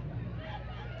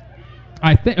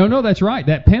 Oh, no, that's right.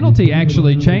 That penalty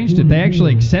actually changed it. They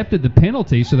actually accepted the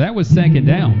penalty, so that was 2nd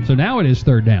down. So now it is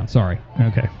 3rd down. Sorry.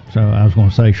 Okay. So I was going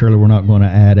to say, surely we're not going to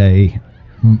add a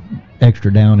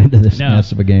extra down into this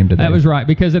mess of a game today. That was right,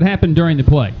 because it happened during the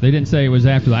play. They didn't say it was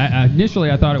after. Initially,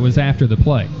 I thought it was after the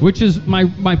play, which is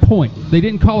my point. They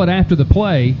didn't call it after the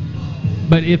play,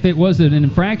 but if it was an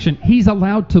infraction, he's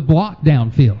allowed to block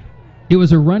downfield. It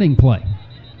was a running play.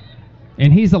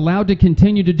 And he's allowed to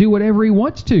continue to do whatever he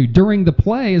wants to during the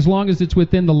play as long as it's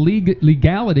within the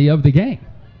legality of the game.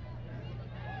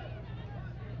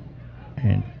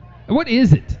 And what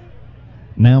is it?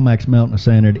 Now Max Melton is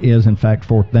saying it is, in fact,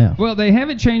 4th down. Well, they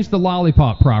haven't changed the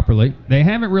lollipop properly. They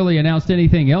haven't really announced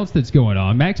anything else that's going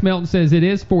on. Max Melton says it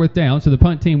is 4th down, so the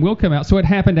punt team will come out. So it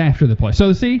happened after the play.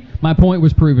 So, see, my point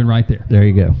was proven right there. There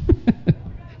you go.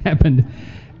 Happened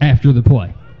after the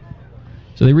play.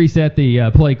 So they reset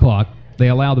the play clock. They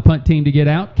allow the punt team to get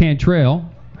out. Cantrell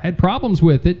had problems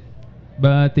with it,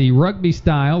 but the rugby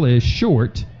style is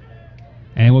short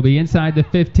and will be inside the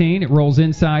 15. It rolls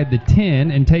inside the 10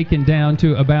 and taken down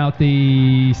to about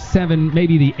the 7,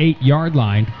 maybe the 8-yard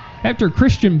line after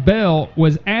Christian Bell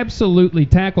was absolutely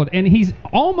tackled, and he's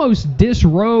almost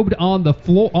disrobed on the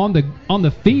floor on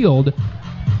the field.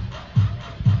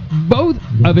 Both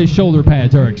of his shoulder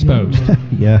pads are exposed.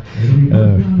 Yeah.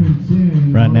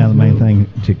 Right now, the main thing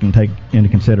to take into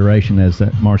consideration is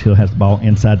that Mars Hill has the ball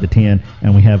inside the 10,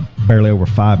 and we have barely over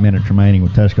 5 minutes remaining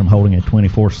with Tusculum holding a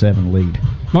 24-7 lead.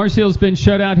 Mars Hill's been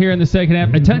shut out here in the second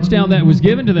half. A touchdown that was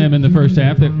given to them in the first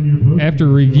half that, after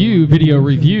video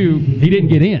review, he didn't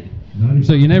get in.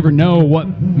 So you never know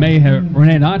what may have or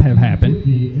may not have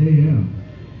happened.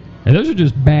 And those are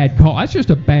just bad calls. That's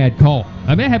just a bad call.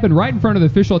 I mean, it happened right in front of the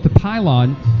official at the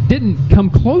pylon. Didn't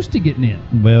come close to getting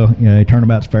in. Well,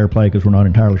 turnabout's fair play because we're not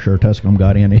entirely sure Tusculum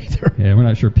got in either. Yeah, we're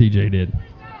not sure PJ did.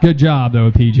 Good job, though,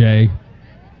 PJ.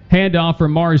 Handoff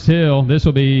from Mars Hill. This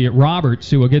will be Roberts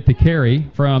who will get the carry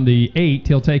from the 8.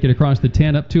 He'll take it across the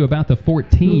 10 up to about the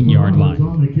 14-yard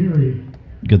line.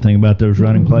 Good thing about those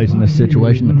running plays in this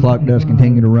situation, the clock does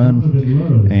continue to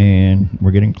run, and we're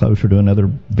getting closer to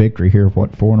another victory here, 4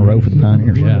 in a row for the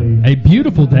Pioneers. Yeah, a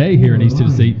beautiful day here in East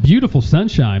Tennessee. Beautiful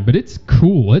sunshine, but it's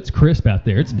cool. It's crisp out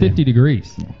there. It's 50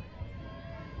 degrees.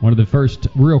 One of the first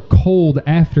real cold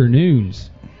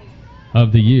afternoons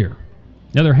of the year.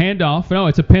 Another handoff. No,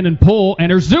 it's a pin and pull,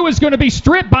 and Urzua is going to be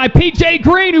stripped by P.J.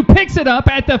 Green, who picks it up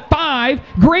at the 5.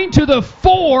 Green to the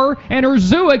 4, and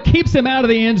Urzua keeps him out of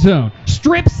the end zone.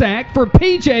 Strip sack for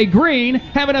P.J. Green,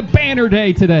 having a banner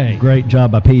day today. Great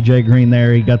job by P.J. Green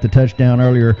there. He got the touchdown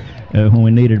earlier when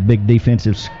we needed a big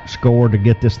defensive score to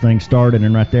get this thing started,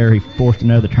 and right there he forced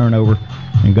another turnover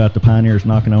and got the Pioneers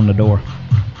knocking on the door.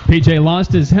 P.J.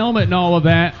 lost his helmet and all of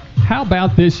that. How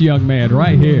about this young man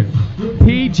right here?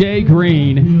 P.J.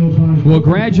 Green will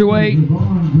graduate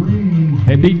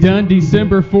and be done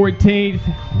December 14th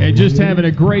and just having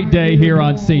a great day here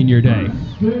on Senior Day.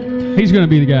 He's going to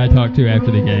be the guy I talk to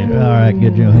after the game. All right,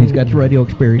 good job. He's got the radio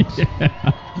experience.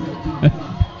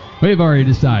 We've already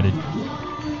decided.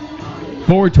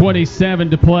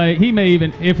 4:27 to play. He may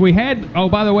even, if we had, oh,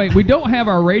 by the way, we don't have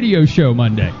our radio show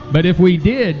Monday, but if we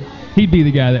did, he'd be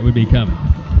the guy that would be coming.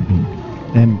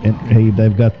 And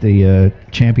they've got the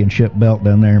championship belt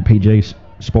down there, and PJ's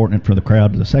sporting it for the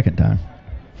crowd the second time.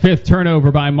 5th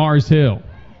turnover by Mars Hill.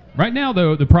 Right now,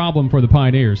 though, the problem for the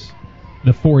Pioneers,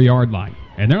 the 4-yard line.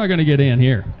 And they're not going to get in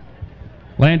here.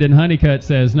 Landon Honeycutt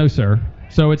says, no, sir.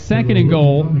 So it's 2nd and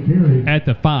goal at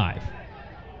the 5.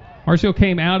 Mars Hill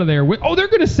came out of there with, they're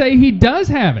going to say he does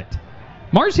have it.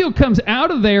 Mars Hill comes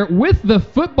out of there with the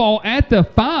football at the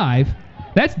 5.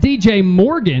 That's DJ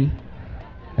Morgan.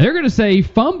 And they're going to say he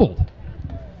fumbled.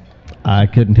 I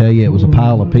couldn't tell you. It was a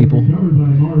pile of people.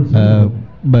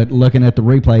 But looking at the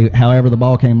replay, however the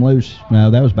ball came loose, no,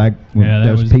 that was back. Yeah,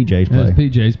 that was PJ's play. That was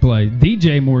PJ's play.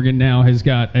 DJ Morgan now has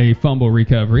got a fumble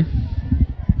recovery.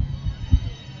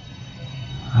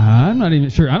 I'm not even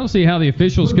sure. I don't see how the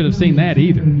officials could have seen that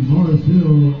either.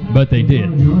 But they did.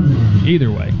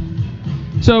 Either way.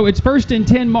 So it's 1st and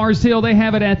 10 Mars Hill. They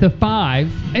have it at the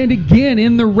 5. And again,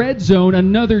 in the red zone,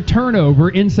 another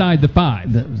turnover inside the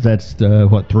 5. That's,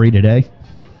 3 today?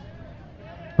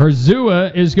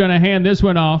 Urzua is going to hand this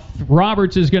one off.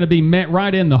 Roberts is going to be met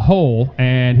right in the hole,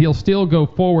 and he'll still go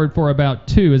forward for about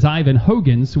 2 as Ivan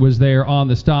Hogans was there on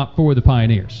the stop for the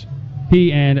Pioneers.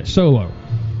 He and Solomon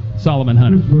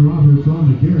Hunter.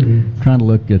 Trying to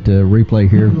look at the replay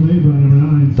here.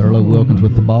 Thurlow Wilkins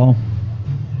with the ball.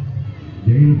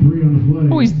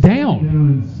 Oh, he's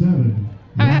down.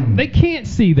 They can't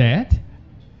see that.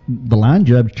 The line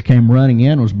judge came running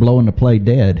in, was blowing the play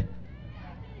dead.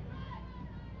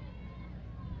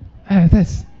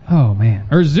 Oh, man.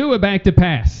 Urzua back to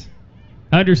pass.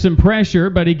 Under some pressure,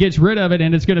 but he gets rid of it,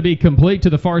 and it's going to be complete to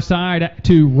the far side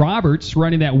to Roberts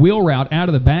running that wheel route out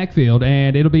of the backfield,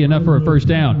 and it'll be enough for a first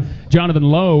down. Jonathan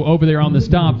Lowe over there on the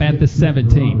stop at the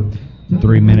 17.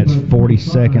 3 minutes, 40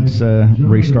 seconds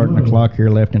restarting the clock here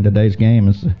left in today's game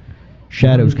as the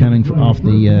shadows coming off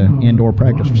the indoor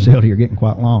practice facility are getting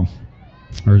quite long.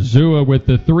 Urzua with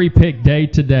the 3-pick day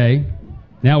today.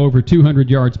 Now over 200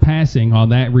 yards passing on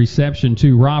that reception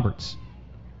to Roberts.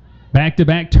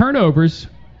 Back-to-back turnovers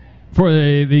for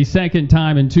the second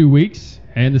time in 2 weeks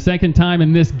and the second time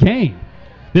in this game.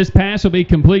 This pass will be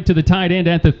complete to the tight end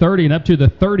at the 30 and up to the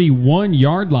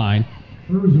 31-yard line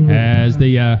as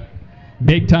the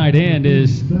big tight end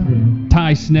is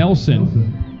Ty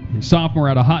Snelson, sophomore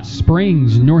out of Hot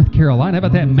Springs, North Carolina. How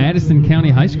about that Madison County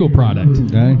High School product?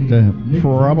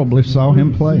 Probably saw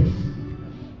him play.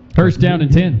 First down and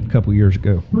 10. A couple years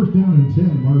ago. First down and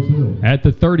 10, Mars Hill. At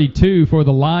the 32 for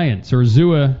the Lions.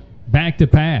 Urzua back to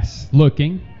pass.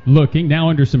 Looking, now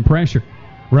under some pressure.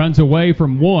 Runs away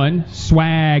from one.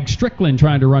 Swag Strickland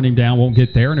trying to run him down. Won't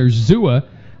get there. And Urzua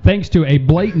thanks to a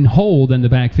blatant hold in the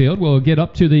backfield, will get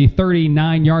up to the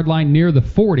 39-yard line near the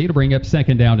 40 to bring up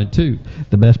 2nd down and 2.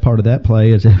 The best part of that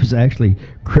play is it was actually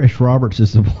Chris Roberts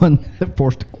is the one that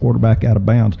forced the quarterback out of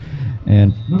bounds.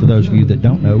 And for those of you that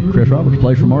don't know, Chris Roberts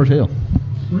plays for Mars Hill.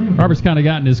 Roberts kind of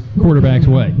got in his quarterback's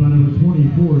way.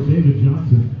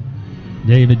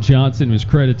 David Johnson was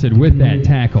credited with that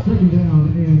tackle.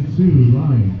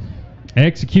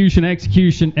 Execution,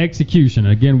 execution, execution.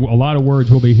 Again, a lot of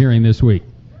words we'll be hearing this week.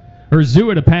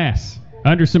 Urzua to pass.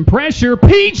 Under some pressure,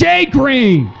 P.J.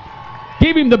 Green.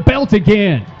 Give him the belt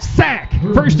again. Sack.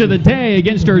 First of the day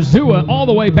against Urzua, all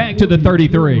the way back to the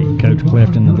 33. Coach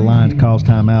Clifton of the Lions calls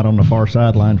timeout on the far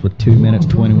sidelines with 2 minutes,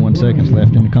 21 seconds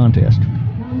left in the contest.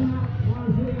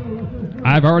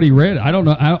 I've already read it. I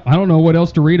don't know what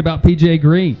else to read about P.J.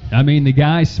 Green. I mean, the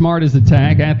guy's smart as a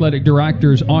tack. Athletic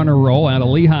director's honor roll out of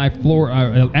Lehigh,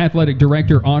 Florida. Athletic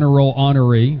director honor roll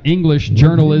honoree. English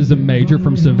journalism major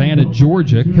from Savannah,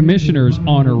 Georgia. Commissioner's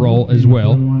honor roll as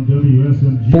well.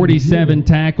 47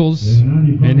 tackles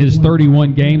in his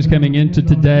 31 games coming into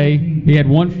today. He had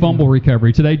 1 fumble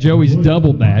recovery. Today, Joey's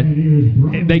doubled that.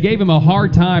 They gave him a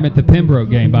hard time at the Pembroke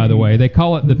game, by the way. They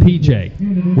call it the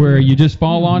PJ, where you just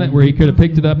fall on it, where he could have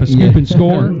picked it up a scoop and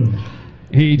score.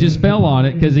 He just fell on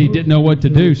it because he didn't know what to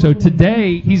do. So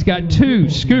today, he's got 2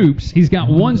 scoops. He's got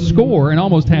 1 score and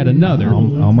almost had another.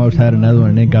 Almost had another one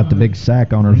and then got the big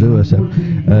sack on Urzua. So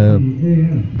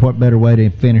what better way to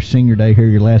finish senior day here,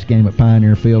 your last game at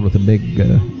Pioneer Field with a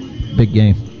big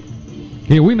game.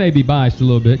 Yeah, we may be biased a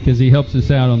little bit because he helps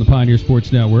us out on the Pioneer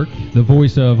Sports Network. The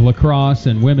voice of lacrosse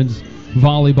and women's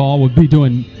volleyball would be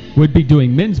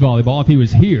doing men's volleyball if he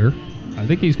was here. I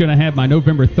think he's going to have my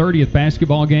November 30th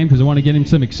basketball game because I want to get him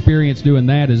some experience doing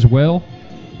that as well.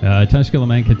 Tusculum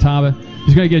and Catawba.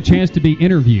 He's going to get a chance to be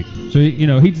interviewed. So,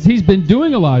 he's been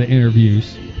doing a lot of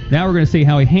interviews. Now we're going to see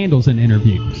how he handles an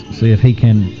interview. See if he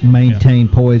can maintain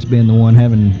poise, being the one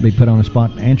having to be put on the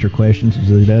spot to answer questions, as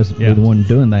he does be the one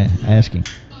doing that, asking.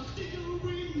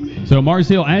 So Mars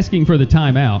Hill asking for the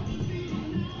timeout.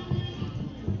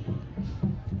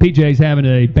 PJ's having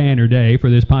a banner day for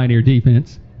this Pioneer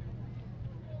defense.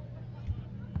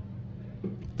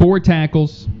 4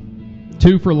 tackles,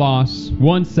 2 for loss,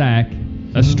 1 sack,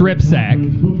 a strip sack,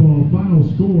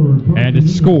 and a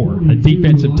score, a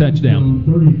defensive touchdown.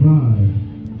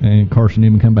 And Carson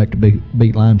Newman come back to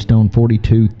beat Limestone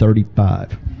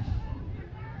 42-35.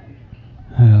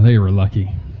 They were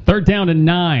lucky. 3rd down and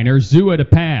 9. Urzua to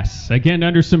pass. Again,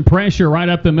 under some pressure right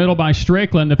up the middle by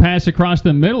Strickland. The pass across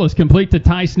the middle is complete to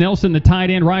Tice Nelson, the tight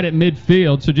end, right at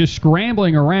midfield. So just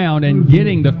scrambling around and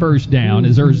getting the 1st down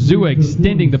as Urzua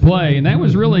extending the play. And that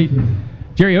was really,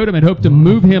 Jerry Odom had hoped to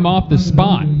move him off the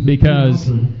spot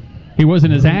because he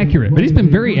wasn't as accurate. But he's been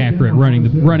very accurate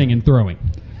running and throwing.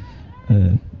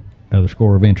 Other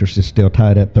score of interest is still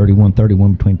tied at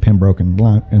 31-31 between Pembroke and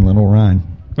Lenore Ryan.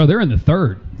 Oh, they're in the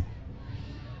 3rd.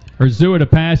 Urzua to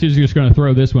pass. He's just going to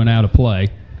throw this one out of play.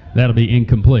 That'll be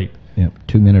incomplete. Yep,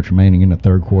 2 minutes remaining in the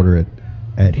 3rd quarter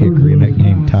at Hickory, and that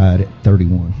game tied at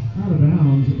 31.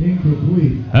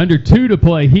 Under 2 to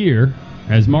play here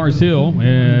as Mars Hill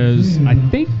is, I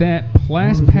think that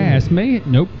last pass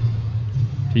nope.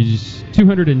 He's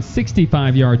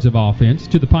 265 yards of offense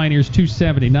to the Pioneers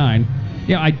 279.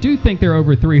 Yeah, I do think they're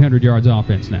over 300 yards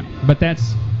offense now, but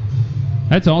that's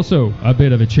also a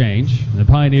bit of a change. The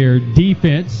Pioneer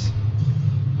defense,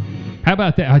 how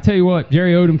about that? I tell you what,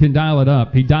 Jerry Odom can dial it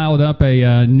up. He dialed up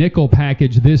a nickel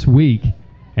package this week,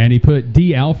 and he put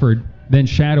D. Alford then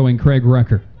shadowing Craig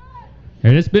Rucker.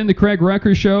 And it's been the Craig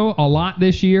Rucker show a lot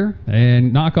this year,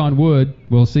 and knock on wood,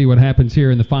 we'll see what happens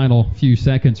here in the final few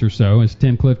seconds or so as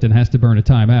Tim Clifton has to burn a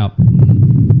timeout.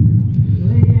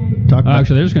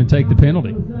 Actually, they're just going to take the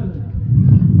penalty.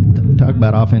 Talk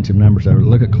about offensive numbers, though.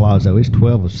 Look at Colazo. He's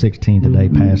 12 of 16 today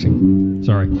passing.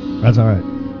 Sorry. That's all right.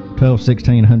 12 of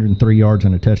 16, 103 yards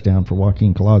and a touchdown for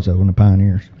Joaquin Colazo and the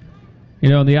Pioneers.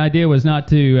 The idea was not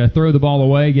to throw the ball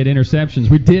away, get interceptions.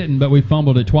 We didn't, but we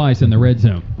fumbled it twice in the red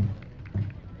zone.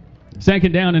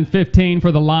 2nd down and 15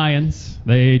 for the Lions.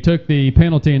 They took the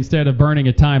penalty instead of burning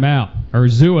a timeout.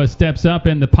 Urzua steps up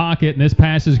in the pocket, and this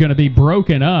pass is going to be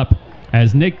broken up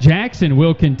as Nick Jackson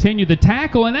will continue the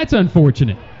tackle, and that's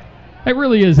unfortunate. That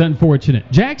really is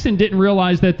unfortunate. Jackson didn't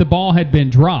realize that the ball had been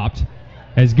dropped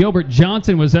as Gilbert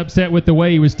Johnson was upset with the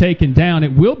way he was taken down.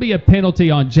 It will be a penalty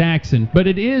on Jackson, but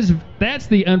that's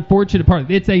the unfortunate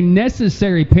part. It's a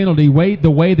necessary penalty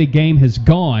the way the game has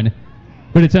gone,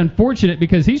 but it's unfortunate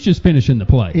because he's just finishing the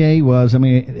play. Yeah, he was. I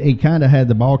mean, he kind of had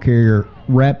the ball carrier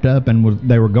wrapped up and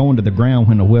they were going to the ground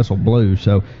when the whistle blew,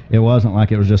 so it wasn't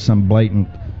like it was just some blatant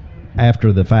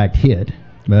after-the-fact hit.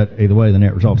 But either way, the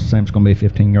net result's the same. It's going to be a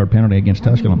 15-yard penalty against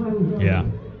Tusculum. Yeah.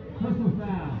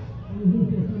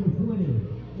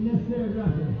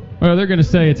 Well, they're going to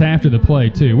say it's after the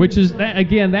play, too, which is,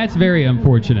 again, that's very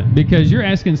unfortunate because you're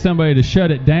asking somebody to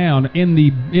shut it down in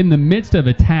the midst of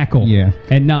a tackle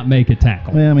and not make a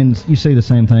tackle. Well, I mean, you see the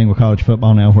same thing with college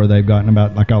football now where they've gotten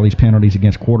about like all these penalties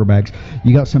against quarterbacks.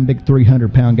 You got some big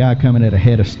 300-pound guy coming at a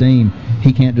head of steam.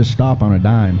 He can't just stop on a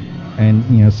dime. And,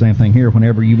 you know, same thing here.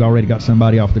 Whenever you've already got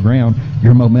somebody off the ground,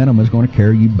 your momentum is going to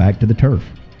carry you back to the turf.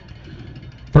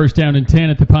 First down and 10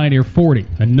 at the Pioneer 40.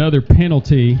 Another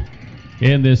penalty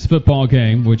in this football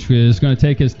game, which is going to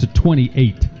take us to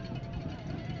 28.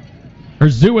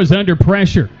 Urzua's under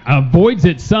pressure, avoids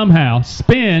it somehow,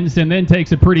 spins, and then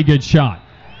takes a pretty good shot.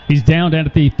 He's down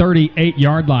at the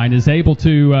 38-yard line, is able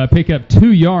to pick up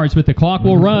 2 yards, but the clock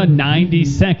will run 90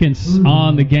 seconds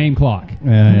on the game clock.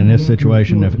 In this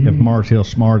situation, if Mars Hill's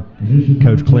smart,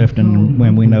 Coach Clifton,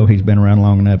 when we know he's been around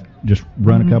long enough, just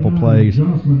run a couple plays.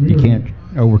 You can't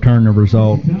overturn the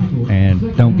result,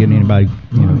 and don't get anybody,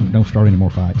 don't start any more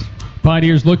fights.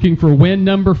 Pioneers looking for win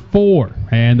number 4,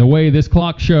 and the way this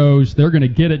clock shows, they're going to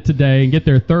get it today and get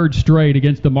their 3rd straight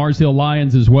against the Mars Hill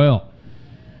Lions as well.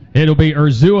 It'll be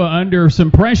Urzua under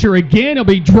some pressure again. He'll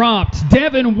be dropped.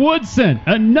 Devin Woodson,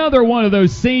 another one of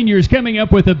those seniors coming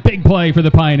up with a big play for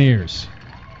the Pioneers.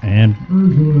 And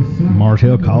Mars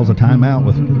Hill calls a timeout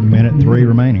with minute 3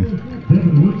 remaining.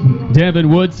 Devin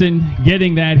Woodson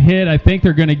getting that hit. I think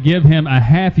they're going to give him a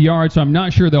half yard, so I'm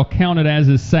not sure they'll count it as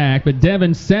a sack. But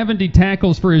Devin, 70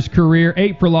 tackles for his career,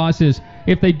 8 for losses.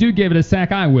 If they do give it a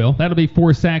sack, I will. That'll be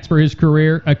 4 sacks for his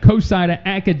career. A COSIDA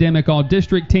Academic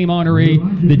All-District Team honoree,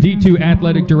 the D2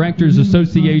 Athletic Directors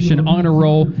Association honor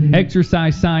roll,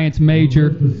 exercise science major,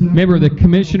 member of the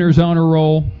Commissioner's honor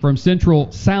roll from Central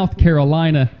South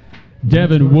Carolina.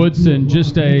 Devin Woodson,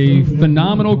 just a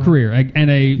phenomenal career and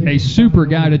a super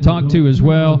guy to talk to as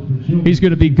well. He's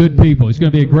going to be good people. He's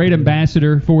going to be a great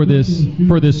ambassador for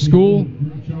this school.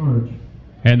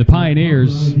 And the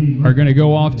Pioneers are going to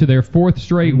go off to their 4th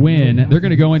straight win. They're going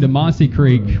to go into Mossy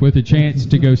Creek with a chance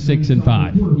to go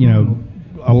 6-5. You know,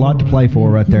 a lot to play for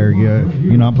right there.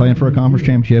 You're not playing for a conference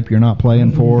championship. You're not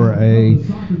playing for a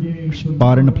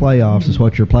spot in the playoffs. Is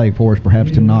what you're playing for, is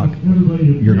perhaps to knock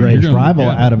your greatest rival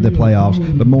out of the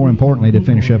playoffs, but more importantly to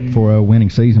finish up for a winning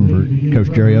season for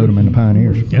Coach Jerry Odom and the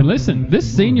Pioneers. And listen, this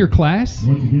senior class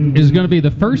is going to be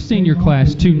the first senior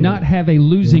class to not have a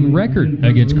losing record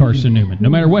against Carson Newman, no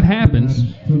matter what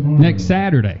happens next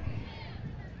Saturday.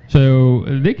 So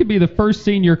they could be the first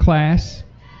senior class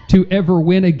to ever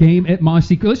win a game at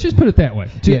Mossy Creek. Let's just put it that way.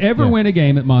 To win a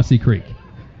game at Mossy Creek.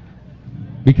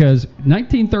 Because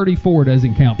 1934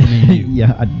 doesn't count for me and you.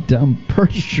 Yeah, I'm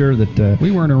pretty sure that... we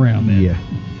weren't around then. Yeah.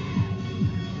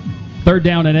 3rd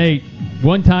down and 8.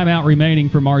 1 timeout remaining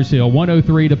for Mars Hill.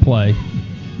 1:03 to play.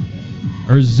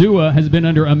 Urzua has been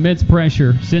under immense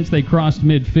pressure since they crossed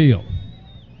midfield.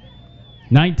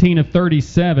 19 of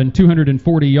 37,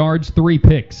 240 yards, 3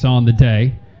 picks on the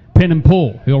day. Pin and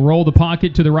pull. He'll roll the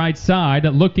pocket to the right side,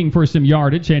 looking for some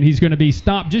yardage, and he's going to be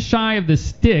stopped just shy of the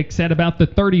sticks at about the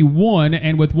 31,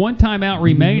 and with 1 timeout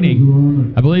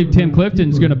remaining, I believe Tim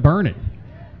Clifton's going to burn it.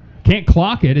 Can't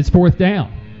clock it. It's 4th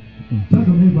down.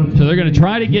 So they're going to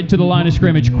try to get to the line of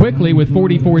scrimmage quickly with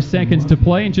 44 seconds to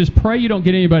play and just pray you don't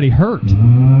get anybody hurt.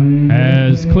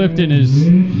 As Clifton is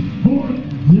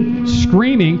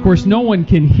screaming. Of course, no one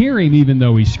can hear him even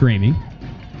though he's screaming.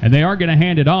 And they are going to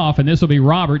hand it off, and this will be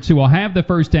Roberts who will have the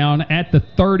first down at the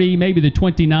 30, maybe the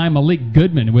 29. Malik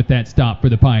Goodman with that stop for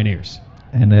the Pioneers.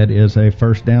 And that is a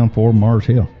first down for Mars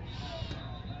Hill.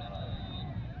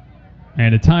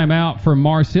 And a timeout for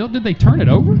Mars Hill. Did they turn it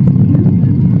over?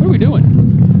 What are we doing?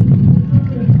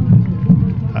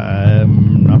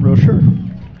 I'm not real sure.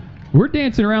 We're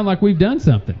dancing around like we've done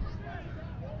something.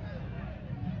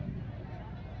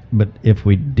 But if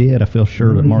we did, I feel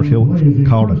sure that Mars Hill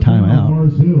called a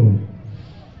timeout.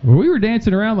 Well, we were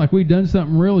dancing around like we'd done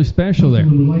something really special there.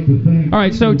 All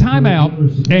right, so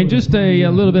timeout, and just a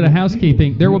little bit of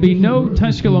housekeeping. There will be no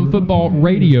Tusculum football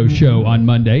radio show on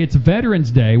Monday. It's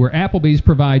Veterans Day, where Applebee's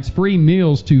provides free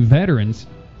meals to veterans.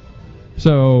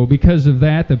 So because of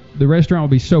that, the restaurant will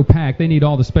be so packed, they need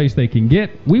all the space they can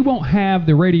get. We won't have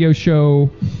the radio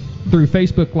show through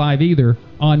Facebook Live either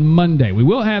on Monday. We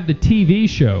will have the TV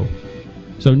show.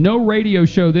 So no radio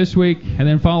show this week, and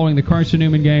then following the Carson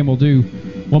Newman game, we'll do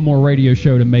one more radio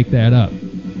show to make that up.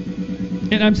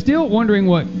 And I'm still wondering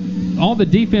what all the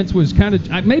defense was kind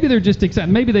of... Maybe they're just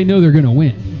excited. Maybe they know they're going to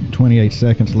win. 28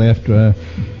 seconds left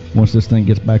once this thing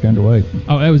gets back underway.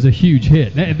 Oh, that was a huge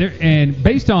hit. And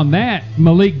based on that,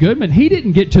 Malik Goodman, he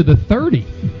didn't get to the 30.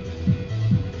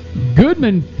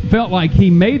 Goodman felt like he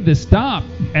made the stop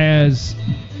as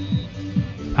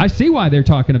I see why they're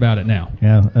talking about it now.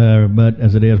 Yeah, but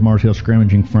as it is, Mars Hill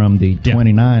scrimmaging from the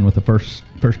 29 with the first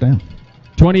down.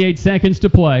 28 seconds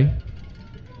to play.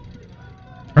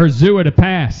 Urzua to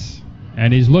pass.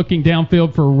 And he's looking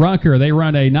downfield for Rucker. They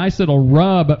run a nice little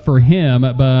rub for him,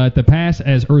 but the pass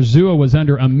as Urzua was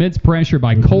under immense pressure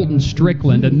by Colton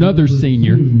Strickland, another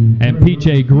senior, and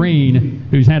P.J. Green,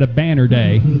 who's had a banner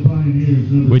day.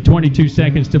 With 22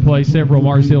 seconds to play, several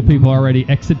Mars Hill people already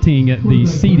exiting the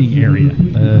seating area.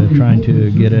 Trying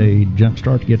to get a jump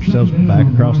start to get yourselves back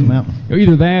across the mountain.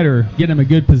 Either that or get them a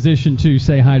good position to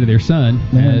say hi to their son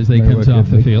as they comes off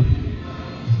the field.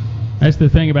 That's the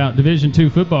thing about Division II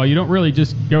football. You don't really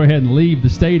just go ahead and leave the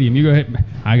stadium. You go ahead,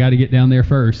 I got to get down there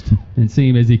first and see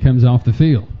him as he comes off the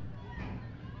field.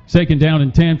 Second down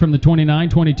and 10 from the 29,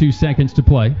 22 seconds to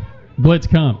play. Blitz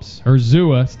comes.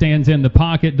 Urzua stands in the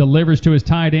pocket, delivers to his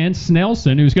tight end,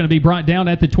 Snelson, who's going to be brought down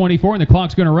at the 24, and the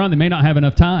clock's going to run. They may not have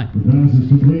enough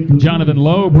time. Jonathan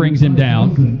Lowe brings him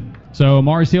down. So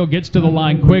Mars Hill gets to the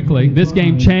line quickly. This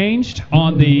game changed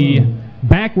on the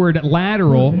backward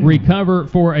lateral recover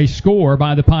for a score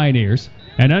by the Pioneers.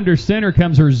 And under center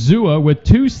comes Urzua with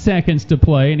 2 seconds to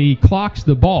play, and he clocks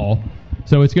the ball.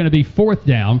 So it's going to be fourth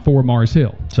down for Mars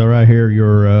Hill. So right here,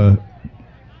 your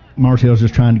Mars Hill's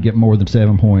just trying to get more than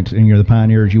 7 points, and you're the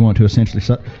Pioneers. You want to essentially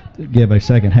give a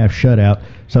second half shutout.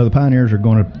 So the Pioneers are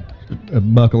going to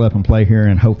buckle up and play here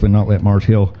and hopefully not let Mars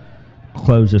Hill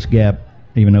close this gap,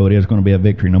 even though it is going to be a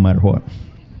victory no matter what.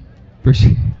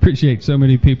 Appreciate so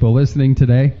many people listening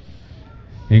today,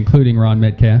 including Ron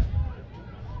Metcalf.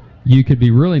 You could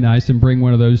be really nice and bring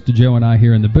one of those to Joe and I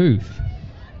here in the booth.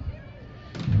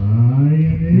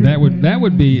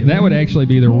 That would actually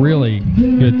be the really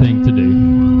good thing to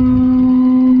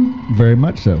do. Very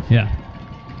much so. Yeah.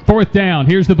 Fourth down.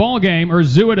 Here's the ball game.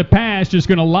 Urzua to pass, just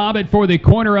going to lob it for the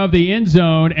corner of the end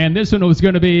zone, and this one was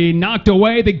going to be knocked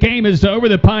away. The game is over.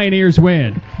 The Pioneers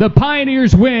win. The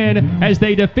Pioneers win as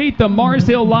they defeat the Mars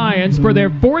Hill Lions for their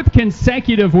fourth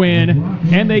consecutive win,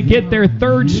 and they get their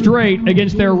third straight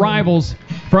against their rivals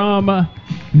from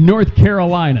North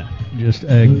Carolina. Just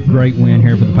a great win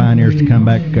here for the Pioneers to come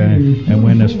back and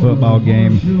win this football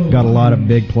game. Got a lot of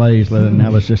big plays.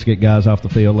 Now let's just get guys off the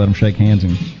field, let them shake hands,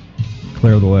 and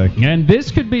clear the way. And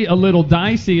this could be a little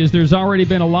dicey as there's already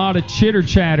been a lot of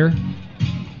chitter-chatter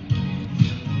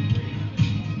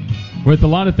with a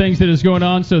lot of things that is going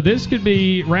on, so this could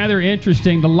be rather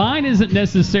interesting. The line isn't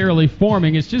necessarily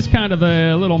forming. It's just kind of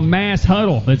a little mass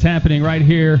huddle that's happening right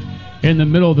here in the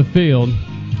middle of the field.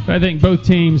 I think both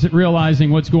teams realizing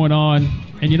what's going on,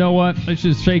 and you know what? Let's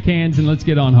just shake hands and let's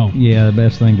get on home. Yeah, the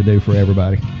best thing to do for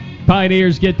everybody.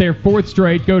 Pioneers get their fourth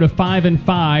straight, go to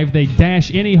 5-5. They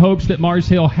dash any hopes that Mars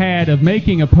Hill had of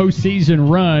making a postseason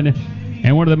run.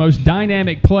 And one of the most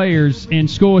dynamic players in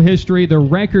school history, the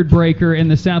record breaker in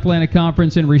the South Atlantic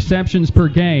Conference in receptions per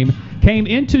game, came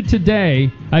into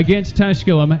today against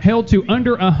Tusculum, held to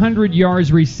under 100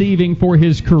 yards receiving for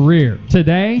his career.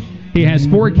 Today, he has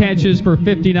 4 catches for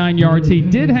 59 yards. He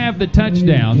did have the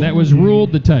touchdown. That was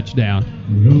ruled the touchdown.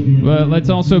 But let's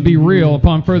also be real.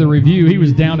 Upon further review, he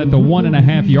was down at the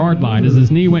 1.5-yard line as his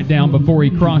knee went down before he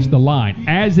crossed the line.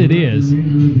 As it is,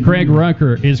 Craig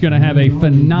Rucker is going to have a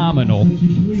phenomenal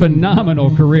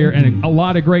career and a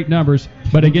lot of great numbers.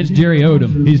 But against Jerry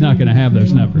Odom, he's not going to have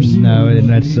those numbers. No, and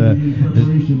that's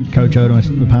Coach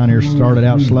Odom. The Pioneers started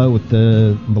out slow with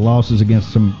the losses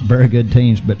against some very good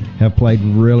teams, but have played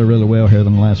really, really well here in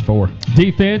the last 4.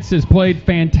 Defense has played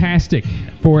fantastic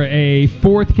for a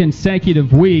 4th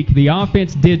consecutive week. The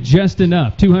offense did just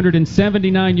enough.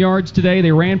 279 yards today.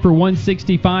 They ran for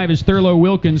 165 as Thurlow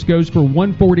Wilkins goes for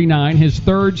 149. His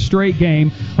 3rd straight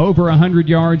game over 100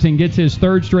 yards and gets his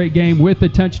 3rd straight game with the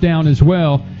touchdown as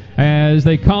well. As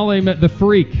they call him the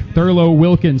Freak, Thurlow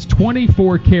Wilkins,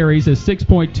 24 carries, a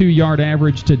 6.2-yard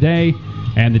average today.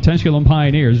 And the Tusculum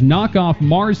Pioneers knock off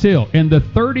Mars Hill in the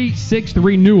 36th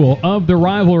renewal of the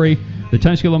rivalry. The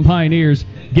Tusculum Pioneers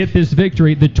get this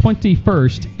victory, the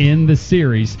 21st in the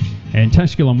series. And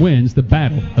Tusculum wins the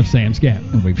Battle of Sam's Gap.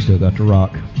 And we've still got the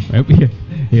Rock.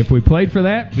 If we played for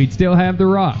that, we'd still have the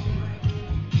Rock.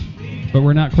 But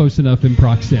we're not close enough in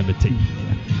proximity.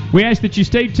 We ask that you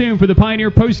stay tuned for the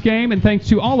Pioneer postgame, and thanks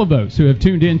to all of those who have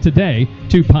tuned in today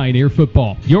to Pioneer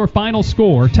Football. Your final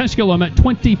score, Tusculum at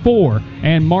 24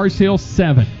 and Mars Hill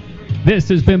 7. This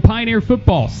has been Pioneer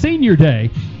Football Senior Day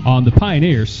on the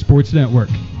Pioneer Sports Network.